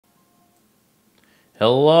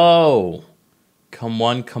Hello, come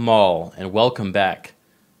one, come all, and welcome back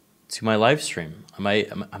to my live stream.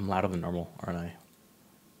 I'm louder than normal, aren't I?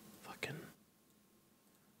 Fucking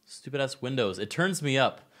stupid ass Windows. It turns me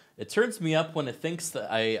up. It turns me up when it thinks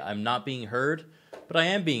that I'm not being heard, but I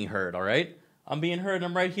am being heard. All right, I'm being heard. And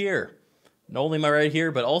I'm right here. Not only am I right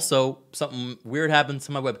here, but also something weird happened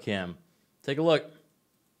to my webcam. Take a look.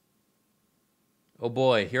 Oh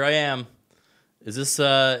boy, here I am. Is this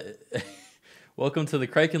welcome to the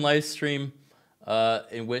Criken live stream,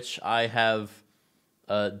 in which I have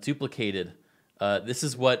duplicated. This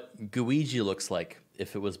is what Guiji looks like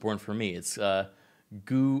if it was born for me. It's There's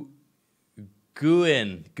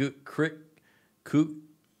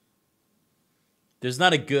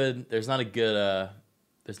not a good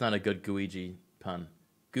Guiji pun.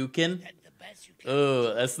 Gookin.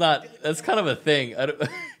 Oh, that's kind of a thing. I don't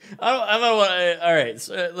want. All right,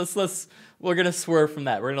 so we're gonna swerve from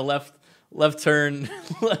that. We're gonna left turn.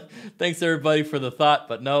 Thanks everybody for the thought,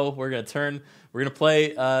 but no, we're gonna turn. We're gonna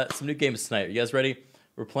play some new games tonight. Are you guys ready?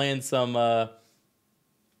 We're playing some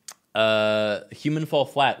Human Fall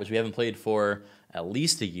Flat, which we haven't played for at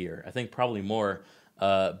least a year. I think probably more.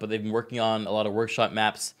 But they've been working on a lot of workshop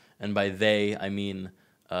maps, and by they I mean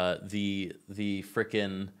the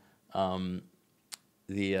frickin'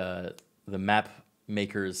 the map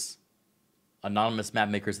makers, anonymous map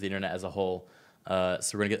makers of the internet as a whole. So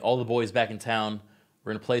we're gonna get all the boys back in town.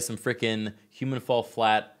 We're gonna play some frickin' Human Fall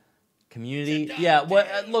Flat community. Yeah,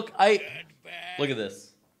 what? Look at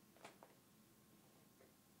this.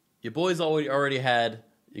 Your boys already had.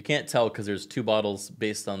 You can't tell because there's two bottles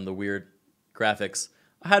based on the weird graphics.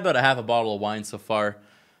 I had about a half a bottle of wine so far,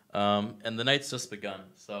 and the night's just begun.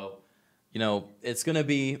 So, you know, it's gonna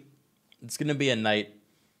be a night.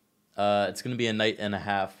 It's gonna be a night and a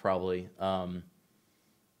half probably.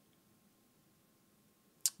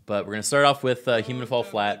 But we're gonna start off with Human Fall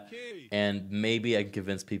Flat, and maybe I can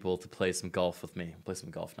convince people to play some golf with me. Play some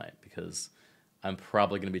golf night because I'm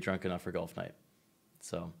probably gonna be drunk enough for golf night.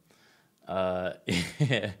 So,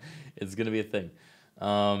 it's gonna be a thing.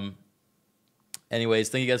 Anyways,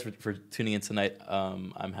 thank you guys for tuning in tonight.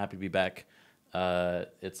 I'm happy to be back.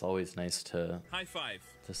 It's always nice to high five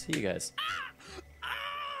to see you guys.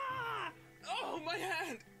 Oh, my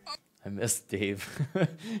hand! I miss Dave.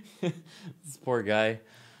 This poor guy.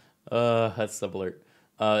 That's sub alert.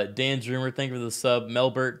 Dan Dreamer, thank you for the sub.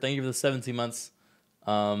 Melbert, thank you for the 17 months.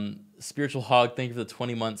 Spiritual Hog, thank you for the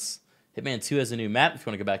 20 months. Hitman 2 has a new map if you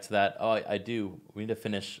want to go back to that. Oh, I do. We need to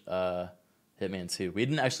finish Hitman 2. We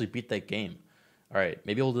didn't actually beat that game. All right,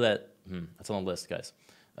 maybe we'll do that. That's on the list, guys.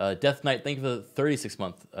 Death Knight, thank you for the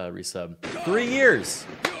 36-month resub. 3 years!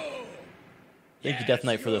 Thank you, Death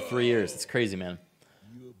Knight, for the 3 years. It's crazy, man.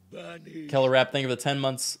 Keller Rap, thank you for the 10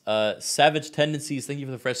 months. Savage Tendencies, thank you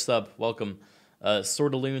for the fresh sub. Welcome.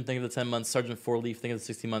 Swordaloon, thank you for the 10 months. Sergeant Four Leaf, thank you for the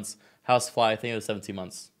 16 months. Housefly, thank you for the 17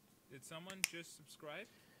 months. Did someone just subscribe?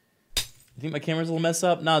 You think my camera's a little messed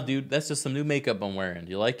up? Nah, dude, that's just some new makeup I'm wearing.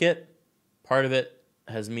 Do you like it? Part of it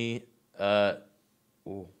has me,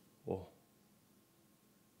 Whoa.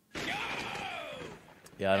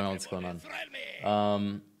 Yeah, I don't know what's going on.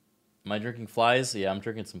 Am I drinking flies? Yeah, I'm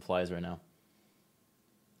drinking some flies right now.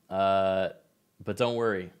 But don't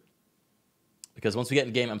worry, because once we get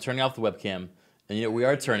in game, I'm turning off the webcam, and you know we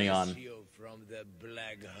are turning on.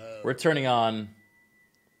 We're turning on.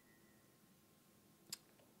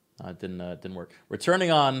 It didn't work. We're turning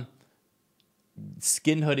on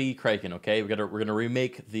Skin Hoodie Criken. Okay, we're gonna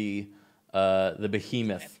remake the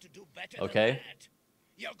behemoth. Okay.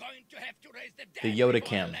 The Yoda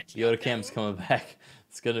cam. The Yoda cam's coming back.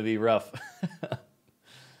 It's gonna be rough.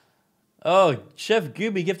 Oh, Chef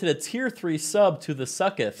Gooby gifted a tier 3 sub to the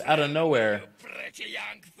Sucketh out of nowhere.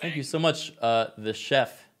 Thank you so much, the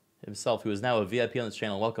chef himself, who is now a VIP on this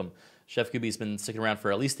channel. Welcome. Chef Gooby's been sticking around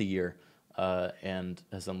for at least a year, and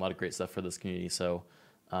has done a lot of great stuff for this community. So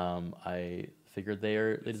I figured they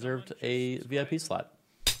deserved a VIP slot.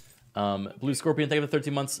 Blue Scorpion, thank you for the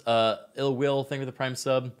 13 months. Ill Will, thank you for the Prime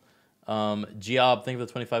sub. Giob, thank you for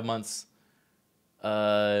the 25 months.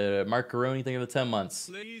 Mark Caroni, thank you for the 10 months.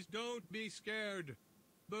 Please don't be scared.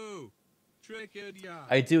 Boo. Tricked ya.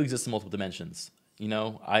 I do exist in multiple dimensions. You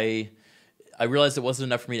know, I realized it wasn't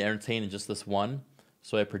enough for me to entertain in just this one,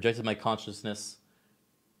 so I projected my consciousness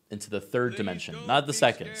into the third dimension, not the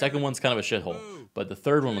second. Second one's kind of a shithole, but the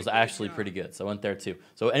third one was actually pretty good, so I went there too.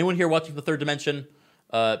 So anyone here watching the third dimension,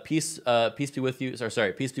 peace be with you.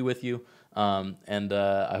 Sorry, peace be with you. And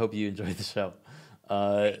I hope you enjoyed the show.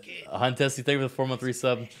 Hunt Tessie, thank you for the 4-month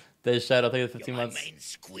resub. Dead Shadow, thank you for the 15 months.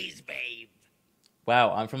 Squeeze, babe.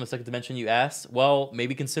 Wow, I'm from the second dimension, you asked? Well,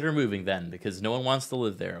 maybe consider moving then, because no one wants to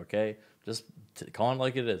live there, okay? Just calling it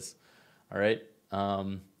like it is. All right.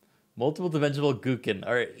 Multiple dimensional Gookin.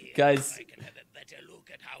 All right, guys.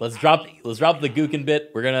 Let's drop the Gookin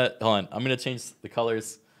bit. We're gonna hold on. I'm gonna change the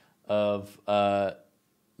colors of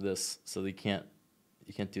this so that you can't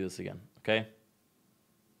do this again. Okay.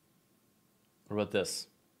 What about this?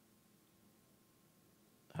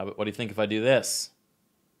 What do you think if I do this?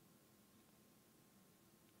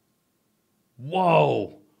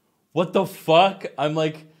 Whoa! What the fuck? I'm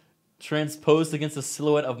like transposed against a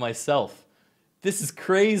silhouette of myself. This is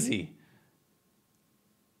crazy.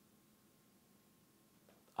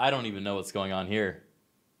 I don't even know what's going on here.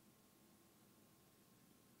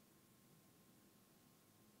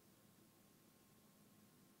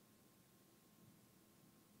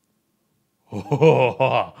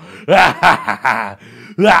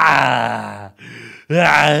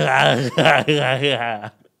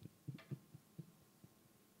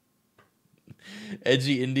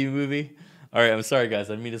 Edgy indie movie. All right, I'm sorry, guys.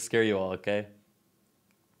 I didn't mean to scare you all. Okay.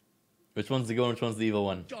 Which one's the good one? Which one's the evil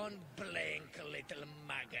one? Don't blink, little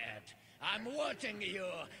maggot. I'm watching you.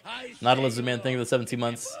 Not a lizard man. Thank you for the 17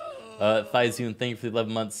 months. Thyzune, thank you for the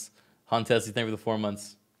 11 months. Hontesi, thank you for the 4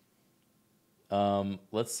 months.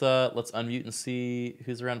 Let's unmute and see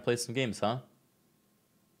who's around to play some games, huh?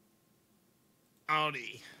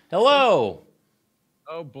 Howdy. Hello.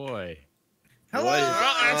 Oh boy. Hello.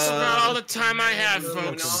 Well, that's about all the time I have,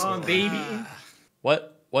 folks. On, baby.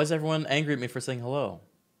 What? Why is everyone angry at me for saying hello?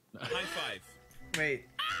 High five. Wait.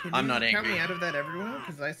 I'm not Count angry. me out of that, everyone,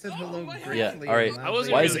 because I said hello briefly. Yeah. All right. I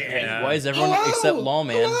wasn't Why really is everyone except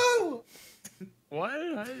Lawman? What?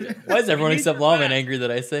 Why is everyone We need except your Lawman map. angry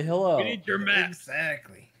that I say hello? We need your maps.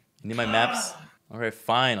 Exactly. You need my maps? All right,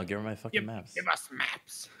 fine. I'll give her my fucking maps. Give us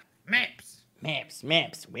maps. Maps.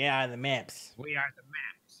 Maps. Where are the maps? We are the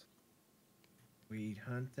maps. We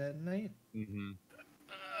hunt at night. Mm-hmm.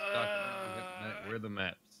 We're the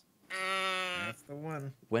maps. That's the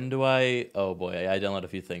one. When do I? Oh boy, I download a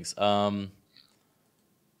few things.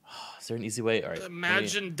 Is there an easy way? All right.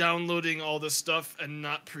 Imagine downloading all this stuff and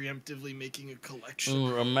not preemptively making a collection.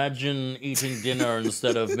 Imagine eating dinner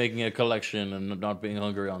instead of making a collection and not being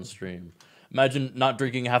hungry on stream. Imagine not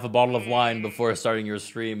drinking half a bottle of wine before starting your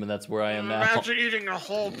stream, and that's where I am now. Imagine eating a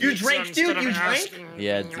whole pizza You drank, instead dude, of you drank? asking-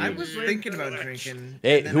 Yeah, dude. I was thinking about drinking.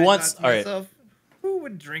 Hey, and then who I wants- thought to all right. myself, who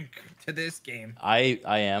would drink to this game? I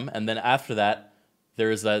am, and then after that,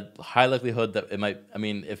 there is a high likelihood that it might. I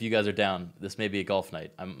mean, if you guys are down, this may be a golf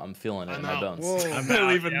night. I'm feeling it in my I'm out. bones. Whoa. I'm not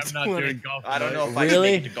not, even I'm not 20. doing golf. I don't know if Really? I can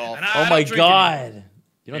make it to golf. And I Oh don't my drink god!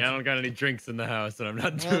 You I don't. don't got any drinks in the house, and I'm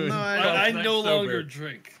not Well, doing. no, I golf I night no sober. longer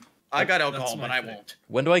drink. I got That's alcohol, my but I thing. won't.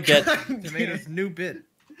 When do I get? Tomato's new bit.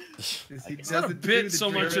 He It's not a doesn't do bit the so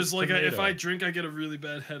much drink. as like if tomato. I drink, I get a really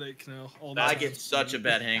bad headache now. All the I time. get such a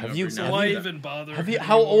bad hangover Have you- So now. why you- even bother? Have you?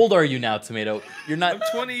 How anymore? old are you now, Tomato? You're not. I'm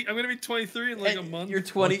 20. I'm gonna be 23 in like a month. You're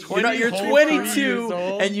 20. Well, You're not. You're 23 22, years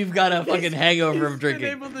old. and you've got a fucking hangover of He's been drinking.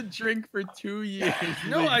 able to drink for 2 years.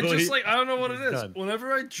 No, I legally. just like I don't know what it is. Done.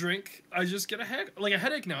 Whenever I drink, I just get a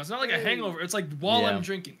headache now. It's not like a hangover. It's like while Yeah. I'm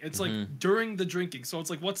drinking. It's like during the drinking. So it's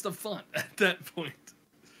like, what's the fun at that point?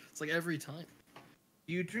 It's like every time.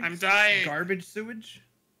 Do you drink I'm dying. garbage sewage?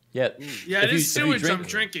 Yeah. Yeah, If it you- is if you sewage. I'm drink-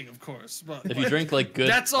 drinking, of course, but If you drink like good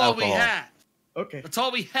that's all we alcohol. have. Okay. That's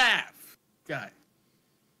all we have, guy.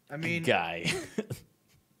 I mean, Guy.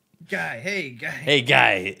 guy, hey, guy. Hey,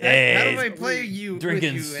 guy. How do I Hey. play you?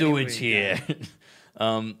 Drinking with you sewage anyway, here.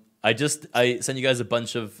 I sent you guys a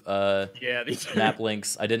bunch of Yeah, these are map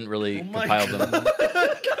links. I didn't really Oh my compile them.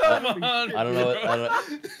 Come on. I don't know. bro.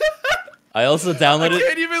 I also I downloaded.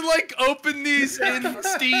 can't even like open these in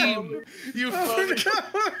Steam. You Oh fucking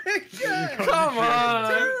my god! come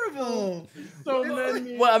on. Terrible. so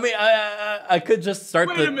many. Well, I mean, I could just start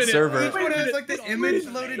Wait the a minute. server. This one has like the image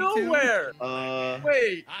loaded too. Nowhere.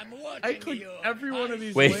 Wait, I'm I watching clicked you. every one of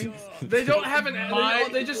these Wait. links. They don't have an. My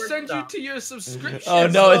They just send you word to your subscription. Oh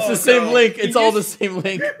no, it's the same no. link. It's all the same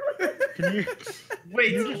link.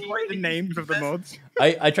 Wait, the names of the modes.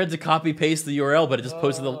 I tried to copy paste the URL, but it just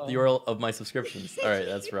posted the URL of my subscriptions. All right,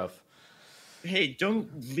 that's rough. hey, don't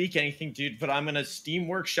leak anything, dude. But I'm gonna Steam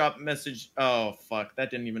Workshop message. Oh fuck,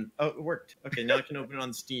 that didn't even. Oh, it worked. Okay, now I can open it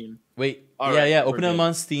on Steam. Wait, All yeah, right, yeah. we're Open them good.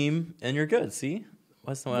 on Steam, and you're good. See,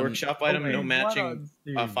 what's the one? Workshop item, wait, no what matching on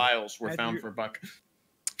Steam? files were Have found you- for a buck.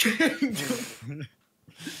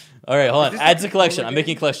 All right, hold on. this Add like to a collection. roller I'm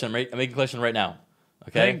making a collection. I'm making a collection right now.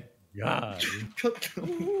 Okay, God.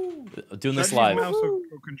 doing this Use live. mouse or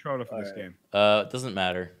controller for this game. It doesn't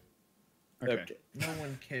matter. Okay. No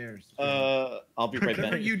one cares. I'll be right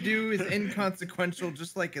Whatever back. you do is inconsequential,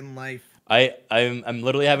 just like in life. I'm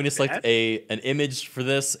literally having to select an image for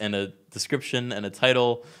this and a description and a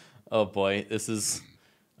title. Oh boy, this is.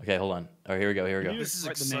 Okay, hold on. All right, here we go. Here we Can go. you This is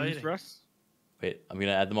write the names exciting. for us? Wait, I'm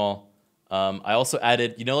gonna add them all. I also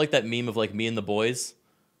added, you know, like that meme of like me and the boys.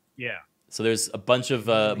 Yeah. So there's a bunch of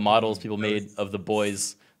models people made of the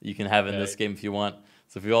boys that you can have in this game if you want.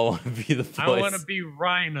 So if you all want to be the boys, I want to be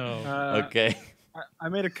Rhino. okay. I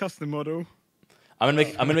made a custom model. I'm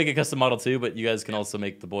gonna make a custom model too, but you guys can also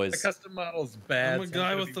make the The boys. custom model's bad. I'm a so guy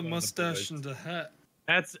gonna with be the one of mustache boys. and a hat.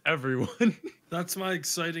 That's everyone. That's my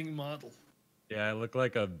exciting model. Yeah, I look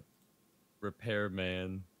like a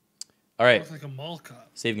repairman. All I right, look like a mall cop.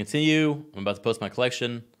 save and continue. I'm about to post my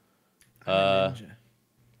collection. I'm a ninja.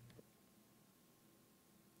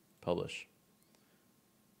 Publish.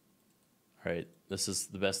 All right, this is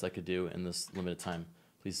the best I could do in this limited time.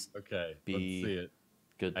 Please Okay, Be let's see it.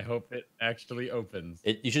 good. I hope it actually opens.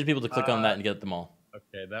 You should be able to click on that and get them all.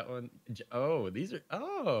 Okay, that one. Oh, these are.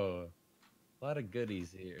 Oh, a lot of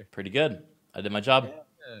goodies here. Pretty good. I did my job.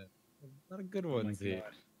 Yeah, a lot of good Oh my ones here.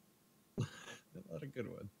 God. A lot of good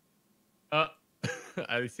ones.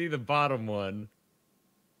 I see the bottom one.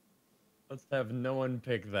 Let's have no one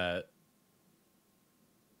pick that.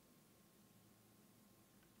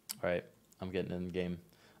 All right, I'm getting in the game.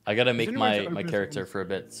 I gotta make there any way to my open this character one? for a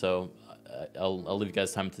bit, so I'll leave you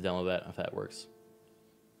guys time to download that if that works.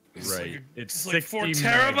 Right. It's It's like 4 60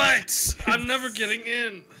 terabytes. I'm never getting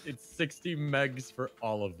in. It's 60 megs for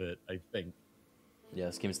all of it, I think. Yeah,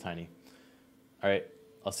 this game is tiny. All right,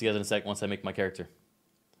 I'll see you guys in a sec once I make my character.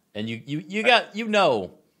 And you got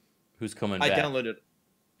who's coming I back. downloaded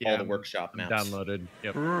all the workshop maps. Downloaded.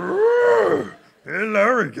 Yep.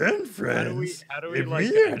 Hello again, friends. How do we It's like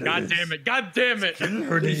me, that? God Hoodie. damn it! God damn it!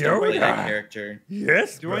 Hoodie Please don't play that Yoda. character.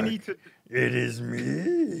 Yes, Do I but need to? it is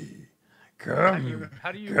me. Come,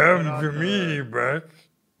 How do you come put on to me, the- Buck.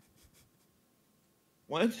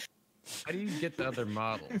 What? How do you get the other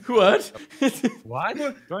model? What? What?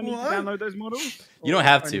 Do I need What? to download those models? You Or don't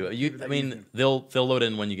have I need to. do that I mean, using- they'll load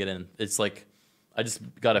in when you get in. It's like I just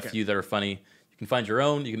got a few that are funny. You can find your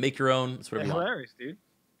own. You can make your own. It's They're whatever you want. hilarious, dude.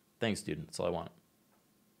 Thanks, dude. That's all I want.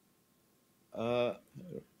 Oh!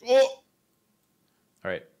 All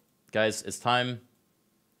right, guys, it's time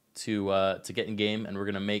to get in game, and we're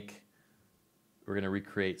gonna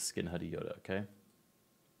recreate Skin Hoodie Yoda. Okay,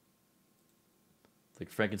 it's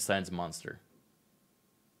like Frankenstein's monster.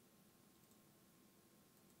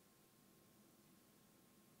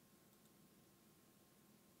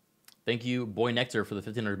 Thank you, Boy Nectar, for the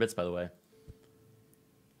 1,500 bits, by the way.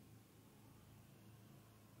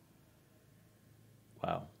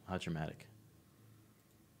 Wow, how dramatic.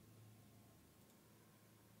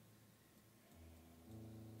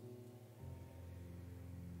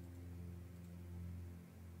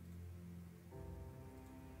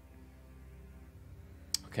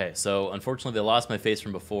 Okay, so unfortunately they lost my face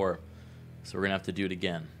from before, so we're gonna have to do it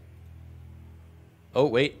again. Oh,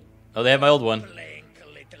 wait. Oh, they have my old one. Blink,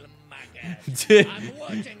 little maggot. Dude. I'm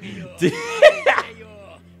watching you. Dude.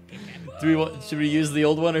 I'll see you. Should we use the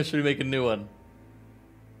old one or should we make a new one?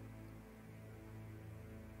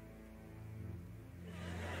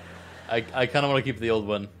 I kind of want to keep the old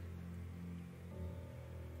one.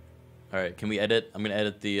 All right, can we edit? I'm gonna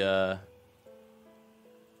edit the.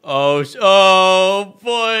 Oh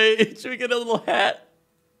boy! Should we get a little hat?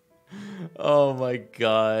 Oh my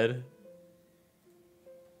god!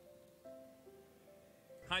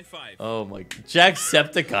 High five. Oh my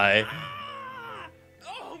Jacksepticeye.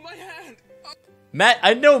 Oh, my hand. Matt,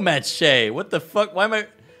 I know Matt Shea. What the fuck? Why am I? I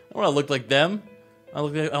don't want to look like them. I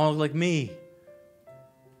want to look like me.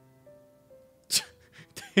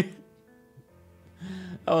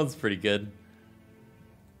 That one's pretty good.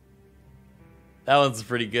 That one's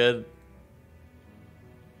pretty good.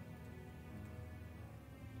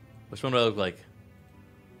 Which one do I look like?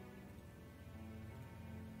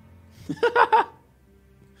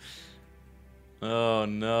 Oh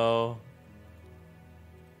no.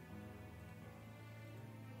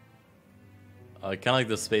 I kind of like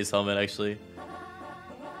the space helmet actually.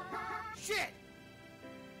 Shit.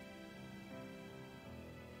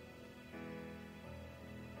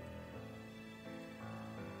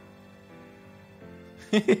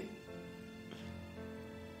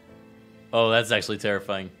 Oh, that's actually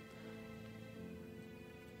terrifying.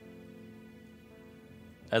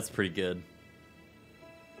 That's pretty good.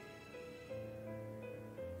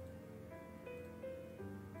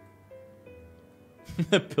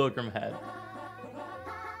 The pilgrim hat.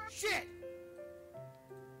 Shit.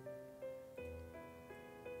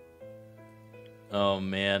 Oh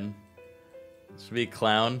man. Should be a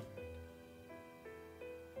clown.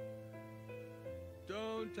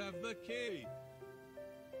 Don't have the key.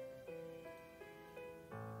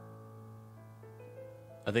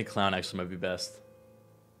 I think clown actually might be best.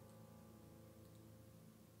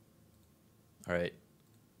 All right.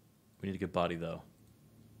 We need a good body though.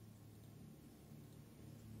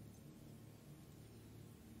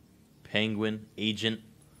 Penguin, agent,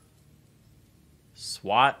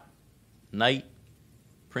 SWAT, knight,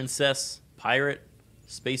 princess, pirate,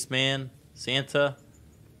 spaceman, Santa,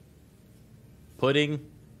 pudding,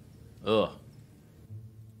 ugh,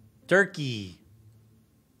 turkey.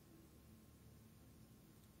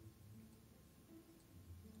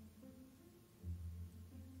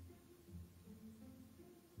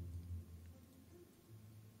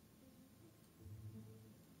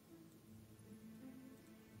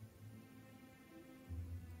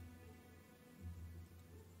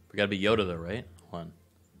 We gotta be Yoda though, right? Hold on.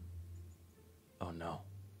 Oh no.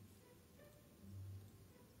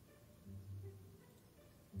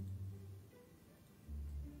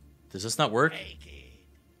 Does this not work? Hey, kid.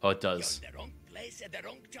 Oh, it does. You're in the wrong place at the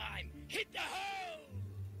wrong time. Hit the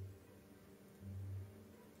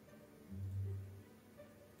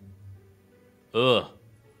hole! Ugh.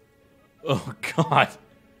 Oh god.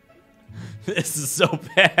 This is so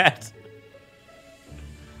bad.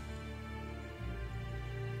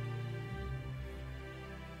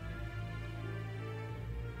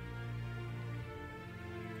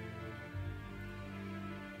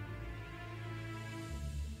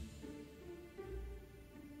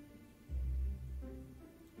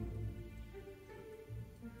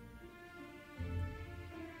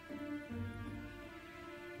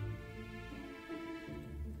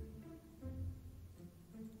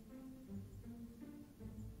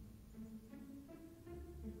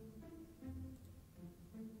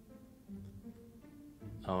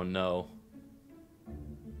 Oh no.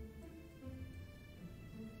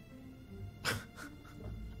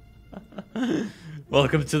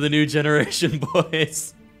 Welcome to the new generation,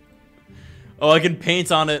 boys. Oh, I can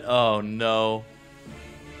paint on it. Oh no.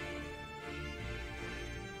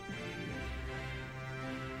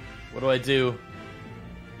 What do I do?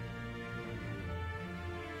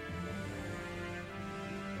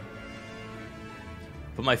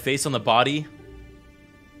 Put my face on the body?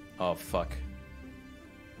 Oh, fuck.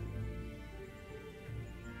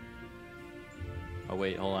 Oh,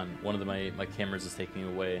 wait, hold on. One of my cameras is taking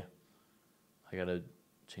me away. I gotta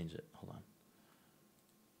change it. Hold on.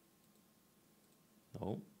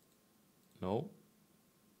 No. No.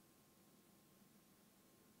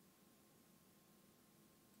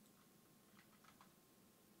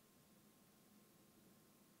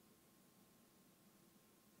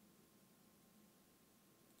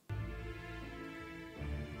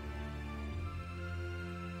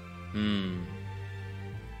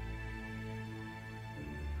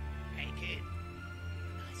 Hey, kid.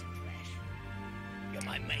 Nice and fresh. You're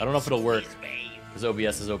my mate. I don't know if it'll work. Please, babe. Because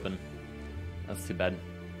OBS is open. That's too bad.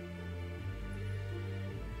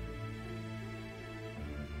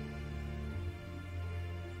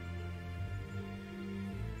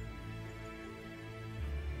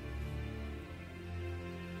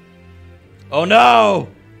 Oh no!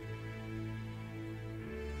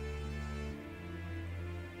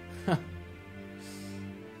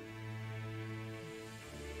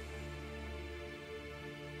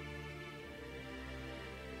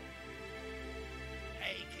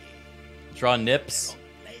 Hey, kid. Draw nips. Wrong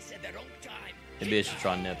place at the wrong time. Maybe I Hit should the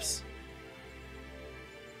draw hole. nips.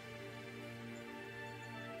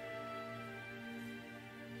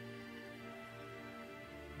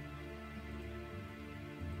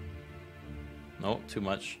 No, too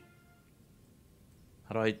much.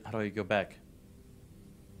 How do I go back?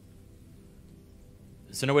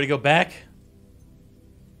 Is there no way to go back?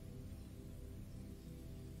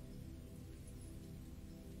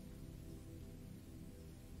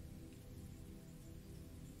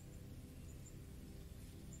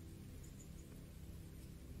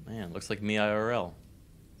 Man, looks like me IRL.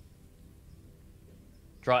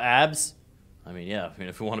 Draw abs? I mean, yeah,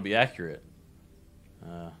 if we want to be accurate.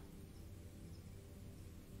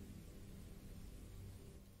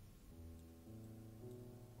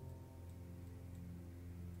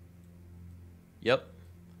 Yep.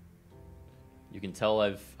 You can tell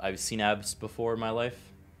I've seen abs before in my life.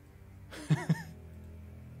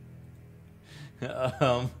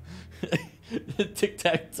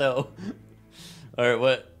 Tic-tac-toe. All right,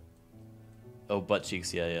 what? Oh, butt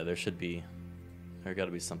cheeks. Yeah, there should be. There got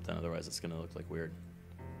to be something, otherwise it's gonna look like weird.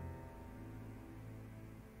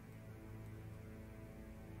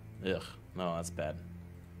 Ugh, no, that's bad.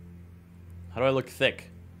 How do I look thick?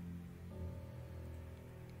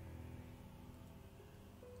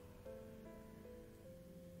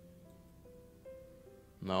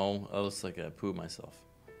 No, I looks like I pooed myself.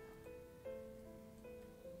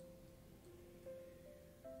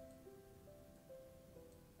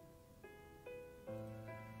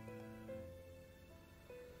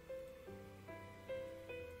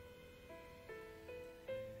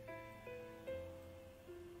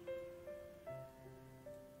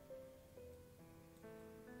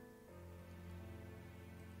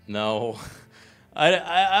 No.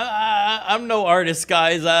 I'm no artist,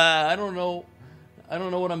 guys. I don't know. I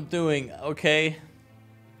don't know what I'm doing. Okay.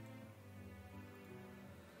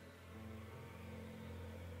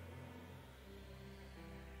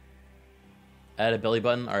 Add a belly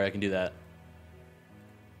button. All right, I can do that.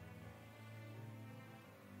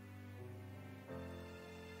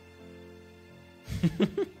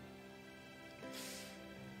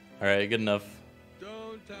 All right, good enough.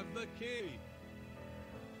 Don't have the key.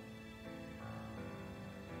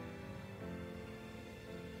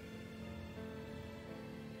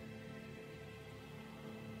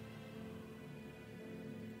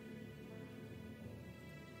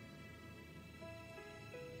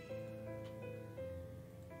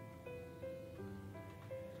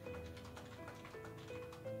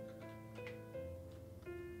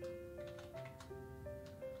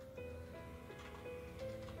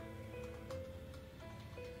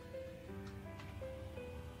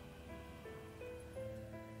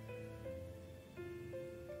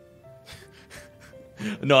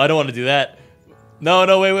 No, I don't want to do that. No,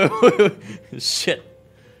 no, wait. Shit.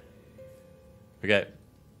 Okay.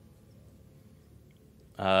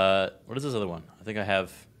 What is this other one? I think I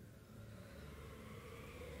have.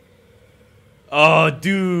 Oh,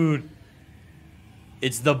 dude.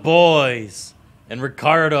 It's the boys and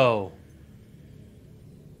Ricardo.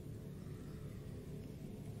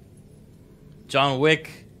 John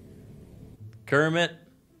Wick. Kermit.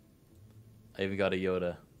 I even got a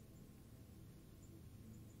Yoda.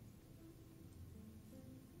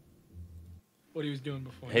 What he was doing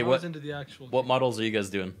before. Hey, I was into the actual. What models are you guys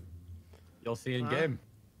doing? You'll see in game.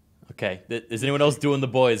 Okay. Is anyone else doing the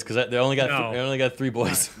boys? Because they only got No. they only got 3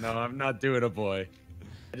 boys. No, I'm not doing a boy.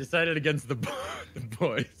 I decided against the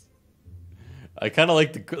boys. I kind of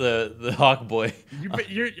like the Hawk boy. Wait,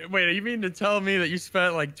 you mean to tell me that you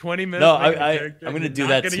spent like 20 minutes? No, making a I'm character gonna and do not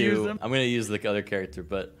that gonna use too. them? I'm gonna use the other character,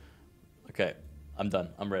 but okay, I'm done.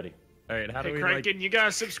 I'm ready. All right, how do Hey, we Criken, you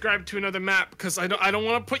gotta subscribe to another map because I don't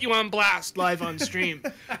want to put you on blast live on stream,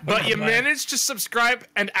 but you managed to subscribe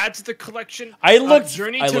and add to the collection. I looked.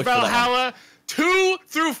 Journey I to looked for that one. Valhalla 2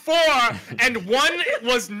 through 4, and 1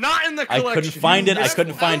 was not in the I collection. couldn't find it. I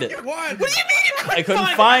couldn't find it. What do you mean you couldn't I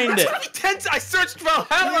couldn't find it. I searched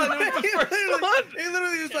Valhalla and it was the first one. He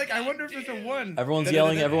literally was like, I wonder if there's a 1. Everyone's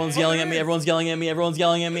yelling. Everyone's yelling at me. Everyone's yelling at me. Everyone's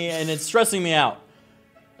yelling at me, and it's stressing me out.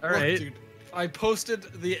 All Look, right. dude, I posted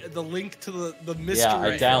the link to the mystery. Yeah,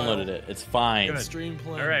 I downloaded it. It's fine. Good. Stream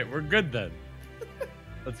plan. All right, we're good then.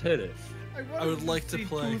 Let's hit it. I would like to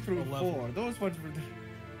play 2 through 11. 4. Those ones were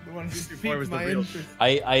the ones that Four was piqued the my real- interest.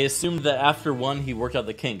 I assumed that after 1 he worked out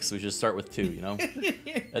the kinks, so we should start with 2. You know.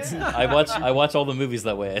 That's I watch all the movies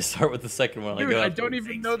that way. I start with the second one. Dude, go I after. don't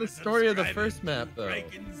even know the story of the first map though. I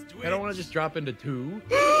don't want to just drop into 2.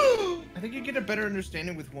 I think you get a better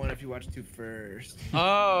understanding with 1 if you watch 2 first.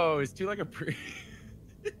 Oh, is 2 like a pre?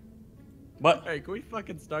 What? Hey, can we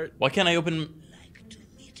fucking start? Why can't I open?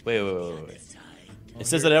 Wait. It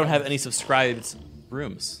says that I don't have any subscribed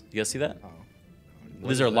rooms. You guys see that?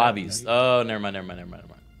 These are lobbies. Oh, never mind.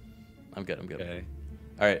 I'm good. Okay.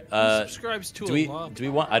 All right. Who subscribes to do a we lobby? do we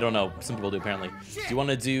want? I don't know. Some people do apparently. Do you want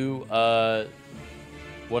to do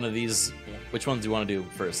one of these? Which ones do you want to do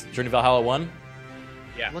first? Journey to Valhalla 1.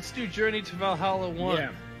 Let's do Journey to Valhalla 1. Yeah.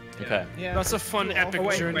 Okay. Yeah, That's a fun epic Oh,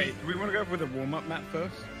 wait, journey. wait. Do we want to go with a warm-up map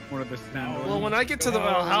first? One of the standard. Well, when I get to the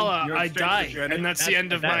Valhalla, You're I straight to die, journey. and that's the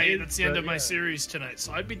end of my yeah. series tonight.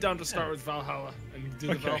 So I'd be down to start with Valhalla and do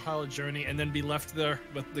the Okay. Valhalla journey, and then be left there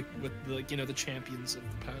with the the champions of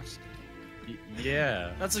the past.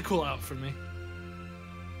 Yeah. That's a cool out for me.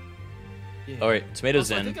 All right.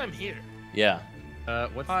 Tomatoes Also, I in. think I'm here. Yeah.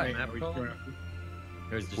 What's Hi. the map called?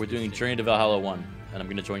 We're doing Journey to Valhalla 1, and I'm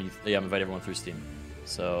gonna join you. Yeah, I'm inviting everyone through Steam.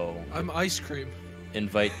 So I'm ice cream.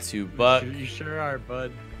 invite to Buck. You sure are,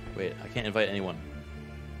 bud. Wait, I can't invite anyone.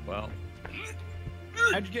 Well,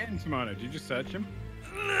 How'd you get in, Tomato? Did you just search him?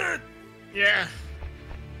 Yeah.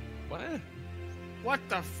 what? What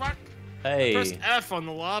the fuck? Hey. Pressed F on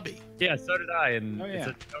the lobby. Yeah, so did I, and Oh, yeah. it's a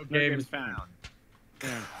no No games games found.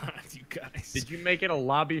 found. Yeah. You guys. Did you make it a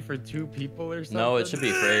lobby for 2 people or something? No, it should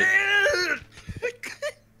be for 8.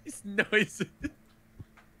 These noises.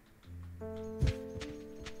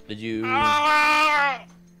 Did you? Ah!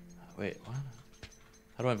 Wait, what?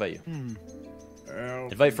 How do I invite you? Oh.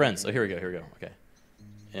 Invite friends. Oh, here we go. Okay.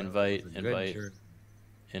 Invite. Good journey.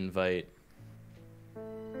 Invite.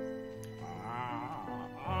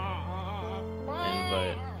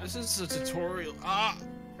 This is a tutorial.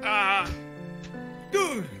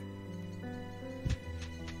 Dude!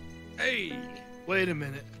 Hey, wait a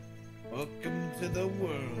minute. Welcome to the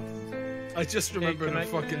world. I just remembered can I a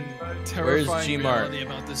get fucking an terrifying G-Mart? reality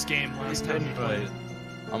about this game last time we played it.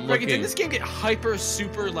 I'm Criken, looking. did this game get hyper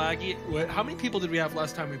super laggy? How many people did we have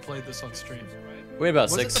last time we played this on stream? Wait, about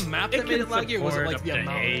Was 6. it the map that made it laggy, or was it like the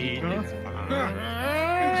amount of people?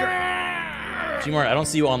 Gmart, I don't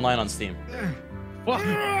see you online on Steam. What?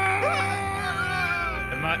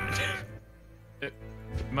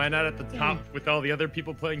 Am I not at the top with all the other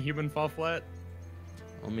people playing Human Fall Flat?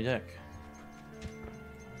 Let me check.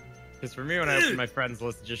 Because for me, when I open my friends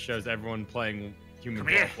list, it just shows everyone playing Human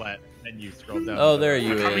Fall Flat, and you scroll down. Oh, there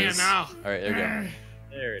you Come here is. now. All right, there you go.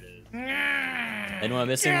 There it is. Anyone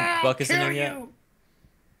missing? Buck isn't in yet?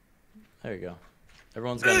 There you go.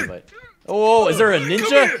 Everyone's got an invite. Oh, is there a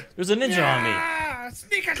ninja? There's a ninja on me.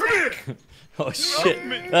 Sneak attack! Oh shit.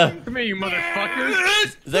 Come here, you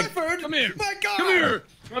motherfuckers! Is that... Come here! My God! Come here!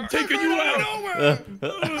 I'm taking you out!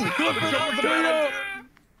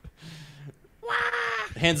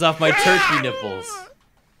 Hands off my turkey nipples.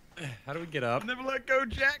 How do we get up? Never let go,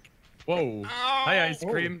 Jack. Whoa! Hi, ice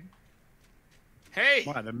cream. Hey,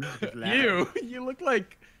 Wow, the music is loud. You look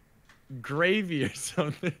like gravy or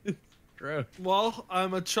something. Gross. well,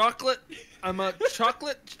 I'm a chocolate,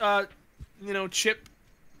 chip,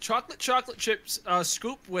 chocolate chips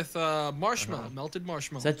scoop with marshmallow, melted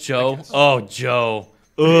marshmallow. Is that Joe? Oh, Joe.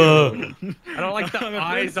 Ugh. I don't like the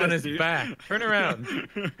eyes on his back. Turn around.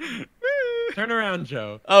 Turn around,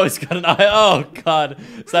 Joe. Oh, he's got an eye. Oh God.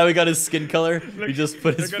 Is that how he got his skin color? He just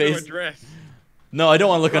put his Look under face. a dress. No, I don't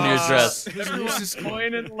want to look under your dress. Everyone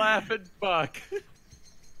point and laugh at Buck.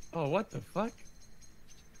 Oh, what the fuck?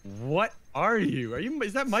 What are you?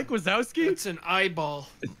 Is that Mike Wazowski? It's an eyeball.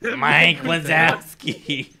 Mike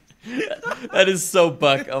Wazowski. That is so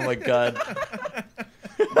Buck. Oh my God.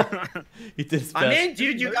 He did his best. I'm in,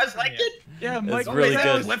 dude. You guys like it? Yeah, Mike really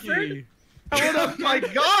good. Wazowski. Oh my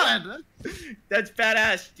God. That's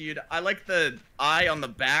badass, dude. I like the eye on the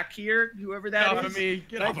back here. Whoever that Get off is. of me.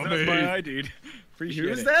 Get That's off of me. my eye, dude. Appreciate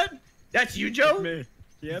Who's it. that? That's you, Joe? Me.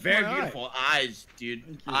 Yeah, that's Very my eye. beautiful eyes,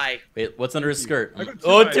 dude. Eye. Wait, what's under his skirt? I got two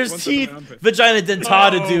Oh, eyes, there's one's under my teeth. armpit. Vagina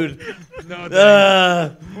dentata, Oh. dude.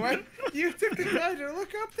 No, What? You took the time to look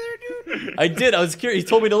up there, dude? I did. I was curious. He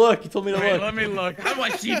told me to look. He told me to Wait, look. let me look. How do I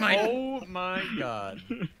see my... Oh my God.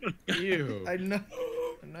 Ew. I'm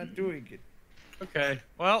not doing it. Okay.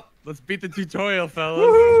 Well, let's beat the tutorial, fellas.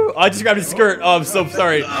 Woo! I just grabbed his skirt. Oh, I'm so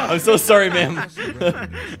sorry. I'm so sorry, ma'am.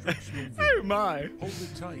 Oh my. Hold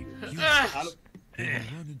it tight.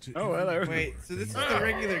 Oh, hello. Wait, so this is the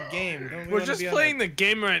regular game. Don't we We're wanna just be on playing the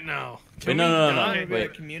game right now. Wait, no. Maybe a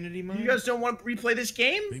Wait. community mode? You guys don't want to replay this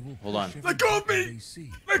game? Hold on. Let go of me!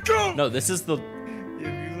 Let go! No, this is the. If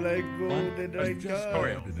you let go, then I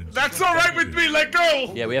die. That's all right with me. Let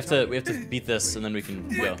go. Yeah, we have to beat this and then we can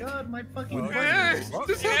go. God, my fucking...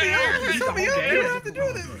 Just help me out! Just help me out! You don't have to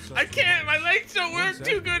do this! I can't. My legs don't work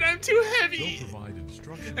too good. I'm too heavy.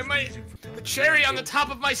 And the cherry on the top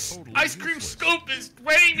of my ice cream scoop is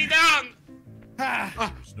weighing me down.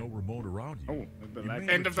 There's no remote around you. Oh, the lag.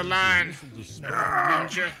 End of the line.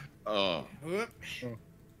 Ninja. Oh. Whoop.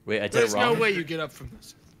 Wait, I did There's it no wrong. way you get up from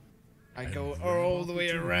this. I go all the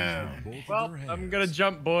way around. Well, I'm gonna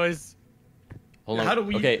jump, boys. Hold on. How do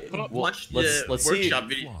we Okay, watch let's the see. workshop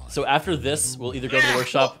video? So after this, we'll either go to the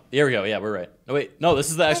workshop. Here we go. Yeah, we're right. Oh wait, no, this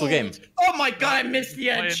is the actual game. Oh my God, I missed the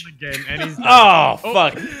Playing edge. the game, and he's Oh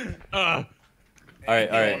fuck! Uh, All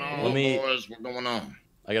right. Let me. Boys, what's going on?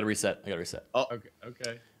 I gotta reset.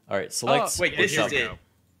 okay. All right, select. Wait, this workshop. is it.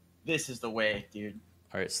 This is the way, dude.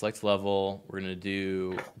 All right, select level. We're gonna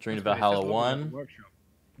do Dream of Valhalla 1. Workshop.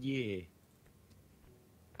 Yeah.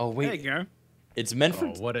 Oh There you wait, go. it's meant for.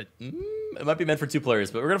 Oh, what a. It might be meant for 2 players,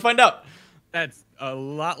 but we're gonna find out. That's a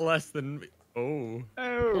lot less than. Oh.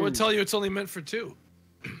 I would tell you it's only meant for 2.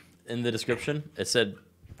 In the description, it said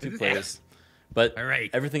 2 players, but All right.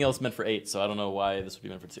 everything else meant for 8. So I don't know why this would be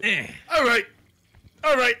meant for 2. All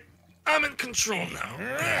right. I'm in control now.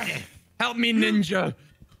 Help me, ninja.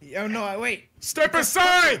 Oh no, wait. Step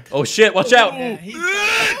aside. Oh shit! Watch out! Yeah,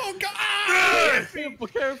 oh god!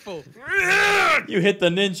 Careful. You hit the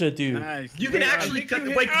ninja, dude. Nice. You can actually cut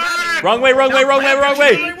the way. Wrong way! Wait!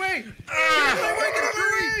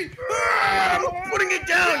 I'm putting it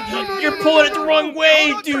down. You're pulling it the wrong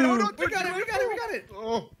way, dude. We got it!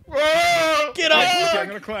 Get I'm up!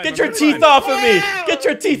 gonna climb. Get your teeth off of me! Get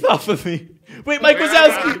your teeth off of me! Wait, Mike I'm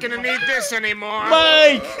not Wazowski! gonna need this anymore.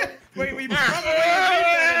 Mike! Wait, we probably don't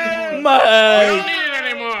I don't Mike! need it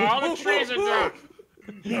anymore. All the trees are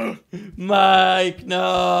down. Mike,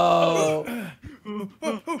 no!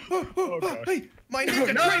 Hey, my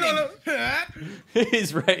ninja training!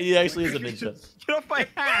 He's right. He actually is a ninja. Get off my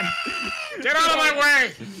hand. Get out of my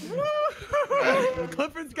way.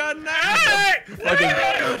 Clifford's got an eye.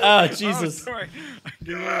 Fucking. Ah, Jesus. Sorry.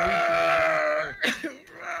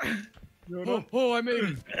 Oh, I made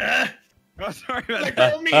it. Oh, sorry about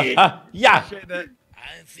that. Yeah. Appreciate that.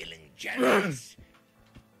 I'm feeling generous.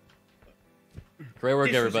 Great work,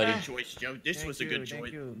 This everybody. was a good choice, Joe. This was a good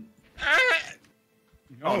choice.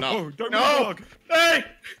 Oh, no. don't No. move the log. Hey!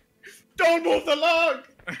 Don't move the log!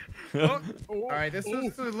 All right, this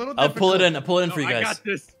is a little. I'll pull it in. I'll pull it in No, for you I guys. got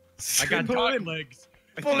this. I got dog legs.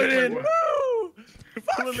 Pull it in. Woo!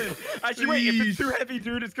 Pull it in. Actually, wait. If it's too heavy,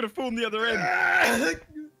 dude, it's gonna fall on the other end.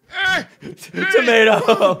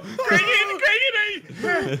 Tomato.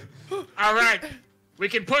 All right. We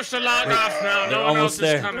can push the log off now. They're No one almost else is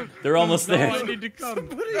there. coming. They're almost No, I there. need to come.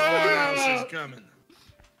 No one else is coming.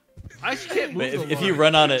 I just can't move Wait, the if log. you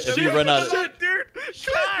run on it, if you run on it. Shit, dude.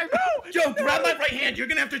 Climb. No. Joe, grab my right hand. You're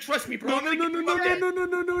gonna have to trust me, bro.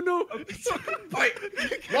 Wait,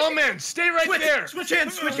 Lawman, stay right there. switch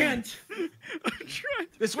hands, switch hands.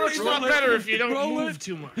 This works a lot better if you don't move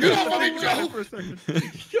too much. Joe. I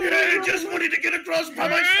just wanted to get across by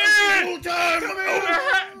myself the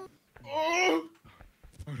whole time.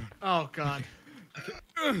 Oh God.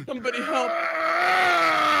 Somebody help.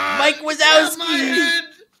 Mike Wazowski.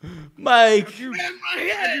 Mike.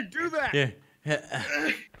 How'd you do that? Yeah.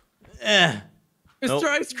 Mr. Nope.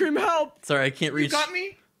 Ice Cream, help. Sorry, I can't reach. Got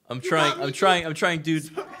me? I'm trying, dude.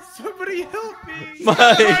 Somebody help me! Mike.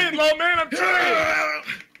 Lawman, I'm trying.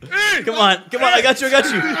 Come on, I got you.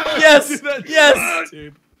 Yes, yes.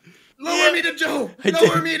 Lower me to Joe. I did.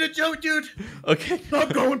 Lower me to Joe, dude. Okay, I'm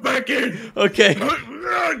going back in. okay.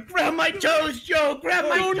 Grab my toes, Joe. Grab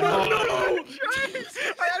my toes. No.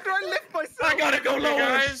 How do I lift myself? I gotta go lower.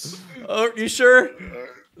 Guys. Oh, you sure?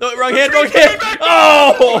 No, wrong hand.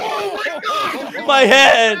 Oh! My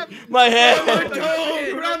head. Toe,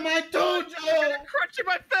 grab my toe, Joe. Crunch in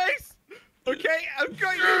my face. Okay, I'm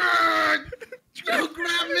going. Joe,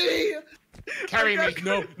 grab me. Carry me.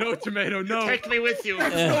 No, tomato, no. Take me with you.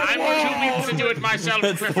 Eh. I'm too weak to do it myself,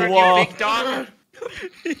 That's the Clifford, you wall. big dog.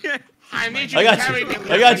 I need you I to got carry you. me.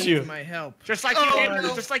 I got you. My help. Just like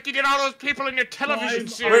you did all those people in your television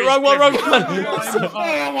series. Wait, wrong one. Oh,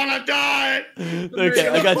 I wanna die. Okay,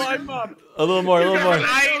 I got you. A little more.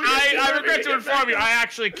 I regret to inform you, I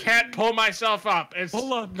actually can't pull myself up. It's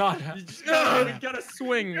Hold on. not. You gotta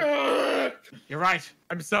swing. You're right.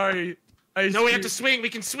 I'm sorry. No, we have to swing. We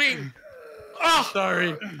can swing. Oh,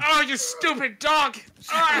 Sorry. oh, you stupid dog.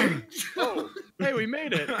 Ah. Hey, we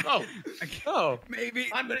made it. Oh, Maybe.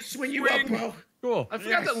 I'm gonna swing you up, bro. cool. I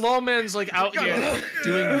forgot that Lawman's like out here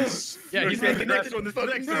doing this. Yeah, he's making the next one. This is the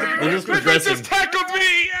next one. They're just Clifford progressing. just tackled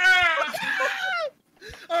me. Ah.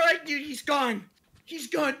 All right, dude, he's gone. He's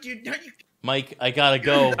gone, dude. Now you... Mike, I gotta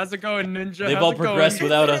go. How's it going, Ninja? They've How's all it going? progressed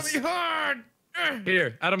without us. hard.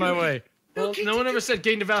 Here, out of my way. Well, no one ever said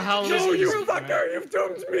Gain to Valhalla. No, you fucker! You've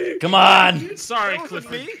doomed me. Come on. Sorry,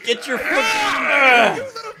 Clifford. Get your foot.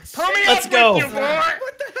 Pull me Let's up go. with you, boy.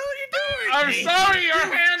 What the hell are you doing? I'm sorry, your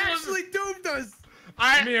hand was. Actually doomed us.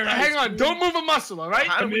 Hang on, don't move a muscle, all right?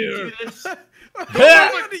 How do we do this?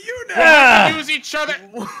 How do you know? Use each other.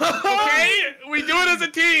 Okay, we do it as a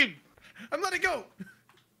team. I'm letting go.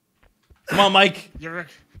 Come on, Mike.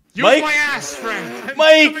 Use Mike? my ass, friend.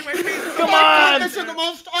 Mike, come Oh on. this is the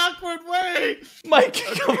most awkward way. Mike,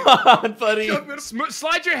 come on, buddy.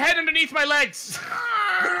 Slide your head underneath my legs.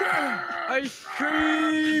 Ice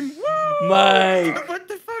cream. Woo! Mike, What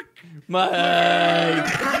the fuck? Mike,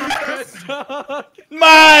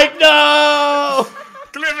 Mike, no.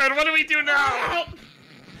 Clifford, what do we do now?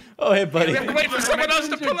 Oh, hey, buddy. We have to wait for someone else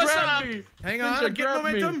to pull us up. Hang on, Ninja, I'm getting grab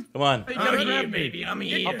me. momentum. Come on. You gotta I'm grab here, me. baby. I'm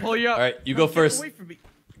here. I'll pull you up. All right, you go first. Away from me.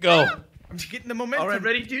 Go. I'm just getting the momentum. All right,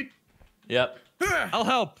 ready, dude? Yep. I'll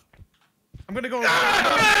help. I'm gonna go.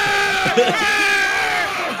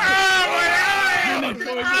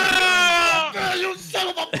 You son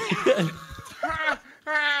of a...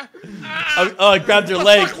 Oh, I grabbed your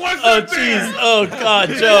leg. Oh, jeez. Oh, God,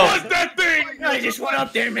 Joe. That thing. I just went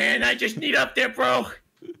up there, man. I just need up there, bro.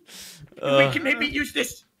 We can maybe use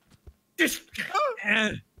this. Ice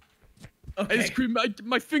Okay. cream.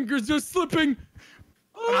 My fingers are slipping.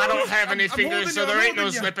 I don't have any fingers, holding so you, there I'm ain't no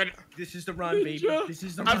holding you. slipping. This is the run, baby. Ninja. This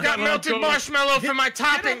is the I've run. got melted marshmallow for my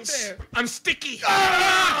toppings. there. I'm sticky. It's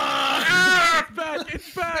back.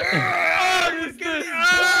 It's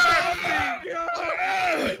back.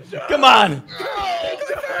 Come on.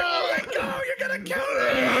 You're gonna kill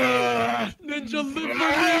Ninja, live for me.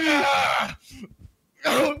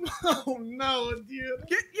 Oh no, dude.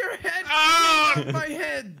 Get your head Ah! off my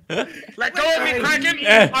head. Let go of me,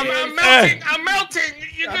 Criken. I'm melting. I'm melting.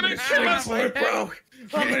 You're gonna kill Swing us. for it, bro.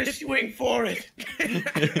 I'm gonna swing for it.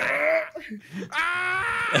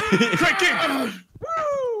 Criken!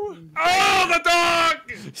 Oh, the dog!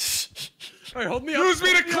 All right, hold me up. Use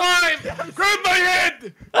me to climb! Grab my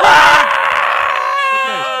head!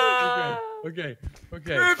 Okay.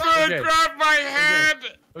 Griffin, grab my head!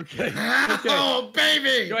 Okay. Oh,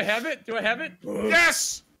 baby! Do I have it?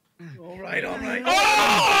 Yes! All right. Oh!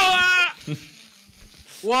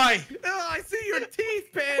 Why? Oh, I see your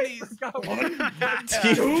teeth, panties.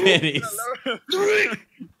 Teeth panties.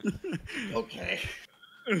 Okay.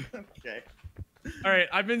 Okay. All right,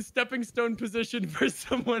 I'm in stepping stone position for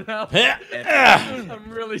someone else. Ah. I'm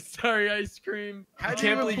really sorry, Ice Cream. I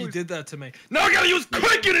can't believe you did that to me. No, I gotta use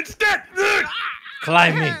Criken instead!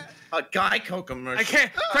 Climb me. A Guy Kokomo. I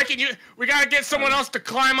can't. Criken, we gotta get someone else to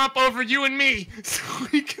climb up over you and me so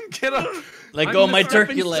we can get up. Let go of my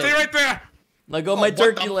turkey Stay leg. right there. Let go of my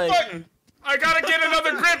turkey leg. I gotta get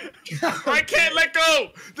another grip. I can't let go.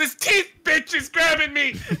 This teeth bitch is grabbing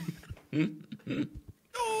me.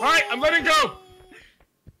 All right, I'm letting go.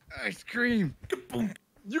 Ice Cream.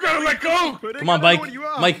 You gotta let go. Come on, Mike.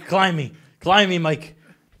 Mike, climb me. Climb me, Mike.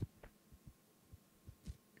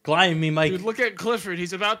 Climb me, Mike. Dude, look at Clifford.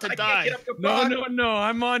 He's about to die. No,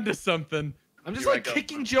 I'm on to something. I'm just like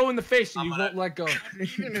kicking Joe in the face and you won't let go.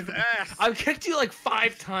 In his ass. I've kicked you like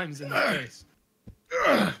 5 times in the face.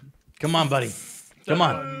 Come on, buddy. Come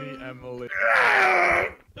on. Me, Emily.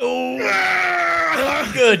 Oh.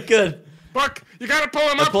 Good. Buck, you gotta pull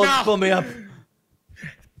him up now. Pull me up.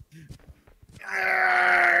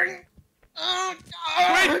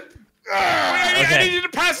 Wait, I need you to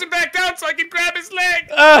pass him back down so I can grab his leg.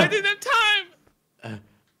 Ah. I didn't have time.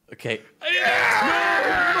 Okay.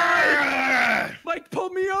 Mike, pull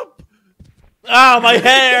me up. Ah, my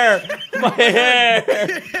hair. My hair.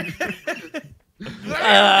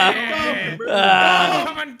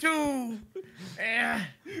 Coming too.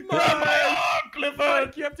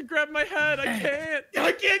 Mike, you have to grab my head. I can't.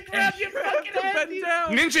 I can't grab your fucking head. Bend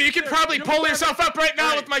down. Ninja, you can probably pull yourself up right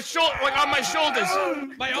now with my shoulder, like on my shoulders.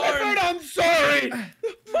 My arm. I'm sorry.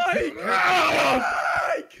 Mike.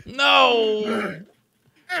 No.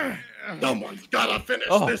 Someone's gotta finish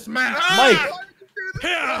Oh. this match. Mike.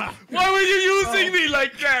 Why were you using me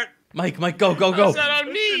like that? Mike, go. Is that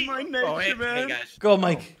on me? Oh, hey guys. Go,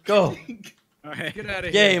 Mike. Go. Okay. Get out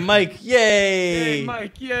of Yay, here. Mike. Yay. Yay,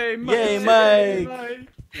 Mike. Yay, Mike. Yay, Mike.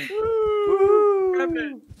 Woo. Grab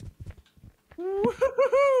it.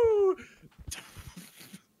 Woo-hoo-hoo.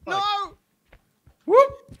 No.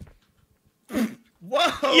 Whoop.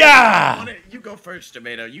 Whoa. Yeah. You go first,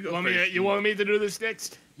 Tomato. You go Want first. me, you want me to do this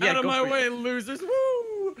next? Yeah, Out of go my for it. way, losers.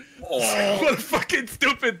 Woo. What a fucking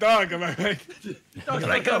stupid dog, am I right?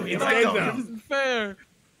 Let go. He's Let dead go. now. This isn't fair.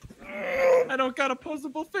 I don't got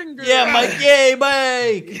opposable fingers. Yeah, Mike. Yay,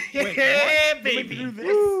 Mike. Yeah, baby.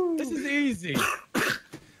 This is easy.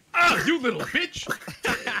 Ah, you little bitch!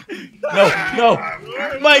 No.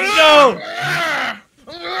 Mike, no.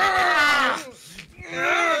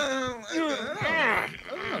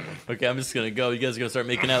 Okay, I'm just gonna go. You guys are gonna start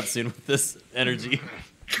making out soon with this energy.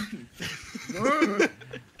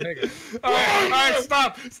 Alright,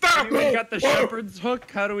 stop! We got the shepherd's hook.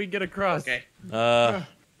 How do we get across? Okay.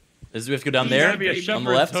 Does we have to go down There's there gotta be a on the shepherd's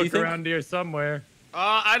left? Do you hook think? around here somewhere.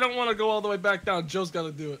 I don't want to go all the way back down. Joe's got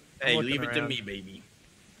to do it. Hey, looking leave it to around. me, baby.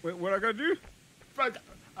 Wait, what I gotta do? Mike!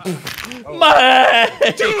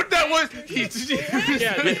 Dude, that was...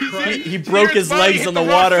 He broke his legs on the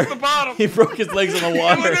water. He broke his legs on the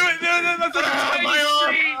water.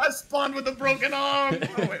 I spawned with a broken arm.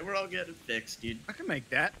 Oh, wait, we're all getting fixed, dude. I can make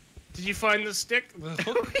that. Did you find the stick? What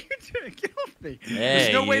are you doing? Get off me. Hey,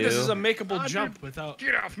 There's no way this you. is a makeable Ah, jump dude. without...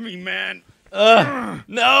 Get off me, man.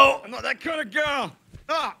 No! I'm not that kind of girl.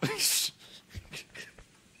 Ah.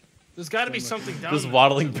 There's got to be something down Just there.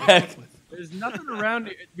 waddling back. There's nothing around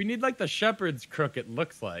here. We need like the shepherd's crook, it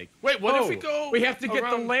looks like. Wait, what if we Oh, go We have to get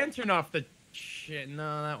the around- lantern off the... Shit,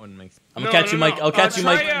 no, that wouldn't make sense. I'm gonna catch you, Mike. I'll catch you,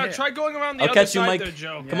 try, Mike. try going around the I'll other catch you, side Mike. there,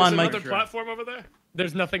 Joe. Come on, There's Mike. another platform over there?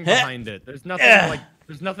 There's nothing Heh. behind it. There's nothing Eh. like...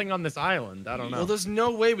 There's nothing on this island. I don't know. Well, there's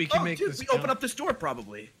no way we can Oh, make dude, this we jump. open up this door,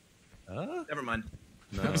 probably. Huh? Never mind.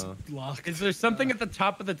 No. Locked. Is there something at the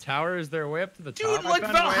top of the tower? Is there a way up to the top? Dude, like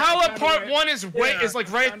Valhalla Part 1 is is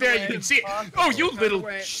like right there. You can see it. Oh, you little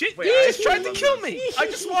shit. You just tried to kill me. I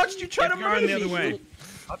just watched you try to You're on murder the other me. way.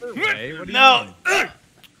 Other way? What do you No! mean?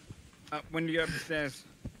 When you get up the stairs.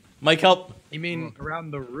 Mike, help. You mean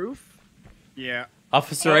around the roof? Yeah.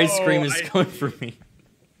 Officer Ice Cream is coming for me.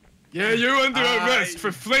 Yeah, you're under arrest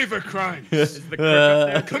for flavor crimes. Is the crook up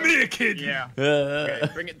there? Come here, kid. Yeah. Okay,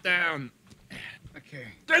 bring it down. Okay.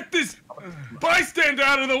 Get this bystander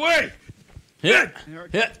out of the way. Yeah.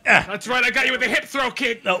 Yeah. That's right. I got you with a hip throw,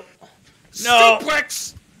 kid. No. No.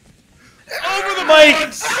 Suplex.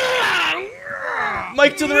 Mike!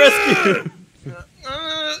 Mike to the rescue!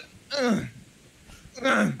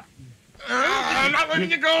 I'm not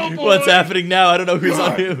letting you go, boy. What's happening now? I don't know who's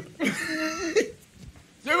on who.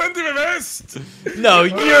 You're under arrest. No,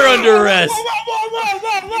 you're under arrest.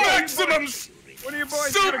 Maximum What are you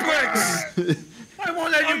boys suplex. I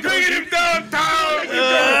won't let you I'm go. bringing him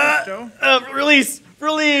downtown. Release!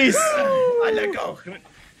 Release! I let go.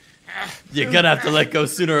 You're gonna have to let go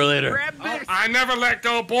sooner or later. I never let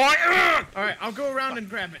go, boy. All right, I'll go around and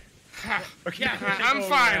grab it. Yeah, I'm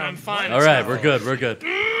fine. I'm fine. All right, we're good. We're good.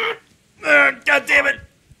 God damn it!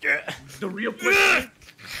 The real quick.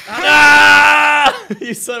 Ah!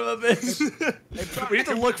 You son of a bitch! We need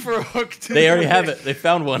to look for a hook too. They already have it. They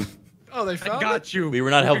found one. Oh, they found it. Got you. We were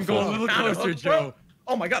not You can helpful. Go a little closer, Joe.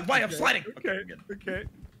 Oh my God! Why I'm sliding? Okay. Okay.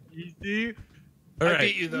 Easy. I All right.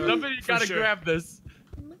 beat you though. Somebody for gotta sure. grab this.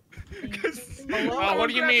 What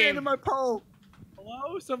do you mean? My pole.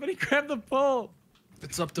 Hello? Somebody grab the pole.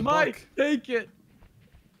 It's up to Mike, take it.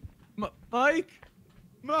 Mike,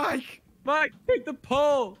 take the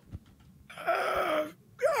pole. Has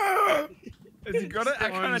he got it? I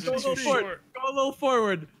kind of Too don't see. short. Go a little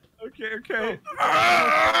forward. Okay.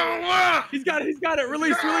 He's got it.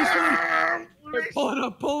 Release. Wait,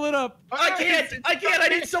 pull it up. I can't. I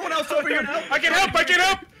need someone else over here to help. I can help. I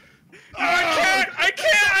can't.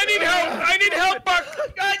 I need help, Buck.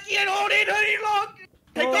 I can't hold it any longer.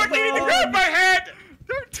 Buck, you need to grab my head.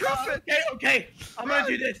 Okay. I'm gonna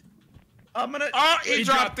do this. Oh, he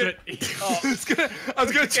dropped it. I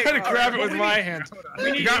was gonna try to grab it with my hand.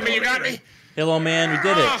 You got me. Hello, man. We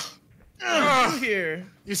did it. Here.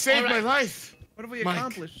 You saved my life. What have we Mike.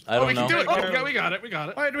 accomplished? I don't we know. can do it. Oh, we got it.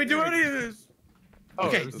 All right, do we do any of this?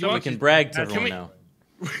 Okay. We can brag to everyone we- now.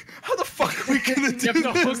 How the fuck are we gonna do You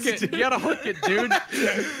have to hook this? it. You gotta hook it, dude.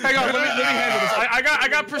 Hang on. Let me handle this. I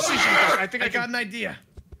got precision. I think I got can. an idea.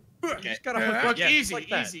 You just gotta hook Buck, it. easy, like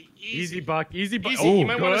that. easy. Easy, Buck. Easy, Buck. Easy. Oh, You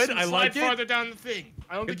might want good. to I slide like it. farther down the thing.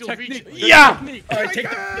 I don't Good think you'll reach technique. it. Yeah! All right, take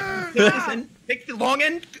this end. Take the long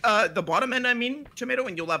end, the bottom end. I mean, tomato,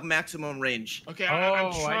 and you'll have maximum range. Okay,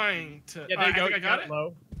 I'm Oh, trying to. Yeah, there you go. I think I got it.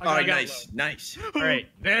 Low. All right, got it. nice. All right,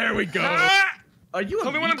 there we go. Ah! Are you?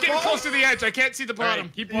 Tell me when I'm getting close to the edge. I can't see the All right, bottom.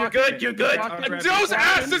 keep You're walking. good. You're good. Joe's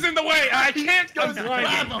ass is in the way. I can't go Grab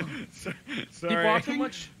blind. him. Keep walking.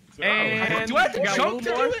 Do I have And to you got a jump little to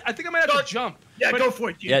do more? it? I think I might have to jump. Yeah, go for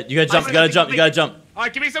it, dude. Yeah, you gotta jump. You gotta jump. You gotta jump. All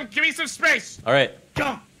right, give me some space. All right.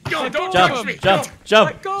 Jump. Don't touch Jump. me. Jump.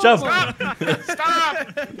 Jump. go. Jump. Stop.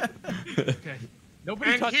 Okay.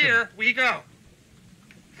 Nobody And touch here we go.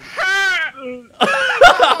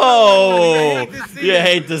 Oh, you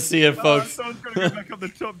hate to see it, folks. Someone's gonna go back on the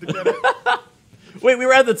top to get it. Wait, we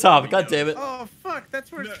were at the top. God damn it. Oh fuck,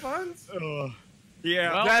 that's where it spawns.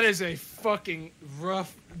 Yeah. Well, That is a fucking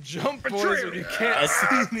rough jump, boys. When you can't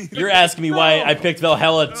see me. You're asking me why I picked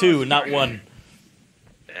Valhalla 2, not 1.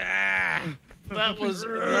 That was a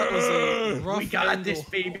rough We got angle. this,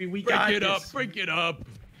 baby. We break got it up. this. Break it up.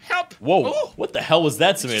 Help! Whoa, Oh, what the hell was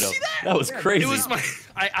that tomato? see that? That was crazy. it was my.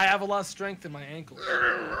 I have a lot of strength in my ankle.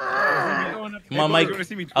 Come on, Mike.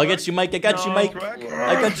 I'll get you, Mike. I got you, Mike.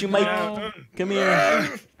 I got you, Mike. Come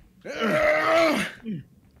here.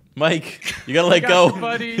 Mike, you gotta let Got go. you,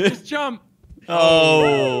 buddy. Just jump.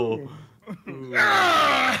 Oh.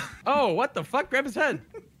 Oh, what the fuck? Grab his head.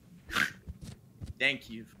 Thank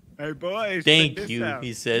you. Hey boys. check Thank this you, out. he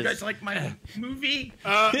You says. guys like my movie?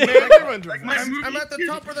 Man, everyone Like my movie? I'm at the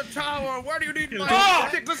top of the tower. Where do you need my?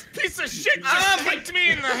 Oh, this piece of shit just kicked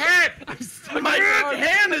me in the head. My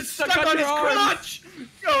hand is stuck on on his your arms. crotch.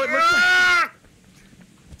 Oh, it looks like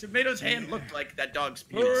Tomato's hand looked like that dog's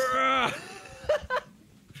penis.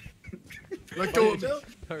 Let go of me.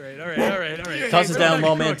 All right. Toss it down,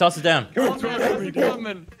 low man. Toss it down.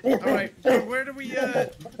 Coming. All right, so where do we?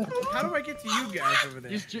 How do I get to you guys over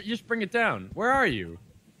there? You just bring it down. Where are you?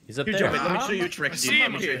 He's up Here, there. Joey, let me show you a trick. I see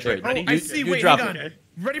him Let me show you a here. trick. Wait, Ready? you- I see. you Wait, drop hang it.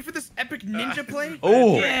 on. Ready for this epic ninja play?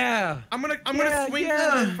 Oh. Yeah. I'm gonna Yeah, swing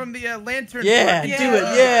yeah. from the lantern. Yeah, part. do it.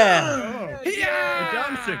 Yeah.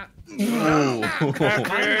 Yeah. Ooh.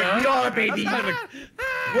 We are, baby.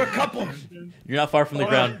 We're a couple. You're not far from the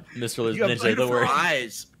ground, Mr. Liz You have Ninja. Don't beautiful worry.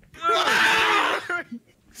 eyes.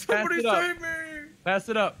 Somebody it up. save me. Pass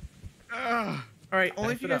it up. All right,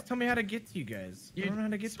 only if Pass you it guys up. tell me how to get to you guys. I don't know how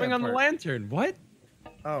to get Swing that on the part. lantern. What?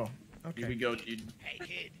 Oh, Here we okay. go, dude. Hey,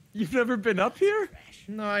 kid. You've never been up here?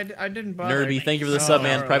 No, I didn't bother. Nerdy, thank you for the sub,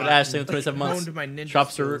 man. Oh, Private alright. Ash, thank you for 27 months. Honed my ninja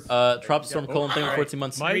Tropstorm, skills. Tropstorm colon, thank you for Alright. 14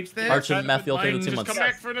 months. Mike, Reach there. Archer Matthew, thank you for 2 Just months. come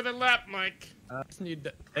back for another lap, Mike. Just need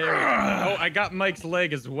to, there we go. Oh, I got Mike's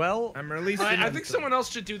leg as well. I'm releasing. I him, think so- someone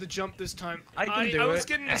else should do the jump this time. I can do I was it.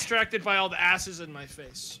 getting distracted by all the asses in my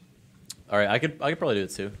face. All right, I could probably do it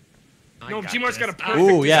too. No, G-Mar's got a perfect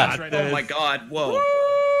Ooh, yeah. distance right Oh now. my god, whoa.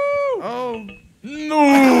 Oh. No.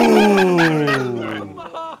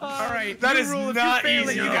 All right. That new is rule, if not you fail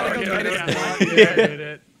easy. it, you gotta go get it. I'll get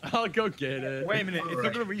it. I'll go get it. Wait a minute, it's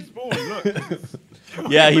not gonna respawn.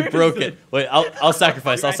 Look. Yeah, he broke it. Wait, I'll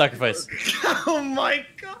sacrifice. I'll sacrifice. Oh my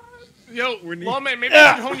god. Yo, Lawman, maybe you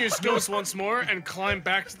should hone your skills once more and climb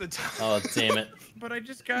back to the top. Oh, damn it. But I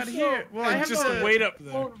just got here. Well, I And have just to wait up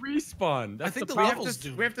there. Won't respawn. That's think the We have levels to.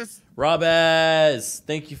 do. We have to. Robaz,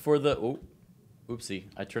 thank you for the. Oh, oopsie.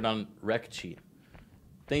 I turned on rec cheat.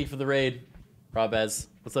 Thank you for the raid, Robaz.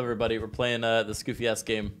 What's up, everybody? We're playing the Scoofy ass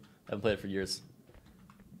game. I haven't played it for years.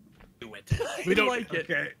 Do it. We don't like it.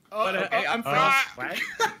 Okay. But, Okay, I'm fine.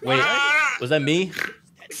 Wait, was that me?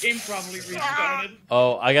 The game probably restarted.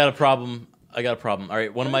 Oh, I got a problem. All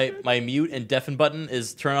right, one of my mute and deafen button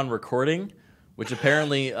is turn on recording, which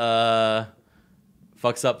apparently fucks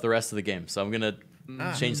up the rest of the game. So I'm gonna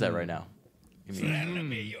change that right now. Give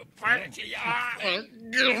me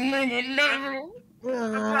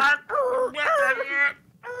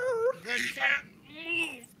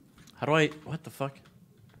How do I? What the fuck?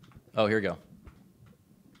 Oh, here we go.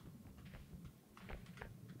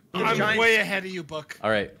 I'm way ahead of you, Buck. All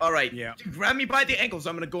right. All right. Yeah. Grab me by the ankles.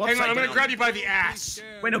 I'm gonna go upside Hang on, I'm down. gonna grab you by the ass.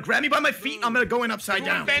 Wait, no, grab me by my feet. I'm gonna go in upside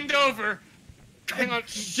down. Bend over. Hang on,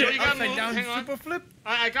 Joe, you gotta Upside move. down Hang on. super flip.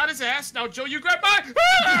 I got his ass. Now, Joe, you grab my.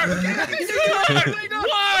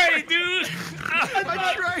 Why, dude? I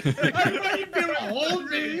thought you'd be able to hold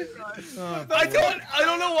me. I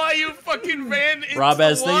don't know why you fucking ran into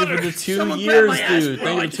Robaz, the thank water. you for the 2 Someone grab years, my ass, dude. bro.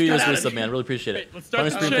 Thank I you for just 2 years got for out the of sub, man. Really appreciate it. Let's start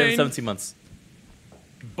Bonus the stream chain. 17 months.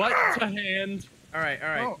 Butt to hand. All right.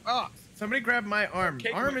 Somebody grab my arm.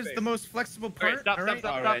 Kick Arm my is face. the most flexible All right, part. stop, all stop, right?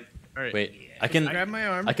 stop, All stop. right. All right. Wait, I can Grab my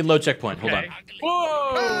arm. load checkpoint. Hold on.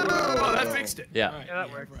 Whoa! Oh, that fixed it. Yeah. Yeah, that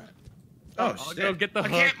works. Oh, I'll shit. go get the I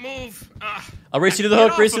hook. can't move. I'll race you to the Get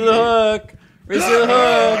hook. Race off you to the of hook. Race you to the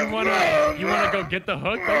hook. You wanna go get the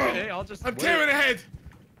hook? Okay, I'll just. I'm wait. tearing ahead.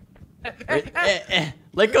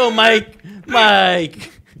 Let go, Mike. Mike.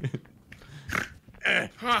 There's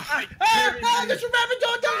a rabbit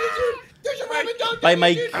dog down here, dude. There's a rabbit dog Bye, down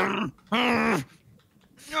Mike.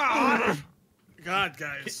 here, God,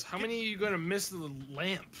 guys, how many are you gonna miss the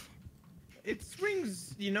lamp? It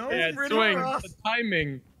swings, you know. Yeah, pretty swing. rough. The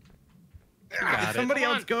timing. If somebody Come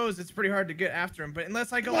else on. goes, it's pretty hard to get after him. But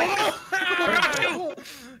unless I go like That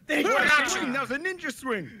this, was a ninja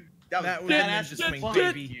swing. That was a ninja swing,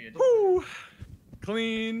 baby. Woo.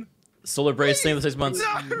 Clean. Solar Brace, thank you for the 6 months.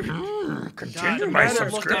 Continue my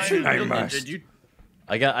subscription, I must.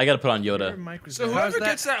 I got to put on Yoda. So whoever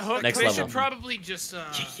gets that hook, Next they level. should probably just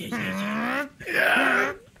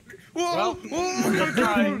Well,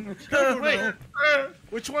 wait.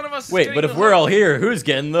 Which one of us? is Wait, getting but the if we're hook? all here, who's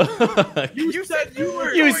getting the hook? You said you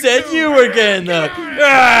were. You said you were getting the hook.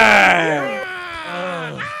 Ah!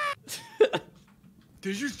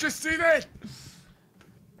 Did you just see that?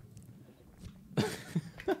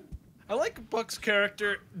 I like Buck's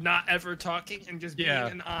character not ever talking and just being Yeah.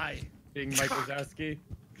 an eye. being Mike Wazowski.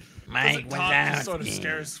 Doesn't talk, just sort of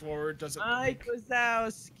stares forward. Doesn't. Mike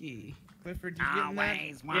Wazowski. Clifford, you getting that?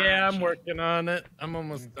 Yeah, I'm working on it. I'm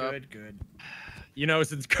almost up. Good. You know,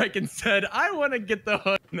 since Criken said, I want to get the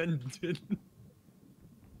hook, and then didn't.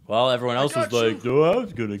 Well, everyone else was got like, no, I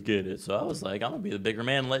was going to get it. So I was like, I'm going to be the bigger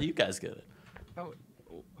man and let you guys get it. Oh,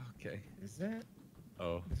 okay. Is that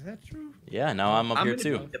true? Yeah, now I'm up here gonna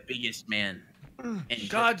too. be the biggest man. And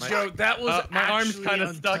God, Joe, that was my arm's actually kind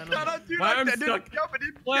of stuck. untenable. My arm's stuck.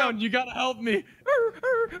 Clown, you gotta help me.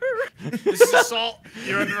 This is assault.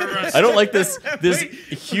 You're under arrest. I don't like this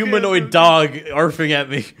humanoid dog arfing at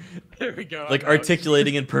me, There we go. like I'm out.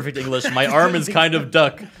 articulating in perfect English. My arm is kind of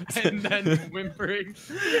duck. And then whimpering.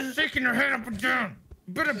 Shaking her head up and down.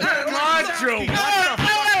 Better Come on, Joe. What the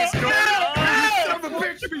fuck is going on? Son of a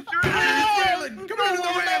bitch. Come on to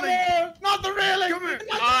the railing. Not the railing. Come here.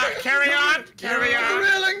 Carry on. Carry on.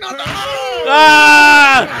 Railing, not the.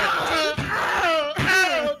 Ah!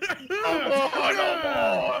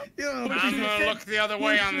 I'm gonna look the other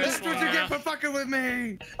way on this That's one. what you get for fucking with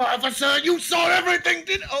me. Officer, you saw everything,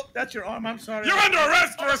 did? Oh, that's your arm. I'm sorry. You're under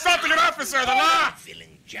arrest for assaulting an officer. The law.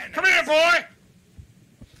 Come here, boy.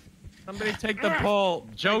 Somebody take the pole.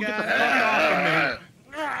 Joe, get the fuck off of me.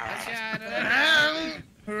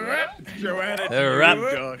 Joe had it. Rap.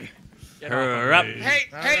 Dog. Rap.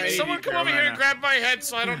 Hey, someone come over here and grab my head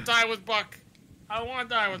so I don't die with Buck. I don't want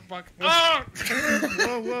to die with Buck. Oh!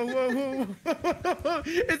 Whoa.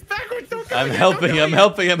 It's backwards. Don't come I'm here, helping. don't I'm come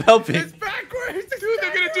helping. I'm helping. here. It's backwards. Dude,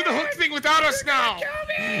 they're gonna do the hook thing without us now.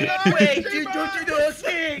 Wait, dude, don't do the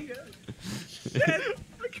thing.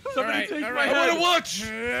 Somebody take my I head. wanna watch.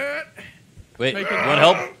 Wait, Make you it- want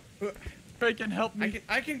help? Criken, help me.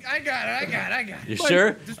 I got it. You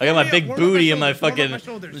sure? Just I got my warm me big up, warm up booty my in my shoulders, warm up fucking. my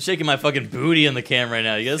shoulders. I'm shaking my fucking booty in the cam right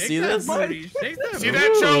now. You guys see this? Shake that See booty.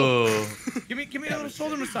 that, Joe? Ooh. Give me a little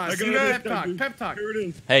shoulder massage. I Give me got a it. pep talk. Pep talk. Here it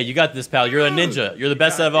is. Hey, you got this, pal. You're a ninja. You're the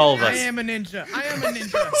best out of all of I us. am a ninja. I am a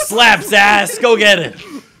ninja. Slaps ass. Go get it.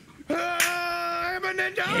 I am a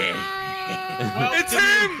ninja. It's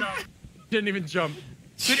him! Didn't even jump.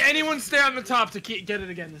 Did anyone stay on the top to get it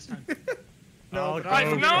again this time? No, I'll but Alright,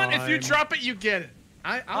 go from now on, if you climb. drop it, you get it.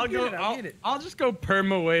 I'll get it. I'll get it. I'll just go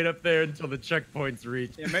perma wait up there until the checkpoint's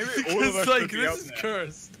reached. Yeah, maybe all of us It's like, should be up this is there.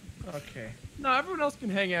 cursed. Okay. No, everyone else can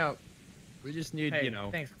hang out. We just need, Hey, you know.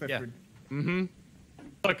 thanks, Clifford. Mm-hmm.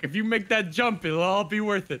 Look, if you make that jump, it'll all be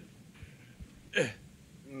worth it.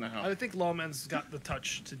 I think Lawman's got the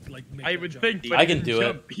touch to like make I that would jump. think, but I he can didn't do it.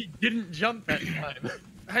 jump. He didn't jump that time.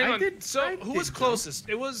 Hang I on. did- So, I who was did closest?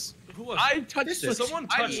 It was who was? I touched it. Someone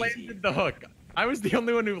I touched it. landed the hook. I was the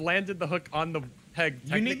only one who landed the hook on the peg.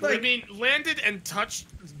 You need, technically. I mean, landed and touched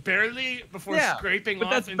barely before Yeah, scraping but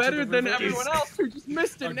off that's into better the than river everyone is- else who just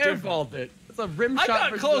missed it and different. airballed it. It's a rim I shot. got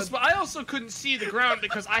versus close, a- but I also couldn't see the ground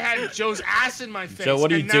because I had Joe's ass in my face. Joe, what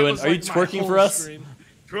are you and that doing? was, Are you like, my twerking whole for us? scream.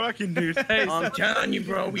 Trucking, dude. Hey, I'm telling you,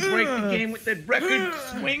 bro. We break the game with that record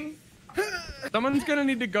swing. someone's gonna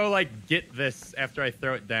need to go like get this after I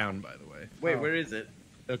throw it down. By the way, Wait, where is it?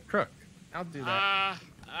 the crook. I'll do that.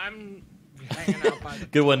 I'm Hanging out by the.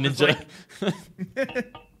 Good one, ninja.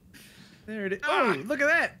 There it is. Oh, look at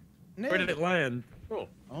that. Where did it land? Cool.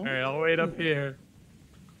 Oh. All right, I'll wait up here.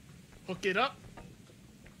 hook it up.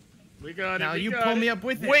 We got Now it. we you got pull it. me up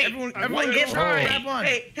with it. Wait, everyone, I everyone wanna get try. grab one.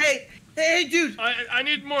 Hey, dude. I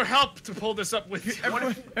need more help to pull this up with you.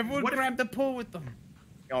 Everyone grab the pull with them.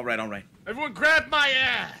 All right. Everyone grab my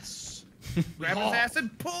ass. Grab his ass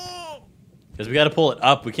and pull. Because we got to pull it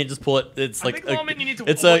up. We can't just pull it. It's I like think, Lawman, you need to-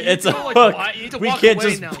 it's well, a you need it's to a go, like, hook. wa- you need to We walk can't away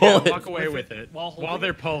just now. pull Yeah, it. Walk away with it While holding while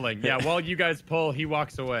they're it. pulling. Yeah, while you guys pull, he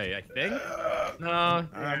walks away. I think. No.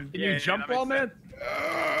 Can you jump, wall man?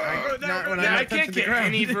 Not when Yeah, I'm I not can't touching the get ground.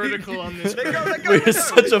 any vertical on this. We're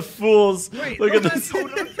such a fools. Look at this.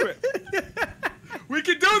 We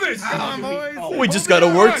can do this. Come on, boys. We just gotta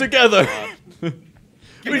work together.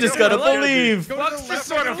 We just gotta believe. Buck's just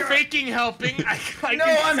sort of faking helping. I No,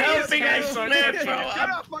 can I'm see his helping. I hands on swear, it.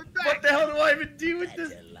 bro. What the hell do I even do with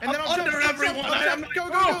this? And then I'm I'll under jump, everyone. jump,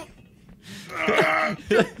 jump, go.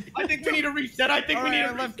 I think we need a reset. I think we need a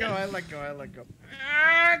I let reset. go. I let go. I let go.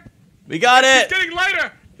 We got It's it. getting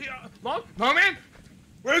lighter. Long man,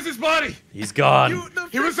 where's his body? He's gone.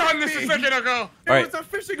 He was on this a second ago. All right. It was a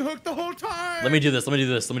fishing hook the whole time. Let me do this. Let me do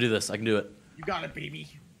this. Let me do this. I can do it. You got it, baby.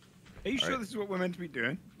 Are you sure this is what we're meant to be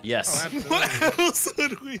doing? Yes. What else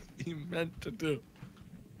would we be meant to do?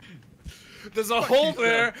 There's a hole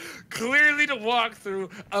there, clearly to walk through,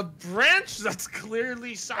 a branch that's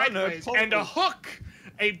clearly sideways, pole. and a hook,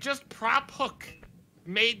 a just prop hook,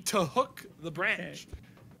 made to hook the branch.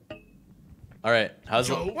 All right. How's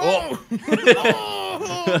it? Whoa!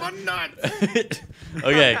 Oh, my nuts!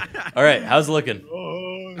 Okay. All right. How's it looking?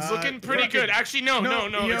 It's looking pretty good. Actually, no,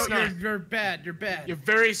 it's not. You're bad. You're bad. You're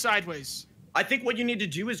very sideways. I think what you need to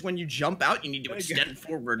do is when you jump out, you need to extend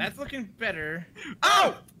forward. That's looking better.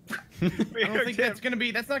 Oh! I don't think that's gonna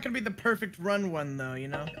be. That's not gonna be the perfect run one though. You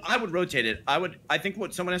know. I would rotate it. I think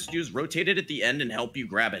what someone has to do is rotate it at the end and help you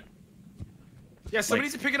grab it. Yeah, somebody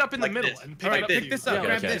needs to pick it up in the like middle this. and pick All it right, up. pick for this you. up. Yeah,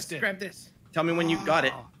 Grab okay. this. Grab this. Tell me when you got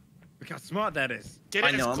it. Look how smart that is. Get I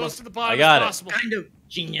it know, as I'm close a- to the bottom I got as it. possible. Kind of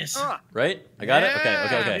genius. Right? I got it. Okay.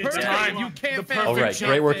 Okay. Okay. It's time. You can't The fail. All right. jump.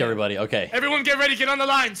 Great work, everybody. Okay. Everyone get ready, get on the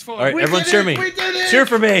lines for All right. Everyone cheer me. Cheer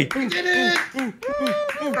for me. Criken!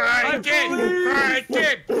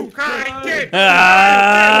 Criken!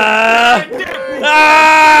 Ah!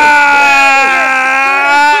 Ah!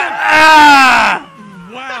 Ah!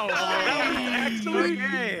 Wow. Actually,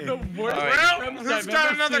 the worst. Well, who's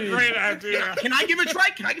got another great idea? Can I give it a try?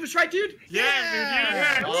 Can I give it a try, dude?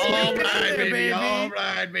 Yeah, dude, All you right, baby. baby. All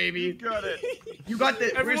right, baby. You got it. You got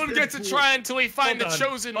the. Everyone where's gets the a pool? try until we find the Hold on,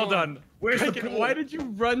 chosen Hold one. on. Where's the Criken, pool? why did you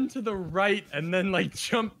run to the right and then like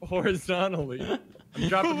jump horizontally? I'm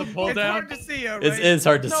dropping the pole It's down. hard to see, all right? It's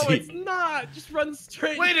hard to No, see. it's not. Just run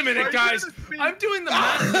straight. Wait a minute, guys. I'm doing the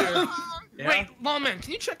math here. Yeah? Wait, Lawman,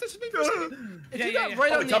 can you check this with me for a second? If you Yeah, got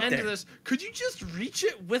right Oh, on it's the up end there. of this, could you just reach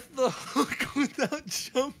it with the hook without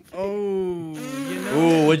jumping? Oh, you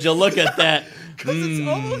know. Ooh, would you look at that? Because it's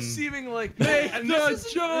almost seeming like, and this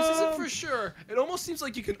isn't for sure. It almost seems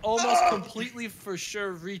like you can almost completely for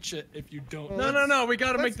sure reach it if you don't. No. We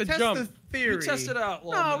gotta make the jump. The theory. You test it out.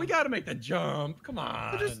 No, we gotta make the jump. Come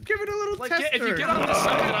on. Just give it a little tester. If you get on the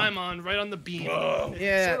side that I'm on, right on the beam, yeah, sort of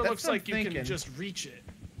that's looks what like I'm you thinking. can just reach it.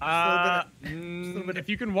 If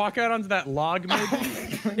you can walk out onto that log, maybe.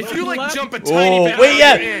 If you like jump a tiny bit. Wait,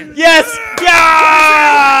 yeah, yes,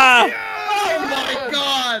 yeah! Oh my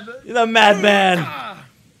God! You're the madman.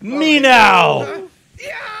 Me now.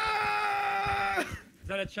 Yeah! Is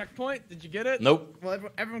that a checkpoint? Did you get it? Nope. Well,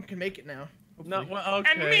 everyone can make it now. No. Well,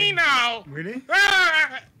 okay. And me now. Really?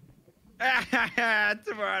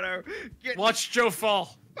 Tomato. Watch Joe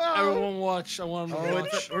fall. Everyone watch. I want him to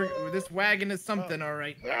watch. This wagon is something, all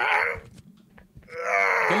right.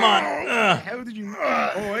 Come on. How did you?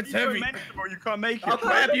 Oh, it's heavy. You can't make it. I'll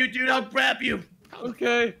grab you, dude. I'll grab you.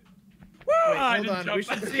 Okay. Wait, I hold didn't on. We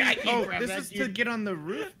jump. should see. I can't Oh, grab this that, is to dude. get on the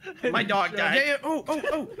roof. My dog died. Yeah. Oh.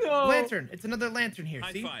 No. Lantern. It's another lantern here.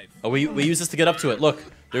 See? Oh, we use this to get up to it. Look,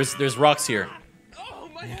 there's rocks here.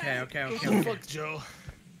 Okay. Oh, fuck Joe.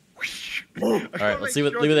 All right, let's leave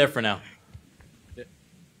it there for now.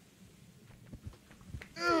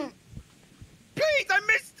 Please, I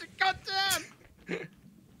missed it. Goddamn.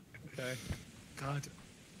 Okay. God.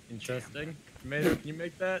 Interesting. Can you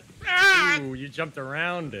make that? Ah! Ooh, you jumped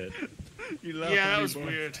around it. Yeah, that was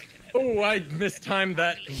weird. Oh, I mistimed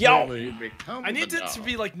that. Yo! completely. I need it to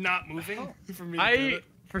be like not moving for me to do it.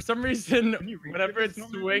 For some reason, whenever it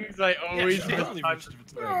swings, I always Yeah, definitely mistime reached it. the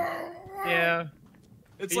swing. Yeah.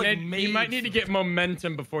 It's You like might need to get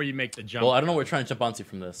momentum before you make the jump. Well, I don't know what we're trying to jump onto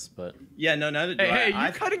from this, but Yeah, no, neither do Hey, I.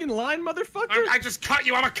 you cutting in line, motherfucker? I just caught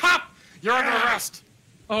you. I'm a cop. You're under arrest.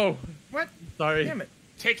 Oh, What? sorry. Damn it.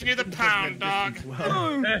 Taking you to the pound, dog.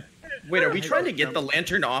 Wait, are we trying to get the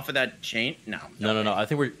lantern off of that chain? No. no. I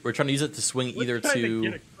think we're trying to use it to swing either Trying to.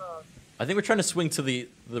 get across. I think we're trying to swing to the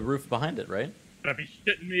roof behind it, right? Gotta be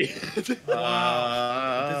shitting me. Does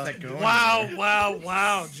that go on?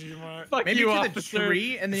 Wow, G-Mark. Fuck Maybe you, to the officer.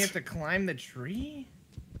 tree, and then you have to climb the tree.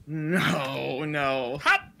 No.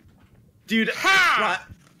 Hop. Dude, Ha!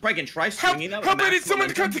 Criken, try swinging that. Help! with I need someone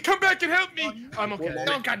maximum to come back and help me. I'm okay.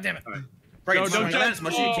 No, God damn it. Criken, No, don't swing that jump. as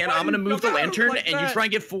much as you can. Oh, I'm gonna why move you the jump out lantern, like and you that? try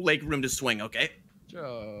and get full leg room to swing, okay?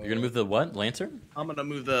 Joe. You're gonna move the what? Lantern? I'm gonna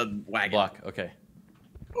move the wagon. Block. Okay.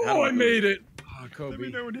 Oh, I made it. Oh,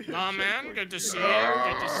 Kobe. Aw, man. Good to see you.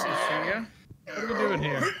 Good to see you. Yeah. What are we doing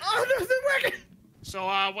here? Oh, no, the wagon. So,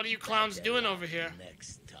 what are you clowns doing over here?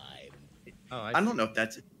 Next time. Oh, I don't know if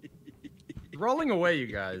that's. rolling away, you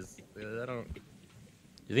guys. I don't.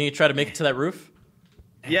 You think you try to make it to that roof?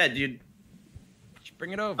 Yeah, dude.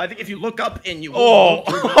 Bring it over. I think if you look up and you. Oh!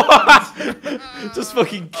 Just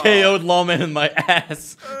fucking KO'd Lawman in my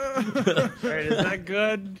ass. Alright, is that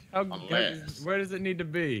good? Unless. Where does it need to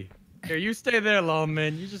be? Here, you stay there,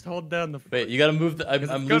 Lawman. You just hold down the. Wait, you gotta move the. I'm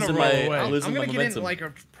gonna losing roll my. away. I'm I'm losing gonna my get in momentum. like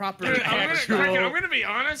a proper. Dude, Actual- I'm gonna be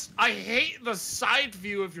honest. I hate the side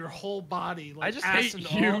view of your whole body. Like I just ass hate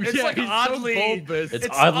and you. all. It's Yeah, like he's oddly. so bulbous. It's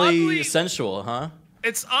it's oddly oddly- sensual, huh?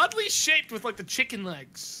 It's oddly shaped with like the chicken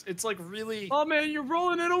legs. It's like really. Oh man, you're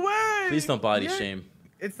rolling it away. Please don't body Yeah. shame.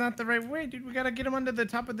 It's not the right way, dude. We gotta get him under the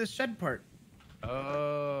top of this shed part.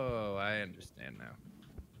 Oh, I understand now.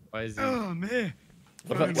 Why is he? Oh man.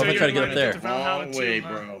 What if I try to get up there? Long way,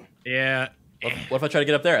 bro. Yeah. What if I try to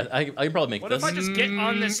get up there? I can probably make What this. if I just get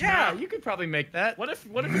on this Yeah, map? you could probably make that. What if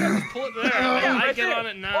you guys pull it there? I get on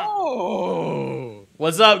it now. Oh.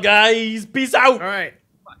 What's up, guys? Peace out. All right.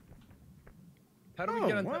 How do we Oh,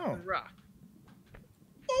 get on top wow. of the rock?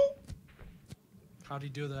 How do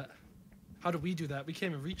you do that? How do we do that? We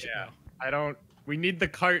can't even reach it Yeah. now. I don't. We need the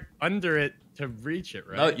cart under it to reach it,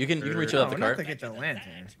 right? No, you can reach it No, out the not cart. to get the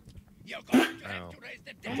lantern. You're going to Oh. have to raise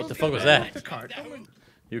the dead. What the fuck was that? The cart.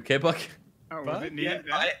 You okay, Buck? Oh, Buck? was it Yeah, needed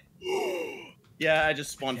that? yeah, I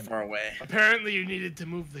just spawned far away Apparently, you needed to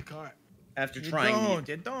move the cart. after You trying. don't.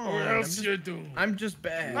 You don't. Or I'm else just, you're doomed. I'm just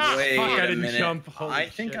bad. Ah, Wait fuck, I a didn't minute. jump. Holy I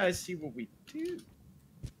think shit. I see what we do.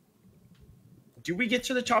 Do we get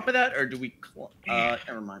to the top of that, or do we?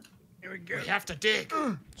 Never mind. Here we go. We have to dig.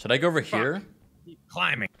 Should I go over here? Keep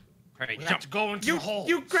climbing. All right, We have jump. to go into the hole.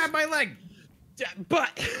 You grab my leg. But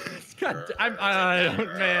God, I don't,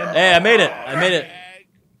 man. Hey, I made it. I made it.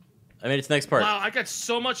 I made it to the next part. Wow, I got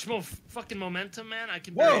so much more fucking momentum, man. I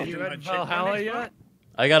can. Whoa. barely You do had it. Valhalla yet?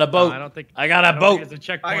 I got a boat. I don't think. I got a I don't boat. think it's a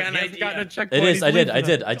checkpoint. I got an He hasn't idea. gotten a checkpoint. It is. He's I did. leaving I us.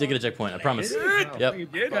 did. I did get a checkpoint. I promise. Yep. You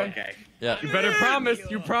did? Okay. Yeah. You better promise.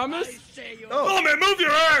 You promise? Oh man, move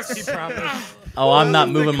your ass! You promise. Oh, I'm not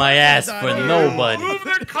moving my ass for nobody. Move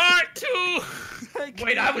the cart too.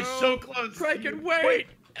 Wait, I was so close. Criken, wait.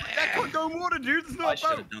 That can't go in water, dude. It's not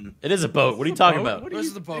a boat. It is a boat. What are you talking about?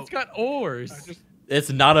 Where's the boat? It's got oars. It's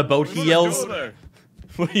not a boat, he yells. There.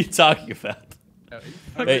 What are you talking about?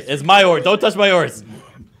 Hey, it's my oar. Don't touch my oars.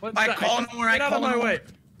 I call him where I Get out of call my him. way.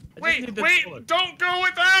 Wait, don't go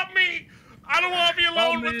without me. I don't want to be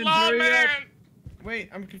alone with Lawman. Wait,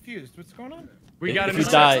 I'm confused. What's going on? We got If him. you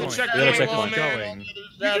die, Let's check we gotta the check Lawman. one.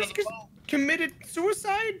 You just committed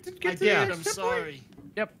suicide to I get to did. the I'm subway? sorry.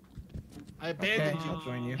 Yep. I abandoned Okay, you. I'll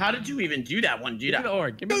join you. How did you even do that one, dude? Give me the oar.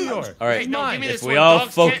 Give me the oar. All right, Hey, no, give me if this we one. all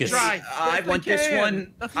Dogs can't focus. drive. I want this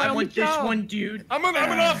one. That's my I only want this job. one, dude. I'm an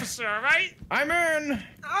officer, all right? I'm in.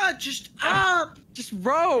 Just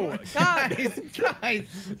row. God, Guys.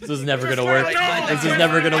 This is never gonna work. Go. This is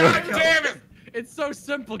never gonna God work. damn it. it's so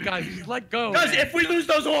simple, guys. Just let go. Guys, if we lose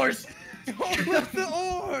those oars, Don't lift the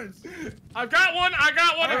oars. I've got one.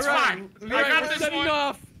 It's fine. I got We're this setting one.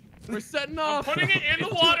 off. We're setting I'm off. putting it in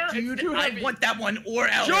the water. dude, I want that one or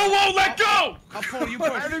else. Joe won't let go. I'll pull you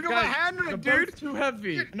push. I don't got my hand on The it, dude. boat's too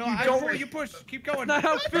heavy. No, I pull you push. Keep going. That's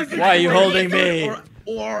not how physics Why are you works. holding me?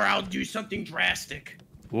 Or I'll do something drastic.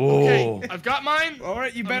 Whoa. I've got mine. All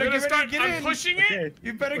right, you I'm better gonna get ready start. to get I'm in. pushing it. Okay.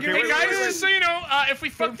 You better get Okay, ready Hey to guys, get in. just so you know, if we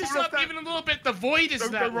fuck Don't this fall up off that. even a little bit, the void is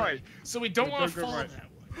Don't that go way. right. So we don't want to go fall right. that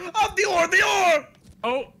way. Oh, the oar!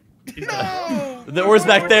 Oh. No. The oar's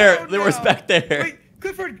back there. The oar's No. back there. Wait,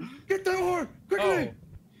 Clifford, get the oar quickly.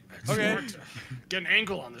 Okay. Get an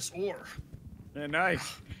angle on this oar. Yeah,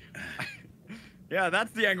 nice. Yeah,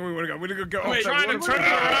 that's the angle we want to go. We're gonna go. Wait, off trying the to turn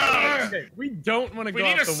it water. around. Okay. We don't want to We go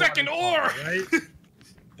need off a the second waterfall, oar. Right?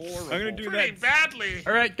 I'm gonna do Pretty that. badly.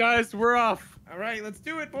 All right, guys, we're off. All right, let's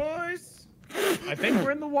do it, boys. I think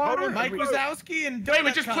we're in the water. Mike Wazowski and Wait, we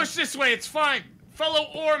Donut just Cup. push this way. It's fine. Fellow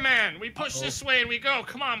oarman, we push this way and we go.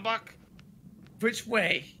 Come on, Buck. Which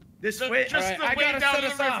way? This The- way? just All right, the I way gotta down set the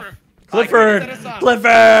us off. river. Clifford. Set us off.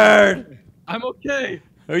 Clifford. I'm okay.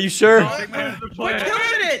 Are you sure? We're killing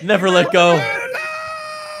it! Never let go.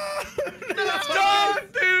 Let's go,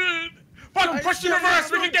 dude. Buck, push the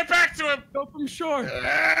reverse. We can get back to him. Go from shore. You're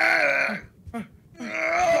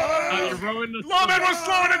rowing the Lawman, we're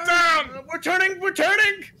slowing it down. We're turning! We're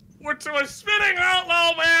turning! We're spinning out,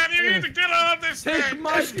 Lawman. You need to get on this Take thing.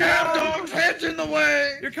 my Scab dog's head's in the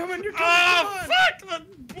way! You're coming. You're coming. Oh, come on. fuck.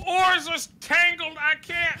 The oars are tangled. I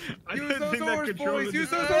can't. I Use didn't those think that oars, controlled boys.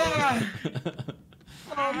 Use itself. those oars.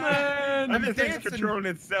 Oh man. I didn't think dancing. it's controlling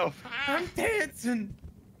itself. I'm dancing.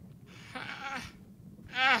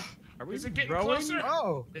 Are we Is it getting rowing? closer?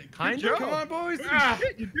 Oh, Kind Joe. of. Come on, boys. Ah,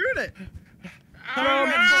 shit, you're doing it. There's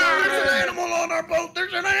an animal on our boat!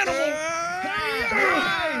 There's an animal!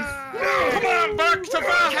 Come on, Buck, to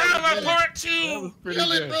Valhalla Part 2. Kill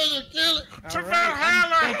it, brother, kill it! To All right,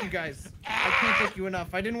 Valhalla. Thank you, guys. I can't thank you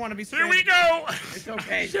enough. I didn't want to be Here we stranded. go. It's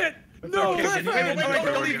okay. Shit. No. Wait,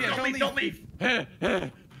 don't leave yet, don't leave.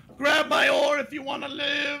 Grab my oar if you want to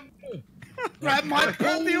live. Grab my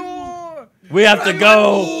Grab the oar. We have to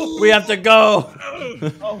go. We have to go.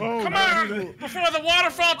 Come on, before the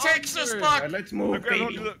waterfall takes us, Buck. Let's move,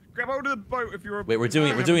 baby. Grab hold of the boat if you're. Wait, we're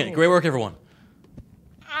doing it. We're doing it. Great work, everyone.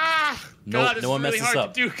 Ah, No- God, this no one is really messed this hard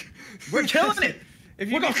up. to do. We're killing it. If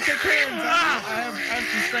you need to take hands, I have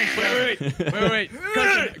some strength. Wait.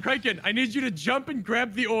 Criken, I need you to jump and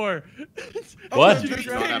grab the oar. What? Yeah,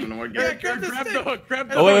 grab the Grab stick. the hook. Grab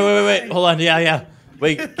the Oh hook. wait. Hold on. Yeah.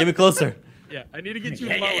 Wait, get me closer. Yeah, I need to get you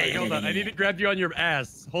Yeah, lower. yeah, yeah, Hold yeah, on. yeah, I need to grab you on your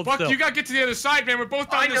ass. Hold Buck, still. you gotta get to the other side, man. We're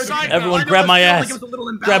both on I the know, side Everyone now. grab my ass. Like it was a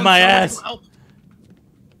little Grab my imbalanced, ass. so help.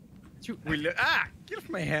 Get off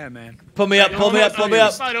my hair, man. Pull me up. Pull me up. Pull me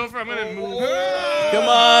up. Slide over. I'm gonna move. Come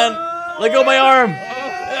on. Let go of my arm.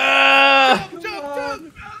 Ah. Come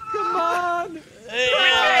on. We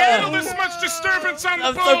can't handle this much disturbance on the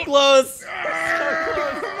I'm boat. so close.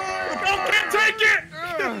 Oh, can't take it.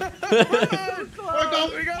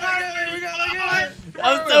 We gotta get it.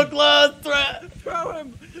 I'm so close. Throw him.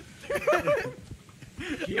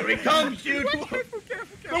 Here he comes, dude. The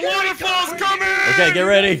waterfall's coming. Okay, get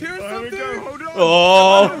ready. Here's There we something. go. Hold on.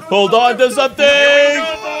 Oh, hold on to something. Here we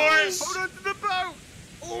go, boys. Hold on to the boat.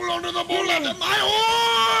 Hold on to the boat. My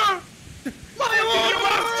oar! My You oar!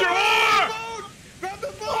 left your oar. Grab the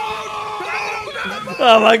boat.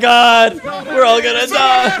 Oh my God. We're all gonna Someone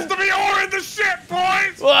die. has to be oaring the ship,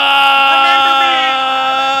 boys.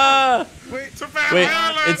 Ah! Wait. To Wait,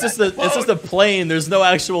 Valhalla. it's just a plane. There's no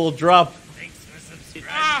actual drop.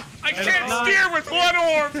 Ah, I can't steer with one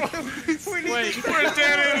oar. boys. Wait. We're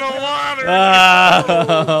dead in the water.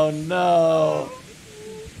 Oh no.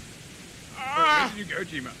 Ah, Where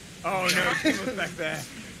did you go, Gma? Oh no, Gma's back there.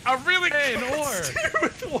 I really Hey, an can't oar. steer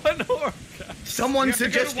with one oar. Someone You have to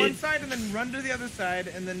go to one suggested. side and then run to the other side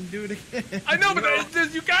and then do it again. I know, but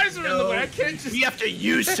you guys are in the way. I can't just. We have to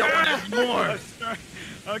use someone else more.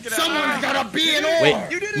 Someone's gotta be an oar. Wait,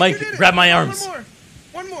 You did it, Mike, you did it. grab my arms.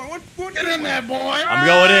 One more. Get in there, boy. I'm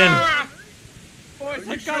going in. Boys,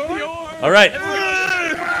 I got the oar. All right.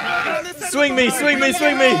 Swing me. We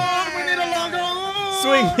need a longer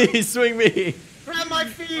oar. Swing me. Grab my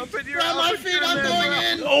feet. Grab my feet. I'm going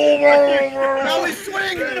in. Oh, Now we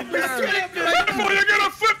swing. We swing. Careful, you're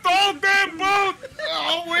gonna flip the whole damn boat.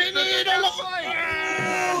 Oh, we need a longer.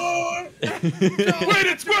 Wait,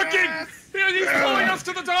 it's working. He's pulling us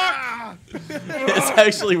to the dock. it's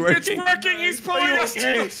actually It's working. working. He's pulling us to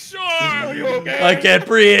the shore. I can't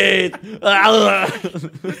breathe. Keep doing that,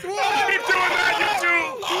 you two.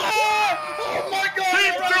 Oh my God.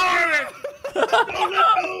 Keep doing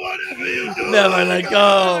it. Never let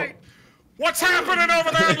go. What's happening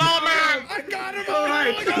over there, lawman? I got him.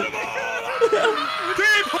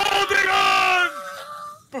 Keep holding on.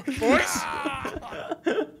 Boys?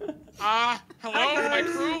 Hello, my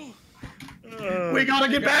crew? We gotta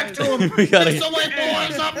get back to him. We gotta. This away,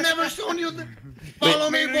 boys. I've never shown you. Follow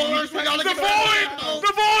me, boys. We gotta The get back. void!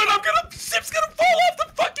 The void! Ship's gonna fall off the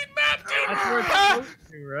fucking map, dude! That's where it's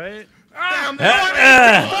supposed to, right?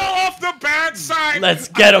 Fall off the bad side! Let's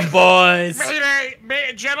get him, boys. Mayday!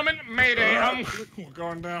 Gentlemen, mayday! We're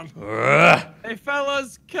going down. Hey,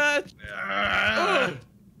 fellas, catch.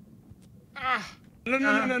 No. No.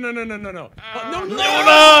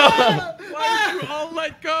 Why did you all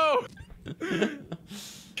let go?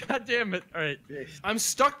 God damn it. All right. I'm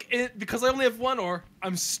stuck in because I only have one oar.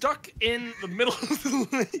 I'm stuck in the middle of the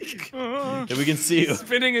lake. And we can see you.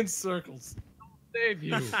 Spinning in circles. Save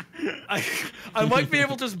you. I might be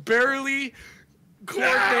able to just barely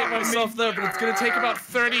coordinate myself there, but it's gonna take about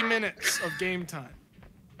 30 minutes of game time.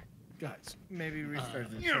 Guys, Maybe restart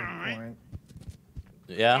at a certain point.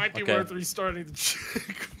 Yeah. might be Okay. worth restarting the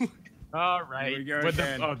check. All right. Here we go With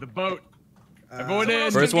again. the boat. Everyone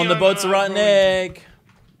in. First one, the boat's a rotten egg.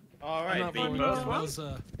 All I'm right, not baby. going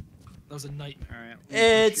to. That was a nightmare. All right.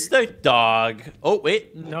 It's the dog. Oh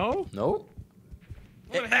wait. No. No.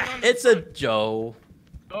 It's a Joe.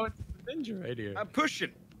 Oh, it's the ninja right here. I'm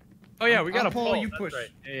pushing. Oh yeah, we gotta I'll pull, you That's push. right.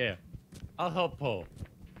 Yeah. I'll help pull.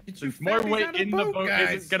 Get you More fatties weight out of in the boat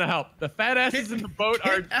guys. isn't gonna help. The fat asses in the boat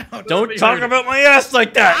are. Out. Don't talk about my ass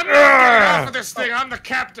like that. I'm not getting off of this thing. I'm the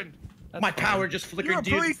captain. My power just You're a flickered,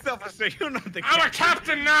 dude. police officer. You're not the I'm a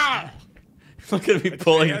captain now. Look at me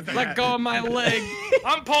pulling. Let go of my leg.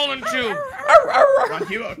 I'm pulling too. On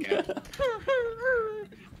you, okay.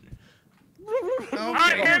 All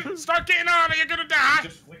right, kid, start getting on or you're gonna die.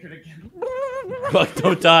 Just flickered again. Buck,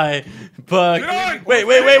 don't die. Buck. Get on.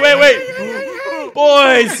 Wait.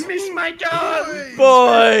 Boys. Miss my dog.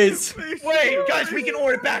 Boys. Wait, guys, we can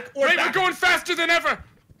oar it back. Oar it Wait, we're back. going faster than ever.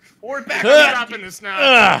 Oar it back. We're stopping this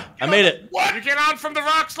now. I made it. You get on from the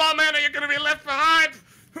rocks, lawman, or you're gonna be left behind.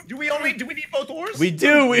 Do we need both oars? We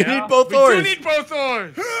do. We need both We oars. do need both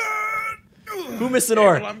oars. Who missed an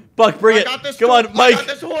oor? Buck, bring it. got this Come oar. on, I Mike. got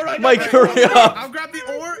this oar. I got Mike, this hurry oar. up. I'll grab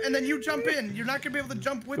the oar and then you jump in. You're not gonna be able to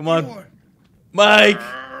jump with Come the on. oar. Mike.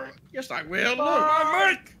 Yes, I will.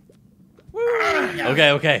 Mike.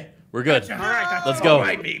 Okay. We're good. All right, Let's go. All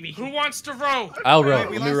right, baby. who wants to row? I'll row.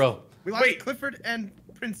 Wait, we Let me lost- row. We lost Clifford and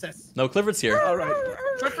Princess. No, Clifford's here. All right.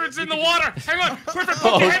 Clifford's in the water. Hang on, Clifford,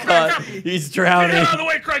 put Oh your head back God, up. he's Get drowning. out of the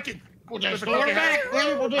way, Criken. Clifford, put your head.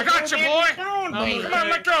 I got you, boy. Come on,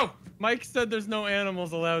 let go. Mike said there's no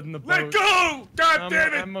animals allowed in the boat. Let go. God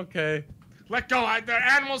damn it. I'm okay. Let go. The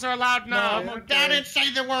animals are allowed now. I'm okay. I didn't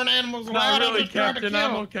say there weren't animals Not allowed. really, I'm just trying to Captain. I'm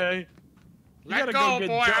kill. okay. You Let gotta go, get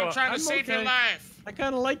boy. Joe. I'm trying to save your okay. life. I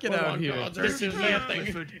kind of like it out here. This is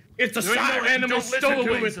nothing. It's a There ain't no siren. animals Don't listen to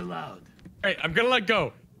stowaways it. allowed. Hey, I'm gonna let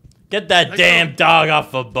go. Get that damn dog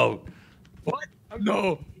off a boat. What?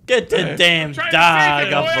 No. Get the damn Trying to dog save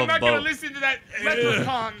you, boy. off I'm a not gonna boat. listen to that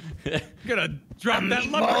leprechaun. I'm gonna drop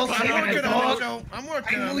that Balls, leprechaun. I'm working on it, Joe. I'm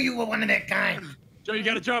working I on knew it. you were one of that kind. Joe, you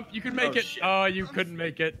gotta jump. You can make it. shit. Oh, you couldn't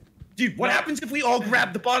make it. Dude, what happens if we all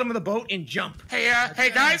grab the bottom of the boat and jump? Hey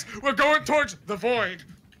guys, we're going towards the void.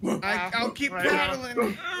 I'll keep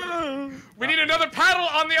paddling. We need another paddle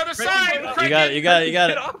on the other side. You got it.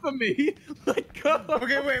 Get off of me. Let go.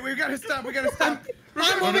 Okay, wait. We gotta stop. We gotta stop.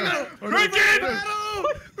 I'm moving on. Criken,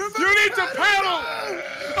 you need to paddle.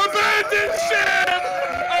 Abandon ship.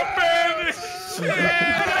 Abandon ship.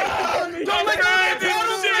 Don't let go of that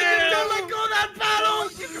paddle. Abandon Don't ship. let go of that paddle.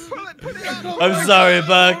 You can pull it. Put it up. I'm sorry,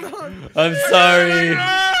 Buck. I'm sorry.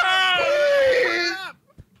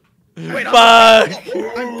 Wait, Buck.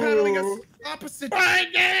 I'm paddling us opposite.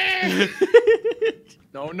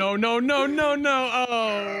 No.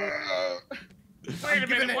 Oh. Wait a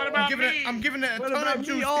minute, what about me? I'm giving it a What ton about of me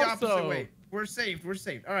juice the also? opposite way. We're saved. We're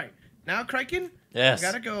saved. All right. Now, Criken, Yes. you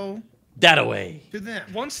gotta go That away. to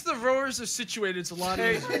them. Once the rowers are situated, it's a lot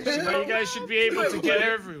easier. So now you guys should be able to get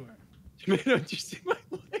everywhere. Tomato, did you see my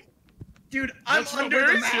leg? Dude, I'm That's under where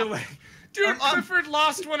the is your map. leg? Dude, Clifford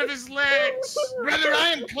lost one of his legs. Brother,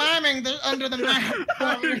 I am climbing under the map.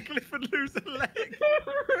 How did Clifford lose a leg?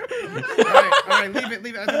 All right, leave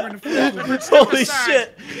it. I think we're in the first. Holy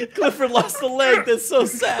shit! Clifford lost a leg. That's so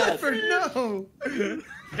sad. Clifford, no.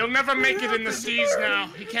 He'll never make it in the seas now.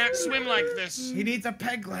 He can't swim like this. He needs a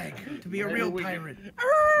peg leg to be a real pirate.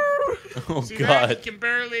 Oh See that? He God. can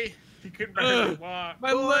barely walk.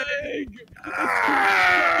 My leg!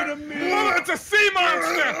 Oh, it's a sea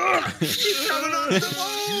monster!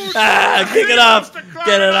 Ah! Kick it off.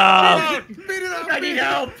 Get it off. I need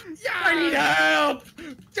help. I need help.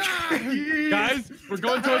 Guys, we're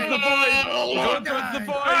going towards the void! We're going towards the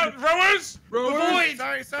void! Rowers! Rowers!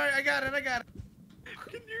 Sorry, I got it.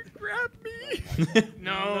 Can you grab me?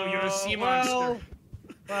 No, you're a sea Well, monster.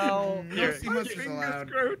 well, No here. sea My monsters fingers allowed.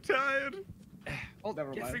 grow tired. Oh,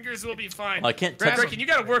 never Your mind. fingers will be fine. I can't touch Criken, you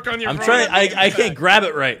gotta work on your I'm rower. trying. I can't grab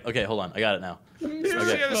it right. Okay, hold on. I got it now. Seriously,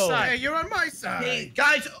 Okay. the other Oh. side. Hey, you're on my side. Hey,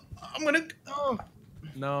 guys, I'm gonna. Oh.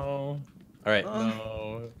 No. All right.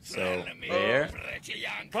 No. So there.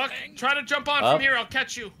 Buck, try to jump on Up. from here. I'll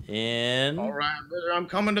catch you. In. All right, brother, I'm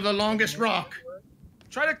coming to the longest rock.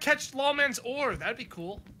 Try to catch Lawman's oar. That'd be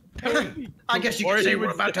cool. I guess you Or could say you we're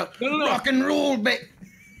would about to no. rock and roll, babe.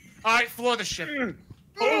 All right, floor the ship.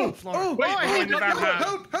 Oh, Floor. oh, Wait, oh, going to that map.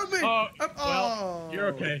 help me. Oh, Oh. You're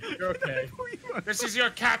okay. You're okay. This is your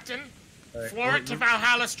captain. Floor it to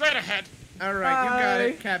Valhalla, straight ahead. All right, you got Bye.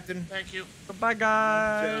 it, Captain. Thank you. Goodbye,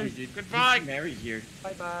 guys. Goodbye. Married here.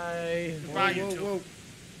 Bye-bye. Goodbye, you two. Whoa.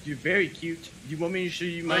 You're very cute. You want me to show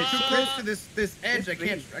you my? Too close to this edge. I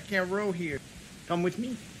can't row here. Come with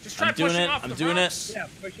me. Just try I'm doing pushing it. off I'm the doing rocks. it. Yeah,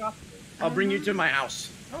 push off. I'll bring you to my house.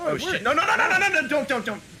 Oh, Oh it shit! worked. No!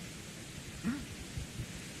 Don't!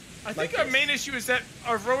 I think our main issue is that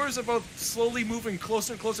our rowers are both slowly moving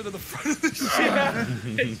closer and closer to the front of the ship. Yeah.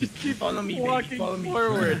 Just keep follow me, baby. Walking Follow me.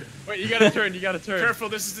 forward. Wait, you gotta turn. You gotta turn. Careful,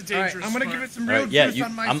 this is the All right, dangerous I'm gonna part. give it some All real right. Yeah. juice You.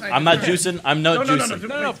 on my I'm. side. I'm not juicing. I'm not No, juicing.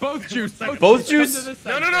 No, both juice. Both juice? Come to this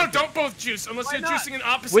No, side. no, no, don't both juice unless Why you're not? juicing in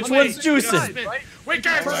opposite Which ways. one's You gotta juicing? spin. Right? Wait,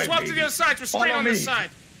 guys, let's Right, swap to the baby. other side. We're straight Follow on this me. side.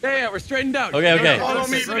 Yeah, we're straightened out. Okay. Okay. Follow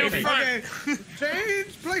me. This is the new Okay. front.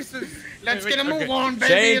 Change places. Let's Wait, get a move okay. on, baby.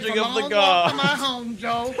 Changing It's a of the long guard. walk to my home,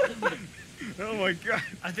 Joe. Oh my god.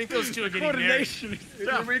 I think those two are getting married. Coordination.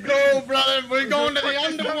 Here we go, brother. We're going to the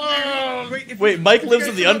underworld. Wait. Mike lives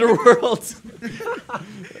in the underworld.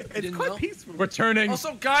 It's quite peaceful. We're turning.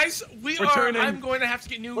 Also, guys, We're are. turning. I'm going to have to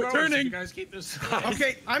get new We're rowers. If turning. you guys keep this.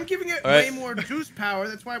 Okay, I'm giving it All way right. more juice power.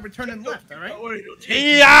 That's why we're turning left. All right.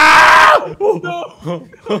 Yeah.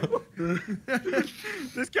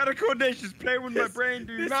 This kind of coordination is playing with my brain,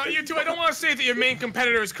 dude. Now, you two, I don't want to say that your main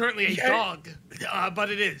competitor is currently a dog, but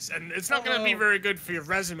it is, and it's not going to be very good for your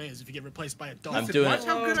resumes if you get replaced by a dog. I'm doing Watch it.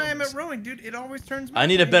 how good I am at rowing, dude. It always turns. I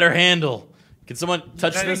need a better handle. Can someone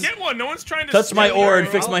touch Just this? get one. No one's trying to Touch my steal oar your and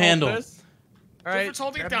fix row. my handle. All right. Clifford's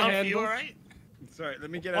holding it grab down the for you, all handles. right? Sorry, let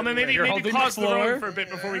me get Well, out then of the way. You're maybe holding pause the the rowing floor. for a bit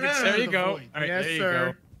before we get There started. you go. All right, Yes, there you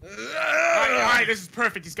sir. go. All right, this is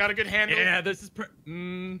perfect. He's got a good handle. Yeah, this is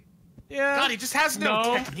yeah. God, he just has no,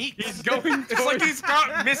 No, technique. he's going It's like towards- he's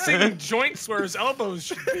got missing joints where his elbows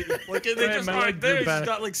should be. Like they Right, just my aren't legs there. are He's back.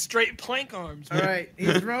 got like straight plank arms. All right,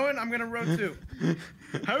 he's rowing. I'm gonna row too.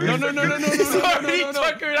 No, no. He's already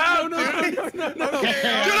tuckered out, dude. Get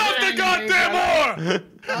off the goddamn oar!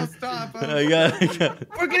 I'll stop. I got it.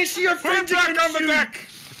 We're gonna see your Put him friend back on the deck.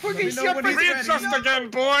 We're Let me gonna see know your when he's friend. ready. Readjust again,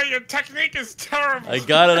 boy. Your technique is terrible. I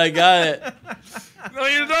got it. I got it. No,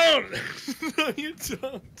 you don't. No, you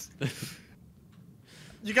don't.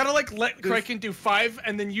 You gotta like let Criken do 5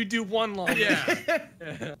 and then you do 1 long.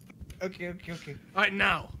 Yeah. Okay. All right,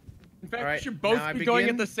 now. In fact, All we right, should both now I be going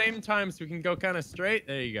begin. at the same time so we can go kind of straight.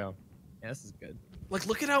 There you go. Yeah, this is good. Like,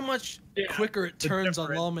 look at how much quicker it turns on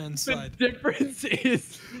Lawman's The side. difference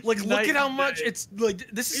is Like, look at how night much and it's like.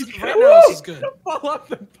 This is day. right now. This is good. Fall off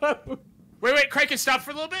the boat. Wait, Criken, stop for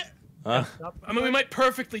a little bit. Huh? I mean, we might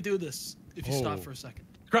perfectly do this if you stop Oh. for a second.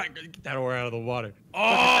 Crack, get that oar out of the water.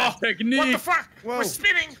 Oh, Technique. what the fuck? Whoa. We're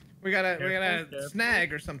spinning. We gotta Careful.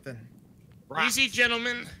 snag or something. Easy,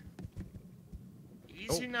 gentlemen.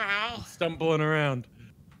 Easy now. Stumbling around.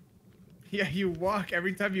 Yeah, you walk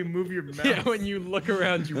every time you move your mouth. Yeah, when you look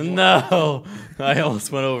around, you walk. No, I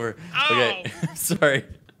almost went over. Okay, sorry.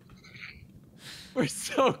 We're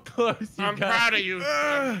so close, you I'm guys. proud of you.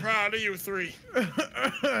 I'm proud of you 3.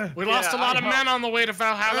 We lost a lot of men on the way to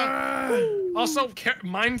Valhalla. Also,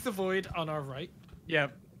 mind the void on our right. Yeah.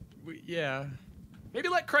 Yeah. Maybe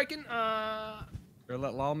let Criken, Or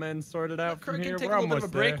let Lawman sort it out from Criken here. take We're a little bit almost of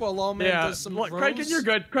a break there. while Lawman does some Criken, rooms. you're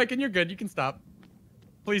good. Criken, you're good. You can stop.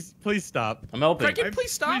 Please stop. I'm helping. Criken,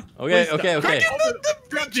 please stop. Okay, Please okay, stop. okay. Criken, the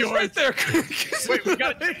bridge is right there. Wait, we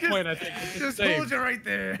got a point, I think. Just Save. hold it right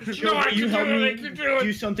there. No, I you can help do it. me I can do it.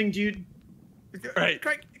 do something, dude? Right.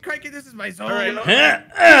 Criken, this is my zone. All right.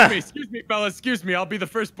 Yeah. Excuse me, fellas. Excuse me. I'll be the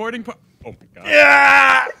first boarding. Oh my god.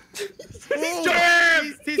 Yeah.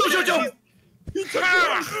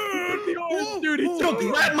 Dude, he Don't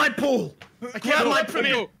grab my pole. Grab my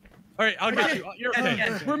pole. All right, I'll get you. You're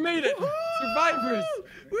okay. We made it. Survivors.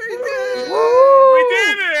 We did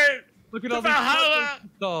it. Look at all Valhalla.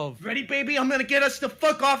 these solved. Ready, baby? I'm gonna get us the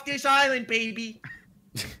fuck off this island, baby.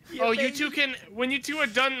 Oh, you two can, when you two are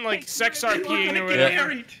done, like, sex RPing or Get whatever.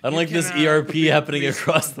 married. I don't like this ERP happening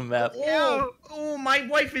across the map. Oh, my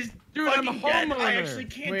wife is Dude, I'm a fucking dead. I homeowner. actually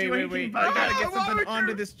can't Wait, do wait, anything wait. about I gotta it. get something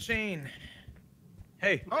onto this chain.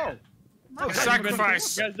 Hey. Oh.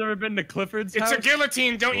 Sacrifice. You guys ever been to Clifford's It's house? a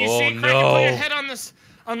guillotine, don't you Oh, see? Criken, no. put your head on this,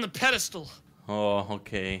 on the pedestal. Oh,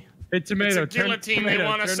 okay. Hey, It's Tomato. a guillotine they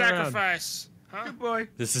want to sacrifice. Huh? Good boy.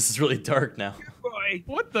 This is really dark now. Boy.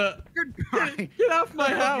 What the? Goodbye. Get off my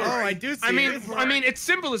house. Oh, I do see I mean, it. it's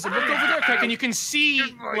symbolism. Look over there, Criken. You can see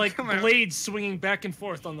Good boy, like come on. blades swinging back and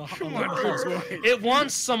forth on the on, horse. boy. It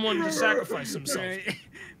wants someone to sacrifice himself.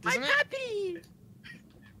 Doesn't it?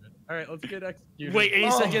 All right, let's get executed. Wait, any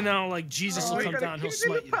second now, like Jesus will you come gotta down, he'll keep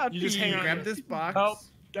it in smite the you. You just hang on. Grab this box. Help.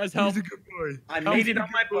 Guys, help. He's a good boy. I made it on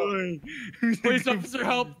my boat. Police officer,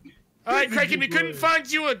 help. All right, Criken, we couldn't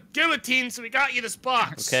find you a guillotine, so we got you this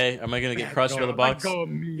box. Okay, am I gonna get crushed by the box?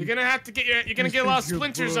 You're gonna have to you're gonna get a lot of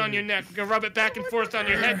splinters on your neck. We're gonna rub it back and forth on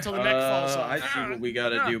your head until the neck falls off. I see what we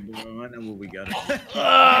gotta do, bro. I know what we gotta do.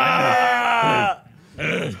 Ah!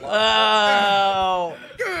 Ow!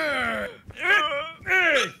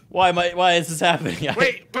 Why is this happening?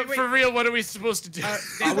 Wait, but for real, what are we supposed to do?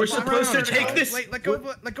 We're supposed to take this. Let go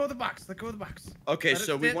of the box. Let go of the box. Okay, Let it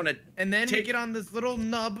so we sit, want to. And then we take- get on this little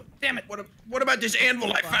nub. Damn it. What about this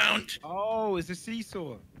anvil I found? Oh, it's a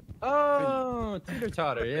seesaw. Oh,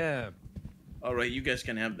 teeter-totter, yeah. All right, you guys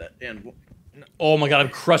can have that anvil. Oh my god, I'm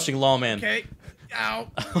crushing Lawman. Okay.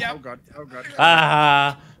 Ow. Oh Yep. god. Oh god.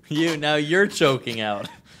 Ah, now you're choking out.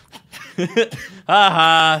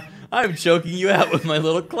 Haha, I'm choking you out with my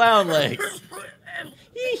little clown legs.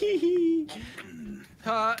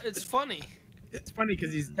 It's funny. It's funny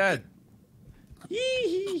because he's dead.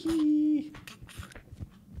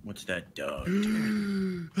 What's that dog?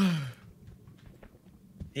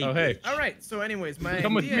 Oh, hey. All right. So, anyways, my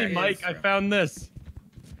Come with idea me, Mike. is I found this.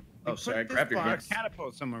 Oh, put sorry. this Grab your box- gun.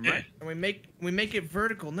 Catapult someone, right? and we make it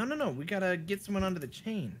vertical. No. We gotta get someone onto the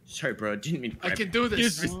chain. Sorry, bro. I didn't mean. I can do this.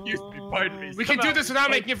 Excuse me, pardon me. We can do this without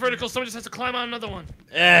making it vertical. Someone just has to climb on another one.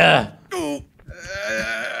 Yeah.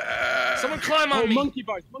 Someone climb on Oh, me. monkey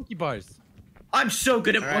bars. I'm so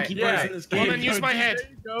good at All right, monkey bars yeah. in this Well, game. then use my head. There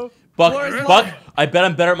you go. Buck, I bet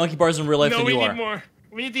I'm better at monkey bars in real life No, than we you need are. more.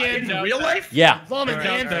 We need the In end. real life? Yeah. Lawman, the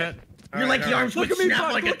All end. right. You're like the arms would Look at me, snap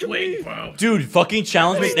Buck, like a look at me. twig, bro. Dude, fucking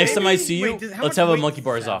challenge me next time I see you. Wait, how Let's much have a weight monkey does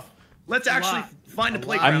bars that off. Let's actually find a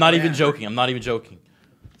playground. I'm not even yeah. joking. I'm not even joking.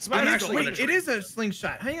 I'm actually Wait, gonna it is a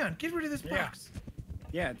slingshot. Hang on. Get rid of this box.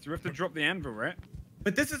 Yeah, so we have to drop the anvil, right?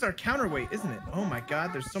 But this is our counterweight, isn't it? Oh my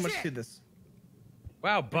god, there's so much to this.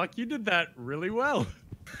 Wow, Buck, you did that really well.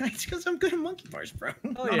 It's because I'm good at monkey bars, bro.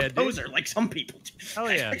 Oh, I'm yeah, a dude. poser like some people. Hell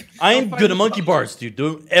yeah. I am good at monkey bars, dude.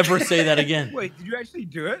 Don't ever say that again. Wait, did you actually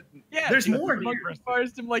do it? Yeah, There's dude, more Buck here.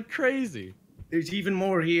 bars him like crazy. There's even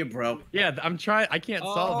more here, bro. Yeah, I'm trying. I can't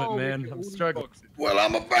solve Oh, it, man. we can I'm all struggling. box it. Well,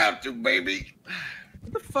 I'm about to, baby.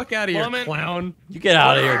 Get the fuck out of here, Lawman. clown. You get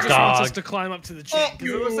out of here, Just wants us dog. to climb up to the chain. 'cause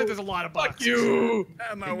it looks like there's a lot of boxes. You.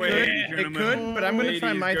 Out of my It way, could, but I'm gonna try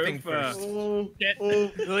Ladies, my go thing first.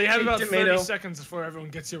 We have about 30 Tomato. seconds before everyone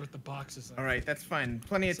gets here with the boxes. All right, that's fine.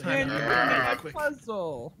 Plenty of So time. you're to gonna get make it it quick.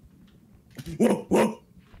 Puzzle. Whoa, whoa.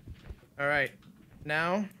 All right,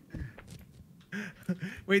 now.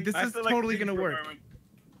 Wait, this I is feel like totally thinking gonna for a work. moment.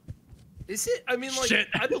 Is it? I mean, like, Shit.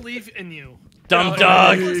 I believe in you. Dumb No,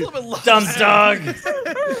 dog. it's a little bit low. Dumb dog.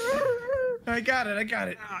 I got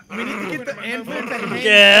it. We need to get the anvil to hang.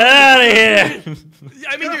 Get out of here.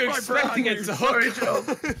 I mean, you're expecting it to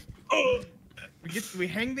hook. We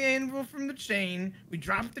hang the anvil from the chain. We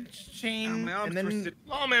drop the chain, my arm's and then. twisted.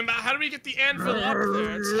 Oh man, but how do we get the anvil up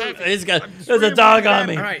there? It's heavy. He's got. There's a dog on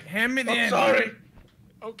me. All right, hand me the I'm anvil. sorry.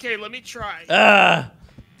 Okay, let me try. Ah.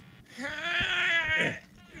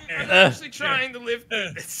 I'm actually trying to lift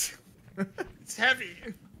it. It's heavy.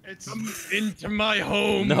 It's Into my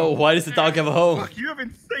home. No, why does the dog have a home? Fuck, you have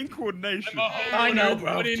insane coordination. I know,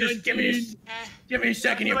 bro. Just give me a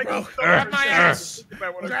second here, bro. grab my ass.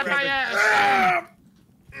 Grab my ass.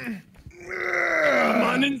 Come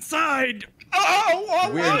on inside.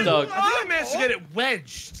 Weird dog. I think I managed to get it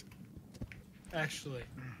wedged. Actually.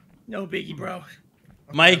 No biggie, bro.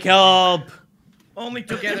 Mike, help! Only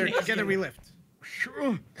Together we lift.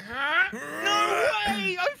 No way!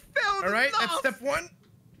 I fell. All right, that's step 1.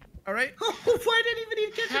 All right. Oh, why didn't even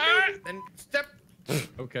need to catch it? Then step.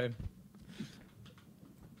 Okay.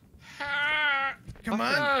 Come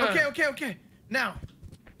on. Okay. Now,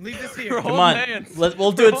 leave this here. Come on.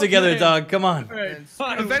 We'll do it together, dog. Come on.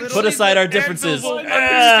 Put aside our differences. Will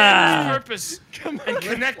understand its purpose and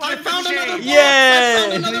connect with the chain. Yeah!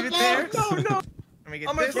 Leave it there. No. I'm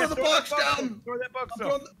I'm gonna throw the box down. Throw that box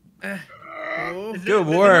up. Oh. Good There's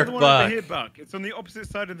work, another one over Buck. here, Buck. It's on the opposite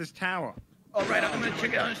side of this tower. All right, I'm gonna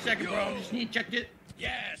check it out in a second, bro. I just need to check it.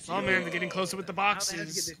 Yes. Oh man, they're getting closer with the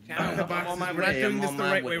boxes. The I'm on boxes. my We're not way, doing I'm this on the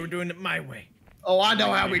my right way. way. We're doing it my way. Oh, I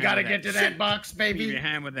know how we Leave gotta your get hand to that box, Leave baby. your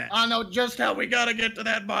hand with that. I know just how we gotta get to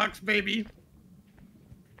that box, baby.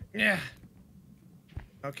 Yeah.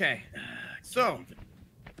 Okay. So.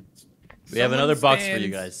 We have another box for you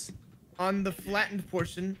guys. On the flattened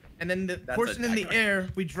portion, and then the That's portion a in the tiger. air,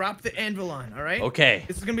 we drop the anvil on. All right. Okay.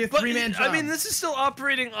 This is gonna be a But 3-man job. I mean, this is still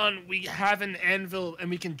operating on we have an anvil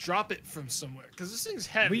and we can drop it from somewhere because this thing's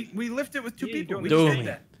heavy. we lift it with 2 Yeah, you people. don't We Do just me. did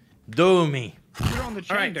that. Do me. Put it on the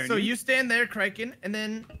chain, All right. don't So you stand there, Criken, and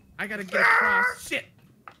then I gotta get across. Shit.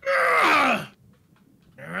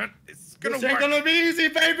 It's gonna This ain't work. gonna be easy,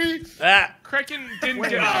 baby. Ah! Kraken didn't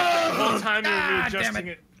get it the whole time you were Ah, damn readjusting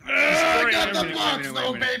it. it. I got the everything. box, wait a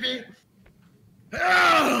though, minute. baby.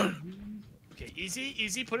 Okay,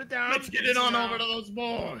 easy, put it down. Let's get it on over to those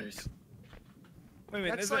boys. Wait a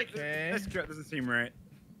minute. That's Like, Okay. this strap doesn't seem right.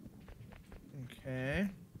 Okay.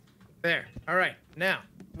 There. All right. Now,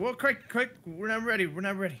 well, quick. We're not ready.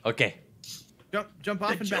 Okay. Jump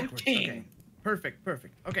off and jump backwards. king. Okay. Perfect.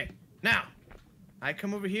 Okay. Now, I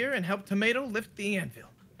come over here and help Tomato lift the anvil.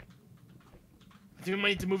 I think we might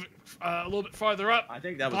need to move it a little bit farther up. I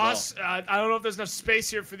think that was Boss, I don't know if there's enough space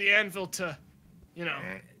here for the anvil to,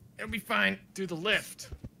 It'll be fine. do the lift.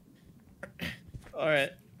 All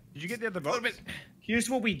right. Did you get the other A little box? bit.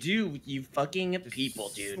 Here's what we do, you fucking people,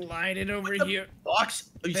 dude. Slide it over The here.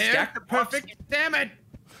 box. You There. stack the box. Perfect. Damn it.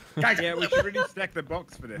 Guys, Yeah, we should really stack the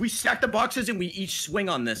box for this. we stack the boxes and we each swing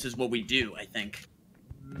on this is what we do, I think.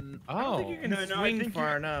 I don't think you can No, I swing think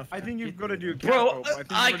far you- enough. I think you've got to do a Bro, catapult, but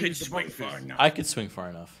think I you've gotta could use the swing boxes. far enough. I could swing far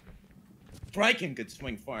enough. Criken could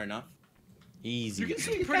swing far enough. Easy. You can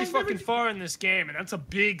swing pretty fucking far in this game, and that's a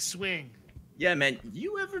big swing. Yeah, man.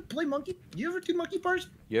 You ever play monkey? You ever do monkey bars?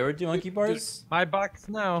 You ever do monkey bars? My box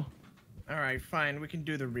now. All right, fine. We can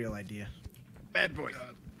do the real idea. Bad boy.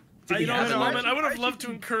 You know, at the have moment, a- I would have loved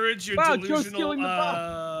to encourage your Wow, Joe's delusional stealing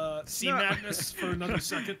the sea madness for another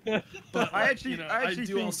second, but I actually I do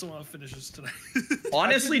think- also want to finish this today.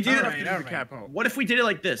 Honestly, dude. All right, catapult. What if we did it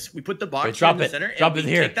like this? We put the box Wait, drop in the it. center Drop and it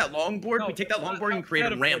we here. take that longboard. No, we take that longboard and create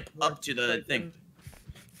a ramp up to the thing.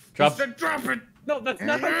 Drop. Drop it. No, that's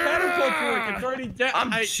not how catapults work. It's already down.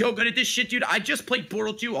 I'm so good at this shit, dude. I just played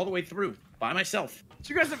Portal 2 all the way through by myself.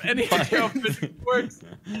 Do you guys have any idea how physics works?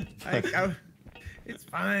 It's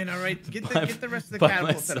fine. All right. Get the rest of the By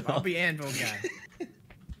catapult set up. I'll myself. be anvil guy.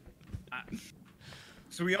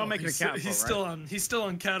 So we are making a catapult, He's right? still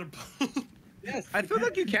on catapult. Yes. I feel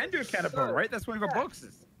like you can do a catapult, right? That's one of our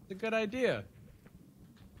boxes. It's a good idea.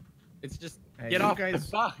 It's just Hey, get you off guys-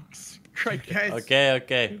 the box. You guys,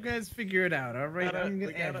 Okay. You guys figure it out. All right. I'm we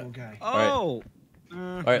the gotta- anvil guy. Oh.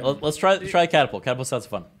 All right. Let's try catapult. Catapult sounds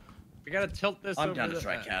fun. We gotta tilt this I'm over down to the-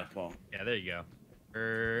 try catapult. Yeah, there you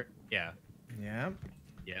go. Yeah. Yeah.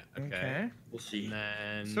 Yeah. Okay. Okay. We'll see. And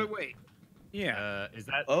then. So wait. Yeah. Is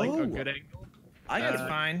that like Oh. a good angle? I got That's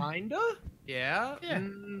fine. Kinda. Yeah. Yeah.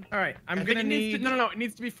 Mm, All right. I'm I think gonna it needs need. to, no. It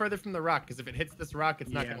needs to be further from the rock because if it hits this rock, it's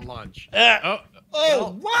not Yeah. gonna launch. Ah!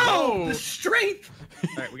 Oh, wow! no. The strength!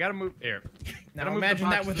 All right, we gotta move here. Now Gotta move the imagine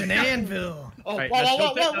that box with to an the- anvil. Oh, All right, whoa, let's whoa, tilt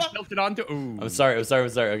whoa, it- whoa, let's whoa. tilt it onto. Ooh. I'm sorry.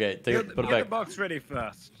 Okay, Get put it the back. box ready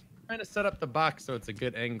first. Trying to set up the box so it's a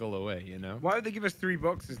good angle away, you know. Why would they give us 3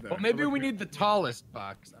 boxes though? Well, maybe we need the tallest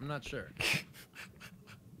box. I'm not sure.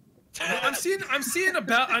 Well, I'm seeing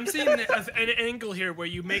an angle here where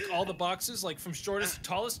you make all the boxes like from shortest to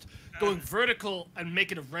tallest going vertical and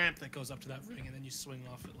make it a ramp that goes up to that ring and then you swing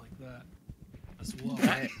off it like that as well.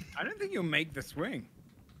 I don't think you'll make the swing.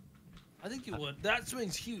 I think you would. That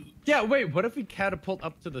swing's huge. Yeah. Wait. What if we catapult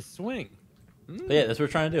up to the swing? Yeah, that's what we're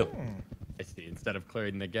trying to do. I see. Instead of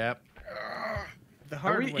clearing the gap. the Are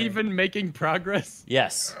hard we way. even making progress?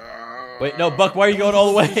 Yes. Wait, no, Buck. Why are you going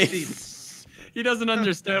all the way? He doesn't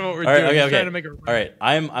understand what we're All right. doing. Okay. He's Okay. trying to make a All right.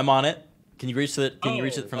 I'm on it. Can you reach it? Can you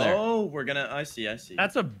reach it from there? Oh, we're gonna. I see.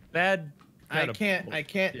 That's a bad. I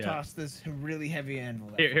can't Yeah. toss this really heavy anvil.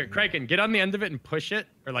 that Here, far. Criken, get on the end of it and push it,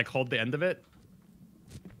 or like hold the end of it.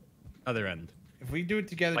 Other end. If we do it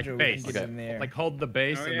together, Like Joe, base. we can get in there. Like hold the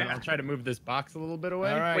base, Oh, and then yeah. I'll try to move this box a little bit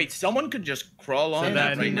away. All right. Wait, someone could just crawl on Send that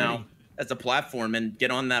that right team now ready. as a platform and get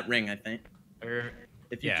on that ring. I think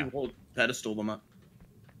if you yeah. can hold pedestal them up.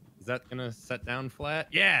 Is that gonna set down flat?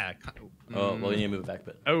 Yeah. Oh, well, you need to move it back a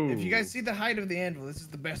bit. Oh. If you guys see the height of the anvil, this is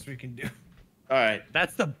the best we can do. All right.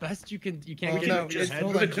 That's the best you can. You can't Well, get no, it with your it's, head.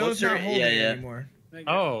 hold Move on, it Joe's closer. not holding Yeah, it yeah. anymore.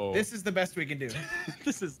 Oh. This is the best we can do.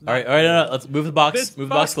 This is. All right. All right. No, no. Let's move the box. This Move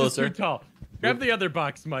the box is closer. too tall. Grab the other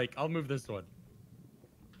box, Mike. I'll move this one.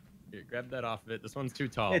 Here, grab that off of it. This one's too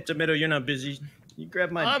tall. Hey, Tomato, you're not busy. You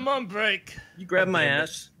grab my. I'm on break. You grab my damn it.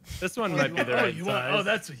 ass. This one might be the Oh, right you size. want? Oh,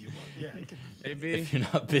 that's what you want. Yeah. Maybe. If you're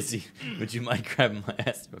not busy, would you mind grabbing my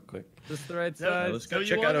ass real quick? Is this the right Yeah, size? Let's So go you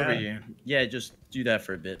check want out over that? here. Yeah, just do that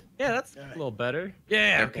for a bit. Yeah, that's a little better.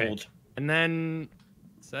 Yeah. They're Okay. cold. And then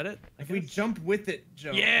set it. I If we guess? jump with it,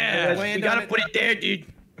 Joe. Yeah, if We land gotta on put it there, dude.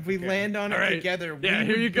 If we land on it All right. together, Yeah, we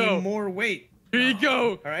here would you be go. more weight. Here you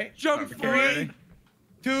go. All right. Jump for it. 3,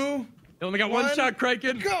 2, You only got one One. shot,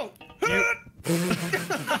 Criken. go.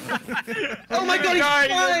 Oh my God, he's I flying!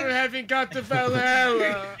 never haven't got to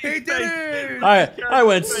Valhalla. He did it. I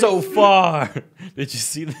went so far. Did you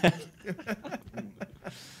see that?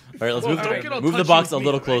 All right, let's Well, move, don't get all move the touchy box a with me,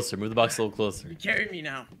 little right? closer. Move the box a little closer. Carry me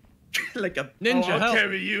now. Like a Ninja, I'll help.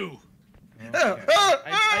 carry you.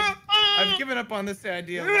 I've given up on this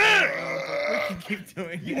idea, but we can keep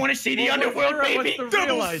doing it. You want to see the Well, underworld, what's baby? the real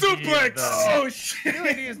Double idea, suplex! though? Oh The shit! real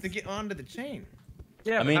idea is to get onto the chain.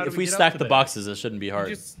 Yeah, I but mean, how do if we get up stack to the there? boxes, it shouldn't be You hard.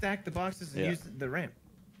 just stack the boxes and Yeah. use the ramp.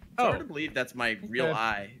 It's hard Oh, to believe that's my real Okay.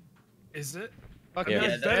 eye. Is it? fucking Yeah. yeah,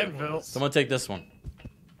 Yeah, that Anvil. Someone take this one.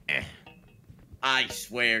 I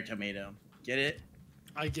swear, Tomato. Get it?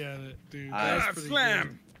 I get it, dude. Ah, That's pretty slam.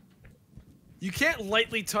 good. You can't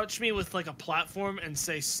lightly touch me with like a platform and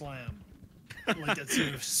say slam. Like that's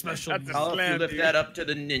your special. That's a move. I'll slam, flip dude. that up to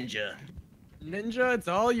the ninja. Ninja, it's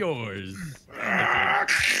all yours.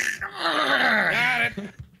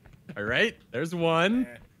 All right, there's one.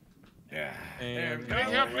 Yeah. And I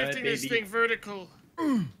help Alright, lifting this baby. thing vertical.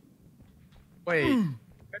 wait,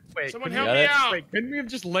 Someone couldn't help got me it? out. Wait, couldn't we have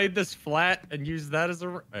just laid this flat and used that as a?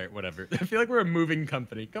 All right, whatever. I feel like we're a moving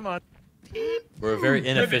company. Come on, We're a very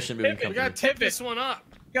inefficient moving We gotta company. tip this one up.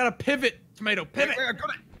 gotta pivot. Tomato, pivot. Wait, I got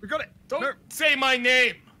it. We got it. Don't No. say my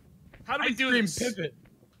name. How do we Ice do cream this? pivot.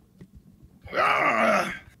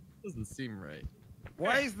 Ah! Doesn't seem right.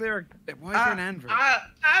 Why is there an anvil?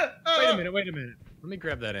 Wait a minute. Let me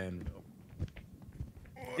grab that anvil.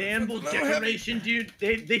 Damnable decoration, dude.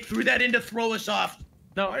 They threw that in to throw us off.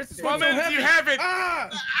 No, Why is this Come one so in, heavy? you have it. Ah!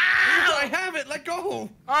 I have it. Let go. All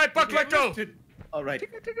right, Buck, let go. All right.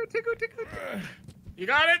 You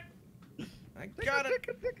got it. I got it.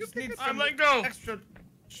 Just need I'm some letting go. extra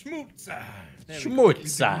schmutz. There we go.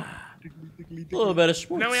 Schmutza. A little bit of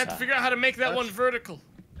schmutza. Now we have to figure out how to make that one vertical.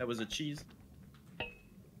 That was a cheese.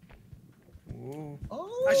 Ooh.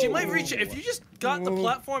 Actually, you might reach it if you just got the Ooh.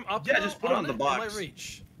 platform up. Yeah, now just put it on the You box. might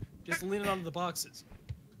reach. Just lean it onto the boxes.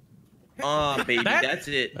 Baby, That- that's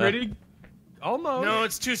it. pretty. Almost. No,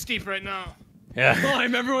 it's too steep right now. Yeah.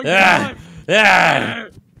 Climb, everyone. Yeah. Climb. Yeah.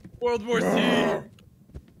 World War C.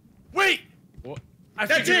 Wait! What? I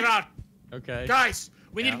That's figured it. it out. Okay. Guys,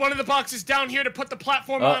 we need one of the boxes down here to put the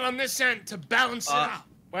platform on this end to balance it out.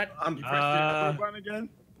 What? I'm One again.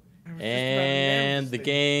 And the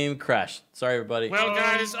game crashed. Sorry, everybody. Well,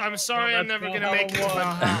 guys, I'm sorry I'm that's never not gonna make it to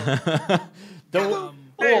how it Valhalla. Don't.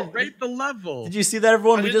 Hey, Oh, rate the level. did you see that,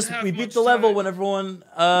 everyone? I We didn't just have we beat much the level time. when everyone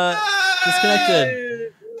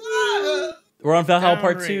disconnected. We're on Valhalla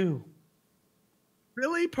Part Downgrade. 2.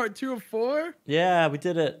 Really? Part 2 of 4? Yeah, we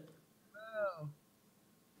did it.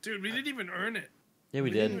 Dude, we didn't even earn it. Yeah,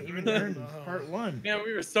 we Didn't did. even earn part 1 Yeah,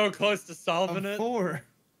 we were so close to solving of it. 4.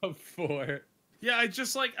 Of 4. Yeah, I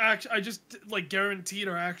just guaranteed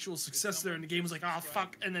our actual success there, and the game was like, oh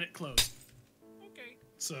fuck, and then it closed. Okay.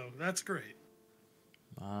 So that's great.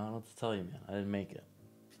 I don't know what to tell you, man. I didn't make it.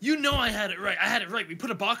 You know I had it right. I had it right. We put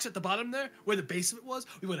a box at the bottom there where the base of it was.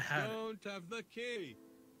 We would have had it. Don't have the key.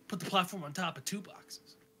 Put the platform on top of 2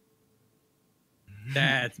 boxes.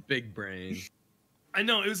 That's big brain. I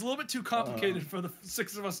know it was a little bit too complicated for the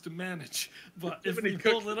 6 of us to manage, but if Somebody we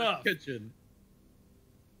cooked pulled it in the off, kitchen.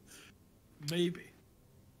 maybe.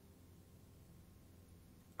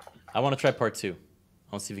 I want to try Part 2. I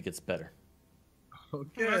want to see if it gets better.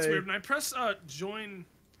 Okay. Oh, that's weird. When I press join,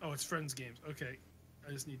 oh, it's friends games. Okay,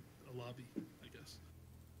 I just need a lobby, I guess.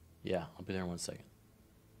 Yeah, I'll be there in 1 second.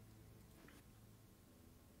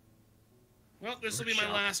 Well, this will be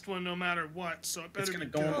my last one, no matter what. So it better It's be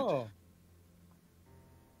gonna good. go. Oh.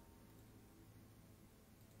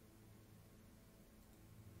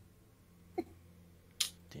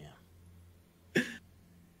 Damn.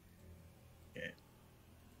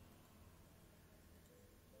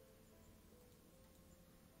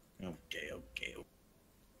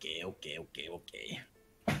 Okay.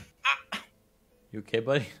 You okay,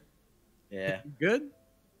 buddy? Yeah. Good?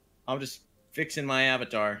 I'm just fixing my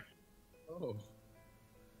avatar. Oh.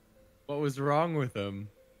 What was wrong with him?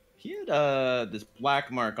 He had this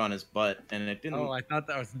black mark on his butt, and it didn't. Oh, I thought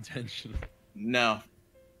that was intentional. No.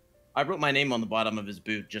 I wrote my name on the bottom of his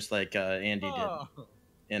boot, just like Andy Oh. did.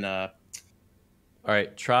 In All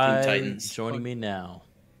right, try Titans. joining me now.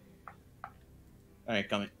 All right,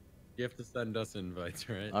 coming. You have to send us invites,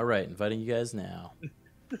 right? All right, inviting you guys now.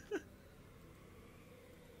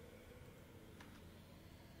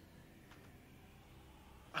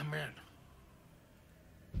 I'm in.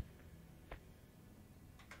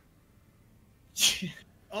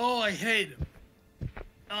 Oh, I hate him.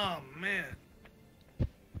 Oh man.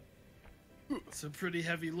 It's a pretty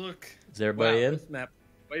heavy look. Is everybody in? This map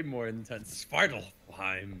way more intense.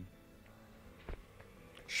 Svartalfheim.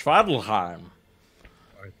 Schwadelheim.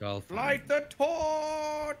 Light the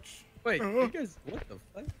torch. Wait, you guys, what the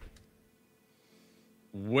fuck?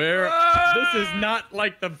 Where? This is not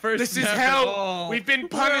like the first. This is map at hell. all. We've been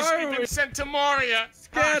punished. We've been sent to Moria.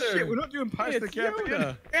 Scatter. Shit, we're not doing past the It's cap Yoda.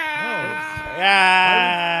 again. Yeah.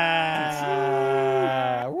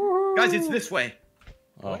 Guys, it's this way.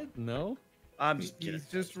 Oh. What? No. I'm just kidding. He's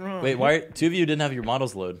just wrong. Wait, why? Two of you didn't have your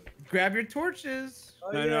models load. Grab your torches.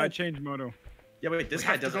 No, I changed moto. Yeah, wait, this We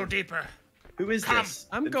guy have to go doesn't. deeper. Who is Come. this?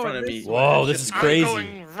 I'm in going front of this me. way. Whoa, this is crazy. I'm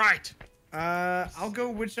going right. I'll go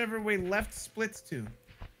whichever way left splits to.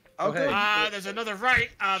 Okay. There's another right.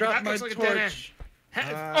 Drop That my looks like a dead end. torch.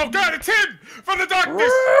 Oh God, it's him from the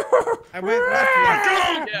darkness. I went left.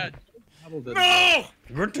 Go! Yeah. doubled it. No!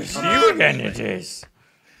 Good to see you again, it is.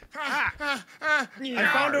 I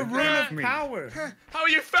found a rune of power. How are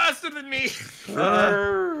you faster than me?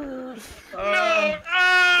 Right,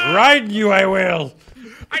 No! you I will.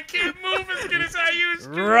 I can't move as good as I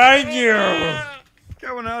used to. Right, you.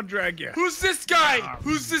 Come on, I'll drag you. Who's this guy?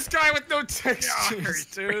 Who's this guy with no textures,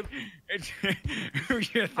 dude?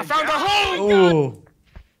 I found a hole. Oh.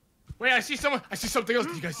 Wait, I see someone. I see something else.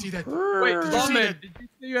 Did you guys see that? Wait, Did you see Lawman, that? did you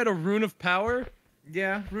say you had a rune of power?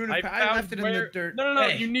 Yeah, rune of power. I found left it in where- the dirt. No,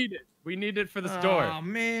 Hey. you need it. We need it for this door. Oh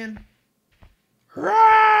man.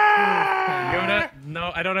 Yoda,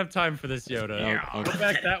 no, I don't have time for this, Yoda. Oh, okay. Go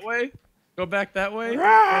back that way. Go back that way.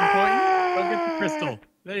 I'm pointing. Go get the crystal.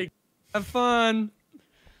 There you go. Have fun.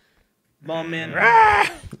 Mom, man.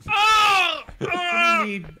 Oh! You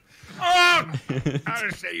need.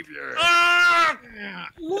 Our savior.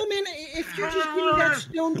 Woman, if you're just doing that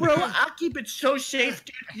stone, bro, I'll keep it so safe,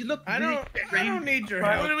 dude. You look. I don't need your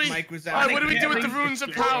What help. do we- Mike was All out. right, what do we do with the runes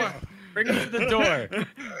of power? Bring it to the door. Don't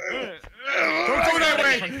go that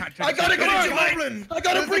way. I gotta get it to my. I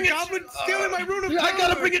gotta There's bring a it. goblin stealing my rune of power. I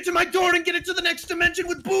gotta bring it to my door and get it to the next dimension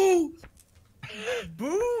with Boo.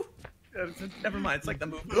 Boo. Never mind. It's like the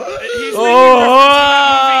movie. He's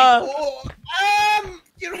Oh.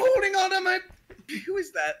 You're holding on to my. Who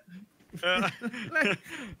is that?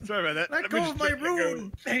 Sorry about that. Let go of my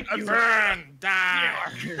rune. Thank you. burn, die,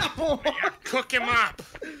 cook him up.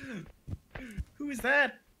 Who is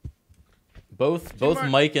that? Both Am I-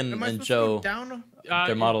 Mike am and I supposed to Joe. go down?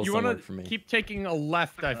 Their models you don't wanna work for me. keep taking a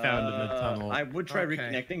left, I found in the tunnel. I would try Okay.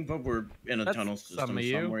 reconnecting, but we're in a That's tunnel system, some of so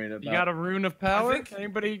you. I'm worried about. You got a rune of power? think-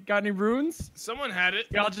 Anybody got any runes? Someone had it.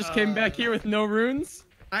 Y'all just came back here with no runes?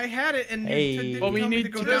 I had it and Hey. you didn't Well, we tell me need to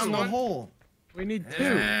go two. down the hole. We need two.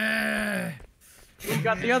 We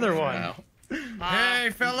got the other one.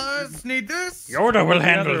 Hey, fellas, need this? Yoda will The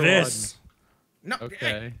handle other this. No.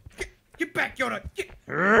 Okay. Get back, Yoda.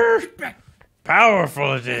 Get back.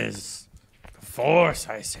 Powerful it is. The Force,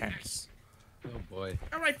 I sense. Oh boy.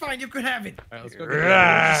 All right, fine. You could have it. All right, let's go get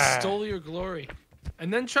Rah. Stole your glory,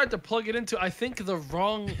 and then tried to plug it into I think the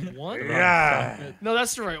wrong one. Yeah. No,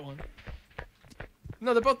 that's the right one.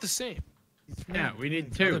 No, they're both the same. Yeah, we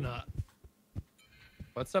need No, they're two. not.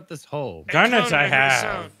 What's up this hole? Darn it, Encounter, I hear the have.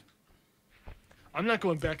 sound. I'm not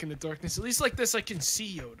going back in the darkness. At least like this, I can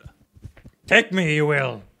see Yoda. Take me, you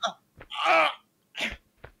will.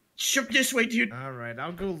 Shook this way, dude. All right,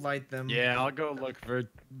 I'll go light them. Yeah, I'll go look for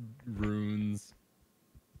runes.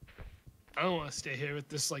 I don't want to stay here with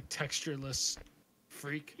this like textureless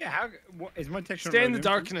freak. Yeah, how what, is my texture? Stay in the not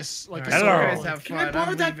darkness like a Alright, Hello. you sword. guys have Can I fun.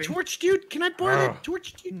 borrow I'm that leaving. torch, dude? Can I borrow Oh. that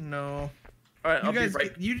torch, dude? No. All right, You I'll guys, be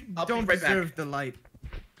right. you I'll be don't right back. deserve the light.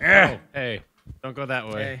 Eh. Hey, don't go that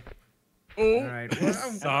way. Hey. Oh, All right. Well,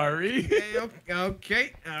 sorry.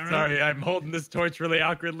 Okay. All right. Sorry, I'm holding this torch really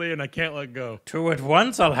awkwardly and I can't let go. 2 at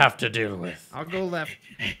once I'll have to deal with. I'll go left.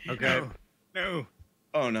 Okay. No.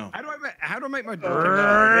 Oh no. How do I make my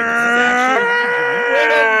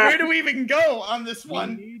Where do we even go on this We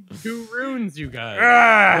one? need 2 runes, you guys.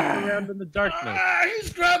 Ah. Look around in the darkness.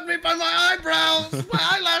 He's grabbed me by my eyebrows, my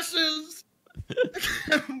eyelashes.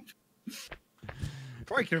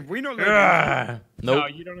 Criken, have we not learned? Ah. No,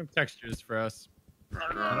 Nope. you don't have textures for us.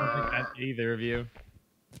 I don't think that's either of you.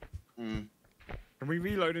 Mm. Can we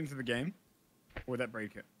reload into the game? Or would that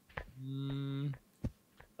break it?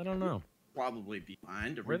 I don't know. Probably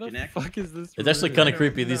behind to Where the reconnect. fuck is this? It's actually rune? kind of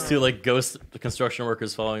creepy. These two like ghost construction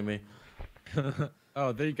workers following me.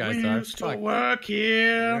 Oh, there you guys We are. used to Fuck. work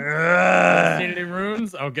here. See any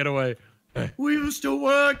runes? Oh, get away. We used to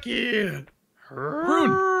work here.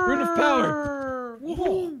 Rune of power.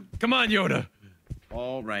 Come on, Yoda.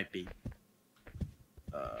 All right, B.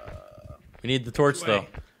 We need the torch though.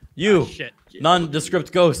 Ah, You, shit.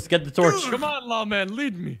 nondescript ghost, get the torch. Come on, lawman,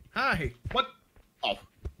 lead me. Hi. What? Oh.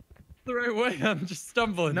 The right way. I'm just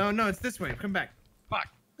stumbling. No, it's this way. Come back. Fuck.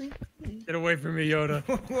 Get away from me, Yoda.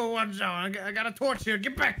 Whoa, watch out. I got a torch here.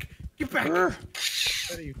 Get back. Get back. What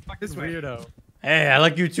are you fucking This way. weirdo? Hey, I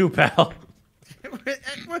like you too, pal.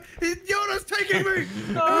 Yoda's taking me.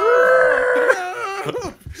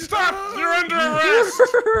 Stop! You're under arrest!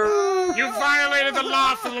 You violated the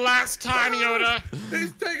law for the last time, Yoda.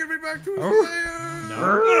 He's taking me back to his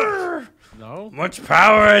lair. No. Much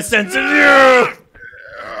power I sense in you!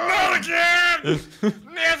 Not again!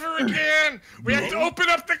 Never again! We have to open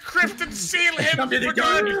up the crypt and seal him for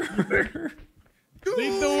good!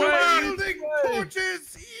 Lead the way. Building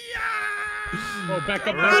torches. Yeah. Oh, back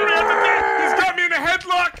up. What do we have to do? He's got me in a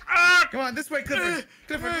headlock! Ah! Come on, this way, Clifford.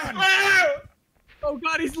 Clifford, run. Ah! Oh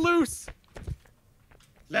God, he's loose.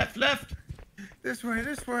 Left. This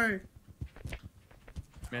way.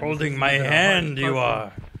 Man, Holding this my is a hard hand, you puzzle.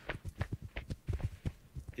 are.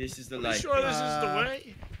 This is the You light. sure this is the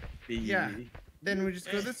way? B. Yeah. Then we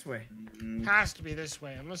just go this way. Has to be this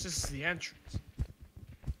way, unless this is the entrance.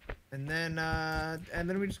 And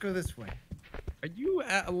then we just go this way. Are you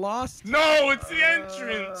lost? No, it's the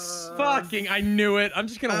entrance! Fucking, I knew it. I'm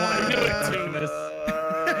just gonna want to knew it do too. this.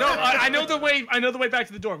 No, I know the way. I know the way back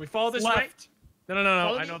to the door. We follow this way. Left. No.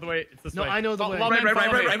 Follow I me? know the way. It's this No, way. I know the way.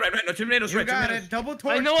 Right. No, tomatoes You right. got Tomatoes. it. Double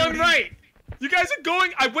torch. I know I'm Judy. right. You guys are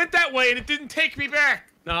going. I went that way and it didn't take me back.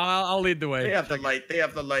 No, I'll lead the way. They have the light. They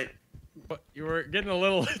have the light. But you were getting a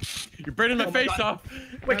little. You're burning my face off.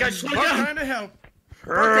 Wait, guys, slow I'm down. trying to help.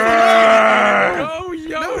 Go,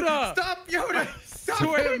 Yoda! Stop, Yoda. Stop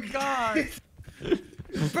Swear him. to God.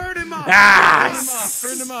 Burn him up.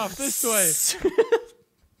 Burn him off this way.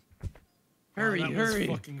 Hurry, Oh, that hurry.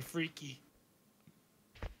 Was fucking freaky.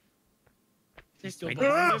 This Still way.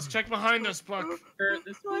 behind us. Check behind us, Buck.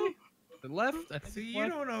 This way? The left? I think See, it's you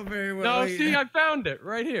left. don't know very well. No, either. see, I found it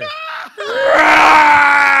right here.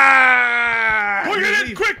 Plug it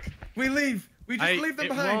in, quick! We leave. We just leave them it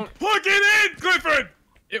behind. Won't, Plug it in, Clifford!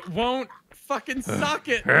 it won't fucking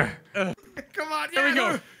socket. Come on, There we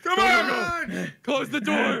go. Come Go, on! go, go. Close the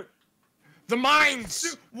door. The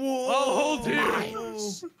mines! Whoa. I'll hold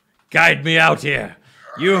you. Guide me out here.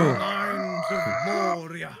 You. Mines of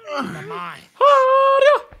Moria. The mine.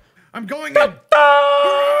 I'm going in.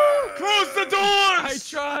 Close the doors! I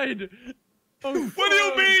tried. Oh, What do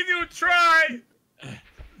you mean you tried?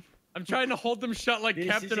 I'm trying to hold them shut like This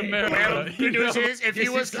Captain is it. America. Well, you good news know? is, if he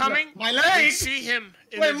was coming, My you'd leg. see him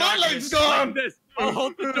in Wait, the my darkness. leg's gone. This. I'll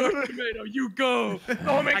hold the door, Tomato. You go.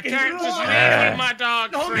 Oh, I can't just leave my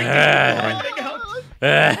dog free.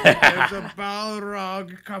 There's a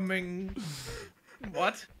Balrog coming.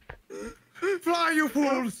 What? Fly, you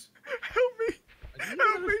fools. Help me.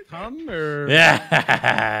 Come or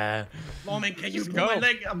Yeah. Lawman, can you Just pull my go.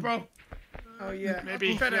 leg up, bro? Oh, yeah.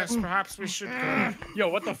 Maybe, Fed yes, up. perhaps we should go. yo,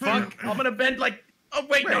 what the fuck? I'm gonna bend like. Oh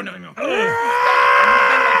wait, no. I'm gonna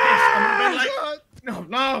bend like this.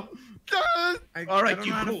 No. All right, I don't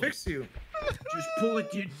you know how to pull. fix you. Just pull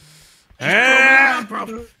it, dude. Ah.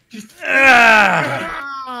 Bro.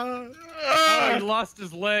 Oh, he lost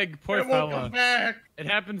his leg. Poor It won't fella. come back. It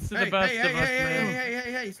happens to Hey, the best hey, of us, hey, man.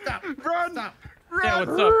 hey, stop. Run. Stop. Yeah,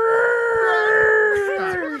 what's up? Stop.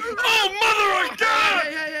 Oh, mother of God!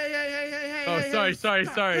 Hey. Oh,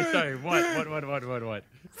 sorry. What?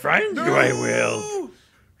 Find you I will.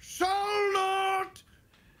 Shall not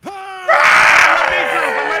pass.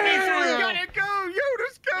 Let me through, though. Gotta go, Yoda.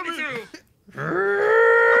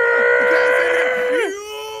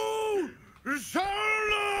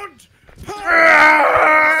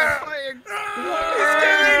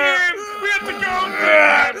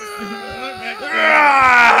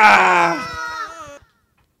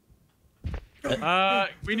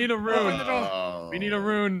 We need a rune. We need a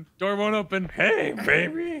rune. Door won't open. Hey,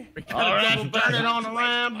 baby. All right, turn it on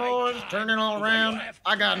around, boys. Turn it on around.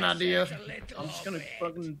 I got an idea. I'm just gonna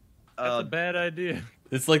fucking. That's a bad idea.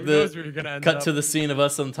 It's like Who knows where you're gonna the end cut up. to the scene of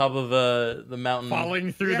us on top of the mountain.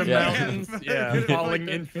 Falling through the Yeah. mountains. Yeah, falling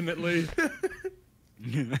infinitely.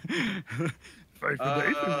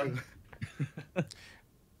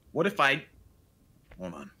 What if I?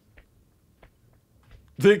 Hold on.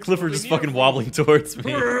 Clifford just fucking wobbling towards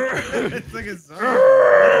me. It's like a zombie.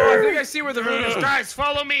 Oh, I think I see where the rune is. Guys,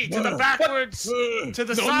 follow me to the backwards, to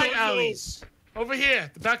the side alleys. Over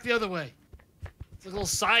here, the back the other way. It's like a little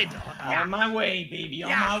side. On my way, baby.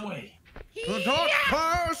 On my way. The dark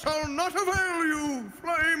power shall not avail you,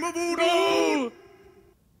 flame of voodoo.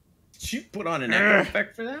 Did you put on an echo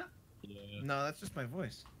effect for that? No, that's just my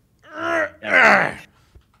voice. Yeah.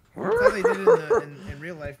 That's how they did it in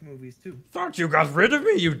real life movies too. Thought you got rid of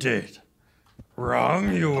me, you did.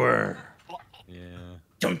 Wrong you were. Yeah.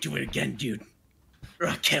 Don't do it again, dude, or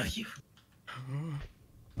I'll kill you.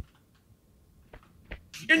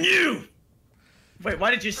 And you. Wait,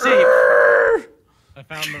 why did you say? I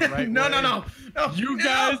found the right No, way. no. You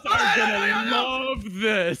guys are gonna love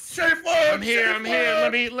this. Safe word. I'm here. I'm here.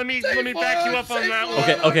 Let me back you up on that one.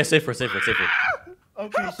 Okay, safe word.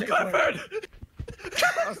 Okay, safe word.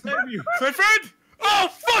 I'll save you. Clifford! Oh,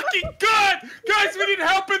 fucking God! Guys, we need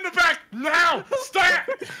help in the back now! Stat!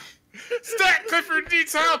 Clifford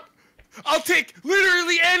needs help! I'll take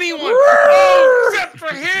literally anyone! Oh, except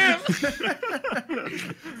for him!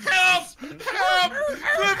 Help!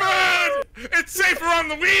 Clifford! It's safer on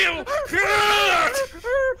the wheel!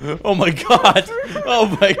 Oh my god! Oh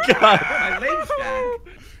my god! My legs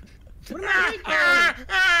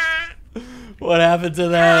back. What happened to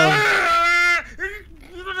them?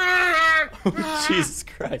 Jesus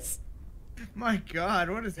Christ! My God,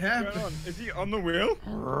 what is happening? Is he on the wheel?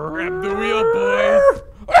 Grab the wheel, boys.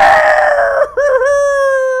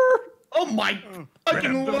 Oh my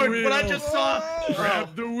fucking the lord! wheel. What I just saw.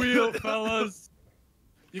 Grab the wheel, fellas.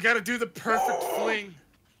 You gotta do the perfect fling.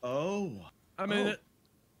 Oh. I'm in it.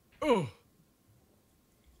 Oh.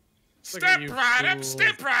 Step you right up, fools.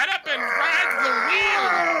 step right up and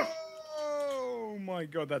ride Oh my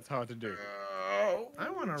god, that's hard to do. I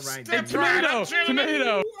want to ride Step that. right Tomato, up, gentlemen.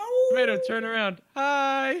 tomato, turn around.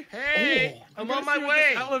 Hi. Hey, I'm on my See what way.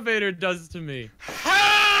 this elevator does to me.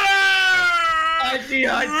 I see.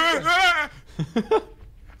 I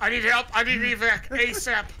need help. I need evac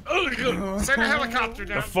ASAP. Send a helicopter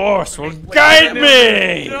down. The force will guide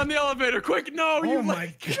me. Get on the elevator, quick! No, Oh you.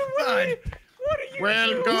 my God. What are you?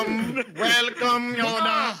 Welcome,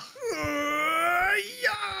 Yoda.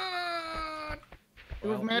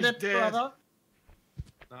 You've made he's it, dead. brother.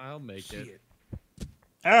 I'll make it.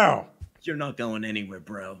 Ow. You're not going anywhere,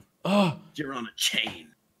 bro. Oh, You're on a chain.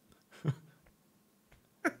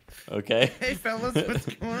 okay. Hey fellas, what's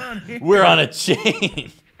going on here? We're on a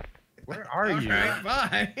chain. Where are you? Alright,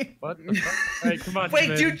 bye. What the fuck? Hey, come on. Wait,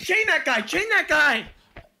 tomato. dude, chain that guy.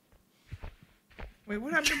 Wait,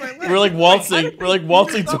 what happened to my leg? We're like waltzing. We're like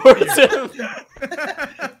waltzing towards him.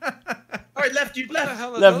 All right, left, dude,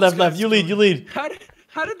 left. Left. You lead.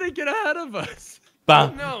 How did they get ahead of us?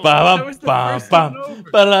 Bam, No, bam, that was the bam, first bam, one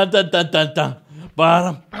over. bam, dun, dun, dun, dun.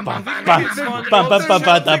 Bam, bam, bam, bam, bam, bam, bam, bam, bam,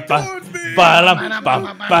 bam, bam,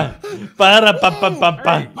 bam, bam, bam,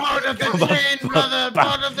 bam. Part of the chain, brother.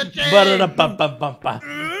 Part of the chain. Ba-da-dum, bam, bam, bam, bam.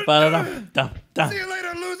 Ba-da-dum, dum, dum. See you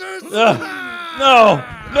later, losers. No!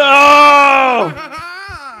 No.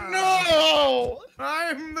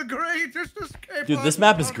 I'm the greatest escape. Dude, this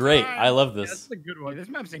map is great. I love this. That's a good one. This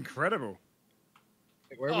map's incredible.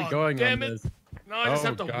 Where are we Oh, going on damn it. this? No, I just Oh,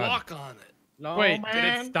 have to God. walk on it. No, Wait, man. did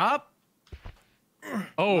it stop?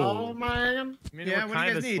 Oh, Oh man. I mean, Yeah, we're what do you kind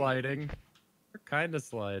of guys need? sliding. We're kind of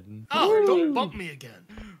sliding. Oh, don't bump me again.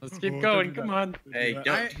 Let's keep going. Come on. Hey, I'm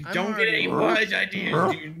don't get any already- wise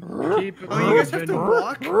ideas, dude. Keep it Oh, you guys have to moving.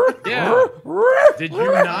 walk? Yeah. Did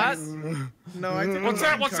you not? No, I didn't. What's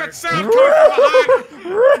that? What's that sound coming from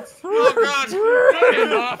behind? Oh God!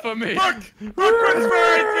 Get off of me. Look! Look what's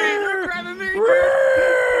behind me!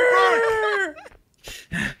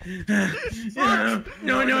 No.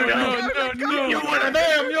 No. You're one of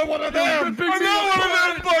them. You're one of them. I'm not one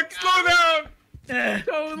of them, Buck! Slow down!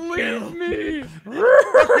 Don't leave me. We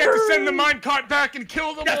have to send the minecart back and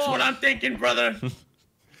kill them That's all! what I'm thinking, brother.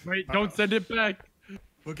 Wait, don't send it back.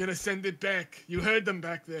 We're gonna send it back. You heard them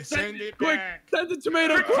back there. Send it Quick, back. send the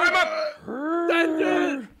tomato. Quick, climb up! Send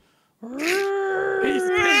it. He's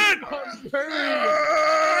dead.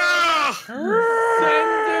 Hurry.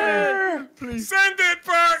 Send it. Please Send it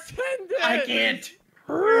back! send it. I can't.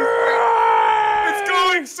 It's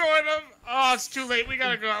going, sort of. Oh, Oh, it's too late. We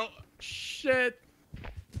gotta go. Shit.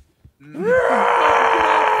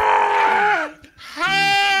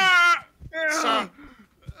 Ha! So,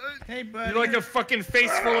 Hey, buddy. you like a fucking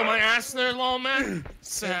face full of my ass there, lawman?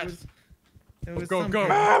 Sad. It was Go, go.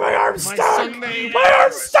 Ah, my arm's My stuck! Sunday. My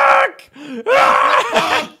arm's stuck!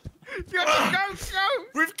 Ah!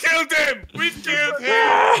 We've killed him! We've killed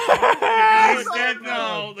him! He's dead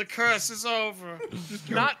now. The curse is over.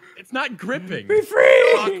 It's not gripping. Be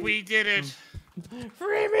free! Fuck, we did it.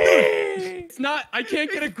 Free me! It's not. I can't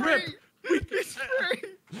get a grip. I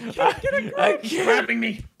can't. grabbing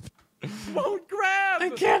me. Won't grab. I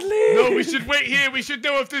can't leave. No, we should wait here. We should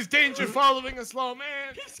know if there's danger following us, lawman.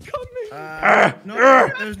 He's coming.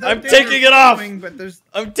 There's no I'm danger taking it off. coming, but there's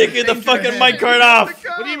I'm taking the danger fucking ahead. mic card off.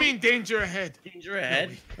 What do you mean danger ahead? Danger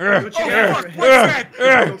ahead. Oh, fuck,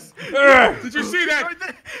 what's that? Did you see that?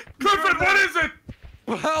 Clifford, what is it?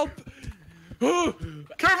 Help.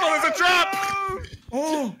 Careful, there's a drop!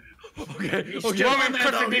 Oh, Okay. Lawman,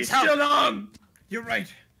 Clifford needs help. you're right.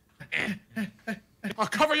 I'll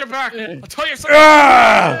cover your back. I'll tell you something.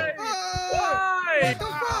 Ah! Why?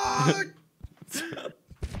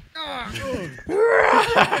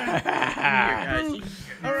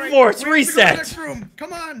 All right, Force we have to go to the reset. next room.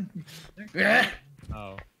 Come on.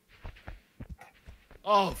 Oh.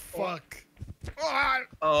 Oh, fuck.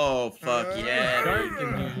 Oh fuck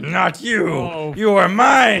yeah. Not you. Oh. You are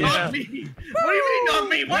mine. What do you mean not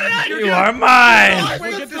me? What did I do? You are mine.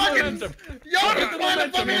 Wait, get the momentum. Yoda, why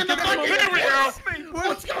the fuck in the fucking Here we go.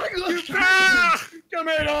 What's going on? Ah!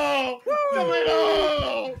 Tomato!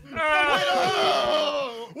 Tomato!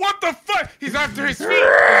 Tomato! What the fuck? He's after his feet.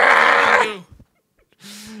 What do you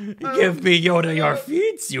do? Give me Yoda your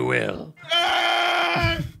feet, you will.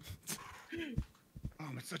 Ah! Oh,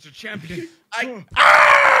 I'm such a champion.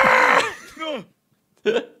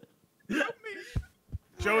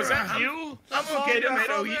 Joe, is that you? I'm okay,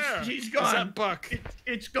 Tomato. over there? He's Is gone. that Buck?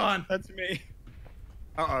 It's gone. That's me.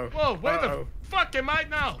 Uh-oh. Whoa, where the Uh-oh. fuck am I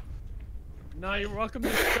now? Now you're welcome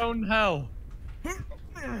to stone hell.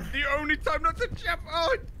 The only time not to jump.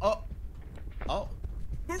 Oh. Oh.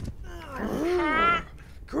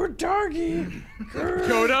 Good doggy. Good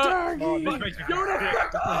Yoda. doggy. This makes me Yoda, sick.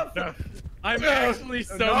 fuck off. I'm actually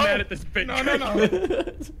so mad at this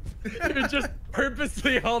bitch. You're just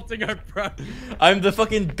purposely halting our progress. I'm the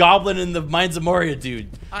fucking goblin in the Mines of Moria, dude.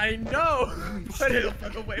 I know. But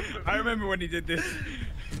I remember when he did this.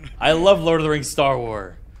 I love Lord of the Rings Star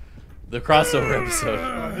Wars. The crossover episode.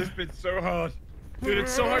 Oh, this bit's so hard. Dude,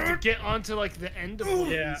 it's so hard to get onto like the end of one of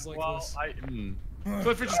these like this. I.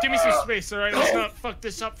 Clifford, just give me some space, alright? Let's not fuck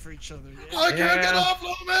this up for each other. Yeah? I can't get Yeah. off,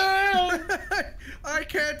 little man! I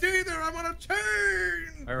can't either. I'm on a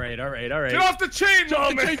chain. All right. Get off the chain,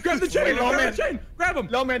 lawman! Grab the chain. Grab the chain. Grab him.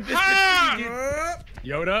 Lawman, this Ah!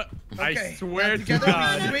 Yoda, I Okay, swear now to together,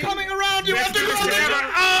 God. sweet. Coming around, you have to Let's do this go together.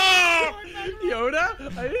 Oh! Yoda.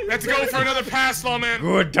 Let's go for another pass, lawman.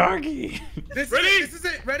 Good doggy. Ready? This is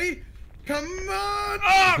it. Ready? Come on.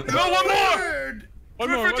 Oh! No, one more! Forward.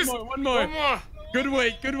 One more. Clifford, One more. One more. Good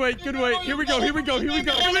weight. Here we go. Here we go.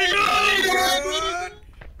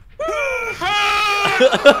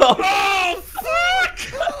 Oh, fuck!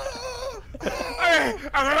 I'm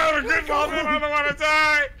having a good moment. I don't want to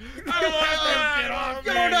die. I don't want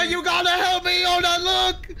to die. Yoda, you gotta help me, Yoda,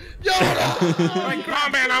 look! Yoda! Oh,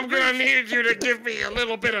 man, I'm going to need you to give me a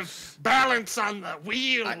little bit of balance on the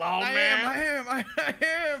wheel, I lawman.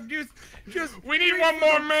 am. Just. We need one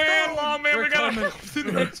more man, lawman. We're We got to coming. help the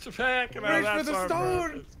next pack. And Reach for that's the our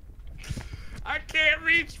stone. purpose. I can't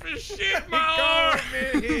reach for shit, my arm.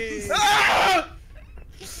 Ah!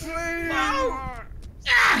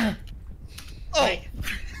 Oh!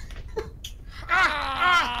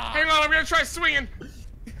 Hang on, I'm going to try swinging.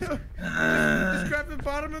 Just grab the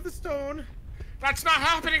bottom of the stone. That's not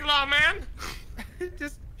happening, lawman.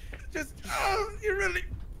 just. Oh, you're really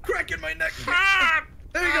cracking my neck. Ah!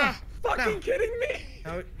 There you go. Fucking kidding me?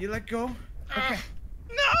 Now you let go. Okay.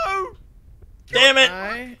 No! Damn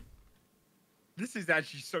it. This is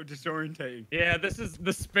actually so disorientating. Yeah,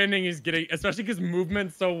 the spinning is getting, especially because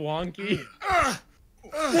movement's so wonky.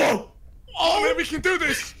 Whoa! Oh, man, we can do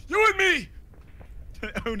this. You and me.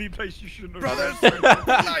 The only place you shouldn't have Brothers. been.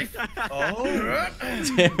 Life. Oh.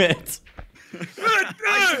 Damn it.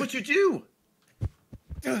 I see what you do.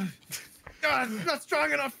 It's not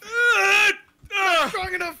strong enough. Ah!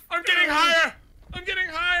 Strong enough. I'm getting higher. I'm getting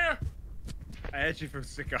higher. I actually feel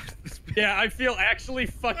sick after this. Yeah, I feel actually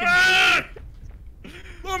fucking. Ah!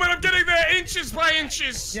 Oh, man, I'm getting there inches by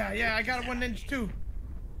inches. Yeah, I got a 1 inch too.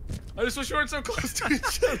 I just wish we weren't so close to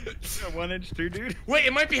each other. 1 inch too, dude. Wait,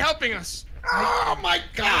 it might be helping us. Oh my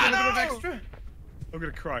Got a little bit of god! extra. I'm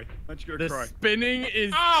gonna cry. I'm just gonna The cry. spinning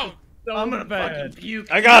is Ow! so I'm gonna bad. fucking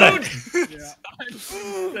puke. I got it. Yeah. I'm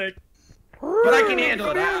sick. But I can handle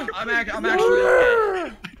it. I'm actually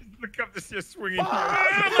okay. Look up to see a swinging.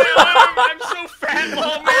 I'm so fat,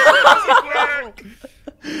 little man.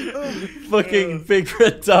 It doesn't work. Fucking big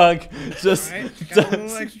red dog just Alright, got a little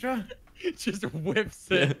does. extra. Just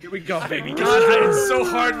whips it. Here we go, baby. God, it's so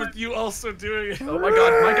hard with you also doing it. Oh my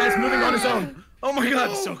god, my guy's moving on his own. Oh my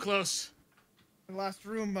god. So close. The last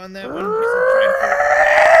room on that one.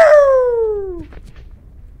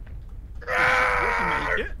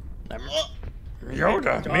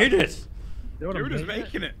 Yoda made it. Yoda's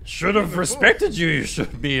making it. Should have respected you. You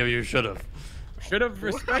should be. You should have. Should have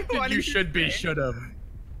respected. What You did you should be. say? Should have.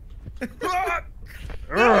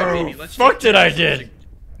 Oh, baby, let's fuck take did I this. did?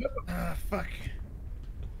 Fuck.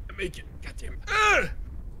 Make it. God damn it.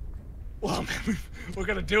 Well, man, we're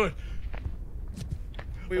gonna do it.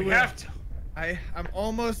 We will. have to. I'm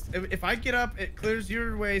almost. If I get up, it clears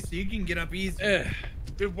your way, so you can get up easy.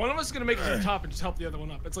 Dude, one of us is gonna make it to the top and just help the other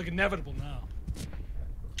one up. It's like inevitable now.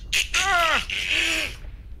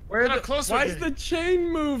 Where How the? close Why we is get? the chain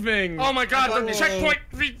moving? Oh my god, the Whoa. checkpoint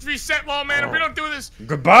reset, law man. If we don't do this, we're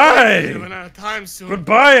Goodbye. running out of time soon.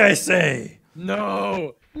 Goodbye, I say.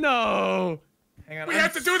 No. No. Hang on. We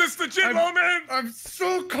have to do this legit, law man. I'm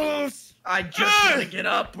so close. I just want to get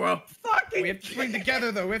up, bro. We have to swing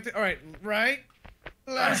together, though. We have to. All right, right,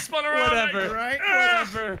 I left, spun around. Whatever. right,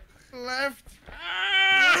 Whatever. left.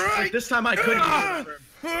 Like, this time I couldn't.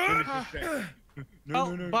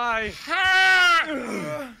 Oh, bye.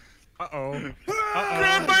 Ah! Uh-oh.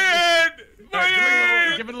 Grab my head. My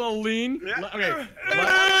head. Give it a little lean. Okay.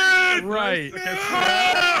 Ah! Right.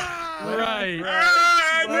 Ah! Right.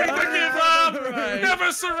 Ah! Never give up. Right.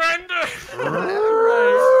 Never surrender.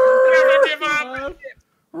 Right. Never give up. Left.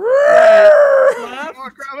 Oh,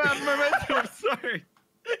 crap, I'm out of momentum. I'm sorry.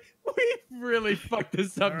 We really fucked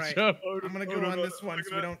this up, All right. Joe. I'm gonna go on this one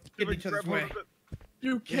so we don't get in each other's way.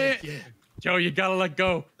 You can't. Joe, you gotta let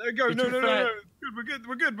go. There you go. You're No, too no, no, fat. no. Good, we're good.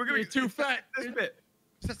 We're good. We're gonna You're too fat. this bit.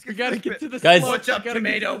 Just We gotta this get bit. to the Guys. slope. What's up, We gotta get-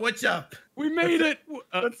 tomato? What's up? We made it.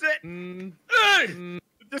 That's it. Hey!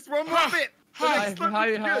 Just one more bit. The Hi, next one hi,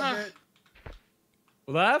 is hi. good.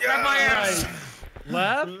 Left. Grab my ass.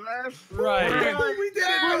 Left. Left. Right. Oh, we did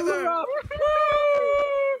it, brother.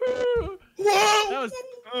 That was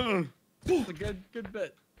a good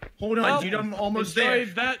bit. Hold on, Well, dude. I'm almost enjoy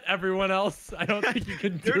there. that, everyone else. I don't think you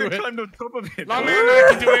can do Yoda it. climbed on top of it. Law man and I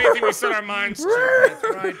can do anything we set our minds to.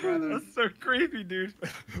 That's right, brother. That's so creepy, dude.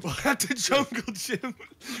 We'll have to jungle gym.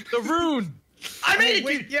 The rune. I made it,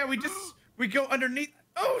 Wait, dude. yeah, we go underneath.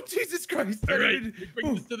 Oh, Jesus Christ! All right.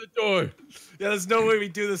 Bring this to the door. Yeah, there's no way we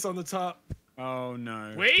do this on the top. Oh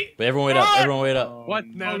no. Wait. Wait, everyone wait up. Everyone wait up. What?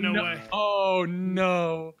 No, Oh, no way. Oh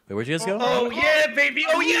no. Wait, where'd you guys go? Oh yeah, baby.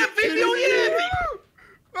 Oh yeah, baby. Oh yeah. Baby.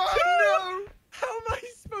 Oh How am I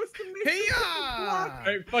supposed to make Hey, All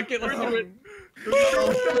right, fuck it. Let's do it.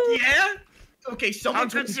 Oh yeah. Okay, How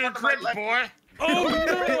someone's good's your holding grip, boy? Oh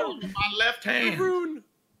no. my left The hand. rune.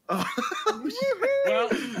 Oh.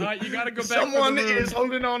 Well, you gotta go back. Someone for the rune. is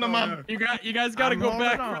holding on to my You guys gotta I'm go holding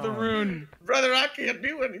back for the on. rune. brother. I can't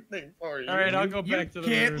do anything for you. All right, I'll go back to the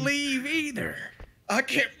Can't rune. leave either. I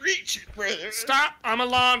can't reach it, brother. Stop! I'm a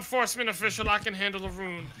law enforcement official. I can handle a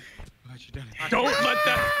rune. Don't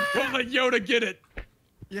let Yoda get it.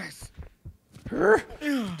 yes.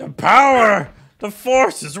 The power, the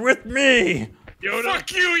force is with me. Yoda,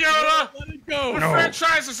 Fuck you, Yoda! let it go. The No.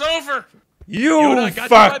 franchise is over. You Yoda, I got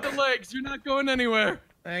fuck. you by the legs. You're not going anywhere.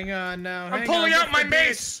 Hang on now. I'm pulling out my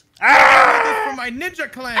mace. This from my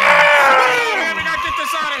ninja clan. Oh, man, we gotta get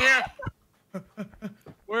this out of here.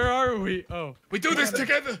 Where are we? Oh. We do this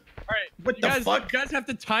together. All right. What You the guys, fuck? you guys have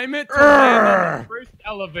to time it to land on the first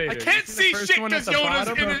elevator. I can't You see the first shit one at because the Yoda's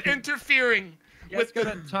bottom? interfering You guys with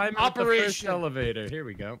gotta the time it with the first operation. elevator. Here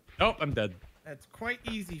we go. Oh, I'm dead. That's quite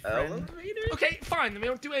easy, friend. Okay, fine. Then we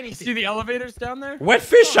don't do See anything. the elevators down there? Wet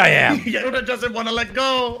fish I am. Yoda doesn't want to let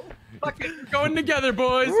go. Fuck it. We're going together,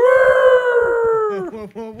 boys. Whoa, whoa,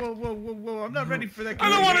 whoa, whoa, whoa, whoa! I'm not ready for that. I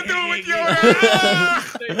don't want to do it with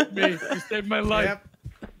Yoda. Saved me. You saved my life. Yep.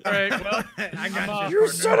 All right, well, I got I'm off. You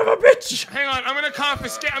son of a bitch. Hang on. I'm gonna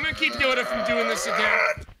confiscate. I'm gonna keep Yoda from doing this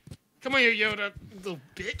again. Come here, Yoda, little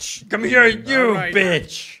bitch. Come here, you All right.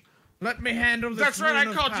 bitch. Let me handle this. That's right. I rune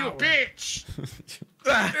of called you a power. bitch.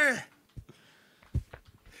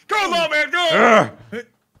 Go, lawman, go.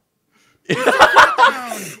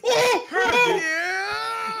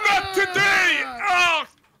 Not today. Oh.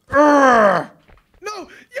 No,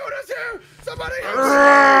 Yoda's here. Somebody help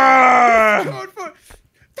me. Going for.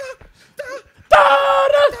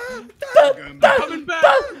 Coming back. Coming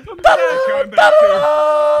back. Coming back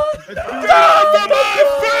too.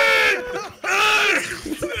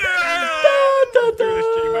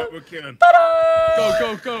 We'll kill him. Go,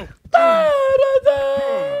 go, go.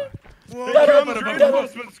 Here comes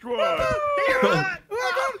reinforcement squad. Yoda.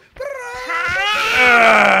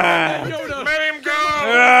 Let him go.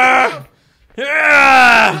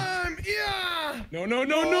 No, no,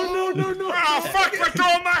 no, no, no, no, no. Oh, fuck, let go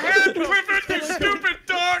of my hand, Clifford, you stupid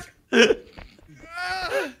dog.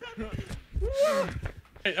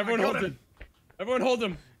 Hey, everyone hold him. Everyone hold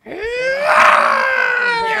him. Go,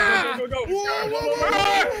 go, go,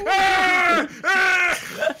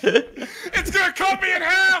 It's gonna cut me in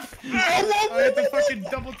half. I have to fucking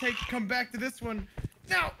double take. Come back to this one.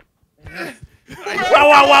 Now. Wow,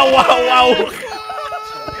 wow, wow, wow, wow.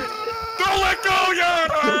 Don't let go,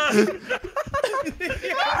 Yoda.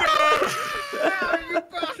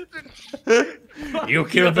 You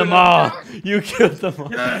killed them all. You killed them all.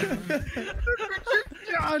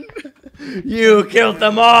 You killed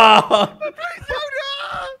them all.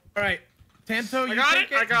 All right, Tanto, you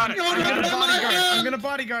take it. I got it. I'm gonna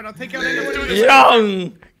bodyguard. I'll take out anyone.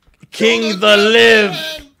 Young King the live.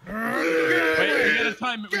 Wait, we gotta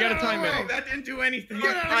time it. We gotta time it. That didn't do anything. All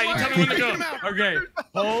right, you tell me when to go. Okay,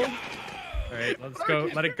 hold. All right, let's go.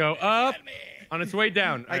 Let it go up. On its way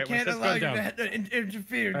down. All I right, can't let's allow go you down. to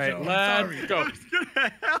interfere, All right, Joe. let's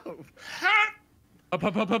go. Up,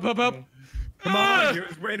 up, up, up, up, up. Come on. He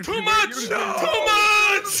was waiting for Too you. much. Too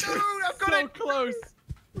much. So close.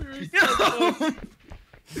 We were so close.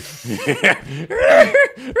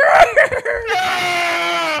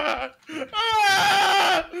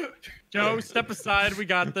 Joe, step aside. We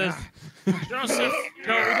got this. Joseph.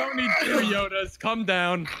 Joe, we don't need 2 Yodas. Calm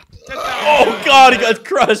down. Oh God, he got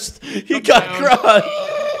crushed. He got crushed.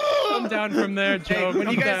 Come down from there, Joe. When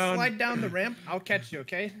Come you guys down. slide down the ramp, I'll catch you,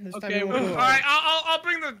 okay? This Okay, time you well, won't All go. right, I'll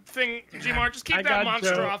bring the thing, G-Mark. Just keep I that got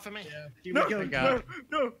monster Joe. off of me. No, no,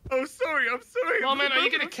 no. Oh, sorry. I'm sorry. Well, man, are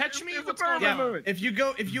you gonna catch me? What's going on? Moment. If you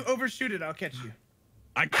overshoot it, I'll catch you.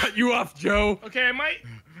 I cut you off, Joe. Okay, I might.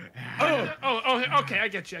 Oh, okay, I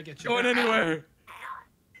get you. Going anywhere.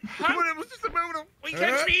 Come on, it was just a moment. Will you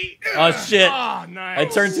catch me? Oh shit. Oh, nice. I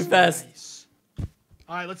turned too fast.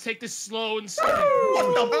 All right, let's take this slow and steady.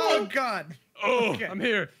 Oh God. Oh, Okay. I'm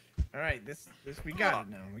here. All right, this we got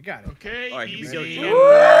it now. We got it. Okay, All right, here we easy. go, All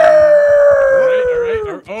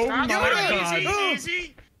right. Oh Stop. my Yoda, God.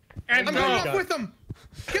 easy. And I'm go. going up with them.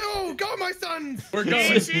 Go, my sons. We're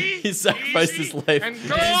going. Easy. He sacrificed easy, his life. And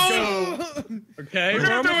go. Okay, We're we're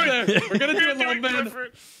gonna almost do it. there. We're gonna do it, We're long gonna man. do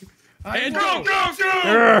it. And Go. Come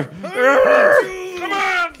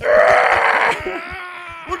on.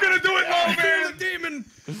 We're gonna do it, long man. The demon.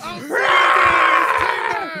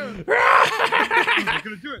 They're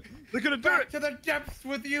gonna do it. They're gonna do Back it. to the depths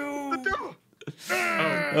with you. We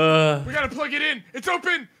gotta plug it in. It's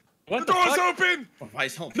open. What The door's open.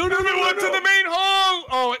 Vice home. No, we went to the main hall.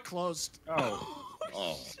 Oh, it closed. Oh.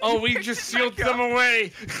 Oh, we just sealed them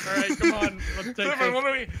away. All right, come on. Let's take Clifford, what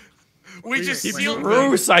this. do we just keep sealed them.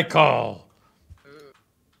 Bruce, I call.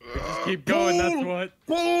 Keep going. That's what.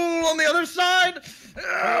 Pull on the other side. Wait,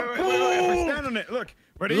 stand on it. Look.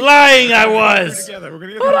 Ready? Lying I was. Together. We're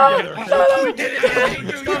gonna get them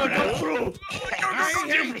together.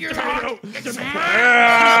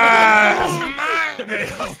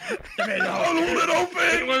 I'll hold it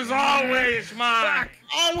open. It was always mine.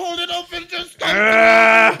 I'll hold it open. Just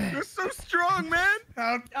You're so strong, man.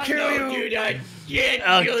 I'll kill you.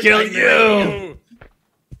 I'll kill you.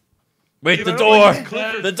 Wait, the door.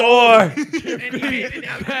 The door.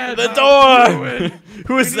 The door.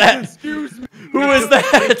 Who is that? Who is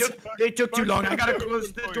that? They took too long. I gotta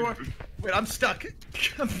close the door. Wait, I'm stuck.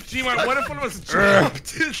 G-Mark, what if one was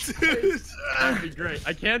dropped? That'd be great.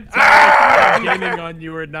 I can't tell if I'm gaming on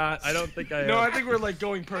you or not. I don't think I am. No, I think we're like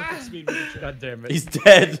going perfect speed with each other. God damn it. He's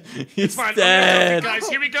dead. He's Fine, dead. guys,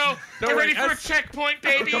 here we go. Get ready for a checkpoint,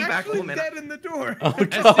 baby. Come back, Actually woman. dead in the door. Oh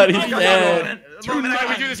God, he's dead. Right,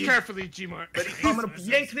 we do this carefully, G-Mark. I'm gonna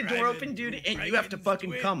yank the door open, dude, and you have to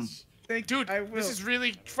fucking come. Dude, I will. this is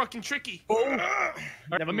really fucking tricky. All right,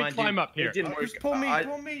 let me mind, climb dude. up here. It didn't work. Just pull me. I-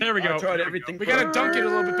 Pull me. There we go. I tried everything. We gotta dunk it a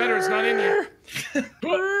little bit better. It's not in yet.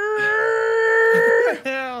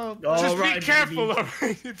 Hell. Just right, be careful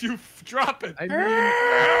if you drop it. I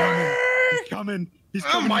mean, He's coming. He's Oh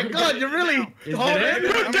coming. my God, you're really. Is Hold it it.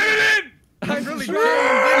 in? Dude, get it in! I'm really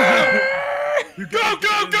trying. Go,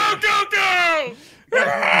 go, go, go, go!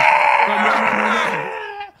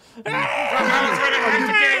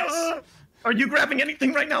 Are you grabbing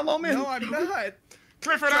anything right now, Lawman? No, I'm not.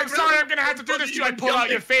 Clifford, I'm sorry, I'm gonna have to do this to you. I pull out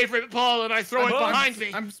your favorite ball and I throw it behind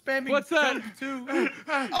me. I'm spamming. What's that? Too.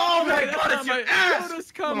 Oh my god, it's your ass!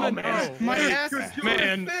 Yoda's coming. man. My ass is too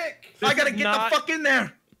Man. thick. I gotta is get not- the fuck in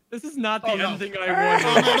there! This is not the ending I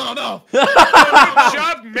wanted. No. Good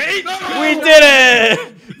job, mate. We did it!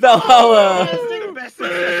 Valhalla. The best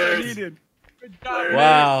success I needed. Good job,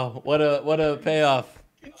 Wow, what a payoff.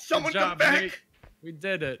 Someone Good job, come back! mate. We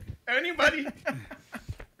did it. Anybody?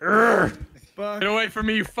 Fuck. Get away from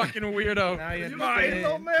me, you fucking weirdo. Now you Mine.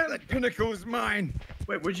 understand. Man, that pinnacle's mine.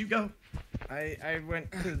 Wait, where'd you go? I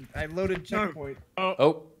went to. I loaded checkpoint.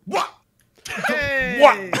 Oh, What? Hey!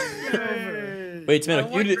 What? Hey! wait,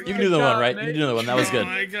 Tomato, you can do the one, right? You can do the other one. That was good. Oh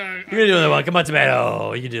my god. You can do the other one. Come on,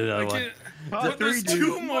 Tomato. You can do the other one. But there's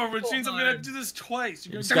two more, which means I'm gonna have to do this twice.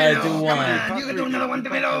 You just gotta do one. You can do another one,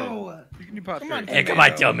 Tomato! You can do part Come on, three. Hey, come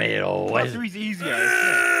on, Tomato. Part three's easier.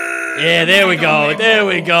 Yeah, there we go. There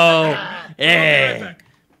we go. Yeah.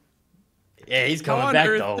 Yeah, he's How coming on back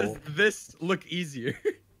earth though. does this look easier?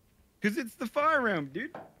 Because it's the fire round, dude.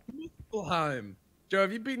 Niflheim. Joe,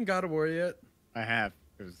 have you beaten God of War yet? I have.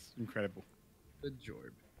 It was incredible. Good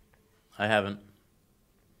Jorb. I haven't.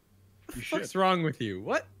 You should. What's wrong with you?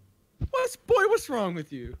 What? What's wrong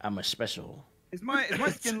with you? I'm a special. Is my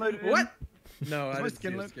skin loaded? What? No, Is I my didn't see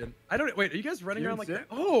skin your loaded? skin. I don't. Wait, are you guys running You around didn't like?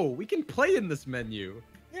 see That? Oh, we can play in this menu.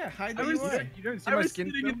 Yeah, hide I the was UI. You don't see I my was skin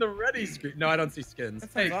sitting still? in the ready screen. No, I don't see skins. That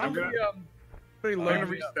Hey, sounds somebody awesome. pretty I'm low. gonna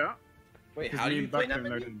restart. Wait, 'cause how do me you and play Buck that are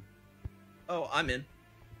menu? loading. Oh, I'm in.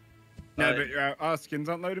 No, but our skins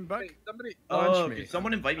aren't loading back. Hey, somebody Oh, launch okay. me.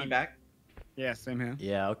 Someone invite me back. Yeah, same here.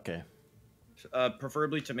 Yeah, okay.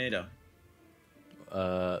 Preferably Tomato.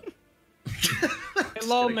 Hey,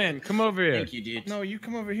 lol, man, come over here. Thank you, dude. No, you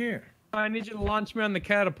come over here. I need you to launch me on the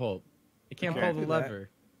catapult. I can't Okay. pull the Do that. lever.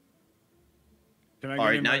 Can I All get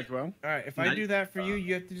right, in now- as well? All right, if Nice. I do that for you,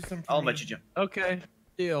 you have to do something for I'll me. let you jump. Okay,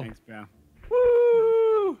 deal. Thanks, pal.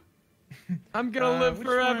 Woo! I'm gonna live Which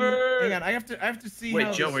one? forever. Hang on, I have to see. Wait,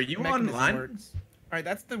 how Joe, this are you mechanism online? Works. All right,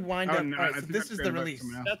 that's the wind Oh, up. no, All right, I so think this I've is got the it back release.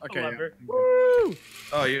 somehow. That's Okay, the yeah. lever. Woo!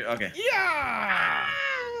 Oh, you okay? Yeah.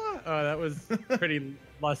 Oh, that was pretty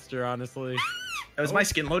luster, honestly. Was my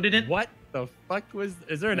skin loaded in? What the fuck was?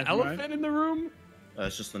 Is there an That's right. elephant in the room?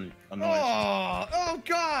 It's just a noise. Oh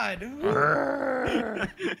God.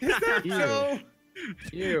 Is that Ew. Joe?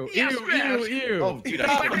 Ew, Yes, ew, yes. ew, ew. Oh, dude,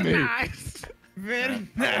 I Stop me. Nice. Very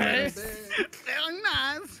nice. Very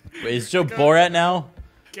nice. Wait, is Joe Borat now?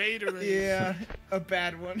 Gatorade. Yeah, a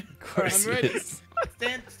bad one. Of course I'm he ready. is.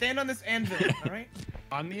 Stand on this anvil. All right.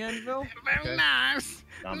 On the anvil? Very nice.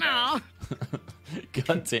 I'm No.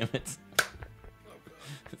 God damn it.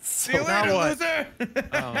 It's See you so later, Now what? loser.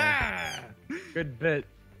 Good bit.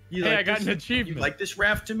 You Hey, like I got this? an achievement. You like this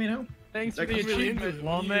raft, Tomato? Thanks for Like, the I'm really into achievement, You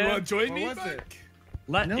want lawman. to join What me? was Buck? it?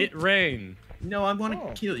 Let No. it rain. No, I want to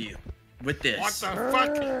Oh. kill you with this. What the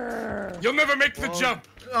fuck? You'll never make the jump.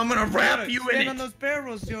 I'm gonna wrap you in Stand it. on those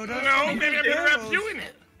barrels, Yoda. No, maybe I'm gonna wrap you in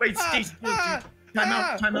it. Wait, stay still, dude. Time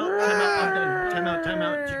out, time out, time out. I'm done. Time out, time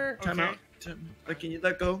out, time out. Can you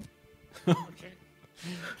let go? Okay.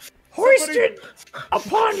 Hoisted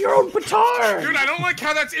upon your own petard. Dude, I don't like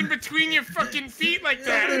how that's in between your fucking feet like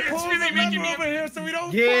that. It's Pull really the making lever me. over here so we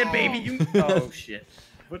don't Yeah, fall. baby. You. Oh shit.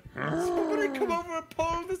 Somebody come over and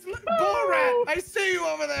pull this Borat. I see you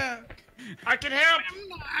over there. I can help.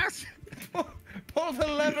 Pull the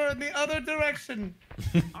lever in the other direction.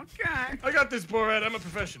 Okay. I got this, Borat. I'm a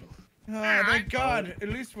professional. Oh, thank God. At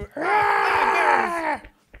least we're. Barrels.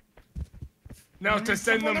 Now to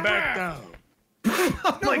send them back down.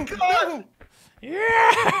 Oh my god.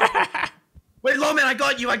 Yeah. Wait, Lawman, I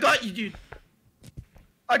got you, dude.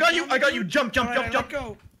 I got you. Jump, jump, All jump, right, jump.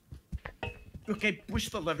 Go. Okay, push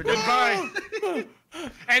the lever down. Goodbye.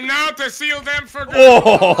 And now to seal them for good. Oh,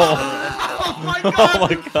 Oh my god. oh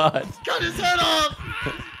my god. Cut his head off.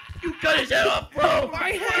 You cut his head off, bro. My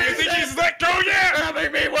You head. think he's let go yet?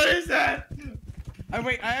 Stabbing me. What is that?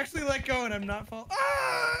 Wait, I actually let go and I'm not fall.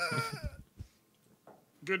 Ah!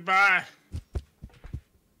 Goodbye.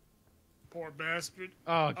 Poor bastard.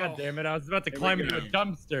 Oh, god damn it. I was about to climb into a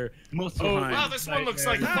dumpster. Muscle Wow, this one looks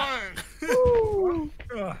like fun.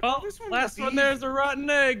 Well, This one last looks one there's a rotten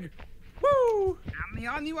egg. Woo! I'm the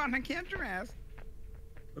only one who can't dress.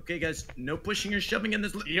 Okay, guys, no pushing or shoving in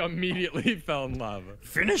this. He immediately fell in lava.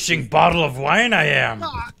 Finishing bottle of wine I am.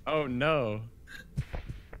 Oh no.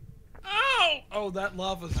 Oh! Oh, that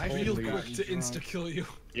lava's real Holy quick to God. insta kill you.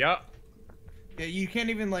 Yep. Yeah, you can't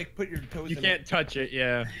even like put your toes You in can't it. touch it,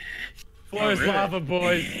 yeah. Floor is lava,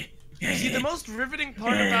 boys. See, the most riveting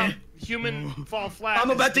part about human fall flat. I'm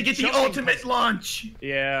is about to get the jumping ultimate launch.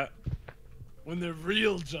 Yeah. When they're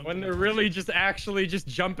real jumping. When they're really just actually just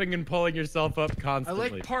jumping and pulling yourself up I constantly.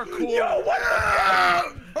 like parkour. Yo, what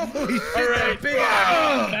up? Holy shit, All right. that big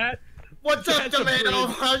That, What's up, That's a Tomato?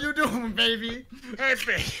 bridge. How you doing, baby? Hey,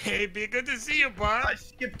 baby, good to see you, bud. I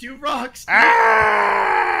skipped 2 rocks.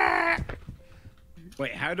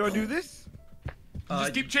 Wait, how do I do this?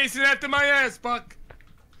 Just keep chasing after my ass, Buck.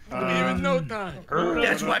 I'll be here in no time.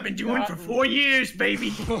 That's what I've been doing for 4 years,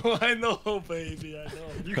 baby. I know, baby, I know.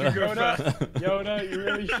 You can go fast. Yoda, you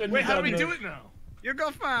really shouldn't Wait, have how do we done do this. it now? You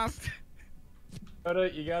go fast.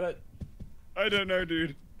 Yoda, you got it. I don't know,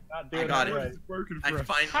 dude. Not doing I got it it. right. It's working I for us.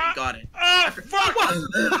 finally got it. Oh, fuck!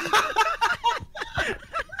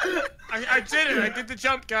 I did it. I did the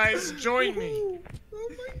jump, guys. Join me. Oh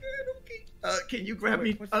my god, okay. Can you grab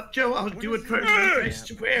me up, Joe? I'll do it first. I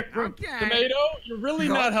swear, bro. Tomato, you're really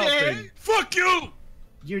not helping. Fuck you!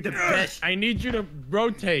 You're the best. I need you to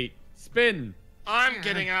rotate, spin. I'm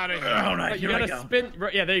getting out of here. All right, You here I gotta go. spin.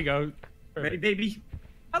 Right, yeah, there you go. Ready, baby?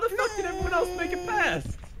 How the fuck did everyone else make it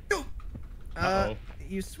past? Uh-oh.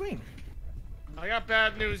 You swing. I got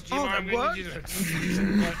bad news, G-Mar. I'm gonna what? need you to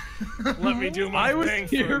let me do my I was thing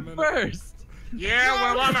for a here minute. first. Yeah,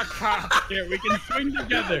 well, I'm a cop. Here, we can swing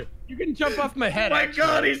together. You can jump off my head. Oh my actually.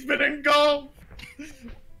 god, he's been in goal.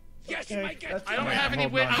 Yes, my God. I don't have any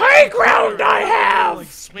Hold way. on. High ground I have! Like,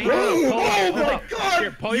 swing. Oh my god.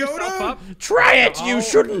 Here, pull yourself up. Try it, you Oh.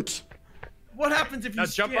 shouldn't! What happens if you Now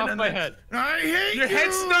jump stand off on my that? head. I hate Your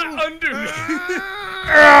head's not under me.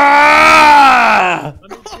 Ah!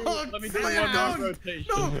 Let me do Lay one it down. more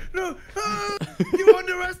rotation. No, you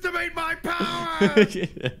underestimate my power.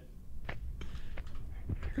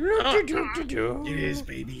 It is,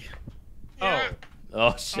 baby. Oh,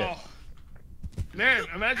 Oh shit. Oh. Man,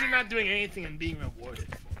 imagine not doing anything and being rewarded.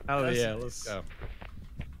 hell That's yeah, nice. let's go.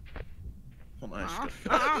 Hold on, I just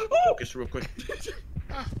gotta focus real quick.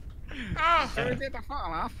 Ah, Can we get the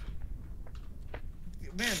fall off?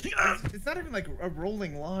 Man, it's not even like a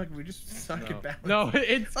rolling log. We just suck it back. No,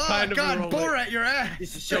 it's Oh kind God, of a rolling. Borat, your ass.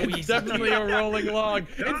 This is so It's easy. definitely a rolling log.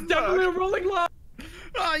 It's definitely a rolling log.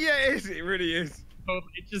 Oh yeah, it is. It really is.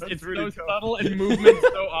 It's just That's it's really so tough. subtle and movement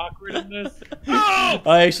so awkward in this. oh!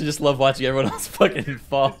 I actually just love watching everyone else fucking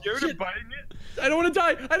fall. Yoda biting it. I don't want to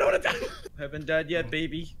die. I don't want to die. Haven't died yet,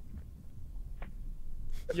 baby.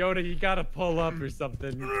 Yoda, you gotta pull up or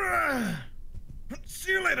something.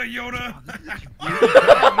 See you later, Yoda.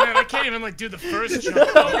 Oh man, I can't even like do the first jump.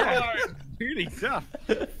 Really tough.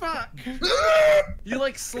 Fuck. You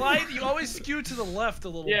like slide. You always skew to the left a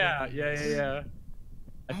little Yeah, bit. yeah.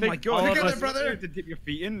 I Oh think my god, all of Together, us- brother. To dip your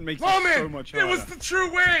feet in makes Oh it man, so much it harder. was the true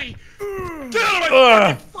way. Get out of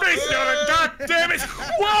my fucking face, Yoda! God damn it!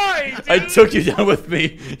 Why? Dude? I took you down with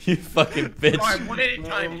me, you fucking bitch. All right, one at a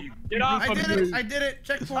time, you. Get off I of did me. it. I did it. Oh,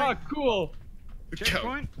 Checkpoint. cool.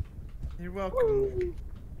 Checkpoint? You're welcome.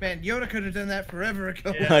 Man, Yoda could have done that forever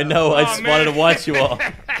ago. Yeah. I know, I Oh, just man. wanted to watch you all.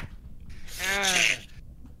 Ah.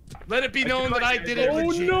 Let it be known that I did it Oh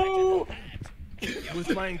legit no! with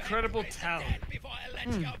my incredible talent. Before I let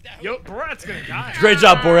you off the hook. Yo, Borat's gonna die. Great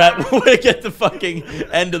job, Borat. Way to get the fucking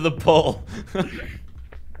end of the pole. All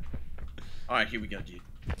right, here we go, dude.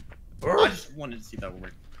 I just wanted to see if that would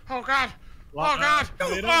work. Oh god! Oh god!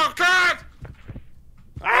 Oh god!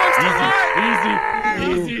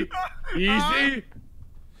 Easy. Easy.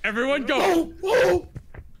 Everyone go.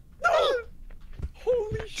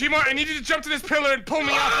 Holy shit. G-Mart, I need you to jump to this pillar and pull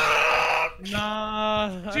me up. Nah.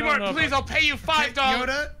 I don't G-Mart, know if please, I'll pay you $5.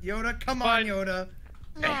 Yoda, come on, Yoda.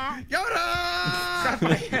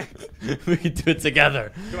 Yoda! We can do it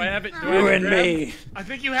together. Do I have it? Do I You have it and grabbed? me. I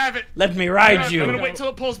think you have it. Let me ride I'm you. gonna wait till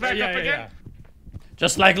it pulls back up again.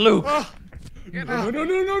 Just like Luke. Oh, No. dude!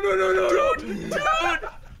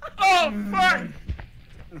 Oh, fuck!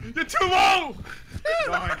 You're too low!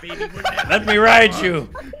 Let me ride you.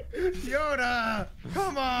 Yoda!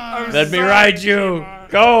 Come on! Let me ride you.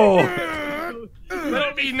 Go. Let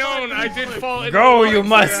it be known I did fall in Go, the you water.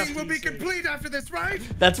 must. Training will be complete after this, right?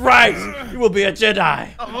 That's right. You will be a Jedi.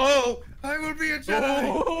 Oh, I will be a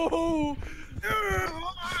Jedi. Oh.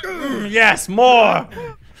 Yes, more.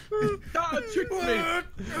 God, tricked me.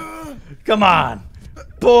 Come on.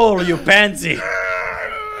 Pull, you pansy. Stop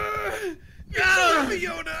me,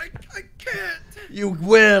 Yoda! I can't! You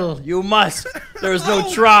will. You must. There is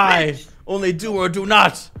no try. Only do or do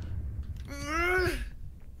not.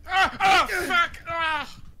 Oh, fuck!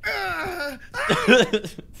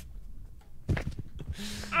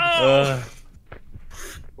 Oh.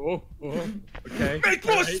 Okay. Make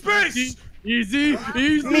more space! Easy.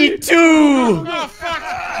 Me too. Oh, fuck!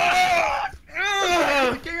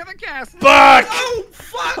 King of the castle. Fuck. Oh,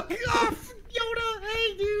 fuck off, Yoda!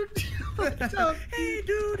 Hey, dude! What's up? Hey,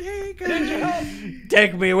 dude! Hey, guys!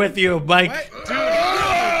 Take me with you, Mike.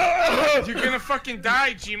 Dude, you're gonna fucking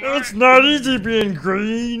die, G-Mar. It's not easy being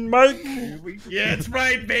green, Mike. Yeah, it's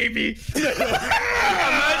right, baby.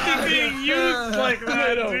 Imagine being used like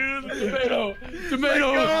that, dude.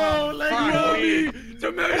 Tomato. Let You go. owe me.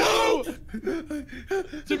 Tomato.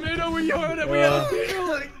 Tomato, we are that. We had a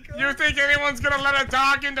deal. You think anyone's gonna let a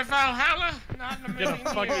dog into Valhalla? Not in a Gonna million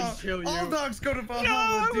fucking years. kill All you. dogs go to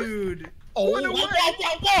Valhalla, dude. Oh, what?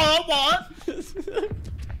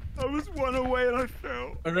 I was one away and I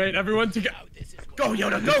fell. All right, everyone together. Go,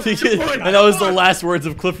 Yoda, go. Keep going. And that was the last words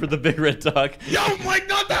of Clifford the Big Red Dog. Yo, Mike,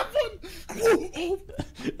 not that one.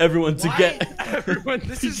 Everyone together. Everyone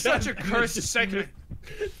This is such a together. cursed segment.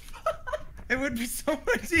 It would be so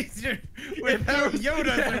much easier without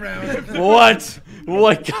Yoda around. What?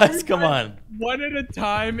 What, guys? Come on. One at a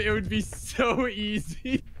time, it would be so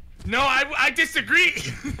easy. No, I disagree.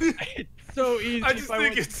 It's so easy. I just if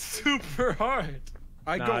think was- it's super hard.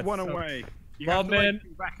 I Nah, got it's one so- away. You Well, have to, like, man, do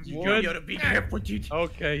back as you you good? Yoda, be careful, dude.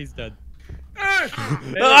 Okay, he's dead. Ah!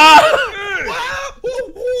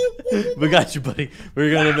 We got you, buddy.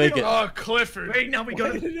 We're gonna make it. Oh, Clifford. Wait, now we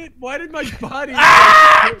Why got why did my body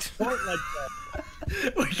support like that?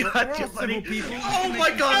 We got you, Civil buddy. people. Oh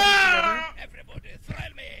my god. Everybody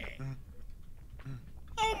thrill me.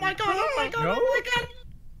 Oh my god. Oh my god. No? Oh my god.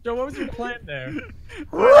 Joe, what was your plan there?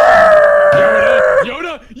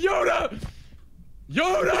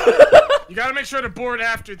 Yoda! You gotta make sure to board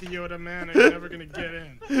after the Yoda, man, or you're never gonna get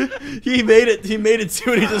in. He made it. He made it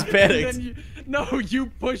too, and he just panicked. No, you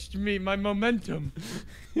pushed me. My momentum.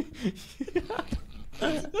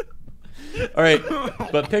 All right,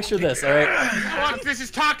 but picture this. All right. Fuck, this is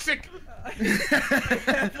toxic. I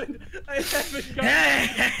haven't got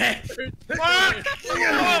Fuck!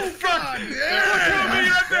 Oh, fuck! Help me,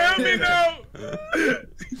 you have to help me now!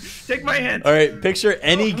 Take my hand. All right. Picture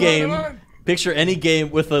any game. Come on. Picture any game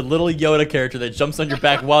with a little Yoda character that jumps on your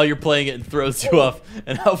back while you're playing it and throws you off.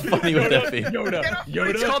 And how funny would that be?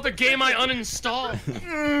 It's called the game I uninstalled.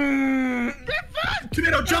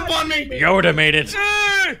 Tomato, jump on me. Yoda made it.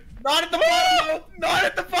 Not at the bottom. No. Not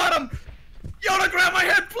at the bottom. Yoda, grab my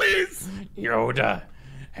head, please. Yoda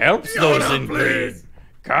helps those Yoda, in green. please.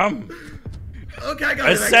 Come, Okay, I got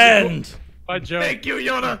it. ascend. Bye, Joe. Thank you,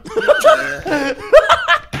 Yoda.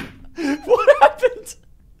 What happened?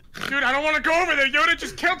 Dude, I don't want to go over there. Yoda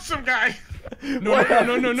just killed some guy. No.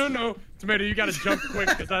 Tomato, you gotta jump quick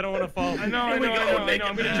because I don't want to fall. I know. I'm gonna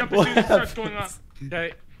jump as What soon as it starts going up.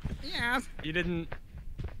 Okay. Yeah. You didn't.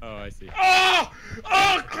 Oh, I see. Oh,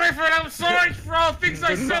 Clifford, I'm sorry for all things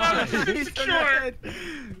I said. I was insecure.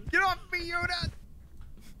 Get off me, Yoda!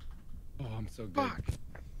 Oh, I'm so good.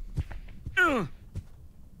 Fuck.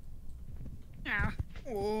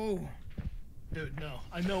 Whoa. Dude, no.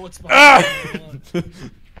 I know what's Ah! behind me.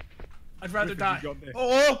 I'd rather die. You got this.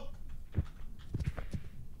 Oh.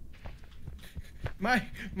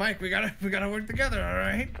 Mike, we gotta work together, all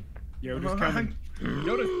right? Yoda's coming.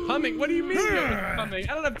 Yoda's coming. What do you mean Yoda's coming?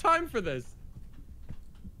 I don't have time for this.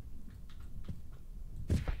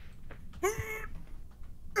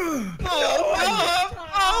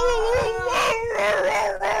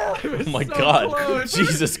 Oh my God! close.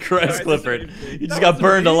 Jesus Christ, Clifford! You just That got was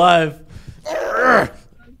burned me. alive.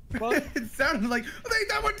 Well, It sounded like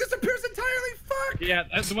that one disappears entirely. Fuck. yeah,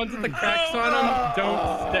 the ones with the cracks on them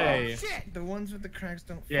don't stay. Shit. The ones with the cracks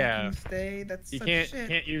don't Yeah. fucking stay. That's You such can't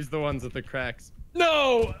shit. use the ones with the cracks.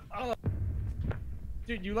 No!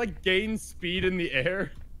 Dude, you like gain speed in the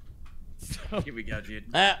air. So Here we go, dude.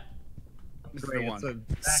 Ah, This is the it's a one. backup.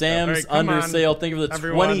 Sam's Alright, come under on. sale. Think of the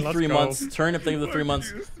Everyone, 23 let's go. months. Turnip. Think of the 3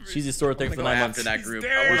 months. Cheesy store. Think of the Go 9 after months. that group.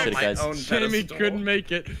 dead. I want Appreciate it, my guys. own Jamie pedestal. couldn't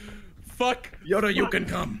make it. Fuck. Yoda, you can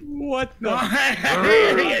come. What the? Oh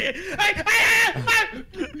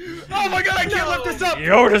my god, I can't lift this up.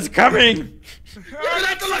 Yoda's coming. You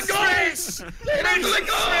have to let go. Space! You have to let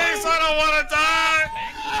go. Space, I don't want to die!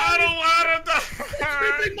 I don't want to die!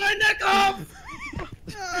 Ripping my neck off.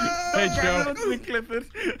 Hey, Joe. Clifford.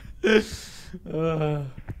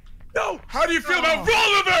 No! How do you feel about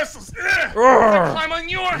roller reversals? Roar. Climb on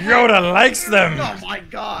your head! Yoda likes them. Oh my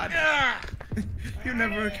god. Yeah. You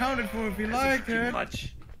never accounted for if you liked Too it.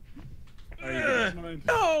 much.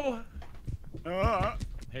 No. Ah.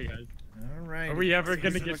 Hey guys, All right. are we ever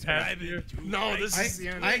gonna get past you? No, this is the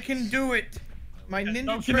end. I can do it. My ninja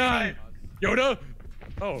No, can I? training. Yoda.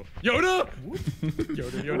 Oh, Yoda.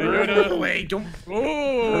 Yoda. No way, don't.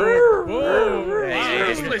 Oh. Whoa. Wow,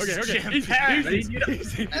 this Okay, place is okay. jam-packed. Easy.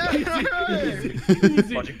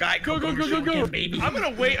 Bunch of guy, Go. baby. I'm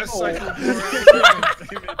gonna wait a second.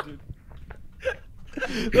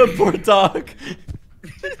 The poor dog.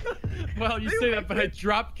 Well, you say that, but I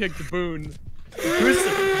drop kicked Boone.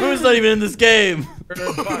 Who's not even in this game? Or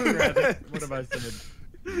Buck, rather. What have I said?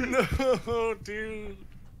 No, dude.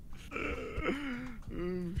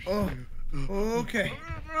 Oh, okay.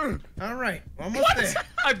 All right, almost there.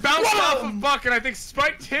 I bounced off of Buck and I think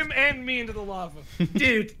spiked him and me into the lava.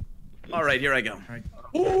 Dude. All right, here I go. That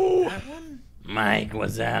one? Mike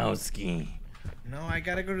Wazowski. No, I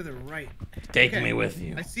gotta go to the right. Take Okay. me with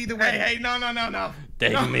you. I see the way. Hey, no.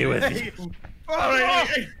 Take me with you. All right.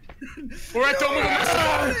 Hey. We're at the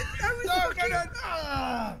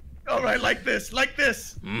No. All right, like this.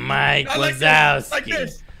 Mike No, like Wazowski. this. Like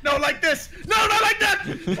this. No, like this. No, not like that.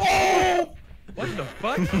 Oh! What the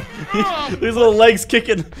fuck? His little legs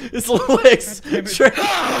kicking. His little legs.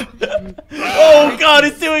 Oh God,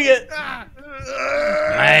 he's doing it.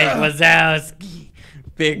 Mike Wazowski.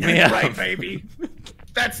 Pick me up. Right, baby.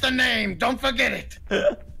 That's the name. Don't forget it.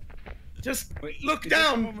 Just look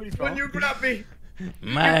down when you grab me.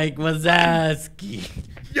 Mike Wazowski.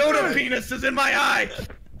 Yoda penis is in my eye.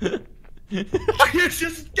 You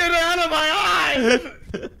just get it out of my eye.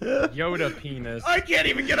 Yoda penis. I can't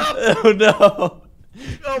even get up. Oh no.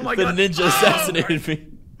 Oh my The god. ninja assassinated me.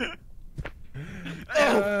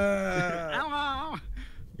 Hello.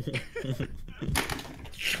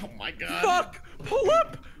 Oh my god. Fuck! Pull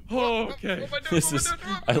up! Oh, okay. This is.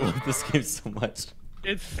 I love this game so much.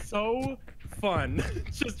 It's so fun.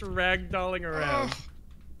 Just ragdolling around.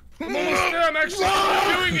 I'm almost there. I'm actually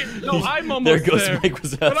doing it. No, I'm There almost goes there. Mike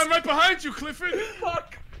Wazowski. But I'm right behind you, Clifford.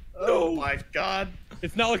 Fuck! Oh my god.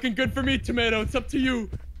 It's not looking good for me, Tomato. It's up to you.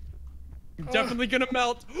 I'm definitely gonna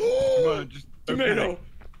melt. Come on, just Tomato,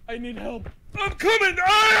 I need help. I'm coming.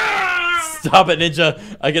 Ah! Stop it, Ninja.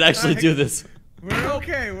 I can actually do this. We're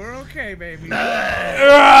okay, baby.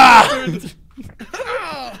 Ah!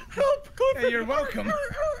 Help, Clifford. Hey, you're welcome.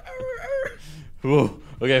 Whoa.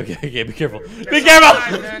 Okay, be careful. Be careful!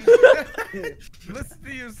 Listen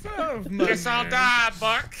to yourself, man. Guess I'll die,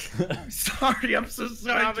 Buck. Sorry, I'm so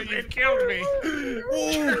sorry. Now that you've killed me.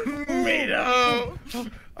 Tomato.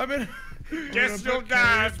 I've been. Guess you'll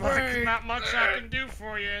die, Buck. There's not much I can do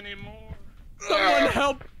for you anymore. Someone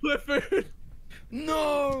help Clifford.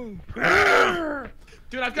 No.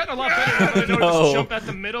 Dude, I've gotten a lot better now that I know to No. just jump at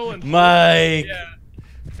the middle and. Mike. Yeah.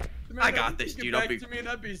 Tomato, I got if you this, get dude. Back I'll be. to me,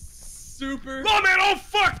 that'd be super. Oh man! Oh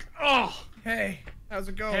fuck! Oh. Hey, how's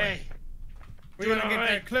it going? Hey. We're gonna doing get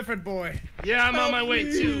alright. that Clifford boy. Yeah, I'm on my way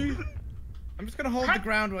too. I'm just gonna hold the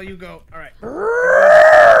ground while you go. All right.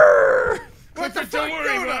 Clifford, don't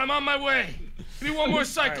worry, bro. I'm on my way. Give me one more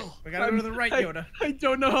cycle. We gotta go to the right, Yoda. I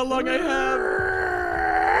don't know how long I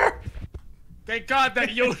have. Thank God that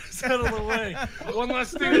Yoda's out of the way. One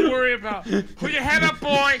less thing to worry about. Put your head up,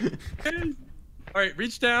 boy. All right,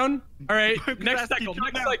 reach down. All right, next cycle.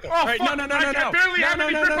 Next cycle. Oh, All right, fuck. no. I barely have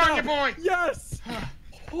any grip on you, boy. Yes.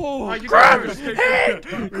 Oh, You Grab go first.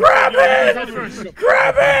 it! Grab it!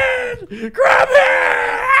 Grab it! Grab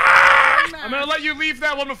it! I'm gonna let you leave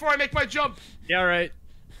that one before I make my jump. yeah, all right.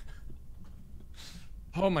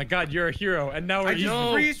 Oh my God, you're a hero, and now I we're just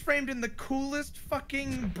No. freeze framed in the coolest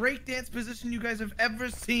fucking breakdance position you guys have ever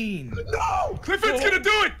seen. No! Clifford's gonna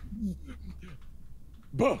do it.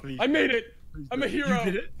 I made it. I'm a hero.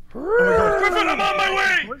 You did it? Clifford, I'm on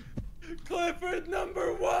my way. Clifford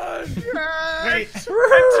 #1. Wait,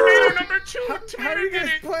 Tomato number 2. how are Tomato you did guys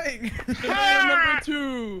it. playing? Tomato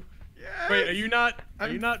 #2. Wait, are you not? Are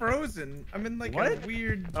you I'm not? frozen. I'm in like What? a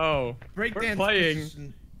weird Oh, breakdance playing.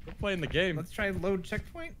 position. we're playing the game. Let's try load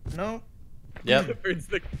checkpoint. No. Yep. Clifford's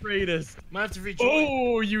the greatest. Might have to rejoin.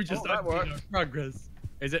 Oh, you just that undid worked. our progress.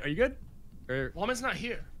 Is it? Are you good? Or, Woman's not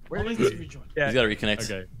here. Where Woman is needs he? to rejoin. yeah. He's got to reconnect.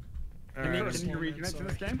 Okay. All Can you, right. can you reconnect to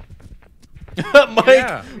this game? Mike,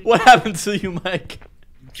 Yeah. what happened to you, Mike?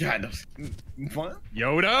 God. What?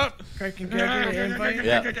 Yoda. Criken, can I get an invite?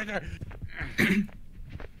 Yeah.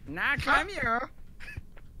 Nah, come here.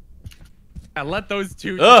 Yeah, let those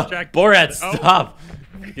two Ugh, distract. Borat, Oh. stop.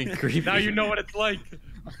 Fucking creepy. Now you know what it's like.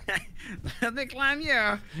 Let me climb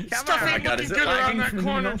here. Come Stuff on. ain't God, looking is it good around lagging that for me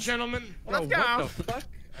corner, now? gentlemen. Let's Oh, go. what the fuck?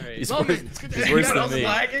 All right. He's Well, worse, man, it's good to he's see worse you. than What else me. is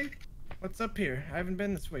lagging? What's up here? I haven't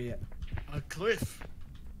been this way yet. A cliff.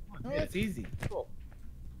 Oh, it's easy.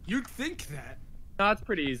 You'd think that. No, it's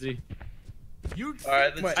pretty easy. You'd All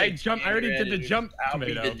right, think, let's I take jumped. I already did the advantage. jump. I'll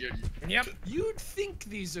be Tomato. the- Yep. you'd think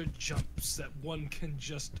these are jumps that one can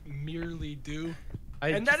just merely do. I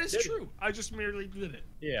And that just is did it. true. I just merely did it.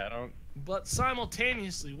 Yeah, I don't. But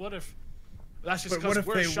simultaneously, what if that's just But what because if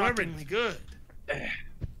we're they shockingly good? But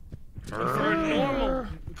for a normal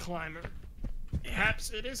climber,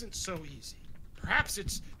 perhaps it isn't so easy. Perhaps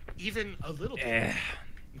it's even a little bit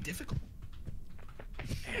difficult.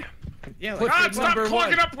 Yeah. Like, Clifford God, stop number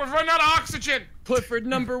clogging one. up! We're running out of oxygen! Clifford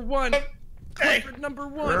 #1. Clifford number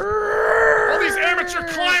 1. All these amateur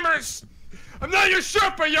climbers! I'm not your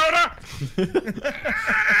Sherpa, Yoda!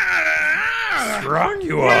 Strong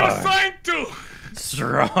you What are you are. assigned to?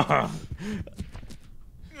 Strong.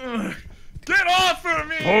 Get off of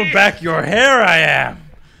me! Pull back your hair, I am.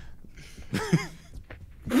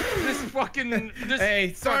 This fucking. This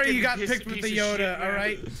Hey, sorry fucking you got piece picked with of the shit, Yoda, man.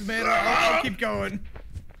 alright? Tomato, I'll keep going.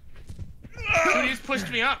 He just pushed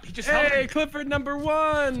me up. He just helped Hey, me. Clifford number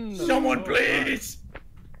 1. Someone please.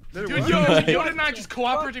 Dude, Yoda and I just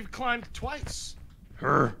cooperative climbed twice.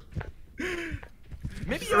 Her.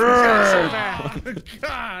 Maybe Yoda's not so bad.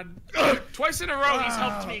 God. Twice in a row, he's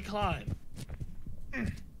helped me climb.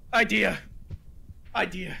 Idea.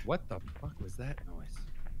 What the fuck was that noise?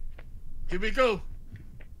 Here we go.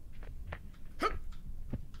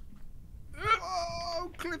 Oh,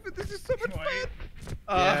 Clifford, this is so much fun.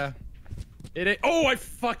 Yeah. Oh, I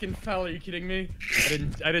fucking fell. Are you kidding me?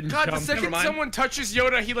 I didn't God, jump. the second someone touches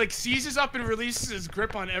Yoda, he like seizes up and releases his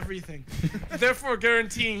grip on everything, therefore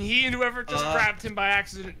guaranteeing he and whoever just grabbed him by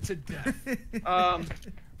accident to death.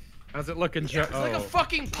 How's it looking, Joe? It's like a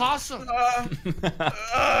fucking possum. Oh,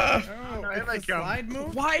 it's a slide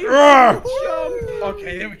move? Why?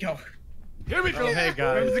 Okay, there we go. Here we go. Oh, hey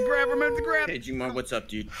guys. Remember to grab, remember to grab. Hey, Jumar, what's up,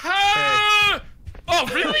 dude? Ah! Oh,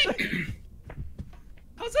 really?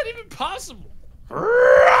 How's that even possible?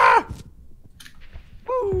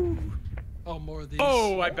 Oh, more of these.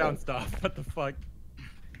 Oh, I bounced off. What the fuck?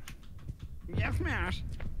 Yeah, smash.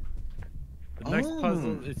 The next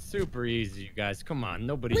puzzle is super easy, you guys. Come on,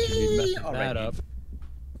 nobody should be messing that up.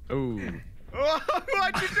 Oh. Oh,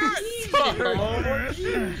 why'd you do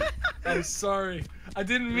it? I'm sorry. I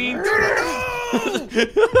didn't mean to.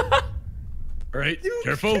 All right,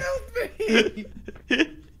 careful.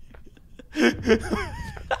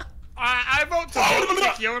 I vote to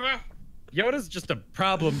kick Yoda. Yoda's just a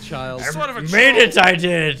problem child. Sort of a Made it, I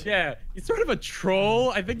did. Yeah, he's sort of a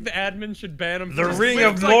troll. I think the admin should ban him. The from Ring this.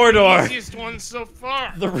 of It's like Mordor. the easiest one so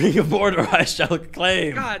far. The Ring of Mordor I shall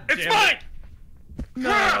claim. God It's damn mine. it.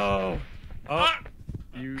 No. Oh,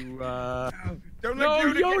 you Don't No,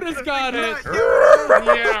 let Yoda Yoda's get got the it. thing.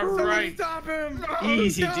 Yeah, right. Stop him!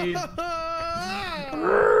 Easy, dude. I'll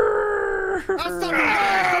stop him,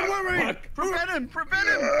 guys! Don't worry! Prevent him! Prevent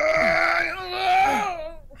him!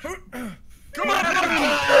 Come on.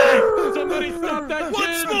 somebody stop that kid.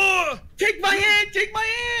 Once more. Take my hand! Take my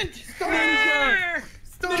hand!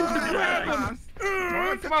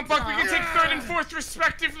 Come on, Buck. We can take third and fourth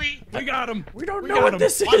respectively. We got him. We don't know what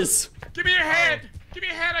this is. Give me your head. Give me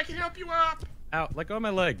your head. I can help you up. Out. Let go of my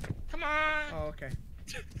leg. Come on. Oh, okay.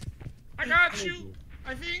 I got you.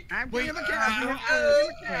 I think. I'm Wait, getting the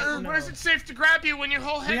cat. Where's it safe to grab you when your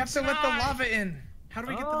whole head? We have to let the lava in. How do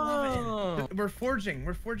we get the lava Oh. in? We're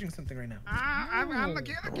forging something right now. I'm the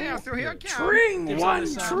king of the castle. Here I come. Tring It's on one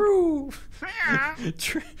this side. true. Yeah.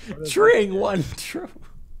 Tring one true.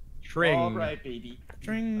 Tring. All right, baby.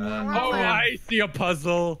 String Oh, I see a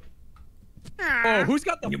puzzle. Oh, who's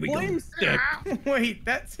got the flame stick? Wait,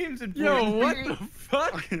 that seems important. Yo, what the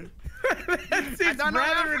fuck? That seems don't know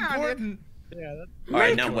how rather I found it. important. Yeah, that's All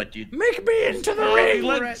right, now what, dude? Make me into the ring.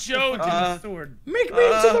 let Brett, Joe the do fucking it. sword. Make me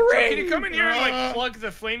into the Joe, ring. can you come in here and like plug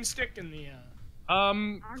the flame stick in the?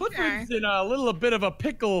 Clifford's in a little bit of a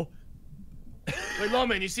pickle. Wait,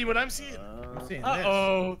 Lawman, you see what I'm seeing? I'm seeing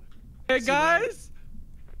Uh-oh. Hey, guys.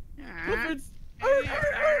 Clifford's...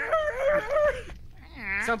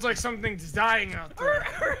 Sounds like something's dying out there.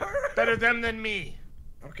 Better them than me.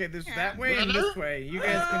 this. Okay, there's that way and this way. You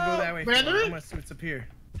guys can go that way. I'm gonna see what's up here.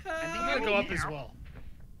 I'm gonna go up as well.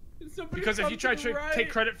 Because if you try to take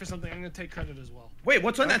credit for something, I'm gonna take credit as well. Wait,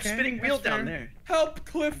 what's on that Okay, spinning wheel that's down fair. there? Help,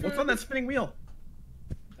 Clifford. What's on that spinning wheel?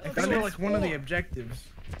 I think that's one of the objectives.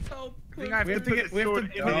 Help, I think I have We to have to put get the we have sword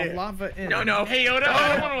to in get there. the lava in. No. Hey Yoda,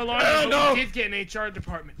 I don't want to alarm you, but we did get an HR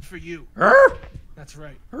department for you. That's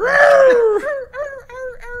right.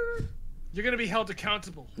 You're gonna be held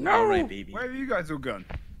accountable. All right, baby. Where have you guys all gone?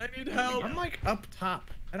 I need help. I'm like up top.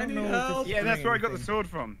 I don't need know. help. If this is Yeah, that's doing where I got the anything. sword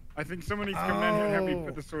from. I think someone needs to come down here and help me Oh.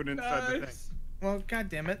 put the sword inside the thing. Guys. Well, god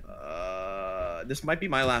damn it. This might be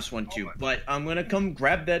my last one too, but I'm gonna come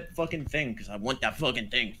grab that fucking thing because I want that fucking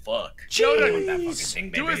thing. Fuck.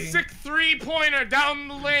 Yoda, do a sick 3-pointer down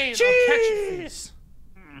the lane. I'll catch it. Jeez.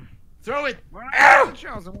 Throw it. Well, I got the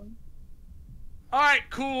chosen one. All right,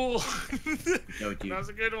 cool. No, dude. That was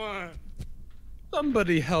a good one.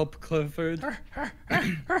 Somebody help Clifford.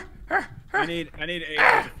 I need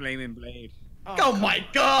a flaming blade. Oh my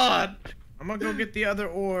god! I'm gonna go get the other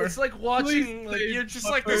ore. It's like watching, Please like save you're just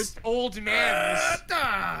like this old man.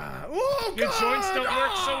 Oh, Your joints don't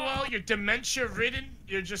work so Ah! well. You're dementia ridden.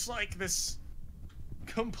 You're just like this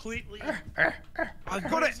completely. I've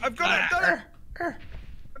got it. I've got it. I've done it.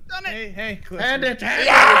 I've done it. Hey, Cliff. And it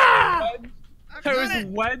I was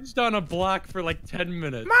wedged on a block for like 10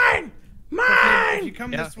 minutes. Mine! If you Mine!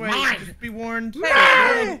 come this way, just be warned.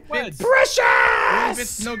 Mine! Wedge. Precious!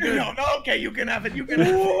 It's no good. No, okay, you can have it. You can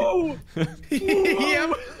have it.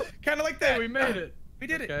 Yeah, kind of like that. Hey, we made it. We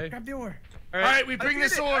did it. Okay. Grab the ore. All All right, we bring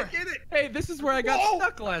this ore. Hey, this is where I got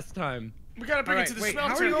stuck last time. We gotta bring All it to right, the wait,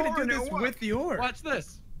 how smelter. are you gonna do this with the ore? Watch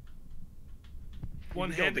this.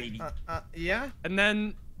 One-handed. Yeah. And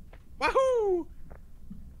then, wahoo!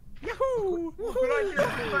 Yahoo!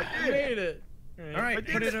 I made it. All right,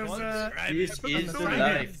 put it over. This is the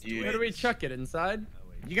life, dude. Where do we chuck it? Inside?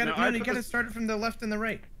 You gotta, No, I you put gotta the- start it from the left and the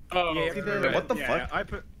right. Oh, Yeah, Wait, what the fuck?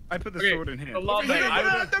 I put the Okay, sword in here. so Lawman,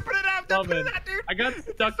 Don't put it out. Don't put it out, dude. I got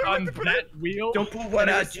stuck on that wheel. Don't put what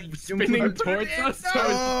out, you spinning towards us, so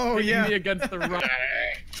Oh, it's hitting yeah. me against the rock.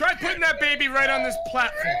 Try putting that baby right on this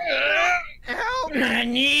platform. Help. I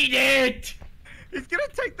need it. He's gonna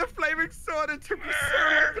take the flaming sword and took the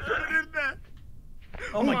sword and put it in there.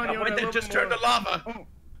 Oh my Come on, god, Yoda, wait, a they little just bit turned more. to lava.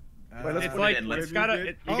 Wait, let's It's put like it in. it's gotta.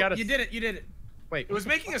 You Oh, gotta. you did it. You did it. Wait. It was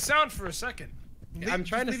making a sound for a second. I'm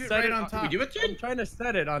trying to leave it set right it on top. We do it, I'm dude? trying to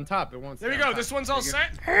set it on top. It won't. There we stay on go. top. This one's all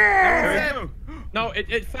set. There we go. No,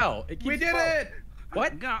 it fell. It keeps We did falling. it.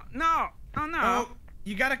 What? No, no, oh no. Oh,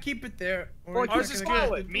 you gotta keep it there. Or Well, it's Ours not is gonna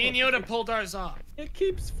good. get- Me and Yoda pulled ours off. It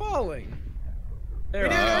keeps falling. There We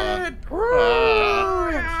we did go.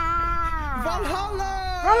 it. Ah. Valhalla.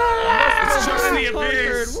 It's just the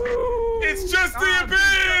Conquered. abyss. Woo. It's just the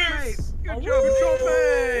abyss. Good job,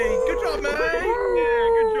 mate. Good job, mate.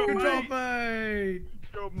 Yeah, Good job, mate.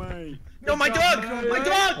 Good job, mate. No, my dog. My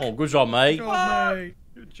dog. Oh, good job, mate. Good job, mate.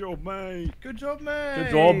 Good job, mate. Good job, mate.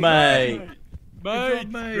 Good job, mate. Mate,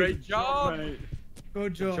 mate. great job. mate.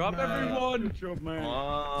 Good job, Good job, mate. everyone. Good job, mate.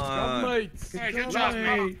 Job, mates. Hey, good Good job, job,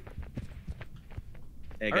 mate. mate.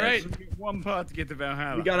 Hey All guys, right. One part to get to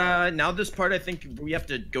Valhalla. we gotta now this part. I think we have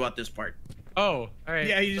to go out this part. Oh, all right.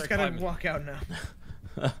 Yeah, you just Start gotta climbing. walk out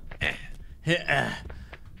now.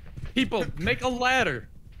 People, make a ladder.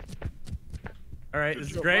 All right, Good this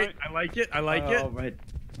is job, great. mate. I like it. I like Oh, it. right.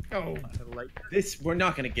 Oh. I like it. This we're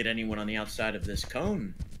not gonna get anyone on the outside of this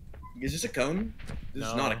cone. Is this a cone? This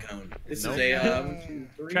is No. not a cone. This Nope. is a 1, 2,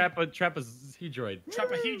 3. Trap a hedroid.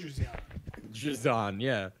 Trapezoidals, yeah. Jazan,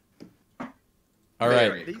 yeah. All right.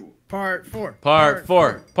 Very cool. Part 4. Part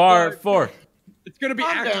 4. Part 4. It's gonna be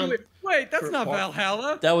Calm actually. down. Wait, that's For not part-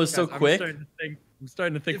 Valhalla. That was so Guys, quick. I'm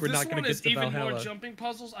starting to think If we're this not gonna one get is to even Valhalla. more jumping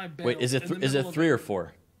puzzles, I bet. Wait, is it 3 or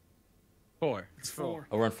 4? 4. It's 4.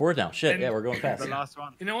 Oh, we're on 4 now. Shit, And- yeah, we're going fast. The last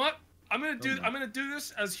one. You know what? I'm gonna do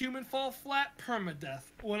this as human fall flat permadeath.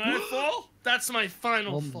 When I fall, that's my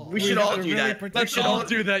final fall. We should all do that. Let's all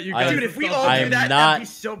do that, you I- guys. Dude, if we all I do am that, not- that'd be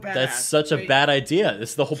so badass. That's such a Wait. bad idea. This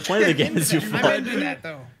is the whole point of the game is you I'm fall. into that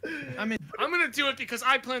though. I'm in. I'm gonna do it because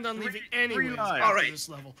I planned on leaving anyways lives. after Alright. this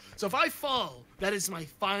level. So if I fall, that is my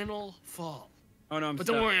final fall. Oh no, I'm But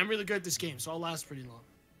stuck. don't worry, I'm really good at this game, so I'll last pretty long.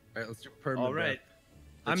 All right, let's do permadeath. All right.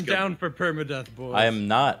 I'm Let's go. down for permadeath, boys. I am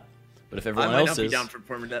not. But if I everyone might else not be is, down for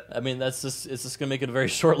permadeath. I mean, it's just gonna make it a very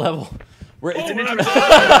short level. We're it's Oh, an we're interesting.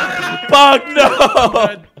 not- Fuck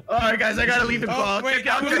no! All right, guys, I gotta leave it. Oh, wait,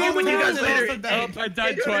 I'll I'm check in with you guys also later. dead. Oh, I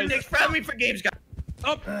died Hey, twice. Nick, friendly for games, guys.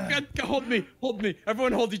 Oh, God, hold me, hold me.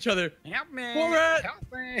 Everyone hold each other. Help me. Forward.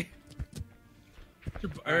 Help me.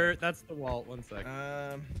 That's the wall. One sec.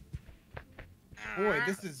 Boy,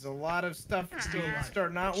 this is a lot of stuff Still alive.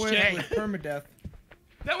 starting out with Shit. permadeath.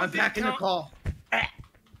 That I'm would packing the count. call.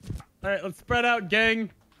 All right, let's spread out, gang.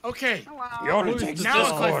 Okay, Yoda Who's takes the now this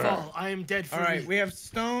if I corner. fall, I am dead for All right, real. we have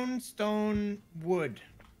stone, wood.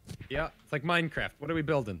 Yeah, it's like Minecraft. What are we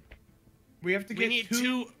building? We have to We get need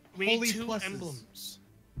two. We need holy two pluses. emblems.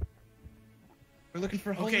 We're looking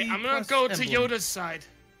for holy Okay, I'm gonna plus go to emblem. Yoda's side.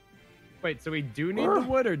 Wait, so we do need the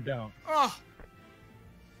wood or don't? Oh,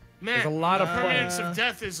 man, There's a lot of permanence planks. of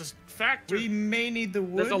death is a factor. We may need the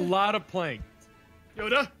wood. There's a lot of planks.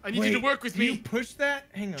 Yoda, I need you to work with can you me. push that?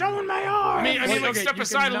 Hang on. Showing my arm. I mean, Wait, like okay, step you can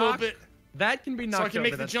aside a little knock- bit. That can be So I knocked can over,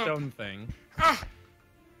 make the that jump. stone thing. Ah,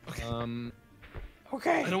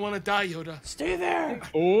 Okay. I don't want to die, Yoda. Stay there.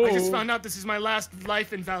 Oh. I just found out this is my last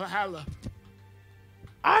life in Valhalla.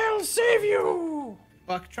 I'll save you.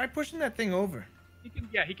 Buck, try pushing that thing over.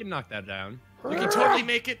 He can knock that down. You can totally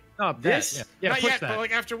make it. No, This? Yeah, Not push yet, that. but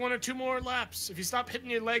like after 1 or 2 more laps, if you stop hitting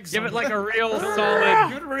your legs. Give on it like a real Give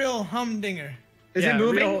solid. it a real humdinger. Is yeah, it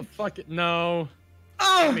moving? Real, fuck it. No.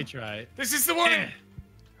 Oh! Let me try. This is the one.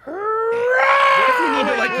 What if we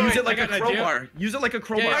need to like use it like I a got an idea. crowbar? Use it like a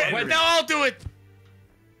crowbar. Yeah, Wait, now I'll do it.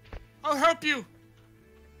 I'll help you.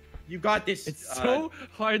 You got this. It's so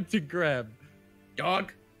hard to grab.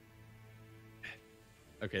 Dog.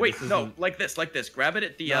 Okay. Wait, this no, isn't- like this. Grab it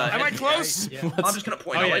at the. Am I close? Yeah. I'm just gonna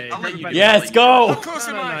point. Oh, I'll yeah, let- yeah, I'll let you. everybody- Yes, I'll go. How close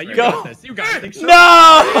am I? You Go. got this. You got this. No!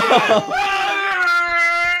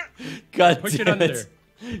 God Push it damn under. it.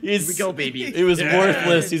 He's, Here we go, baby. He was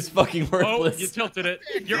worthless. He's fucking Oh, worthless. you tilted it.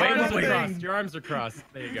 Your Wait, arms are wait. crossed. Your arms are crossed.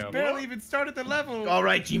 There you go. Barely even started the level. All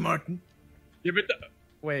right, G Martin. Give it.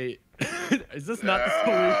 Wait. Is this not the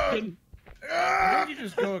solution? Why don't you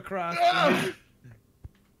just go across?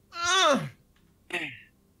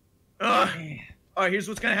 All right, here's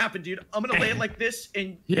what's gonna happen, dude. I'm gonna lay it like this,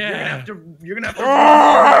 and Yeah. you're gonna have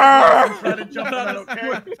to try to jump on that.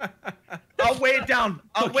 Okay? I'll weigh it down.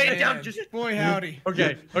 I'll weigh it down. Man, Just. boy howdy.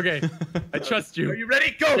 Okay. Okay. I trust you. Are you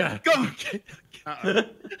ready? Go. Yeah. Go.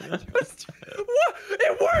 What?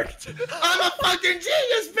 It worked. I'm a fucking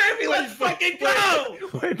genius, baby. Let's fucking go.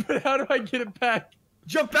 Wait, but how do I get it back?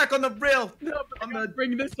 Jump back on the rail. No, but I'm gonna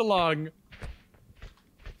bring this along.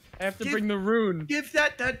 I have to bring the rune. Give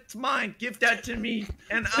that. That's mine. Give that to me,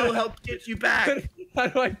 and I'll help get you back. How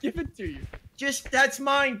do I give it to you? Just that's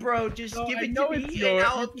mine, bro. Just No, give I it know to it's me, yours.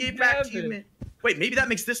 and I'll You can give back have to you, it. man. Wait, maybe that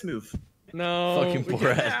makes this move. No. Fucking we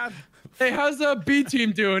Borat. can't. Hey, how's B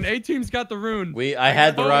team doing? A team's got the rune. I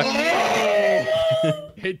had the rock.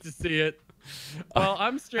 Hate to see it. Well,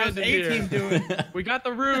 I'm How's stranded here. A-Team doing? We got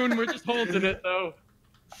the rune. We're just holding it though.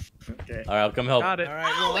 Okay. All right, I'll come help. Got it. All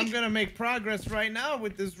right, well, I'm gonna make progress right now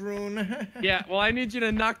with this rune. Yeah. Well, I need you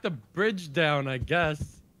to knock the bridge down, I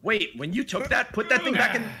guess. Wait, when you took that, put that thing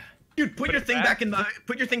back in. Dude, put your thing back in the.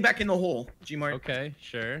 Put your thing back in the hole, G Mark. Okay.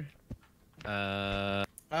 Sure. Can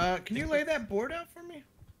you lay that board out for me?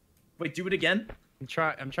 Wait, do it again. I'm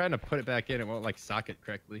trying to put it back in. It won't like socket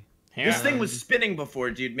correctly. This thing was spinning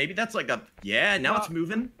before, dude. Maybe that's like a. Yeah, now it's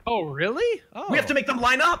moving. Oh, really? Oh. We have to make them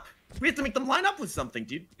line up. We have to make them line up with something,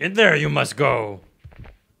 dude. In there you must go.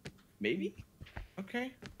 Maybe.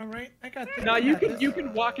 Okay, all right, I got this. No, I you got can this. you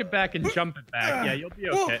can walk it back and jump it back. Yeah, you'll be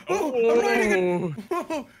okay. Oh, I'm riding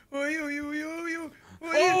it. Oh, you.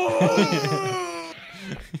 Oh.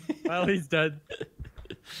 Well, he's dead.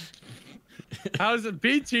 How's the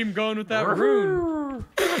B team going with that rune?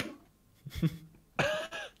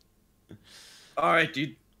 All right,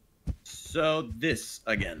 dude. So this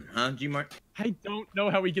again, huh, G Mark? I don't know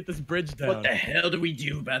how we get this bridge down. What the hell do we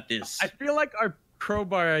do about this? I feel like our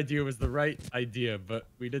crowbar idea was the right idea, but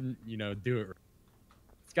we didn't, do it.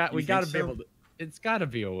 We gotta be able to. It's gotta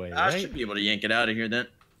be a way, I right? should be able to yank it out of here then.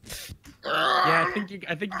 Yeah, I think you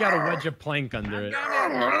gotta wedge a plank under it.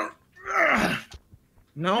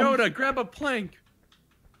 No. Yoda, grab a plank.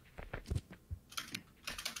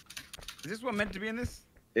 Is this what meant to be in this?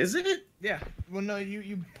 Is it? Yeah. Well, no,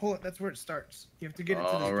 you pull it. That's where it starts. You have to get it to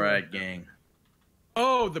the All right, gang.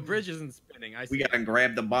 Oh, the bridge isn't spinning. I see. We gotta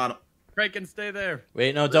grab the bottom. Criken, stay there.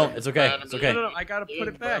 Wait, no, don't. It's okay. It's okay. No, I gotta put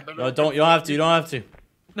it back. No, don't. You don't have to. You don't have to.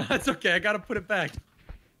 No, it's okay. I gotta put it back.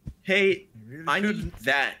 Hey, Really I shouldn't. need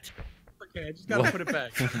that. Okay, I just gotta What? put it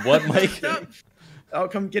back. What, Mike? I'll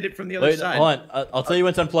come get it from the other Wait, side. hold on. I'll tell you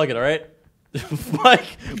when to unplug it. All right?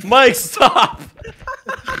 Mike, stop!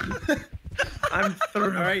 I'm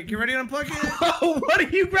through. All right, get ready to unplug it Oh, what are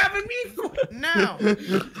you grabbing me for? now.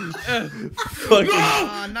 Fucking-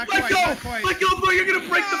 No! Not Let quite, go! not quite. Let go, bro! You're gonna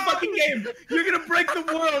break the fucking game! You're gonna break the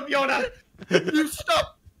world, Yoda! You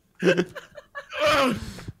stop!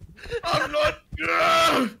 I'm not.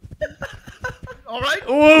 All right.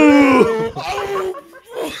 Whoa! Oh.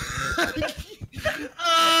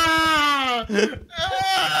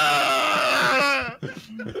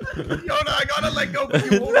 Yoda, I gotta let go.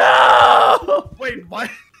 But you won't. No! Wait, what?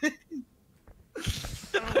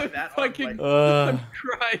 Fucking Uh,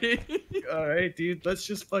 crying. All right, dude. Let's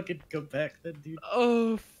just fucking go back then, dude.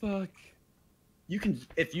 Oh fuck. You can,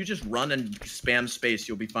 if you just run and spam space,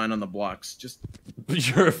 you'll be fine on the blocks. Just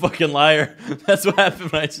you're a fucking liar. That's what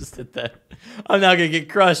happened when I just did that. I'm now gonna get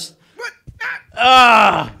crushed. what?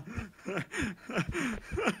 Ah!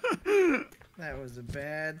 That was a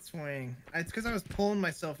bad swing. It's because I was pulling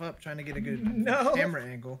myself up, trying to get a good No. camera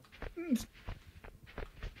angle.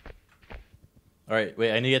 All right,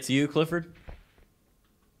 wait. I need to get to you, Clifford.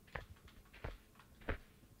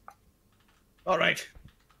 All right.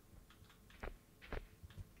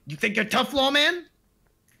 You think you're tough, lawman?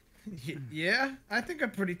 Yeah, I think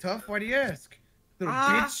I'm pretty tough. Why do you ask? Little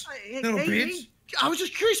bitch. Little bitch. I was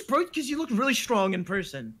just curious, bro, because you look really strong in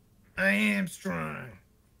person. I am strong.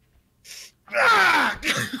 Ah!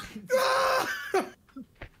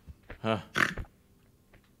 Huh.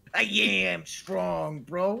 I am strong,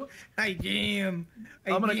 bro. I am.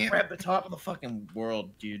 I'm gonna am. grab the top of the fucking world,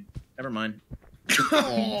 dude. Never mind.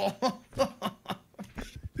 Oh.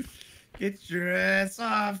 Get your ass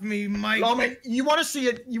off me, Mike. Lawman, you want to see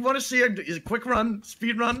it? You want to see it? Is it quick run,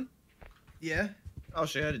 speed run? Yeah. I'll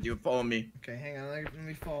show you how to do it. Follow me. Okay, hang on. Let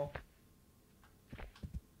me fall.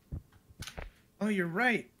 Oh, you're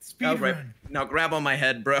right. Speed run. Now grab on my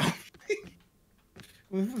head, bro.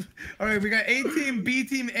 All right, we got A team, B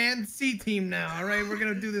team, and C team now. All right, we're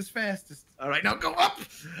gonna do this fastest. All right, now go up.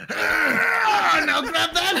 Now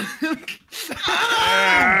grab that.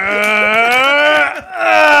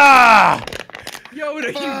 Yoda,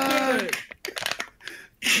 you did it.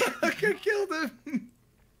 Fuck, I killed him.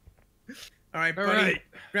 All right, buddy. right.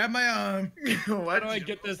 Grab my arm. What? How do I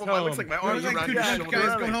get this Oh, home? it looks like my arms Like, around good your job, shoulder.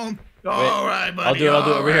 guys, go home. All right, buddy. I'll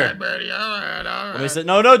do it over here. Buddy. All right. Let me say,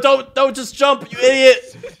 no, don't just jump, you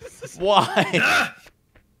idiot. Why?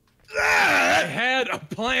 I had a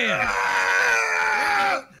plan.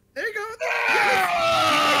 There you go.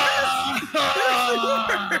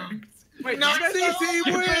 Wait, No, you guys C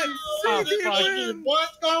team wins. Oh, C team fuck. wins.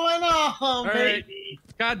 What's going on, All right.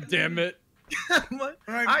 God damn it. What?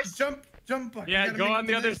 All right, jump. Buck. Yeah, You gotta go make on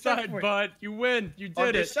the it to other next step side, for it. bud. You win. You On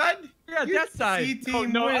did this it. side? Yeah, that side.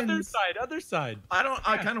 C-team No, other wins. side. Other side.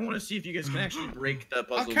 I kind of want to see if you guys can actually break the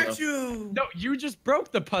puzzle. I'll catch though. you. No, you just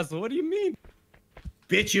broke the puzzle. What do you mean?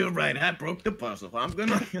 Bitch, you're right. I broke the puzzle. I'm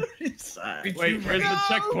gonna on this side. Wait, where's the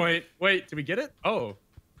checkpoint? Wait, did we get it? Oh.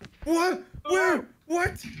 What? Where?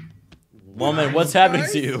 What? Woman, what's happening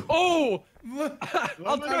to you? Oh! What?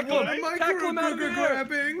 I'll tackle him. Tackle him out of there.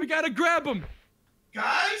 grabbing. We gotta grab him.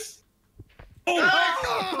 Guys?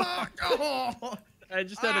 Oh! Oh. I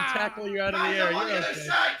just had to tackle you out of the air. I'm on the You're other okay.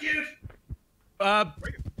 side, dude.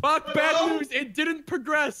 Buck, bad news. It didn't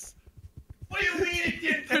progress. What do you mean it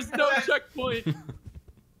didn't? There's no checkpoint.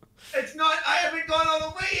 It's not. I haven't gone all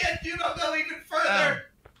the way yet, dude. I'll go even further.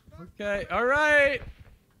 Okay, all right.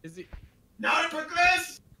 Is he? Now to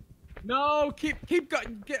progress. No, keep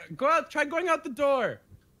going. Go out. Try going out the door.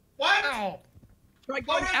 What? Try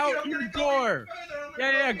Go going right, out dude, I'm your gonna go door. even further. I'm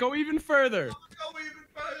Yeah, gonna yeah. Go even further. Go even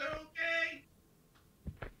further, okay?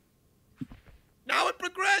 Now it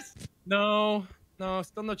progressed. No,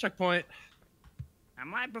 still no checkpoint.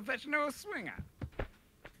 Am I a professional swinger?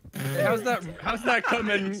 Hey, how's that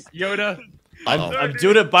coming, Yoda? I'm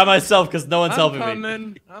doing it by myself because no one's helping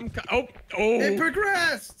me. Oh. It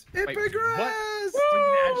progressed. It Wait, progressed.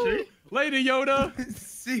 Actually, later, Yoda.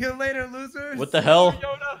 See you later, losers. What the hell?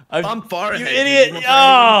 Yoda. I'm far You ahead. idiot! Dude.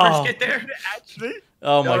 Oh! First get there. Actually?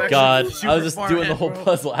 Oh No, my actually, god. super I was just far doing the ahead, whole bro.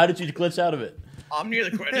 puzzle. How did you glitch out of it? I'm near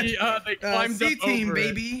the credit. They climbed C up team, over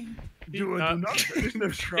it. baby. Do it. No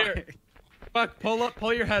try. Here. Buck,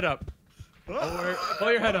 pull your head up.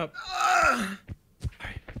 Pull your head up.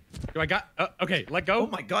 Do I got? Okay, let go. Oh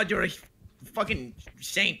my god, you're a fucking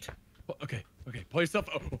saint. Okay, pull yourself.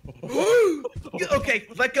 Okay,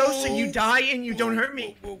 let go so you die and you don't hurt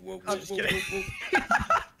me. I'm just kidding.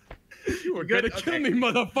 You were Good? gonna kill Okay. me,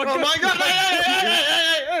 motherfucker. Oh my god!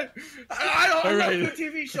 Hey. I love Alright. your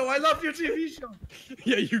TV show. I love your TV show.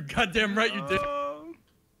 Yeah, you goddamn right you did.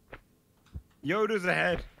 Yoda's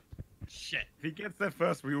ahead. Shit. If he gets there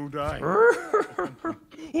first, we all die.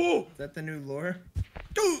 Oh, Is that the new lore?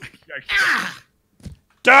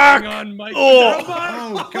 Dark! hang on, Mike. Oh.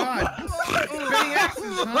 Oh God! Spinning axes,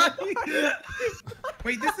 huh?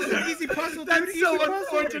 Wait, this is an easy puzzle, dude. That's Easy so puzzle.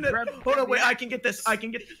 unfortunate. Hold on, wait. I can get this. I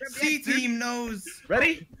can get this. C team knows.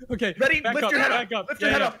 Ready? Okay, Ready? back Lift up, your head back up. up. Lift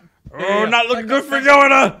your head up. Oh, not looking good for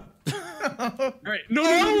Yoda! All right, no.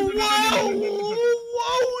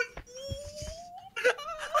 Whoa!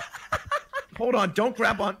 Hold on, don't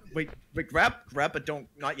grab on. Wait, grab, but don't.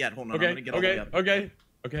 Not yet. Hold on. I'm gonna get all the way up.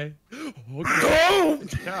 Okay. Oh!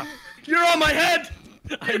 You're on my head.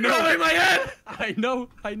 I know. You're on my head. I know.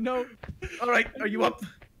 All right, are you up?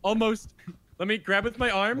 Almost. Let me grab with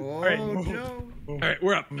my arm. Oh All right. no! All right,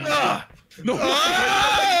 we're up. Ah! No.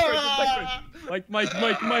 Ah! Mike,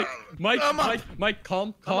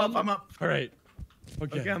 calm. I'm up. All right.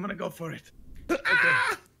 Okay. Okay, I'm gonna go for it.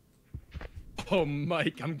 Oh,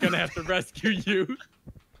 Mike, I'm gonna have to rescue you.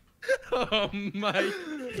 Oh, Mike,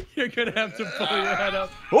 you're gonna have to pull your head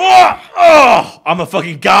up. Oh, I'm a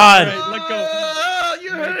fucking god! All right, let go. Oh,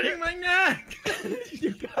 you're hurting my neck.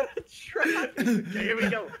 You gotta try. Okay, here we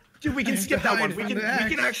go. Dude, we can skip that one. We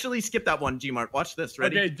can actually skip that one, G-Mart. Watch this.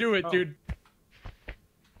 Ready? Okay, do it, dude.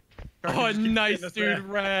 Oh, nice, dude.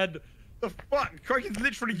 Rad. The fuck? Criken's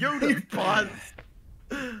literally You Yoda. pause.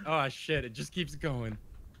 Oh, shit. It just keeps going.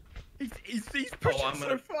 He's pushing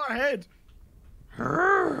so far ahead.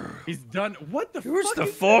 He's done. What the Use fuck? the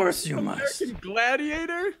is force, that? you must. American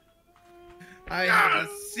Gladiator? I have a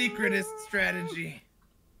secretist strategy.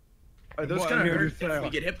 Are those What gonna I'm here hurt to if say. we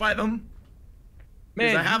get hit by them?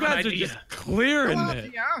 Man, I you have an guys are idea. just clearing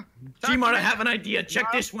it. Yeah. Team, I have an idea.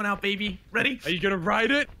 Check this one out, baby. Ready? Are you gonna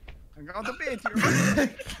ride it? I'm going to beat you.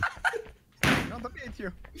 I'm going to beat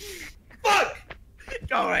you. Fuck!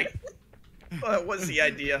 All right. Well, that was the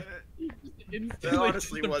idea. That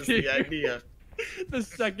honestly was the idea. The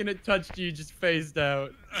second it touched you, just phased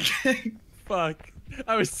out. Fuck.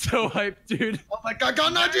 I was so hyped, dude. Oh my god,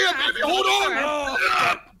 got an idea, baby! Hold on! Oh,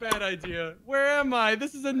 fuck, bad idea. Where am I?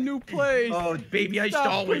 This is a new place. Oh, baby, I used to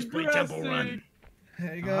Stop always play Temple progressing. Run.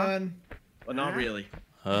 Hang on. Well, not really.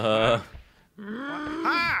 Ah!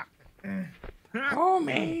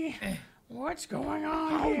 Homie, what's going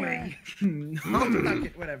on here? Fuck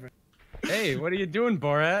it, whatever. Hey, what are you doing,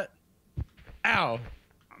 Borat? Ow.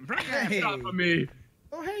 I'm bringing Hey. it. Stop me.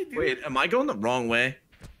 Oh, hey, dude. Wait, am I going the wrong way?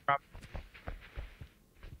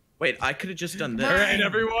 Wait, I could have just done this. All right,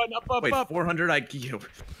 everyone, up, Wait, up. 400 IQ.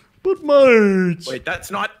 But Marge! Wait,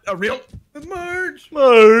 that's not a real. Marge.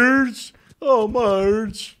 Marge! Oh,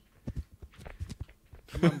 Marge!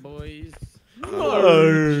 Come on, boys.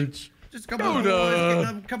 Marge! Just a couple Yoda. boys getting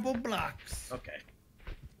up a couple blocks. Okay.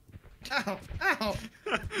 Ow, ow.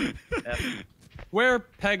 Square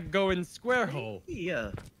peg going square hole.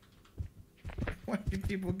 Yeah. Why do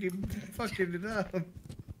people keep fucking it up?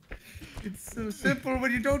 It's so simple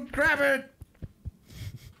when you don't grab it.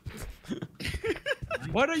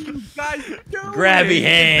 What are you guys doing? Grabby Grab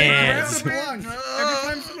hands! the block. Every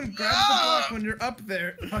time someone grabs the block when you're up there,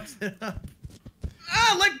 it fucks it up.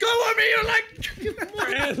 Ah, let go of me! You're like. More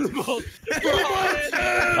animals.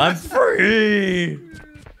 I'm free!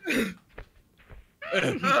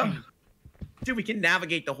 Dude, we can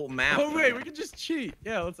navigate the whole map. Oh wait, we can just cheat.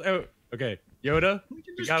 Yeah, let's. Oh, okay, Yoda, can you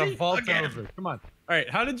just gotta cheat vault again. over. Come on. All right,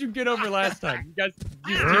 how did you get over last time? You guys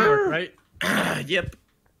used teamwork, right? Yep.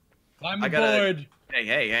 Climb I gotta- aboard.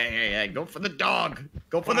 Hey, go for the dog.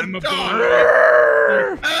 Go for Climb the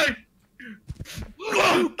aboard. dog. Hey!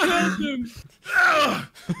 You killed him.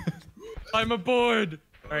 I'm aboard.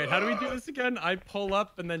 All right, how do we do this again? I pull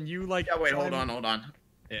up and then you like. Yeah, wait, hold climb- on.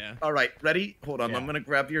 Yeah. All right, ready? Hold on, Yeah. I'm gonna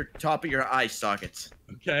grab your top of your eye sockets.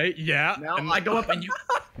 Okay. Yeah. Now and I go up and you.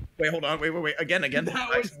 Wait, hold on. Wait. Again. That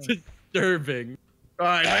was disturbing. All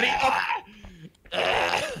right, ready? Up.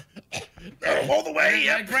 All the way.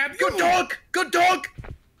 Yeah. grab Good you. dog. Good dog.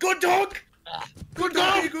 Good dog. Good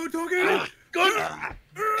dog. Good doggy. Good.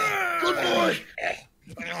 Good boy.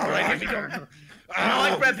 All right, here we go. Now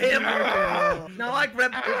I grab him. Now I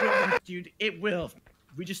grab. Dude, it will.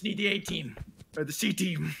 We just need the A team or the C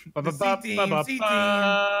team.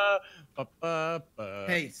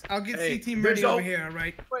 Hey, I'll get Hey, C-Team there's ready no- over here, all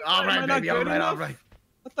right? All right, baby. All right.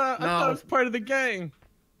 I thought it was part of the gang.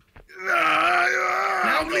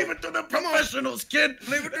 Now leave it to the professionals, kid.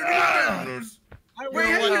 Leave it to the professionals. Wait,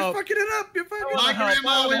 hey, you're fucking it up. You're fucking My it up. grandma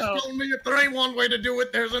always told me if there ain't one way to do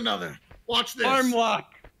it, there's another. Watch this. Arm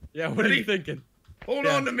lock. Yeah, what are Ready? you thinking? Hold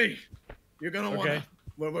Yeah. on to me. You're gonna Okay. want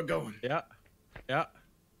where we're going. Yeah. Yeah.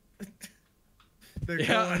 They're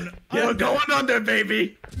Yeah. going. We're going under,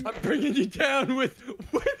 baby. I'm bringing you down with.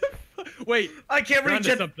 Wait, I can't we're reach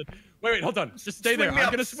onto it. something. Wait, hold on. Just stay Swing there. me I'm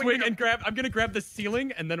up, gonna swing swing me and grab. I'm gonna grab the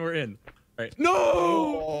ceiling, and then we're in. All right. No.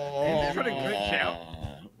 Oh. Pretty good shout.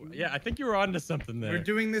 Yeah, I think you were onto something We're there.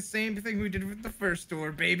 doing the same thing we did with the first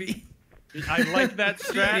door, baby. I like that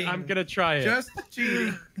strat. Cheating. I'm gonna try it. Just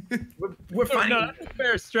cheating. We're finding. No, that's a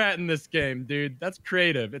fair strat in this game, dude. That's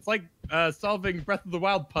creative. It's like solving Breath of the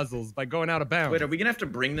Wild puzzles by going out of bounds. Wait, are we gonna have to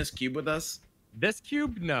bring this cube with us? This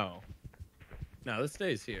cube? No. No, this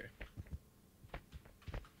stays here.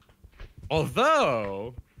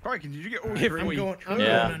 Although, Criken, did you get all If three? I'm we going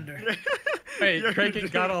Yeah. under. wait, Yeah, Criken you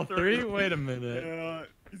got did all it. three? Wait a minute. Yeah,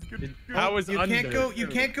 it's good. How was You under? can't go. You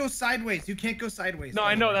can't go sideways. You can't go sideways. No,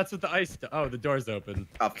 I know. That's what the ice. Oh, the door's open.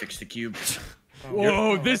 I'll fix the cube.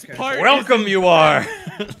 Whoa, this okay. part. Welcome, you are!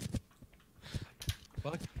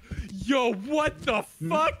 Fuck. Yo, what the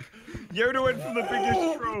fuck? Yoda went from the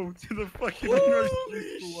biggest troll to the fucking most Holy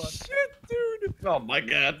useful one. shit, dude! Oh my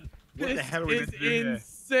god. What This the hell are we is gonna do here?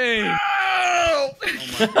 insane. Oh!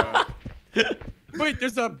 Oh my god. Wait,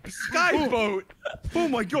 there's a sky boat. Oh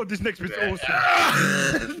my god, this next bit's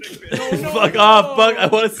awesome. Fuck off, fuck, I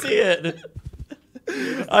wanna see it!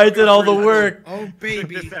 I did all the work! Oh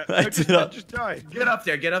baby. I did not- Just die. Get up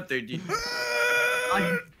there, dude.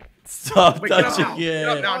 Stop Wait, get up touching now. Get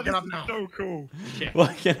up it! now. Oh, Get up this now. is so cool.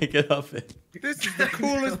 Why can't I get off it? This is the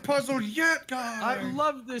coolest puzzle yet, guys. I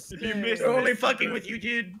love this If you game. miss We're only fucking with you,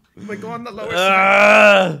 dude. We're going the lowest.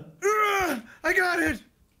 Ah! I got it.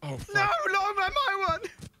 Oh, fuck. No, not my one.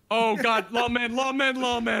 Oh god, lawman.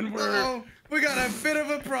 We're Oh, we got a bit of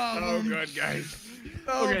a problem. Oh god, guys.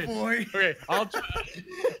 Oh Okay. boy. okay. I'll try.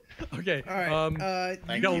 Okay. All right.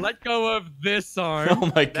 You gotta let go of this arm.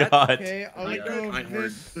 Oh my god. Okay, I'll let go of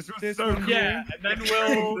this so one. Yeah, and then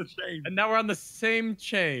we'll. The chain. And now we're on the same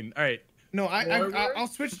chain. All right. No, I'll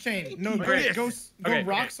switch chain. No, go Okay,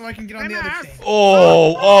 rock okay. so I can get on the other chain.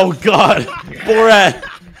 Oh god. Borat.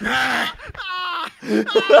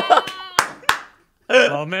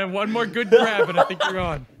 Oh man, one more good grab and I think you're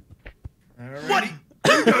on.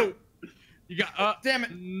 Alrighty. You got. Damn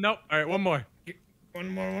it. Nope. All right, one more. One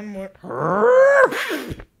more.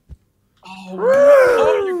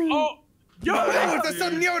 Oh, Oh, it's the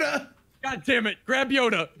son Yoda. God damn it! Grab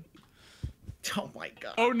Yoda. Oh my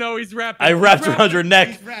god. Oh no, he's rapping. I wrapped around your neck.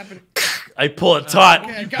 He's rapping. I pull it taut.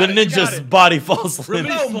 Okay, The got ninja's it. body falls limp.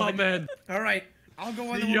 Release, my man. All right, I'll go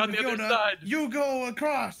on See the you one on with the other Yoda. side. You go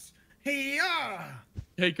across. Hey,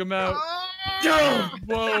 Take him out. Oh.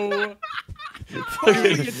 Whoa.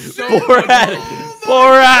 Borat!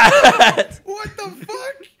 Borat! What the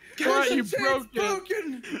fuck? Borat, you Chain's broke it.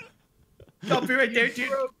 broken. I'll be right there, dude.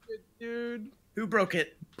 Broke it, dude. Who broke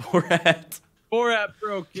it? Borat. Borat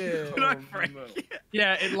broke it. Did I break it?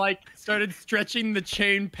 Yeah, it like started stretching the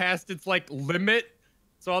chain past its like limit,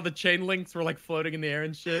 so all the chain links were like floating in the air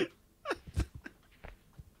and shit.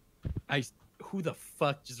 Who the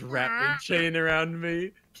fuck just wrapped a chain around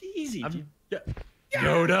me? Easy, dude.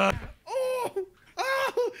 Yoda. Oh!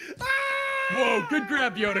 Whoa, good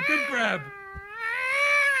grab, Yoda. Good grab.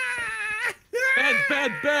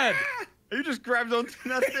 Bad. You just grabbed onto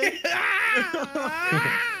nothing.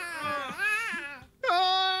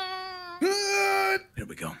 Here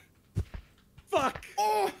we go. Fuck.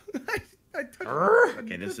 Oh! I touched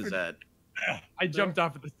Okay, this is it. I jumped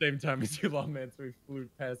off at the same time as you, Lawman, so we flew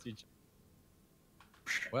past each other.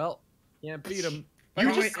 Well, can't beat him.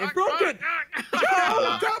 You just broke it!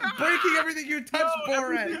 Stop breaking everything you touch,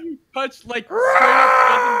 Borat! Touch like straight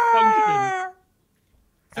up doesn't function.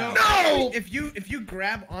 So, if you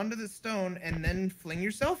grab onto the stone and then fling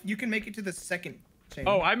yourself, you can make it to the second chain.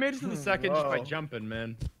 Oh, I made it to the second just by Whoa. jumping,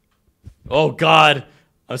 man. Oh god.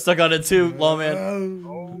 I'm stuck on it too, lawman.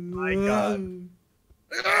 Oh my god.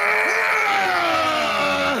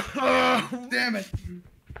 Damn it!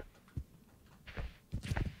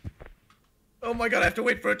 Oh my god, I have to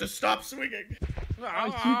wait for it to stop swinging.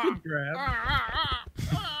 Oh, you could grab.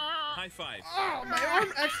 High five. Oh, my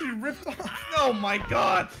arm actually ripped off. Oh my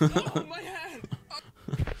god. Oh, my hand.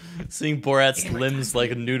 Seeing Borat's limbs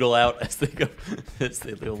like noodle out as they go, as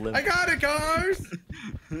they go limp. I got it, guys.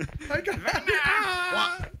 I got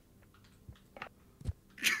it.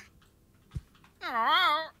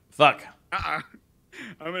 Fuck.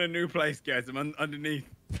 I'm in a new place, guys. I'm underneath.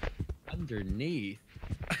 Underneath.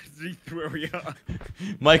 Underneath where we are.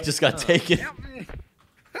 Mike just got taken.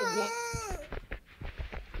 Ah.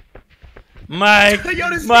 Mike!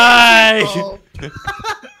 Yoda's Mike!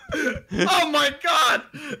 Oh my god.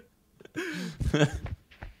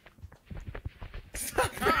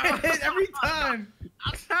 Stop it every time.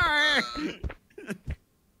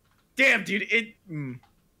 Damn, dude, it.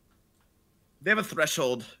 They have a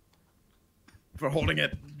threshold for holding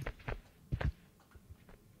it.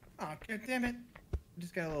 Oh, god damn it. I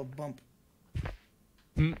just got a little bump.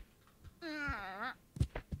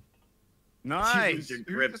 Nice. Your Who's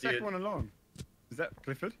grip, the second dude. one along? Is that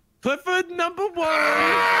Clifford? Clifford number 1.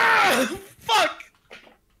 Fuck!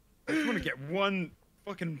 I just want to get one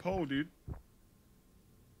fucking pole, dude.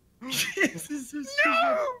 No!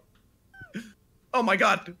 Oh my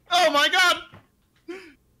god! Oh my god!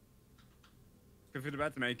 Clifford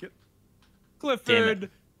about to make it. Clifford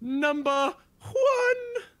number 1.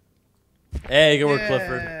 Hey, good work,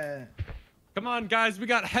 Clifford. Yeah. Come on, guys, we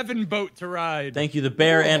got Heaven Boat to ride. Thank you, the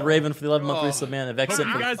Bear and Raven, for the 11-month resub, man. I've Hope exit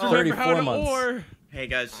you for guys remember how 34 to months. oar. Hey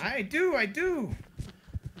guys. I do.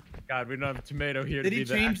 God, we don't have a tomato here Did to he be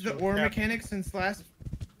the change the actual oar captain. mechanics since last?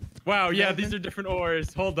 Wow, yeah, development? these are different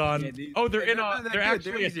oars. Hold on. Yeah, these- Oh, they're in no, a. they're They're good,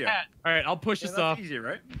 actually they're a easier. hat. All right, I'll push Yeah, us that's off. easier,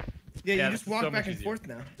 right? Yeah, Yeah, you just that's walk so back much and easier. forth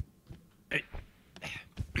now.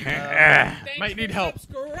 Might need help.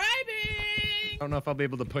 I don't know if I'll be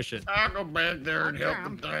able to push it. I'll go back there and help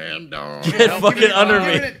the damn dog. Get fucking under I'm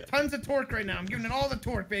giving me. it tons of torque right now. I'm giving it all the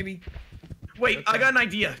torque, baby. Wait, I got an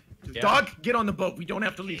idea. Yeah. Dog, get on the boat. We don't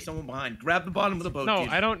have to leave someone behind. Grab the bottom of the boat, No, dude.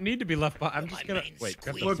 I don't need to be left behind. I'm just gonna main wait.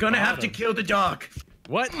 grab the We're gonna have to bottom. kill the dog.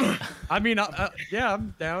 What? I mean, yeah,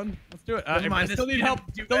 I'm down. Let's do it. Never mind, I still this need help.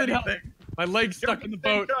 can't do Still need help. anything. My leg's stuck in the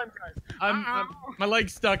boat. My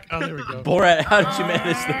leg's stuck. Oh, there we go. Borat, how did you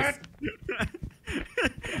manage this?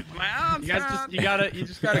 My arms. You guys you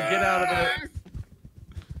just gotta get out of it.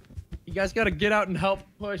 You guys gotta get out and help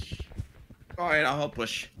push. All right, I'll help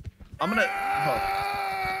push. I'm gonna.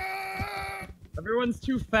 Everyone's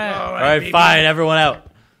too fat. All right, fine, everyone out.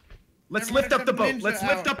 Let's Everyone lift up the boat. except Let's Ninja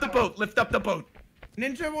lift out. up the boat. Lift up the boat.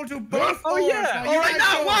 Ninja will do both. Oh, oars yeah. while you All right, guys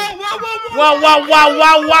now. go. Wow. Wow, wow, wow,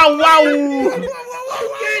 wow, wow, wow.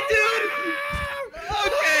 Okay, dude.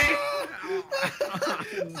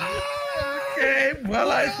 Okay.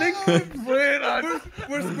 Well, I think we're not.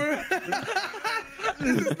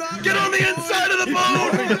 This is not Get on the going inside of the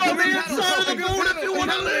boat. Get on the inside of the boat if you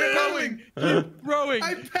want to live. Keep rowing.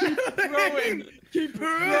 I'm Keep rowing. Keep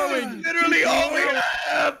rowing. rowing. Literally all we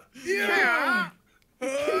have. Yeah.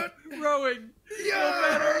 Keep rowing. Yeah. No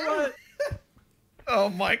matter what. Oh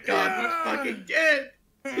my God, we're fucking dead.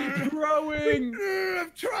 Keep rowing.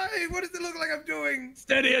 I'm trying. What does it look like I'm doing?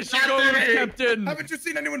 Steady as she goes, Captain. Haven't you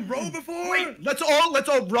seen anyone row before? Wait, let's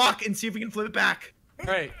all rock and see if we can flip it back. All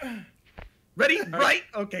right. Ready? Right?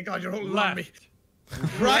 Okay, God, you're holding on to me.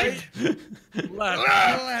 Left. Right? Left.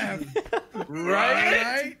 Left.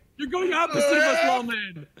 Right. You're going opposite of us,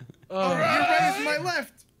 lawman. Your right is my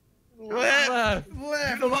left. Left.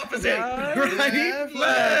 Left. The opposite. Right.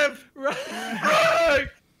 Left. Right.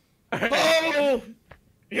 Right. Oh!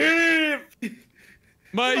 Heave!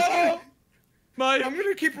 Mike. Oh! Mike. I'm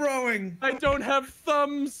gonna keep rowing. I don't have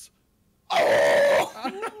thumbs. Oh!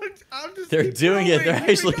 I'll just They're keep doing it. rowing. They're Here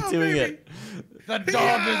we actually go, doing baby. it. The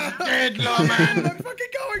dog is dead, lawman. I'm fucking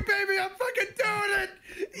going, baby. I'm fucking doing it.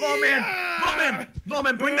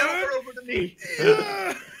 Lawman, bring that over to me.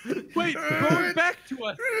 Yeah. Wait, row it back to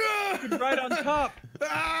us. You can ride on top.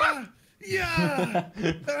 Yeah.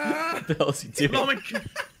 What the hell is he doing? Lawman,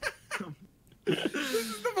 This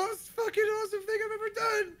is the most fucking awesome thing I've ever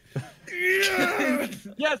done. Yeah.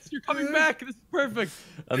 Yes, you're coming back. This is perfect.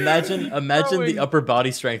 Imagine Rowing. the upper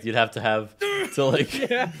body strength you'd have to like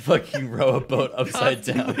fucking row a boat upside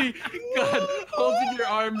down. Constantly, God, holding your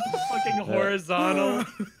arms fucking horizontal.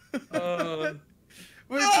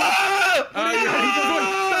 Wait,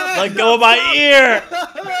 Let go of my ear.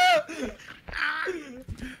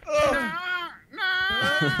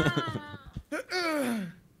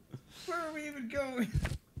 where are we even going?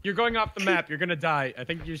 You're going off the map. You're gonna die. I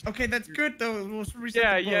think you're. Okay, that's good though. We'll reset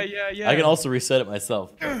Yeah, the boat. yeah. I can also reset it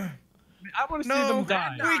myself. I want to see No, them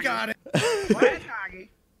die. we got it.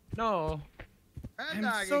 No,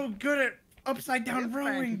 I'm so good at upside down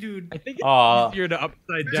rowing, dude. I think it's Aw. easier to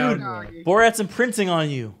upside down. row. Borat's imprinting on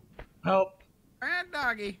you. Help.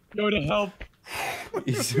 Yoda, help.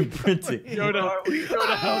 He's imprinting. Yoda,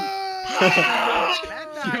 Yoda, help.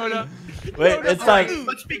 Yoda. Wait, it's time.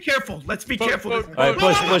 let's be careful. Let's be careful. All right,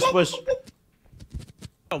 push.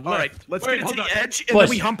 Oh, All right, let's Wait, get it to hold the on. edge and then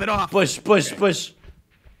we Push. hump it off. Push.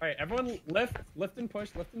 All right, everyone, lift and push.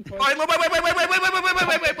 All right,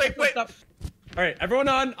 wait. Stop. All right, everyone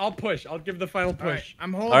on. I'll push. I'll give the final All right, push.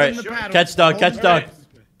 I'm holding All right, the paddle. catch dog, Holding catch the dog. paddle.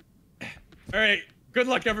 All right, good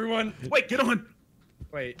luck, everyone. Wait, get on.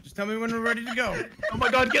 Wait. Just tell me when we're ready to go. Oh my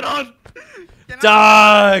God, get on.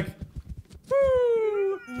 Dog.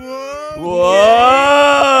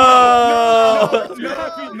 Whoa!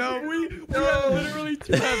 No. We are literally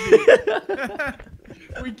too heavy.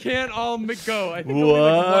 We can't all go. I think only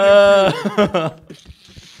like one or Whoa!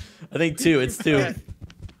 I think two. It's two.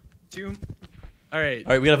 Two. All right.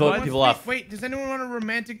 All right, we gotta vote One. people off. Wait, does anyone want a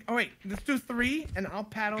romantic? Oh wait, let's do 3, and I'll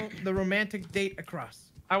paddle the romantic date across.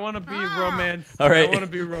 I want to be romanced. All right. I want to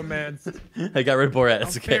be romanced. I got rid of Borat. I'll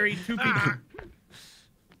It's okay. ferry 2 people.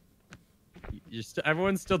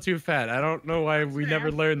 Everyone's still too fat. I don't know why we never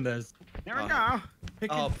learned this. Here we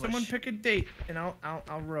go. Someone pick a date, and I'll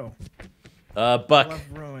row. Buck. I love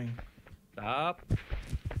rowing. Stop.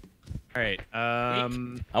 All right. I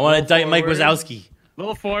want to indict Mike forward. Wazowski.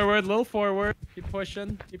 Little forward. Keep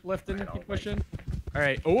pushing. Keep lifting. Keep pushing. All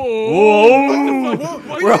right. Whoa!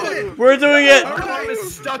 Whoa! We're doing it. Our arm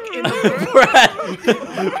is stuck in the Borat.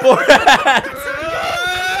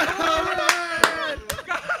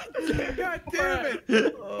 God damn it!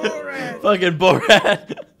 Borat. Fucking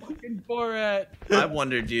Borat. Fucking Borat. I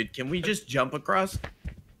wonder, dude, can we just jump across?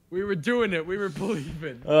 We were doing it. We were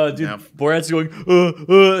believing. Dude, No. Borat's going,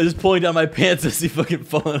 just pulling down my pants as he fucking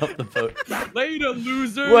falling off the boat. Later,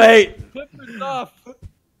 loser. Wait. Clippers off.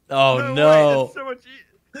 Oh no. That's so much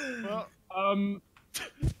Well,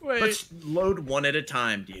 wait. Let's load one at a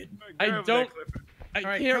time, dude. I don't. I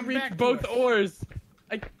right, can't come reach back to both us. oars.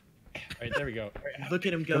 All right, there we go. All right. Look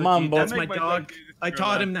at him go, Come on, dude. Bo. That's my Make my dog. dog I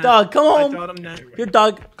taught him that. Dog, come I home. taught him that. Your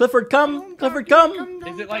dog, Clifford, come. Clifford, come.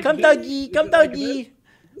 Is it like Come, this? doggy. Come, Is it like doggy. this? Is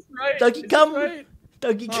this right? Doggy, Is this come. right?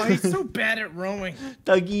 Doggy, Oh, he's come. so bad at rowing.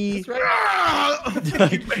 Doggy. Is this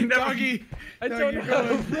right? Doggy. I don't know how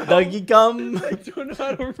to row. Doggy, come. I don't know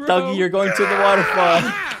how to row. Doggy, you're going to the waterfall.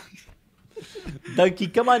 Doggy,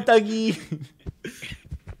 come on, doggy.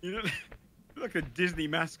 You know, like a Disney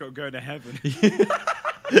mascot going to heaven.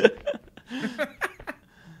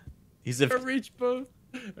 He's a Reach both.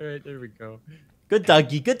 All right, there we go. good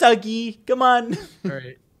doggy. Good doggy. Come on. All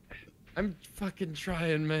right. I'm fucking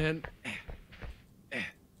trying, man.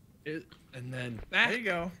 And then There you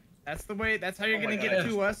go. That's the way. That's how you're gonna get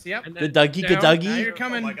to us. Yep. And then Good doggy. Good down. Now doggy. you're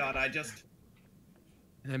coming. Oh my god, I just.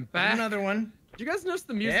 And then There's back. another one. Do you guys notice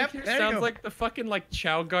the music Yep, here there you sounds go. like the fucking like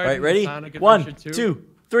Chow Garden? All right, ready? Sonic 1, Adventure 2,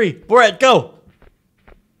 3. Borat, go.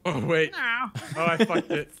 Oh wait. Oh, I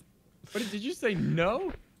fucked it. What did you say?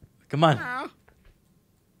 No? Come on. I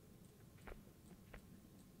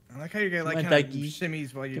like how you get like Come on, kind of doggy.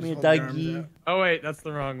 shimmies while you Give just me a hold your arms doggy. out. Oh wait, that's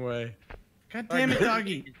the wrong way. God damn it,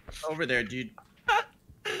 doggy. Over there, dude.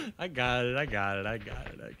 I got it. I got it. I got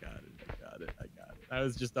it. I got it. I got it. I got it. I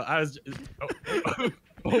was just. Oh.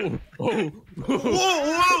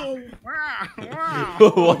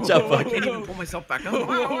 Watch out, I fuck. can't even pull myself back up.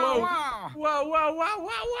 Whoa!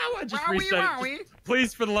 I just reset it. Just,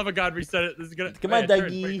 please, for the love of God, reset it. This is gonna. Come on, turn.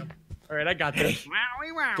 doggy. Wait, no. All right, I got this.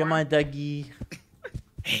 Come on, doggy.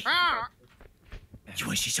 You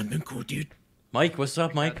wanna see something cool, dude? Mike, what's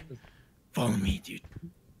up, Mike? Follow me, dude.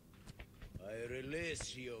 I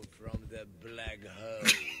release you from the black hole.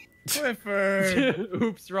 Clifford.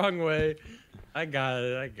 Oops, wrong way. I got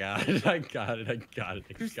it. I got it. I got it. I got it.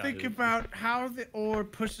 I Just got think it. about how the ore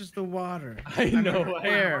pushes the water. I know.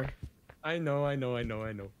 Air. I know.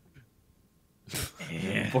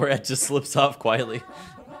 Borat just slips off quietly.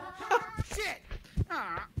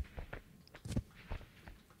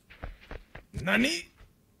 Nani?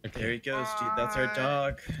 There he goes, dude. That's our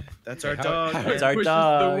dog. That's our How dog. it It's our pushes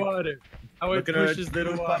dog. The water. How Look it at our pushes the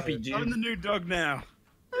little water. puppy, dude. I'm the new dog now.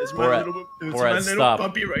 It's Borat, my little, it's Borat, my little stop.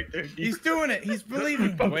 puppy right there, dude. He's doing it. He's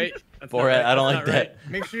believing. Wait. That's not Borat, right, I don't that's like not right. that.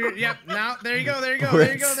 Make sure. Yep. Now there you go. There you go.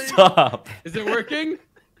 There you go. Borat, There you go. stop. Is it working?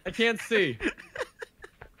 I can't see.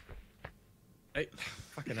 Hey,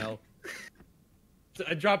 fucking hell.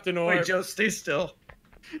 I dropped an orb. Wait, Joe, stay still.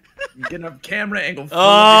 I'm getting a camera angle.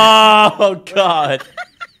 Oh, God.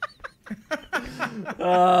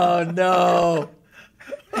 Oh, no.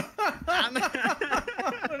 What's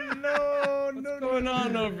going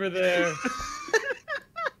on over there?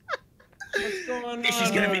 What's going on? This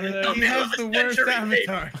is gonna be over the there? He has the worst Century, baby.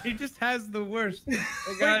 avatar. He just has the worst. Hey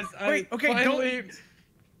guys, Wait, I okay, finally... Yeah,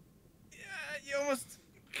 you almost.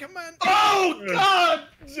 Come on. Oh God,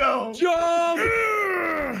 Joe! Jump!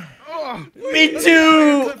 Oh, Me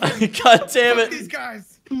too. God damn fuck these it.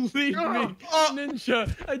 guys. Leave me,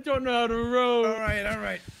 Ninja. I don't know how to row. All right, all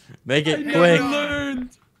right. Make I it never quick.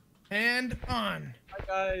 learned. Hand on.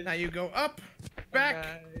 Bye Now guys. you go up,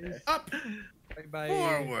 back, Guys. up, Bye bye.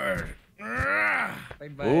 forward. Bye Bye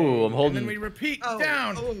bye. Ooh, I'm And then holding. we repeat Oh,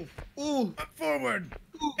 down, Ooh. up, forward,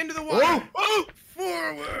 into the water, Oh.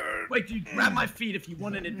 forward. Wait, dude, grab my feet if you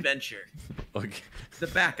want an adventure. Okay. The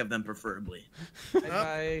back of them, preferably. Bye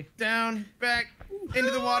bye. Down, back,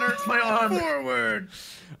 into the water, my arm. forward.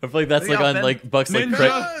 I feel like that's Look like out, on Ben. like Bucks like Ninja.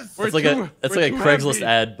 Craig. We're It's like too- a it's we're like a too Craigslist heavy.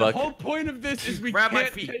 ad, The Buck. whole point of this is we Grab my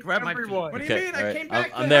can't feet, take grab my feet. everyone. What do you Okay, mean? all I right, came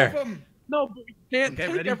back I'm to there. help him. No, but we can't Okay,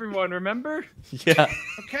 take ready? everyone, remember? Yeah.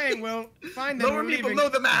 Okay, well, fine then. Lower We're me leaving. below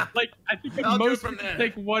the map. Like, I think at I'll do it most from we can there.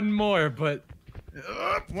 take one more, but...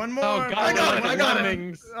 One more. Oh, God, I got like it. I got it.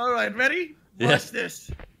 lemmings. All right, ready? Yeah. Watch this.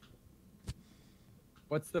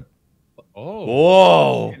 What's the... Oh.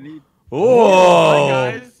 Whoa. Need- Whoa.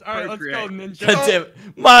 Hi, guys. All right, let's go, Procreate. Ninja. God damn it.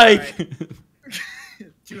 Mike.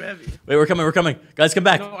 Too heavy. Wait, we're coming. We're coming. Guys, come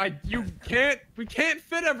back. No, you can't... We can't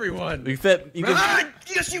fit everyone. We fit. You can. Ah,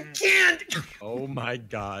 yes, you can. Oh, my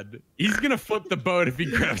God. He's gonna flip the boat if he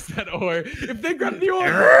grabs that oar. If they grab the oar...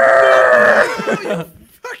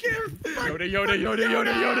 Fuck him.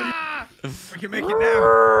 Yoda. We can make it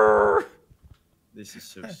now. This is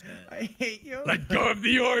so sad. I hate you. Let go of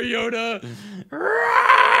the oar, Yoda.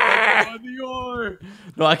 Let go of the oar.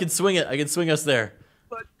 No, I can swing it. I can swing us there.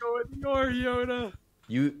 Let go of the oar, Yoda.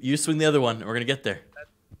 You swing the other one, and we're gonna get there.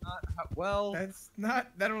 Well, That's not.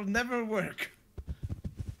 That'll never work.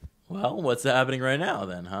 Well, what's happening right now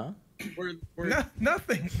then, huh? we're No,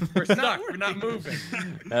 nothing. we're Not stuck. We're not working.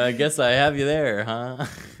 moving. I guess I have you there, huh?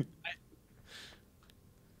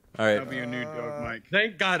 All right. I'll be your new dog, Mike.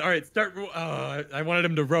 Thank God. All right, start. I wanted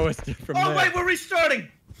him to row us from Oh there. wait, we're restarting.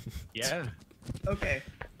 Yeah. Okay.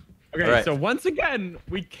 Okay, All right. so once again,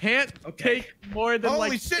 we can't take more than Holy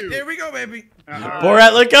like shit! two. Here we go, baby.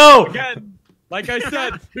 Borat, let go. Again, like I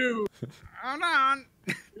said, two. Hold on.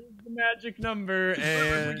 Here's the magic number,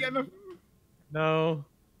 and no.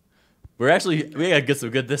 We gotta get some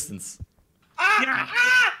good distance.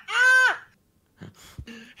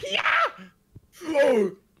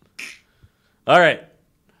 Oh. All right.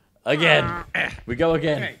 Again. We go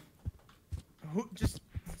again. Okay. Who just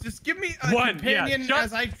Just give me a One, companion yeah,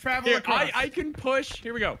 as I travel Here, across. I can push.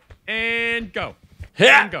 Here we go. And go.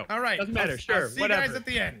 Yeah. And go. All right. Doesn't matter. I'll Sure. see whatever. you guys at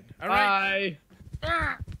the end. All right.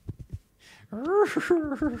 Bye. Let's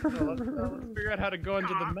figure out how to go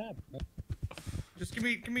into the map. Just give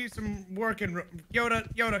me some working room.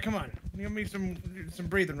 Yoda, come on. Give me some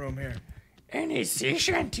breathing room here. Any sea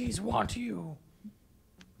shanties want you?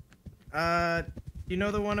 You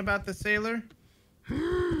know the one about the sailor?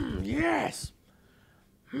 Yes.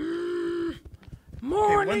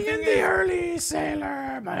 Morning in the early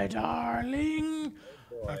sailor, my darling.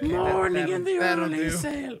 Okay, Morning in the that'll early do.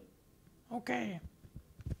 sail. Okay.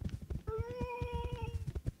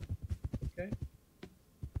 Okay.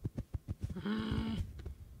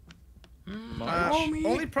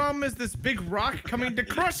 Only problem is this big rock coming to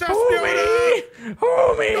crush us. Homie!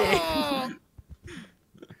 Homie! Oh.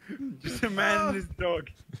 Just a man and his dog.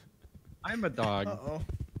 I'm a dog. Uh-oh.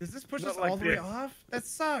 Does this push Not us like all the way this. off? That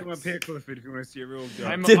sucks. Come up here, Clifford, if you want to see a real dog.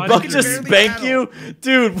 I'm Did on- Buck I can just barely spank battle. you?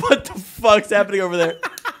 Dude, what the fuck's happening over there?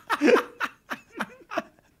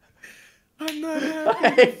 I'm not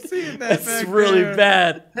happy seeing that That's back really there.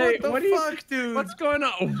 bad. Hey, What the what do you? fuck, dude? What's going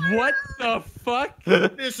on? What the fuck?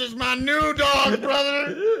 This is my new dog,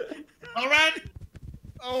 brother. All right.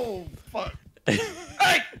 Oh fuck. Hey.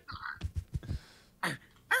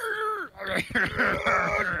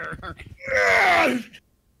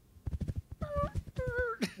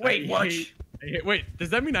 Wait, watch. Wait, does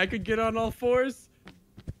that mean I could get on all fours?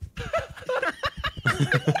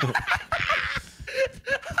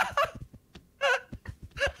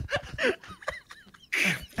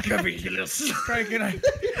 Criken,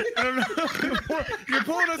 I don't know. You're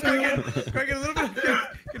pulling us, Criken, a little bit.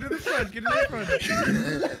 Get to the front. Get to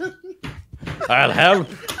the front. I'll help.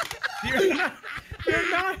 You're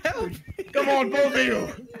not helping. Come on, both of you.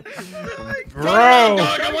 Bro.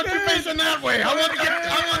 Dog, I want you facing that way. I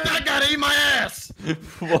want that guy to eat my ass.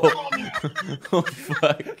 Whoa. Oh,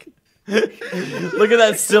 fuck. Look at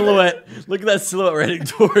that silhouette. Look at that silhouette running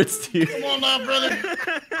towards you. Come on now, brother.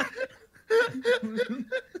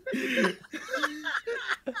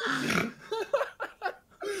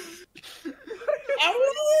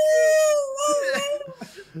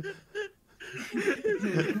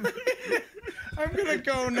 I'm gonna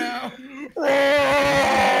go now.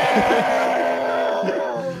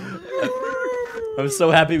 I'm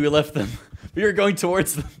so happy we left them. We were going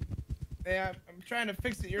towards them. Yeah, I'm trying to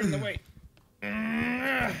fix it. You're in the way.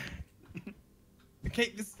 Okay,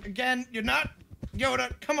 this again. You're not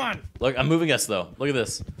Yoda. Come on. Look, I'm moving us though. Look at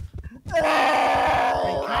this.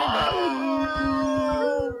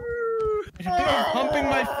 Humping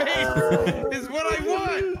my face is what I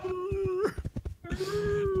want.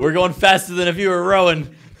 We're going faster than if you were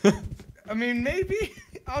rowing. I mean, maybe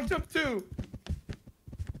I'll jump too.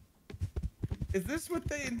 Is this what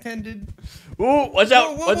they intended? Ooh, watch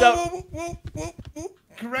out! Whoa, whoa, watch whoa, out! whoa, whoa, whoa, whoa.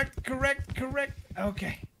 Correct.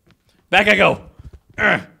 Okay. Back I go. All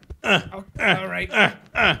right.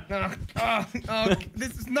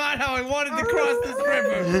 This is not how I wanted to cross this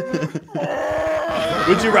river.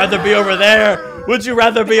 Would you rather be over there? Would you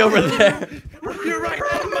rather be over there? You're right.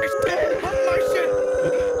 Oh my shit.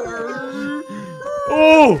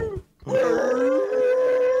 Ooh!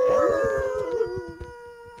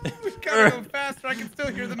 We gotta go faster. I can still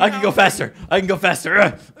hear them. I can go faster. I can go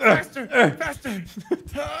faster. Faster.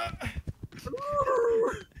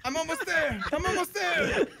 I'm almost there.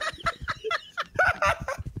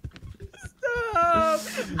 Stop!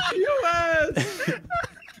 US!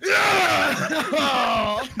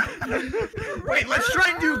 Wait, let's try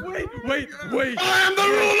and do. Wait. I am the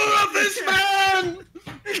ruler of this man.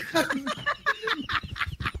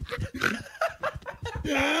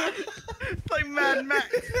 It's like Mad Max.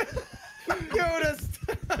 Yoda,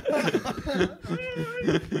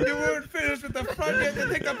 you weren't finished with the front. You have to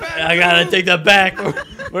take the back. I gotta take that back.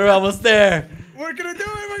 We're almost there. We're gonna do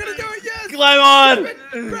it. Yes. Climb on.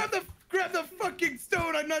 Grab the fucking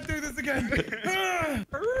stone. I'm not doing this again.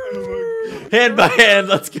 Hand by hand.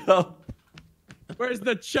 Let's go. Where's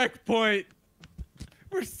the checkpoint?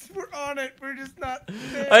 We're on it. We're just not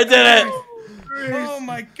there. I did it. Oh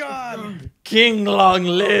my god. King long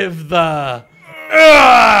live the.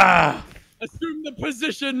 Assume the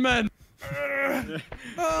position, men. Do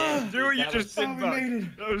what you just did, we Buck. made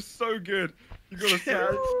it. That was so good. You gotta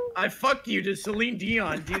say. I fucked you to Celine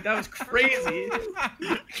Dion, dude. That was crazy.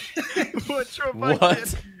 What's your What? I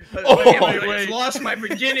just lost my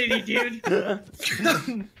virginity, dude.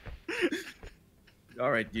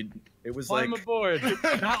 All right, dude. It was Climb like. aboard.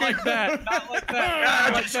 Not like that. Not like that.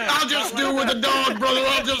 Not like that. I'll just do it with the dog, brother.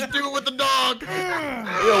 I'll just do it with the dog.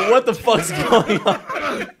 Yo, what the fuck's going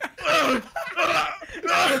on?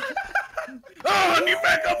 Oh, I need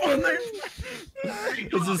back up on there.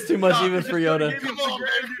 This is too much even for Yoda. Come on, man.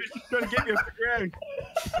 Trying to get me off the ground.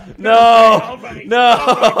 No!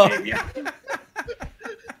 No!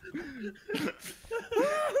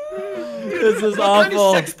 This is What kind of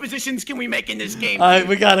awful. sex positions can we make in this game?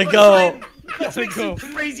 We gotta go. Let's make some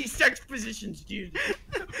crazy sex positions, dude.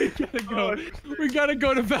 We gotta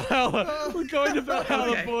go to Valhalla. We're going to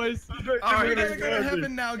Valhalla, Okay. boys. All right, We gotta go to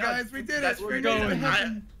heaven now, guys. We did it. That's We're going. going to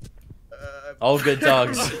heaven. All good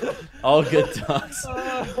dogs. All good dogs.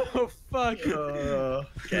 Oh fuck.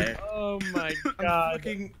 Okay. Oh my I'm god.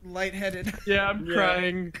 fucking lightheaded. Yeah, I'm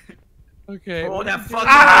crying. Okay. Oh, that fucking.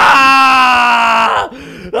 Ah!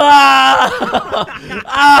 Ah!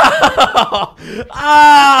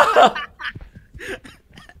 Ah!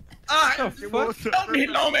 Ah! Help me,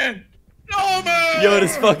 no man. No man.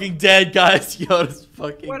 Yoda's fucking dead, guys. Yoda's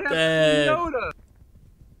fucking What happened dead. to Yoda?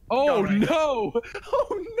 Oh Alright. no!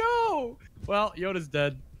 Oh no! Well, Yoda's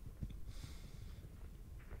dead.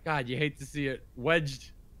 God, you hate to see it.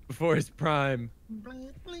 Wedged before his prime.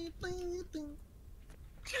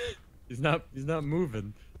 He's not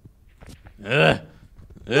moving. Ugh.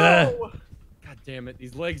 No! God damn it,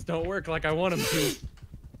 these legs don't work like I want them to.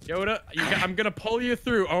 Yoda, I'm gonna pull you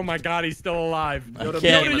through. Oh my god, he's still alive. Yoda,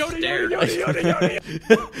 can't.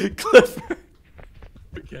 Yoda. Clifford.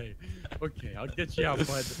 Okay, I'll get you out,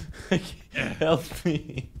 bud. Help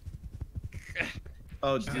me.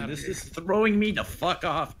 Oh, dude, this is throwing me the fuck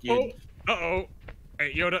off, dude. Uh-oh.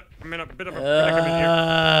 Hey, Yoda, I'm in a bit of a predicament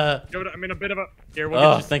here. Yoda, I'm in a bit of a... Here, we'll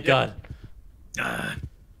Oh, get you... thank God.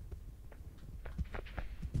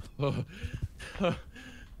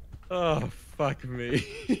 Oh, fuck me.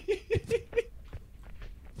 Wait,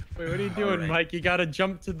 what are you doing, Alright. Mike? You gotta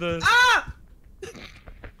jump to the... Ah!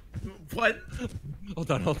 What?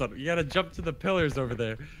 Hold on. You gotta jump to the pillars over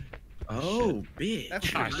there. Oh, bitch. That's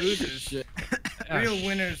for losers. Real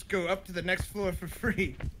winners go up to the next floor for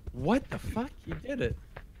free. What the fuck? You did it.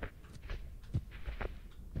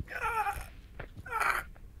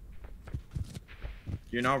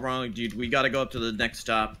 You're not wrong, dude. We gotta go up to the next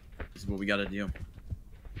stop. This is what we gotta do.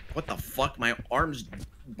 What the fuck? My arms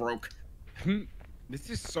broke. This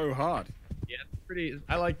is so hard. Yeah, it's pretty...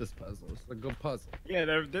 I like this puzzle. It's a good puzzle. Yeah,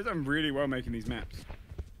 they're done really well making these maps.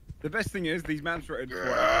 The best thing is these maps were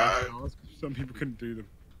some people couldn't do them.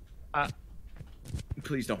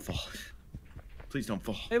 Please don't fall. Please don't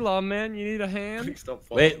fall. Hey, lawman, you need a hand? Please don't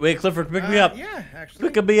fall. Wait, Clifford, pick me up. Yeah, actually.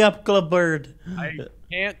 Pick me up, Clifford. I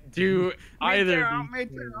can't do either. I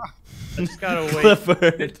just gotta wait.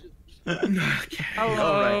 Clifford.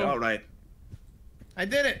 Hello. All right. I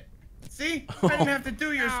did it. See? I didn't have to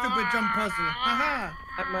do your stupid jump puzzle. Haha.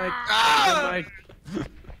 Hi, Mike.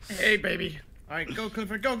 Hey, baby. All right, go,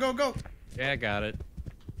 Clifford. Go, go, go. Yeah, I got it.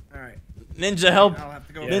 All right. Ninja, help. I'll have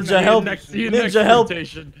to go. Ninja, help. See you next Ninja, help.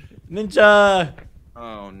 rotation. Ninja.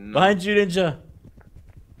 Oh, no. Behind you, Ninja.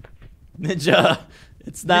 Ninja.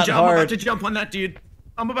 It's not Ninja, hard. I'm about to jump on that dude.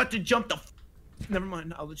 I'm about to jump the... Never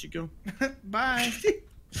mind. I'll let you go. Bye.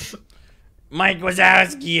 Mike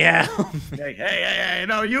Wazowski, help. Hey.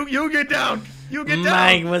 No, you get down. You get down.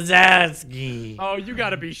 Mike Wazowski. Oh, you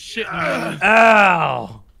gotta be shitting me.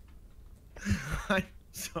 Ow. I'm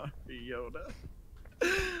sorry, Yoda.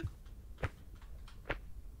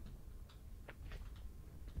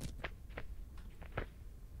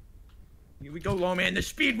 Here we go, Lawman. The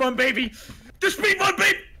speed run, baby. The speed run,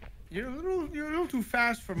 baby. You're a little too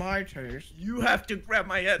fast for my taste. You have to grab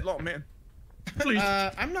my head, Lawman. Please.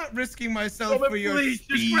 I'm not risking myself Lawman, for your please.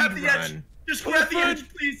 speed Just grab the edge. run. Just grab the edge,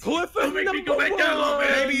 please. Clifford, Don't make me go back down, Lawman.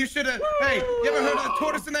 Maybe you should have. Hey, you ever heard of the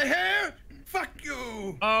tortoise and the hare? Fuck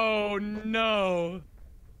you. Oh, no.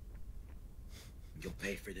 You'll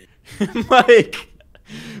pay for this.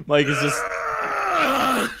 Mike is just...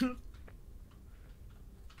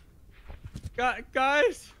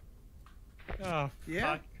 Guys? Oh,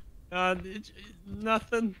 Yeah? fuck.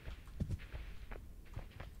 Nothing.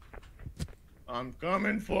 I'm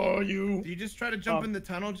coming for you. Do you just try to jump in the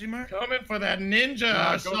tunnel, G-Mark? Coming for that ninja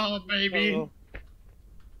I saw, baby.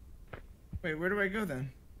 Wait, where do I go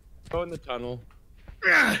then? Go in the tunnel.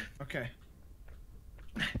 Okay.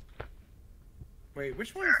 Wait,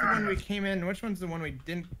 which one's the one we came in? Which one's the one we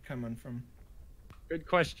didn't come in from? Good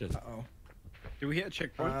question. Uh-oh. Do we hit a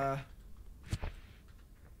checkpoint?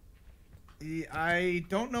 I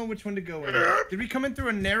don't know which one to go in. Did we come in through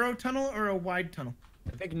a narrow tunnel or a wide tunnel?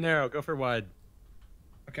 I think narrow. Go for wide.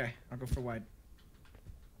 Okay, I'll go for wide.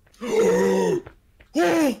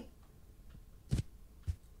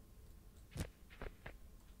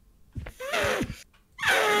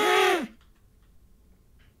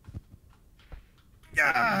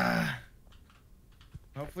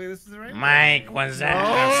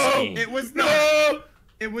 Wazowski. It was not.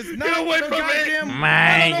 It was not. away so from me. goddamn-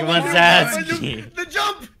 Mike Wazowski. The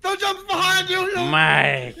jump's behind you.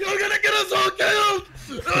 Mike. You're gonna get us all killed.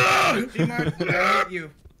 G-Mark, I hate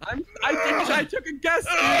you. I took a guess.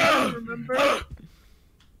 I don't remember.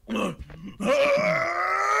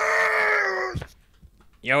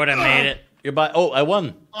 Yoda made it. You're by. Oh, I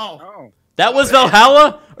won. Oh. That was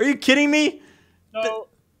Valhalla? Are you kidding me? So,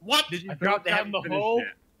 What? did you I drop thought they down the haven't finished hole? yet.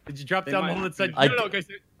 Did you drop They down the might hole have that said, finished. no, guys,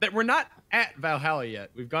 that we're not at Valhalla yet.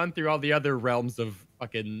 We've gone through all the other realms of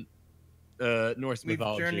fucking Norse We've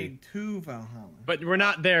mythology. journeyed to Valhalla. But we're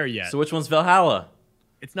not there yet. So which one's Valhalla?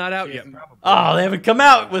 It's not out yet. Probably. Oh, they haven't come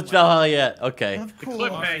out with Valhalla yet. Okay. Of The course,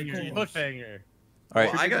 cliffhanger. of course. Cliffhanger. All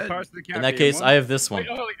right. I got. Parts of the In that Caribbean case, one. I have this one.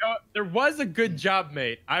 Wait, there was a good job,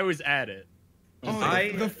 mate. I was at it. Oh,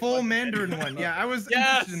 I- the full Mandarin one. Yeah, I was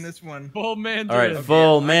interested in this one. Full Mandarin. All right,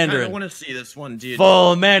 full I Mandarin. want to see this one, dude.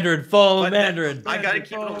 Full Mandarin. Full But Mandarin. I gotta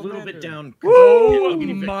keep it a Full little bit Mandarin. down. Oh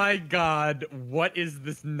my god, what is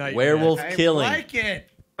this nightmare? Werewolf I killing. like it.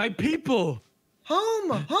 My people!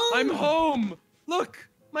 Home. I'm home! Look,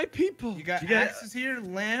 my people! You got You got- axes here,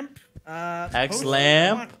 lamp. Axe poster.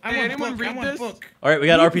 lamp. I Hey, want anyone book. I read want this? book. All right, we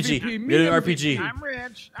got Me RPG. MVP, We're doing me RPG. I'm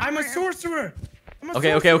rich. I'm a sorcerer. I'm a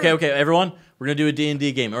Okay, sorcerer. okay. Everyone, we're gonna do a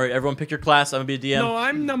D&D game. All right, everyone, pick your class. I'm gonna be a DM. No,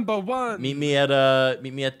 I'm number one. Meet me at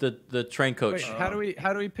the train coach. Wait,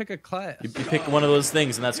 how do we pick a class? You pick one of those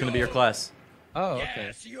things, and that's gonna be your class. Oh, okay.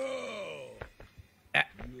 Yes, yo.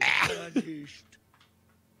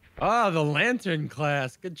 Ah, the lantern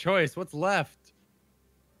class. Good choice. What's left?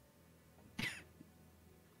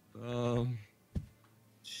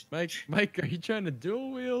 Mike, are you trying to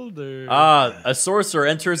dual wield or? A sorcerer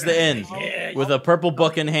enters the inn with a purple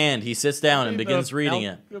book in hand. He sits down and begins reading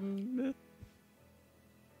it.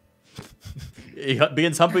 He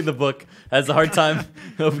begins humping the book, has a hard time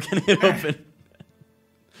getting it open.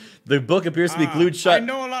 The book appears to be glued I shut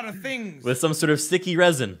know a lot of things. with some sort of sticky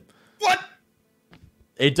resin. What?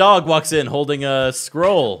 A dog walks in holding a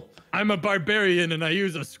scroll. I'm a barbarian and I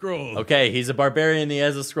use a scroll. Okay, he's a barbarian. He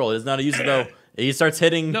has a scroll. He doesn't know how to use it though. He starts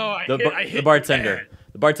hitting No, I the hit you bartender. bad.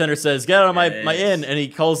 The bartender says, "Get out of my inn," and he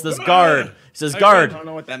calls this guard. He says, "Guard, I don't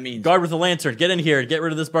know what that means. guard with a lantern, get in here and get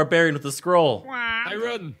rid of this barbarian with the scroll." I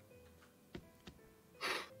run.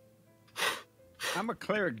 I'm a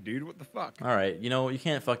cleric, dude. What the fuck? All right, you know you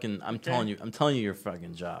can't fucking. I'm telling you your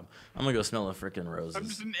fucking job. I'm gonna go smell the freaking roses. I'm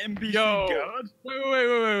just an NPC Yo, god.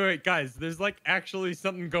 wait, guys. There's like actually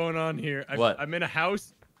something going on here. What? I'm in a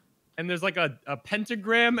house, and there's like a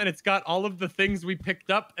pentagram, and it's got all of the things we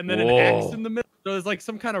picked up, and then an axe Whoa. in the middle. So there's like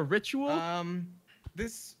some kind of ritual.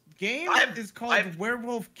 This game I've- is called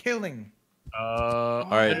Werewolf Killing. All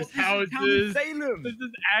right. There's houses. Salem. This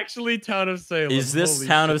is actually Town of Salem. Is this Holy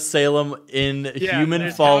town shit. of Salem in Yeah, Human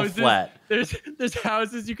there's Fall houses- Flat? There's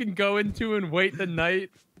houses you can go into and wait the night.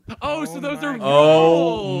 Oh, so those are my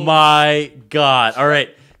Oh rolls. my god! All right,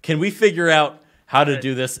 can we figure out how to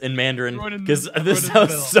do this in Mandarin? Everyone in the- Because everyone this in the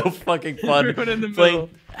sounds middle. so fucking fun. Everyone in the Playing middle.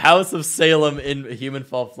 House of Salem in Human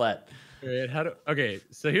Fall Flat. Wait, okay,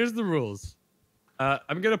 so here's the rules.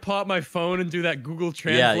 I'm gonna pull out my phone and do that Google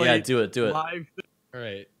Translate. Yeah, do it. Live. All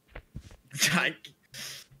right.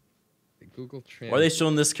 Google Translate. Why are they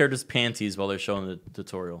showing this character's panties while they're showing the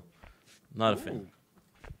tutorial? Not a fan.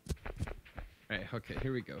 All right, okay,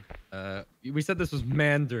 here we go. We said this was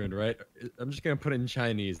Mandarin, right? I'm just gonna put it in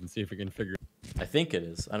Chinese and see if we can figure. I think it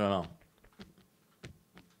is. I don't know.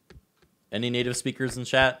 Any native speakers in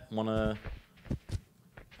chat wanna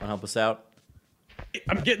help us out?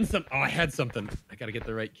 I'm getting some. Oh, I had something. I gotta get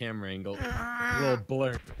the right camera angle. A little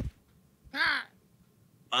blur.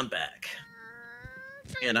 I'm back.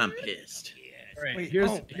 And I'm pissed. All right, Wait, here's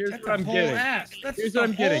that's what a I'm whole getting. Ass. That's Here's just what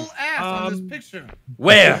a I'm getting. whole ass on this picture.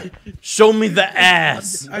 Where? Show me the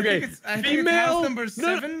ass. I Okay, think it's female house number no,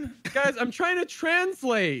 7. Guys, I'm trying to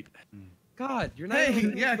translate. God, you're not. Hey,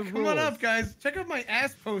 listening to yeah, the come on rules. up, guys. Check out my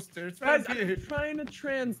ass poster. It's right Guys, here. I'm trying to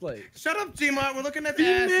translate. Shut up, G-Mart. We're looking at the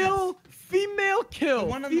asses. Female kill. The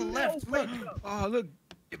one on the Female left. Look. Oh, look.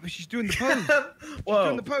 Yeah, but she's doing the pose. She's doing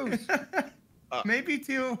Whoa. the pose. Maybe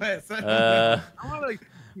TOS. I want to.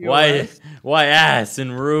 Why ass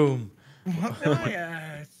in room? What my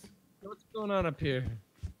ass? What's going on up here?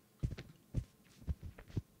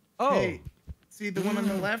 Oh, Hey, see the one on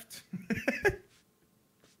the left?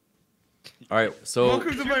 All right. So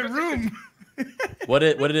Welcome to my room. what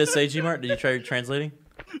did it say, Gmart? Did you try translating?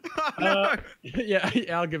 yeah,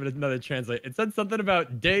 I'll give it another translate. It said something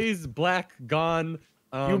about days black gone.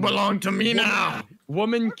 You belong to me now.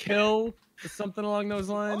 Woman kill, or something along those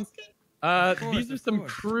lines. These are some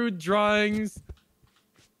crude drawings.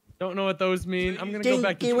 Don't know what those mean. I'm gonna go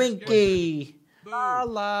back to Winky.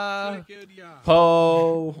 Allah.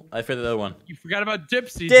 Po. I forgot the other one. You forgot about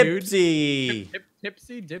Dipsy, dude. Dipsy.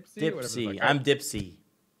 Dipsy. Dipsy. I'm Dipsy.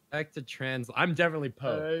 Back to I'm definitely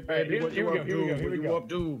Poe. Hey, baby, Here we go.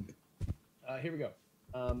 Here we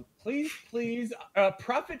go. Please,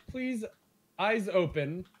 Prophet, please, eyes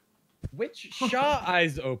open. Which Shaw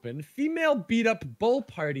eyes open? Female beat up bull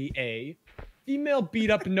party A. Female beat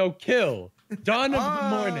up no kill. Dawn of the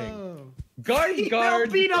morning.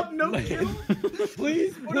 Guard. Beat up no kill.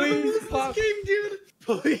 Please, game, dude.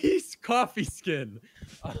 please, coffee skin.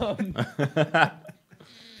 All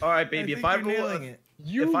right, baby. If I roll it.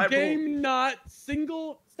 You If I game not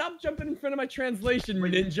single. Stop jumping in front of my translation,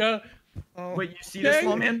 ninja. Wait, you see this,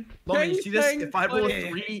 Lawman? Lawman, you see this? Dang, If I roll buddy.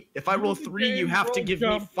 three, you have to give me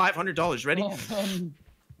 $500. Ready?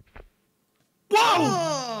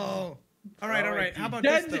 Whoa! All right. How about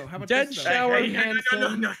this though? How about Dead this though? shower Hey,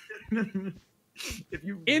 handsome. no. If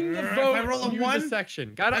you In the If vote, I roll a use the one,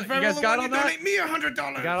 section. Got it? If You I roll guys a got one, all you that? donate me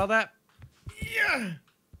 $100. You got all that? Yeah.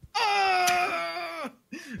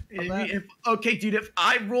 Okay, dude. If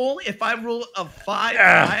I roll a 5,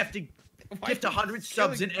 Ah. I have to gift 100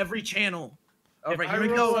 subs in every channel. All right, I here we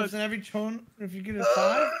roll go. subs in every tone. If you get a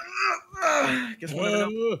 5, Guess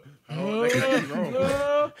we'll never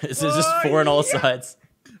know. This is just 4 on all sides.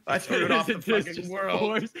 I threw it off the It's fucking just world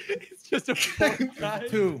fours. It's just a 4 guy.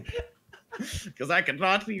 2. because I could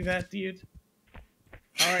not see that, dude.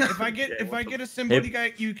 All right. If I get a symbol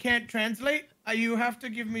you can't translate, you have to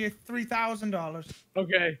give me $3,000.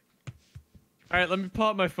 Okay. All right, let me pull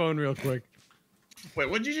out my phone real quick. Wait,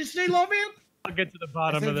 what did you just say, Lawman? I'll get to the I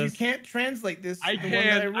bottom said of if this. you can't translate this, I the one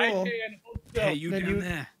that I can. roll, Hold still. Hey, you Then down you-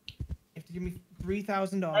 there? you have to give me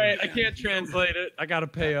 $3,000. All right, I can't translate it. I gotta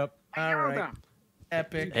pay up. All right.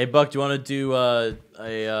 Epic. Hey, Buck, do you want to do a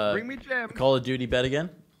Bring me gem. Call of Duty bet again?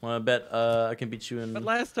 Want to bet I can beat you in But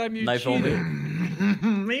last time you knife cheated. only?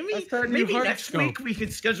 Maybe next week we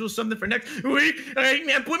could schedule something for next week. Hey,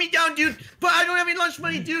 man, put me down, dude. But I don't have any lunch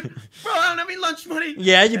money, dude. Bro, I don't have any lunch money.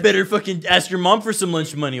 Yeah, you better fucking ask your mom for some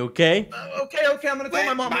lunch money, okay? Okay, I'm gonna tell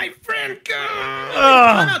my mom. My friend go.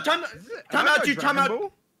 Time out, dude. Time out.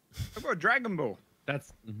 I've got a Dragon Ball.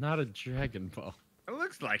 That's not a Dragon Ball. It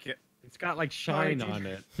looks like it. It's got like shine on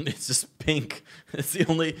it. It's just pink. It's the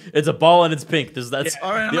only. It's a ball and it's pink. That's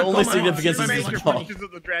All right, I'm the gonna only call my mom. significance She's is my the major ball. Pictures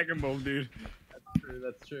of the Dragon Ball, dude.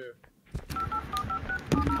 That's true.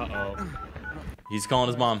 Uh-oh. He's calling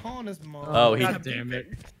his mom. Calling his mom. Oh, he. God damn it.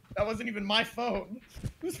 That wasn't even my phone.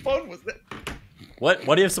 Whose phone was that? What?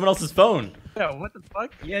 Why do you have someone else's phone? Yeah, what the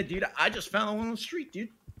fuck? Yeah, dude. I just found one on the street, dude.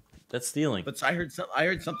 That's stealing. But I heard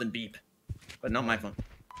something beep, but not my phone.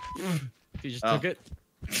 You just Oh. took it?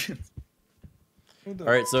 Who the-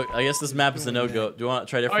 All right, so I guess this map is a no-go. Do you want to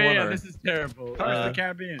try a Oh different yeah, one? Or? this is terrible. Pirates of the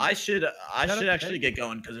Caribbean. I should up, actually get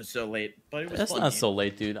going because it's so late. But it was That's fun, not dude. so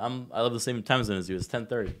late, dude. I live the same time zone as you. It's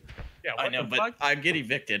 10:30. yeah, I what know, the but fuck? I get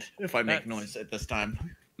evicted if I make That's- noise at this time.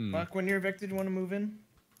 Buck, when you're evicted, you want to move in?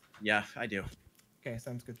 Yeah, I do. Okay,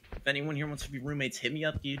 sounds good. If anyone here wants to be roommates, hit me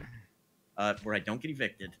up, dude. Where I don't get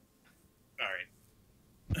evicted. All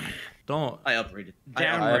right. Don't. I uprated. I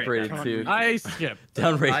uprated too. I skipped.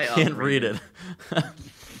 Downrate. I Can't read it.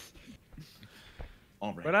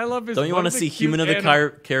 All right. What I love is Don't you want to one see the cute Human of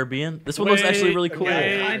the Caribbean? This one looks actually Wait, really cool.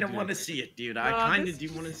 okay. I kind of want to see it, dude. I Nah, kind this of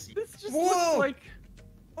do want to see it. This just Whoa! looks like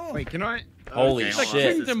Wait, can I? Holy Okay, hold on.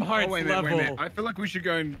 shit! Kingdom Hearts Oh, wait a minute, level. wait a minute. I feel like we should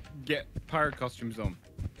go and get pirate costumes on.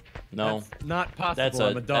 No, That's not possible. that's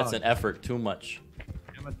I'm a dog. that's an effort. Too much.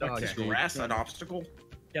 I'm a dog. Okay. dude. Grass an obstacle?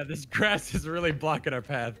 Yeah, this grass is really blocking our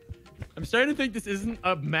path. I'm starting to think this isn't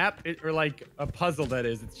a map or like a puzzle. That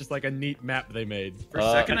is, it's just like a neat map they made. For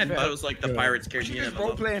a second, I thought it was like the Good. Pirates We Caribbean. should just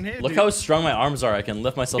role play in here. Look dude. how strong my arms are. I can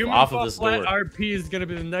lift myself Human off Fall of this Flat door. RP is gonna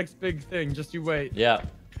be the next big thing. Just you wait. Yeah,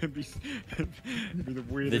 It'd be the the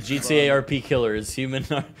weirdest GTA vibe. RP killer is human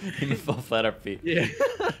full flat RP. Yeah.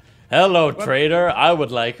 Hello, trader. I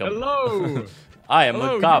would like a. Hello. I am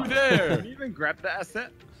Hello, a cop. you Can there? you even grab that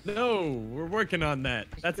asset? No, we're working on that.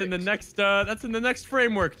 That's in the next. That's in the next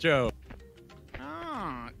framework, Joe.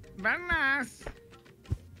 Ah, very nice.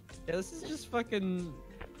 Yeah, this is just fucking.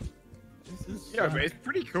 This is. Yeah, but it's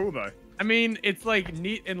pretty cool though. I mean, it's like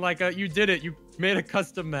neat and like you did it. You made a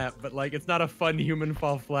custom map, but like it's not a fun Human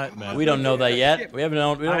Fall Flat map. We don't know that yet. We haven't. We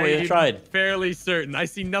don't. We I'm haven't tried. fairly certain. I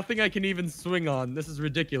see nothing I can even swing on. This is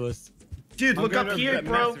ridiculous. Dude, I'm look going up over here, that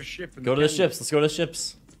bro. massive ship in Go to the canyon. ships. Let's go to the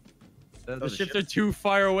ships. The the ships ships. are too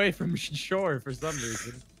far away from shore for some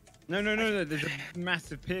reason. No. There's a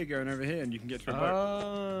massive pier going over here, and you can get to a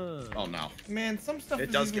boat. Oh no. Man, some stuff It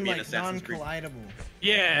is does give even me an like Assassin's Creed. non-collidable.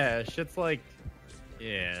 Yeah, shit's like,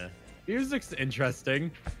 yeah. Music's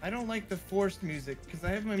interesting. I don't like the forced music because I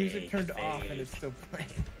have my music turned off and it's still playing.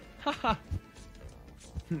 Haha.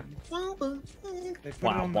 They put it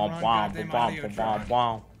Wow, on the wow, wrong wow, goddamn wow, audio wow, track.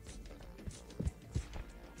 wow.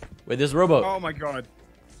 Wait, there's a rowboat. Oh my god.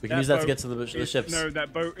 We can use that to get to the ships. No,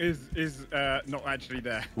 that boat is not actually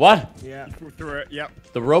there. What? Yeah. You flew through it. Yep.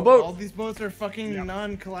 The rowboat? All these boats are fucking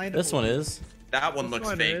non-collidable. This one is. That one looks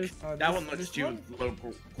fake. is. Oh, that this- one looks this too one? low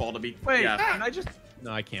quality. Wait, Yeah. can I just?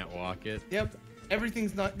 No, I can't walk it. Yep.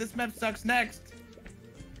 Everything's not. This map sucks next.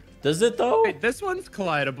 Does it though? Wait, this one's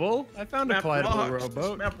collidable. I found a Map collidable rocks.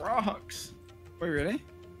 rowboat. Map rocks. Wait, really?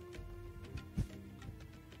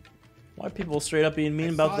 Why are people straight up being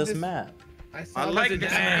mean I about saw this this- map? I saw I like this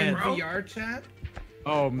this in man, bro. VR chat.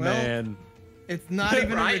 Oh man. It's not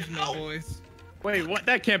even Right? original, Oh. boys. Wait, what?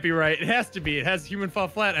 That can't be right. It has to be. It has human fall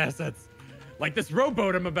flat assets. Like this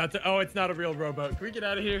rowboat I'm about to. Oh, it's not a real rowboat. Can we get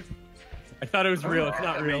out of here? I thought it was real. It's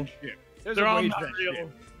not real. There's They're a all wage not that real. shit.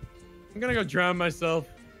 I'm gonna go drown myself.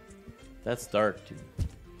 That's dark, dude.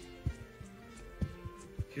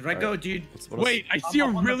 Here I go, dude. Wait, I see a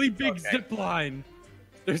I'm on the- really big okay. zip line.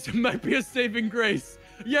 There's might be a saving grace.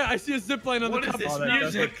 Yeah, I see a zip line on What the is top. this Oh, that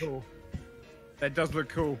does music? look cool. That does look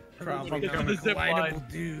cool. Probably Look at not the a zip line.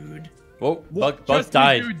 collidable dude. Whoa, Buck Trust me,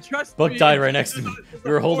 died. dude, trust Buck me. died right next to me.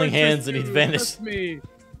 We were holding Fortress, hands and he dude, vanished. Trust me.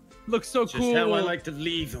 Looks so Just cool. how I like to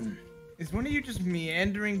leave them. Is one of you just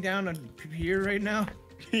meandering down a pier right now?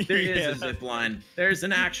 There is a zip line. There's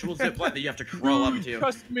an actual zip line that you have to crawl up to.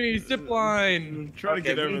 Trust me, zip line. Try to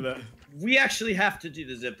get Okay, over there. We actually have to do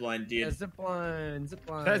the zip line, dude. Yeah, zip line, zip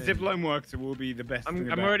line. That zip line works. It will be the best.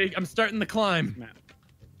 thing about I'm starting the climb. map.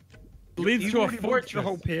 Leads You to a already walked fortress. the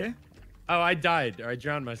whole pier. Oh, I died or I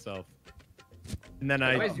drowned myself. And then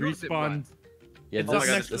I Where's your zip respawned line? Yeah, It's up this,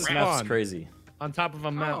 next to this the map's spawn. crazy. on top of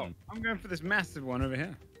a mountain. Oh, I'm going for this massive one over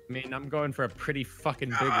here. I mean, I'm going for a pretty fucking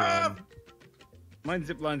big one. Mine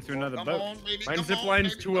zip lines to another boat. Mine zip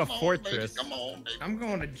lines to a fortress. I'm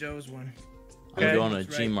going to Joe's one. I'm Okay. going to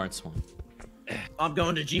That's G right. Mart's one. I'm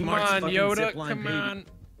going to G Come Mart's on, fucking Yoda, zip line, come baby. on.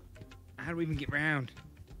 How do we even get round?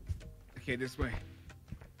 Okay, this way.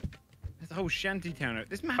 There's a whole shanty town out.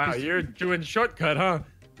 This map Wow, is... you're doing shortcut, huh?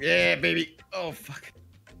 Yeah, baby. Oh fuck.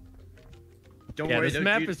 Don't Yeah, worry, this though,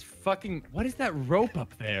 map dude. is fucking. What is that rope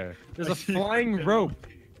up there? There's a flying rope.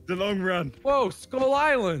 the long run. Whoa, Skull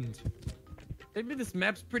Island. Maybe this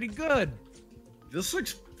map's pretty good. This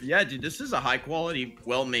looks, yeah, dude. This is a high quality,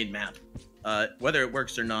 well made map. Whether it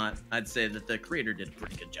works or not, I'd say that the creator did a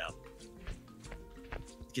pretty good job.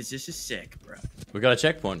 Because this is sick, bro. We got a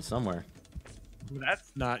checkpoint somewhere.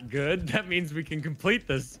 That's not good. That means we can complete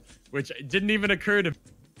this, which didn't even occur to me.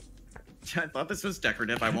 I thought this was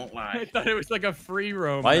decorative. I won't I lie. thought it was like a free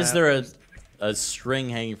roam. Why is map. there a string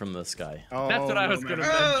hanging from the sky? That's what I was gonna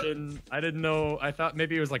man. mention. I didn't know. I thought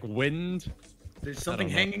maybe it was like wind. There's something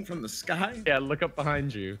know. hanging from the sky. Yeah, look up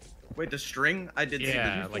behind you. Wait, the string? I did see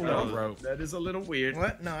Yeah, that. like before. a rope. That is a little weird.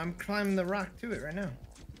 What? No, I'm climbing the rock to it right now.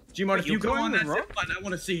 G-Mart, if you go going on the that rope? zip line, I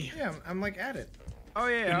want to see. Yeah, I'm like at it. Oh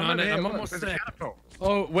yeah, Hang I'm, on, over here. I'm Look, almost there's a there. catapult.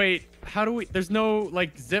 Oh wait, how do we? There's no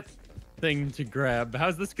like zip thing to grab.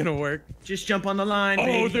 How's this gonna work? Just jump on the line, Oh,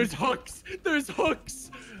 baby. there's hooks. There's hooks.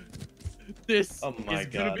 This Oh my is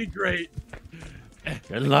gonna God. be great.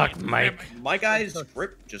 Good luck, Mike. My guy's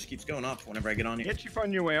grip just keeps going off whenever I get on here. Yet you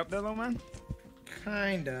find your way up there, little man.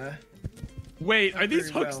 Kinda. Wait, are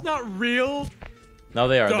these very hooks well. not real? No,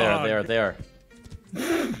 they are. They are. Dog. They are. They are.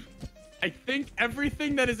 I think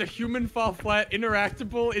everything that is a human fall flat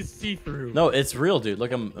interactable is see-through. No, it's real, dude.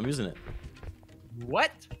 Look, I'm using it.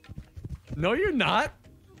 What? No, you're not.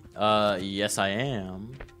 Yes, I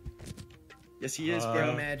am. Yes, he is,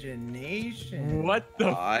 bro. Imagination. What the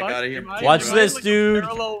I fuck? gotta hear- Am I- Watch am I this, like a dude.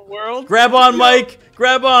 Parallel world? Grab on, Mike.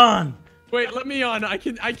 Grab on. Wait, let me on. I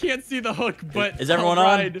can't see the hook, but Is everyone I'll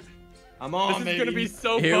on? ride. I'm on, This is baby. gonna be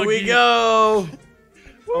so Here buggy. we go.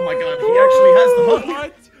 Oh my god, he actually has the hook.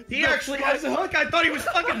 What? He The actually fuck? has the hook. I thought he was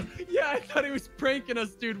fucking. Yeah, I thought he was pranking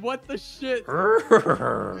us, dude. What the shit?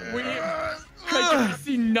 We can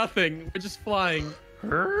see nothing. We're just flying.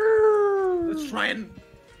 Let's try and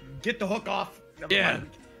get the hook off. Never Yeah. mind.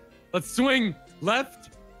 Let's swing left.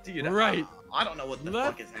 Dude, Right. I don't know what the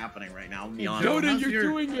Left. fuck is happening right now. I'll be honest. Yoda, How's you're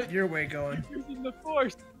doing it. Your way going. Using the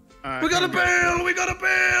force. Alright, We got a here go. bail! We got a bail!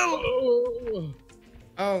 Oh.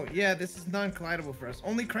 Oh, yeah, this is non-collidable for us.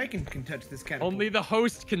 Only Criken can touch this catapult. Only the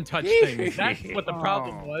host can touch things. That's what the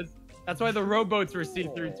problem Oh. was. That's why the rowboats were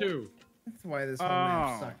see-through too. That's why this whole map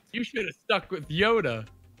Oh. sucked. You should have stuck with Yoda.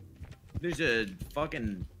 There's a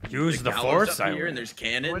fucking. Use the gallows force, up I here, will. and there's I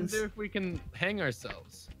cannons. wonder if we can hang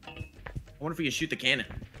ourselves. I wonder if we can shoot the cannon.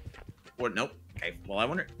 Or nope. Okay. Well, I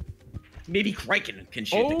wonder. Maybe Criken can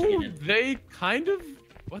shoot the Oh, cannon. they kind of.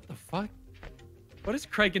 What the fuck? What is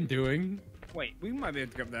Criken doing? Wait, we might be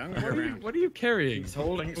able to go down. What are you carrying? He's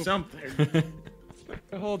holding something.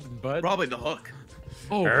 Holding, bud. Probably the hook.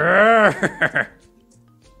 Oh,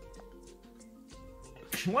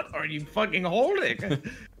 What are you fucking holding?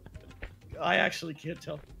 I actually can't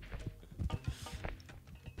tell.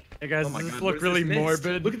 hey guys, Oh my does this God, look what is really this mist?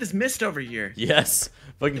 morbid? Look at this mist over here. Yes.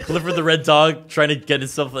 Fucking Clifford the Red Dog trying to get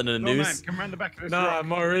himself in a No, man, noose. come around the back of this Nah, rock.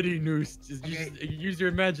 I'm already noosed. Just Okay. use your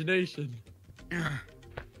imagination.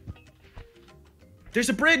 There's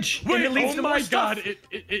a bridge. Wait, and it leads oh to my more god, stuff.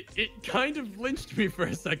 it kind of lynched me for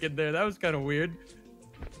a second there. That was kind of weird.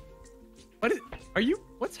 What is? Are you?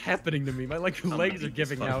 What's happening to me? My legs are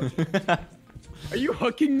giving out. Are you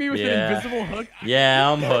hooking me with an Yeah. invisible hook? Yeah,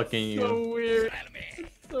 I'm hooking you. So weird.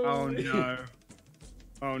 So Oh weird. no.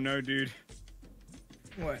 Oh no, dude.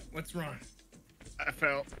 What? What's wrong? I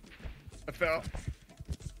fell.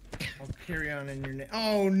 I'll carry on in your name.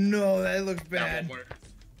 Oh no, that looks bad.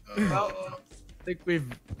 Well, I think we've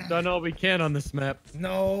done all we can on this map.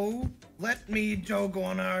 No, let me and Joe go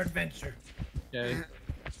on our adventure. Okay.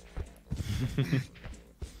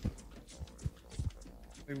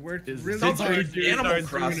 We worked Is- really Sounds hard. like Didgeridoos Animal aren't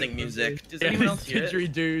doing Crossing it. music. Does Yeah, anyone else hear it?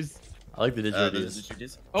 didgeridoos. I like the Those didgeridoos.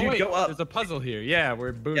 didgeridoos. Oh Dude, wait, go up. there's a puzzle here. Yeah,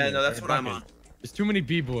 we're booting. Yeah, no, that's We're what I'm bucking. on. There's too many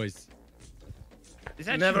b-boys. Is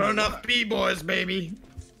that Never enough b-boys, baby.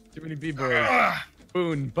 Too many b-boys.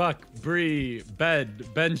 Boone, Buck, Bree,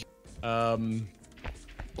 Bed, Benj, Blow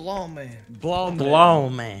man. Blom, Blow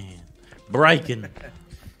man. Breaking.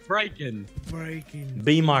 Briken, Breaking.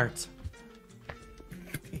 B-Mart.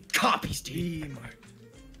 Copy, Steve. D-Mark.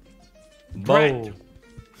 Bo.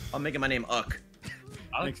 I'm making my name Uck.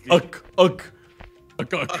 Next to you. Ugh. Wait, Joe,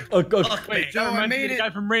 that I reminds me made of the it. guy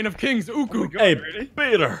from Reign of Kings, Uku. Hey, Really?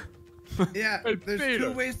 Peter. Yeah, Hey, there's Peter.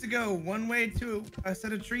 2 ways to go. One way to a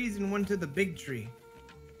set of trees and one to the big tree.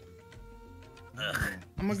 I'm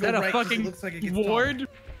gonna Is go that a right 'cause fucking it looks like it gets ward? taller.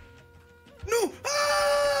 No!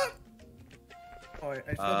 Ah! Oh, I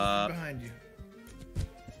supposed Uh, to be behind you.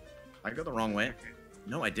 I go the wrong way.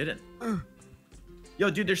 No, I didn't. Yo,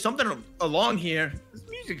 dude, there's something along here. This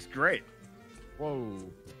music's great. Whoa.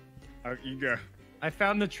 Oh, you go. I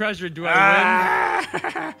found the treasure. Do I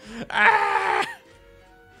Ah!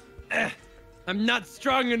 win? I'm not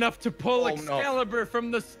strong enough to pull Oh, no. Excalibur from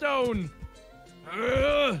the stone.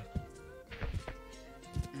 Ugh.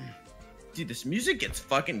 Dude, this music gets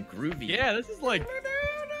fucking groovy. Yeah, this is like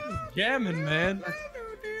jamming, man.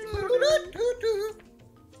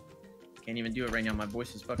 Can't even do it right now. My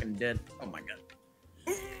voice is fucking dead. Oh my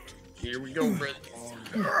god. Here we go, Brett.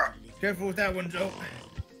 Careful with that one, Joe.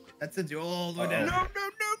 That sends you all the way down. No.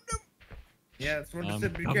 Yeah, that's what I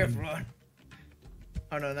said. Be coming. careful on.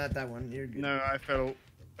 Oh no, not that one. You're good. No, I fell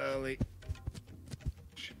early.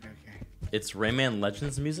 Okay. It's Rayman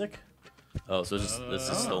Legends music? Oh, so this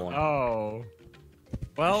is stolen. Oh.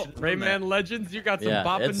 Well, should've known Rayman Legends, you got some Yeah,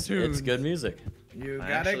 bopping tunes. it's good music. You I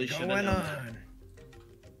got actually it should've going known on. that.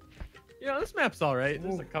 You know, this map's all right.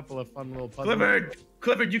 There's Ooh. a couple of fun little puzzles.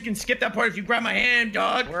 Clifford, you can skip that part if you grab my hand,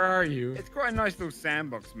 dog. Where are you? It's quite a nice little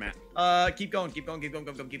sandbox map. Keep going. Keep going.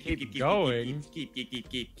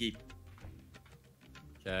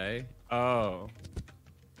 Okay. Oh. All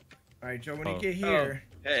right, Joe. When you Oh. get here,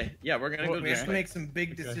 Hey, yeah, we're gonna go we this have to way. make some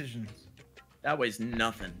big decisions. That weighs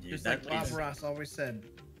nothing, dude. Just That like Bob weighs, Ross always said.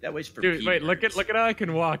 that weighs for Dude, wait, P-words. look at how I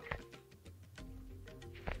can walk.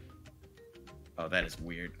 Oh, that is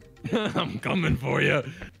weird. I'm coming for you.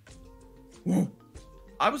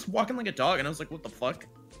 I was walking like a dog, and I was like, "What the fuck?"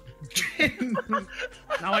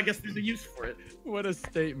 Now I guess there's a use for it. What a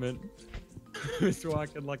statement. Who's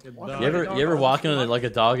walking like a dog? You ever walking like a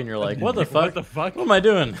dog and you're like, what the fuck? What the fuck? What am I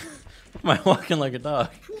doing? Why am I walking like a dog?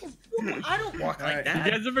 I don't walk like Alright. that.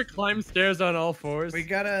 You guys ever climb stairs on all fours? We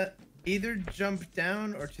gotta either jump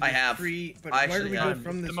down or to the I have. tree. But I where do actually we go have.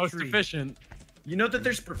 from this the most tree? efficient. You know that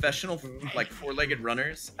there's professional, like, four-legged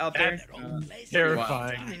runners out there?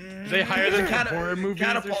 Terrifying. They hire them for horror movies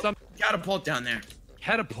or something. Catapult down there.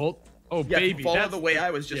 Catapult? Oh, Yeah, baby. follow that's the way I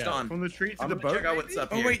was just yeah. on. From the tree to I'm the gonna check boat. out what's up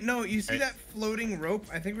Oh here. wait, no. You see that floating rope?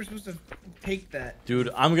 I think we're supposed to take that. Dude,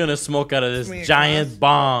 I'm gonna smoke out of this Swing giant across.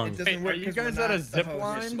 bong. It doesn't Hey, work are you 'cause we're guys at a not the zip hose.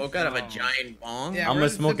 line? Smoke out of a giant bong? Yeah, I'm we're gonna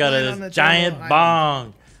the smoke zip out of line on this the giant jungle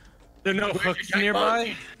bong. There are no Where's your hooks giant nearby?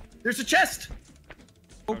 bong? There's a chest.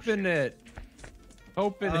 Open it.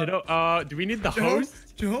 Open it. Oh, do we need the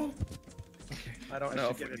host? Joe? I don't know.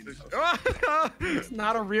 If we need this. It's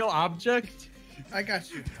not a real object. I got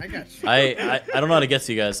you. I got you. I don't know how to get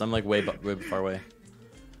to you guys. I'm like way far away.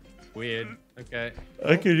 Weird. Okay.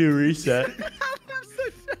 I can do reset.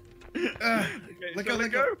 Let go,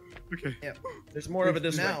 let go. Okay. Yep. There's more of it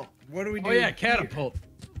this Now, way. what do we do? Oh yeah, here? catapult.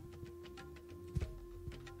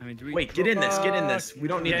 I mean, do we? Wait, get in this. Get in this. We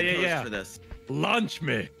don't need Yeah, the yeah, coast yeah. for this. Launch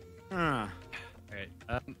me. Ah.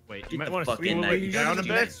 Alright, wait. Get You might the want to fuck spool in it there. You down gotta a do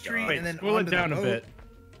that bit. street Wait, and then spool it onto the down a boat. bit.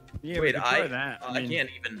 Yeah, we Wait, could try I that. I can't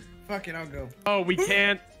even. Fuck it, I'll go. Oh, we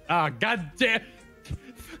can't. Ah, god damn.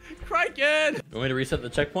 Criken! You want me to reset the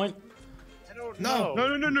checkpoint? I don't No.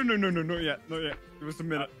 know. No, not yet. Give us a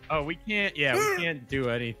minute. Oh, we can't. Yeah, we can't do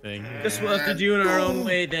anything. Guess we'll have to do it our own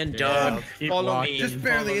way then, dog. I'll keep Follow walking. me. Just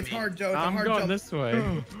barely. follow It's me. hard, Joe. It's a I'm hard going jump. this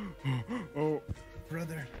way. Oh,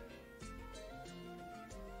 Brother.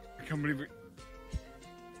 I can't believe it.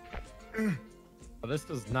 Oh, this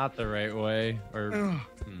is not the right way. Or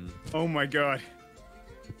Oh my god.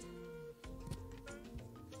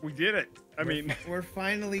 We did it. I mean, We're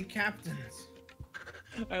finally captains.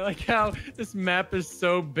 I like how this map is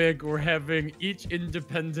so big. We're having each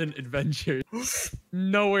independent adventure,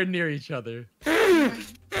 nowhere near each other.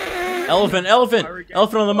 Elephant, elephant,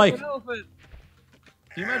 elephant on the mic. can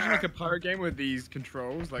you imagine like a power game with these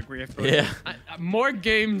controls? Like we have to. Yeah. More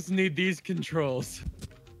games need these controls.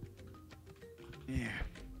 Yeah.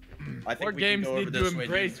 I think More we can games go over need to this way,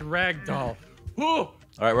 embrace dude. ragdoll. Whoa! All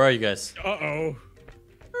right, where are you guys? Uh-oh.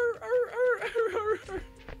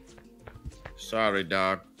 Sorry,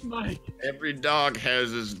 dog. Mike. Every dog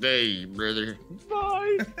has his day, brother.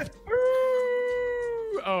 Mike.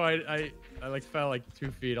 Oh, I like fell like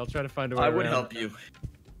 2 feet. I'll try to find a way I would around. help you,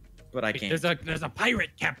 but I can't. There's a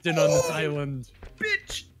pirate captain on this island.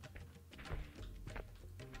 Bitch.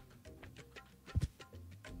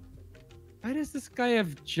 Why does this guy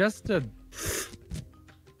have just a?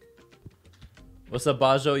 What's up,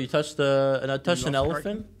 Bajo? You touched an lost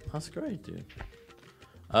elephant? That's great, dude.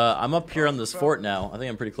 I'm up here on this fort now. I think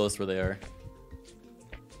I'm pretty close to where they are.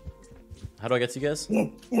 How do I get to you guys?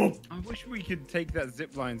 I wish we could take that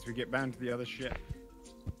zip line so we get bound to the other ship.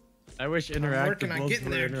 I wish working on interactables getting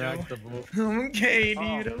were there, Joe. interactable. Okay,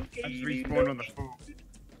 Oh, dude. Okay. I just dude, respawned on the fort.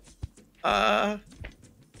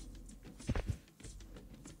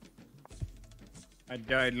 I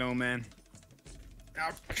died, low man.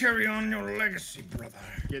 I'll carry on your legacy, brother.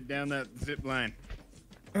 Get down that zip line.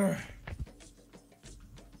 Ugh.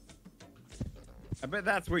 I bet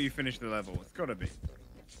that's where you finish the level. It's gotta be.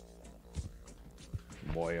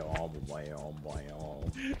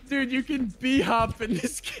 Dude, you can b-hop in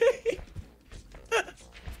this game.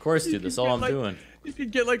 Of course, dude. That's all I'm doing. You can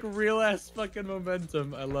get like real ass fucking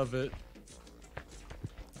momentum. I love it.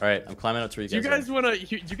 All right, I'm climbing up to where Do you you guys are. want to?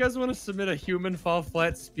 Do you guys want to submit a human fall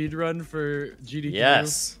flat speed run for GDQ?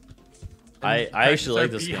 Yes. I actually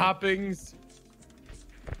like this game. B-hoppings.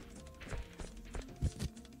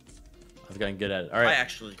 I've gotten good at it. All I right.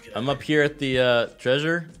 actually could. I'm up here at the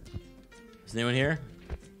treasure. Is anyone here?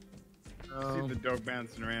 See the dog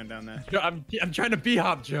bouncing around down there. Joe, I'm trying to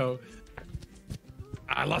b-hop, Joe.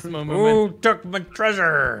 I lost my Who moment. took my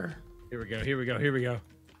treasure? Here we go. Here we go. Here we go.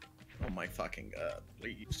 Oh my fucking god,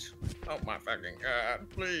 please. Oh my fucking god,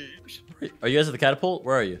 please. Are you guys at the catapult?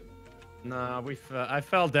 Where are you? Nah, I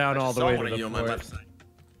fell down all the Saw way one to of the you on my floor. left side.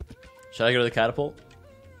 Should I go to the catapult?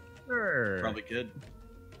 Sure. Probably could.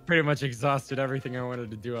 Pretty much exhausted everything I wanted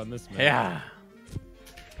to do on this map. Yeah.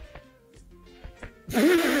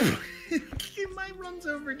 My run's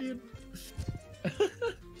over, dude.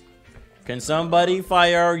 Can somebody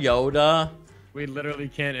fire Yoda? We literally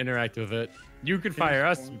can't interact with it. You could fire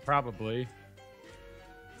us, probably.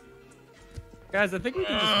 Guys, I think we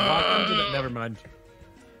can just walk into the... Never mind.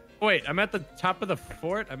 Wait, I'm at the top of the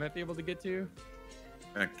fort. I might be able to get to.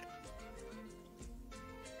 Okay.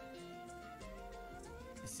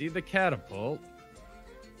 See the catapult.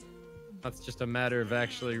 That's just a matter of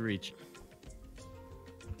actually reaching.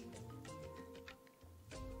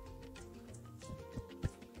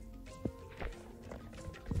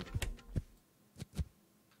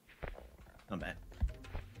 Not bad.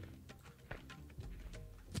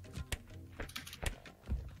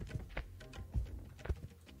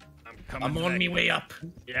 I'm on my way up.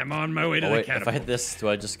 Yeah, I'm on my way to Oh, the wait, if I catapult. hit this, do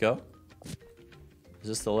I just go? Is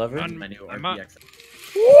this the lever? Run. Menu I'm RPX.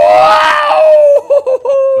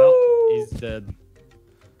 Well, he's dead.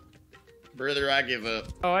 Brother, I give up.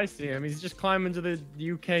 Oh, I see him. He's just climbing to the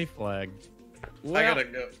UK flag. I gotta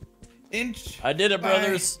go. Inch. I did it, by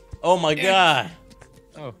brothers. Oh my god.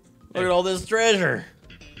 Oh, Look at all this treasure.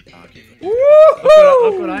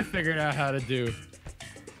 look what I figured out how to do.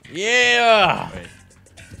 Yeah. Wait.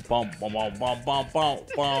 Bum, bum, bum, bum, bum, bum,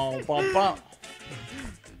 bum, bum, bum.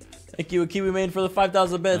 Thank you, Kiwi Main, for the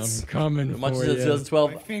 5,000 bits. I'm coming Much for as it's ya.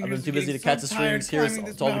 2012, My I've fingers been too are busy to getting catch so the streams. tired Here's climbing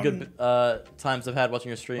this to all the good times I've had watching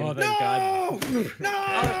your stream. Oh, thank God. No!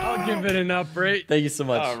 I'll give it an up rate. Thank you so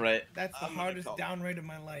much. All right. That's the hardest down rate of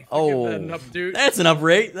my life. Oh, Give that an up, dude. that's an up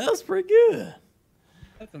rate. That was pretty good.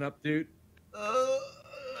 That's an up, dude. All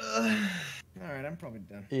right, I'm probably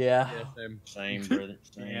done. Yeah. Yeah, same. Same, brother.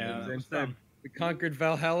 Same. Yeah, same. We conquered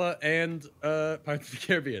Valhalla and Pirates of the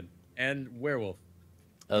Caribbean and Werewolf.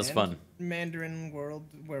 That was And fun. Mandarin World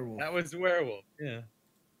Werewolf. That was Werewolf. Yeah.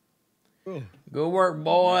 Cool. Good work,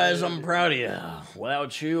 boys. I'm proud of you.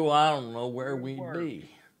 Without you, I don't know where we'd be.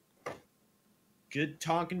 Good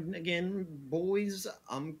talking again, boys.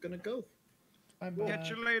 I'm gonna go. Bye-bye.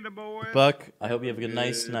 Catch you later, boy. Buck, I hope you have a good,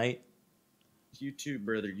 nice night. You too,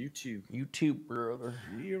 brother. You too. You too, brother.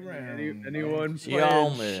 See you around. Anyone See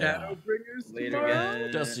y'all, playing man. Shadowbringers Later, tomorrow?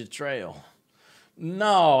 guys. Dusty Trail.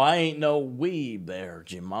 No, I ain't no weeb there,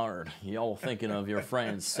 Jimard. Y'all thinking of your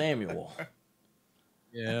friend Samuel.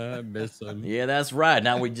 Yeah, I miss him. Yeah, that's right.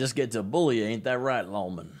 Now we just get to bully you. Ain't that right,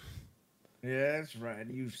 Lawman? Yeah, that's right.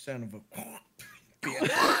 You son of a.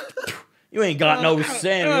 You ain't got no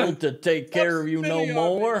Samuel to take care of you no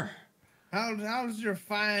more. How's your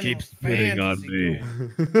final Keep spitting on fantasy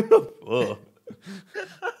me. going?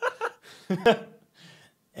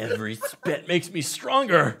 Every spit makes me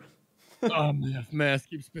stronger. Oh, man. Mask,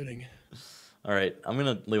 keep spitting. All right, I'm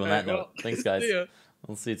going to leave on that note. Thanks, guys. See ya.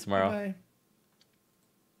 We'll see you tomorrow. Bye.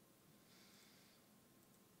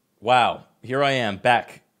 Wow, here I am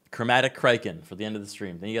back, Chromatic Criken for the end of the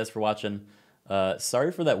stream. Thank you guys for watching.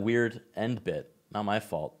 Sorry for that weird end bit. Not my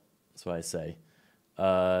fault. That's what I say.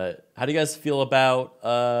 How do you guys feel about?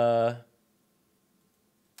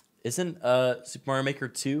 Isn't Super Mario Maker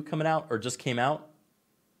 2 coming out or just came out?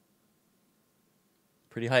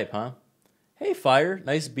 Pretty hype, huh? Hey, Fire,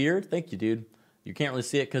 nice beard. Thank you, dude. You can't really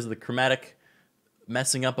see it because of the chromatic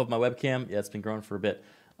messing up of my webcam. Yeah, it's been growing for a bit.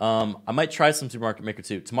 I might try some Super Mario Maker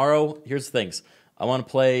 2. Tomorrow, here's the things. I want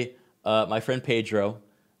to play my friend Pedro.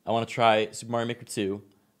 I want to try Super Mario Maker 2.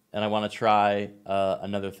 And I want to try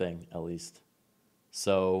another thing, at least.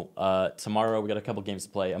 So tomorrow, we got a couple games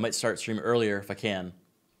to play. I might start stream earlier if I can.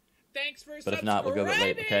 Thanks for But if not, we'll go a bit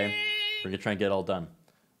late, okay? We're going to try and get it all done.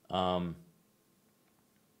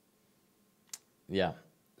 Yeah,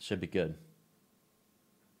 should be good.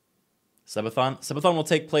 Subathon will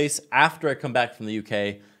take place after I come back from the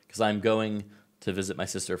UK because I'm going to visit my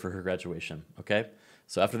sister for her graduation, okay?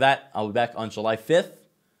 So after that, I'll be back on July 5th,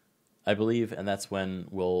 I believe, and that's when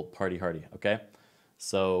we'll party hardy, okay?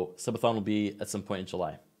 So Subathon will be at some point in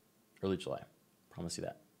July, early July. Promise you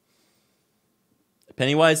that.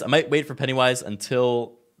 Pennywise, I might wait for Pennywise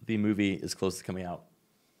until the movie is close to coming out.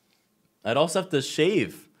 I'd also have to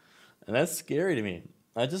shave, and that's scary to me.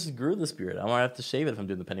 I just grew this beard. I might have to shave it if I'm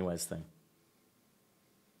doing the Pennywise thing.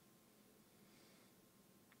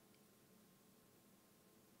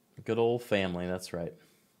 Good old family, that's right.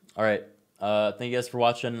 All right, thank you guys for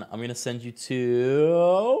watching. I'm gonna send you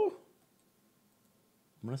to.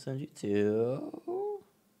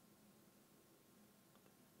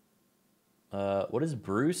 What is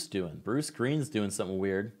Bruce doing? Bruce Green's doing something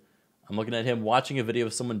weird. I'm looking at him watching a video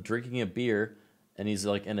of someone drinking a beer, and he's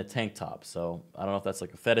like in a tank top. So I don't know if that's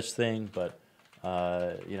like a fetish thing, but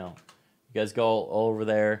you know, you guys go all over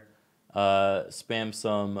there, spam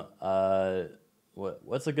some.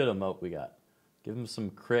 What's a good emote we got? Give him some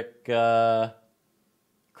crick cool,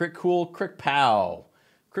 crick pow,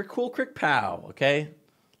 crick cool, crick pow. Okay,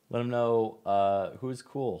 let him know who's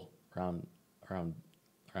cool around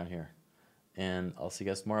here. And I'll see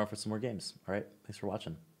you guys tomorrow for some more games. All right, thanks for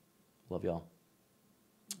watching. Love y'all.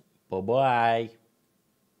 Bye bye.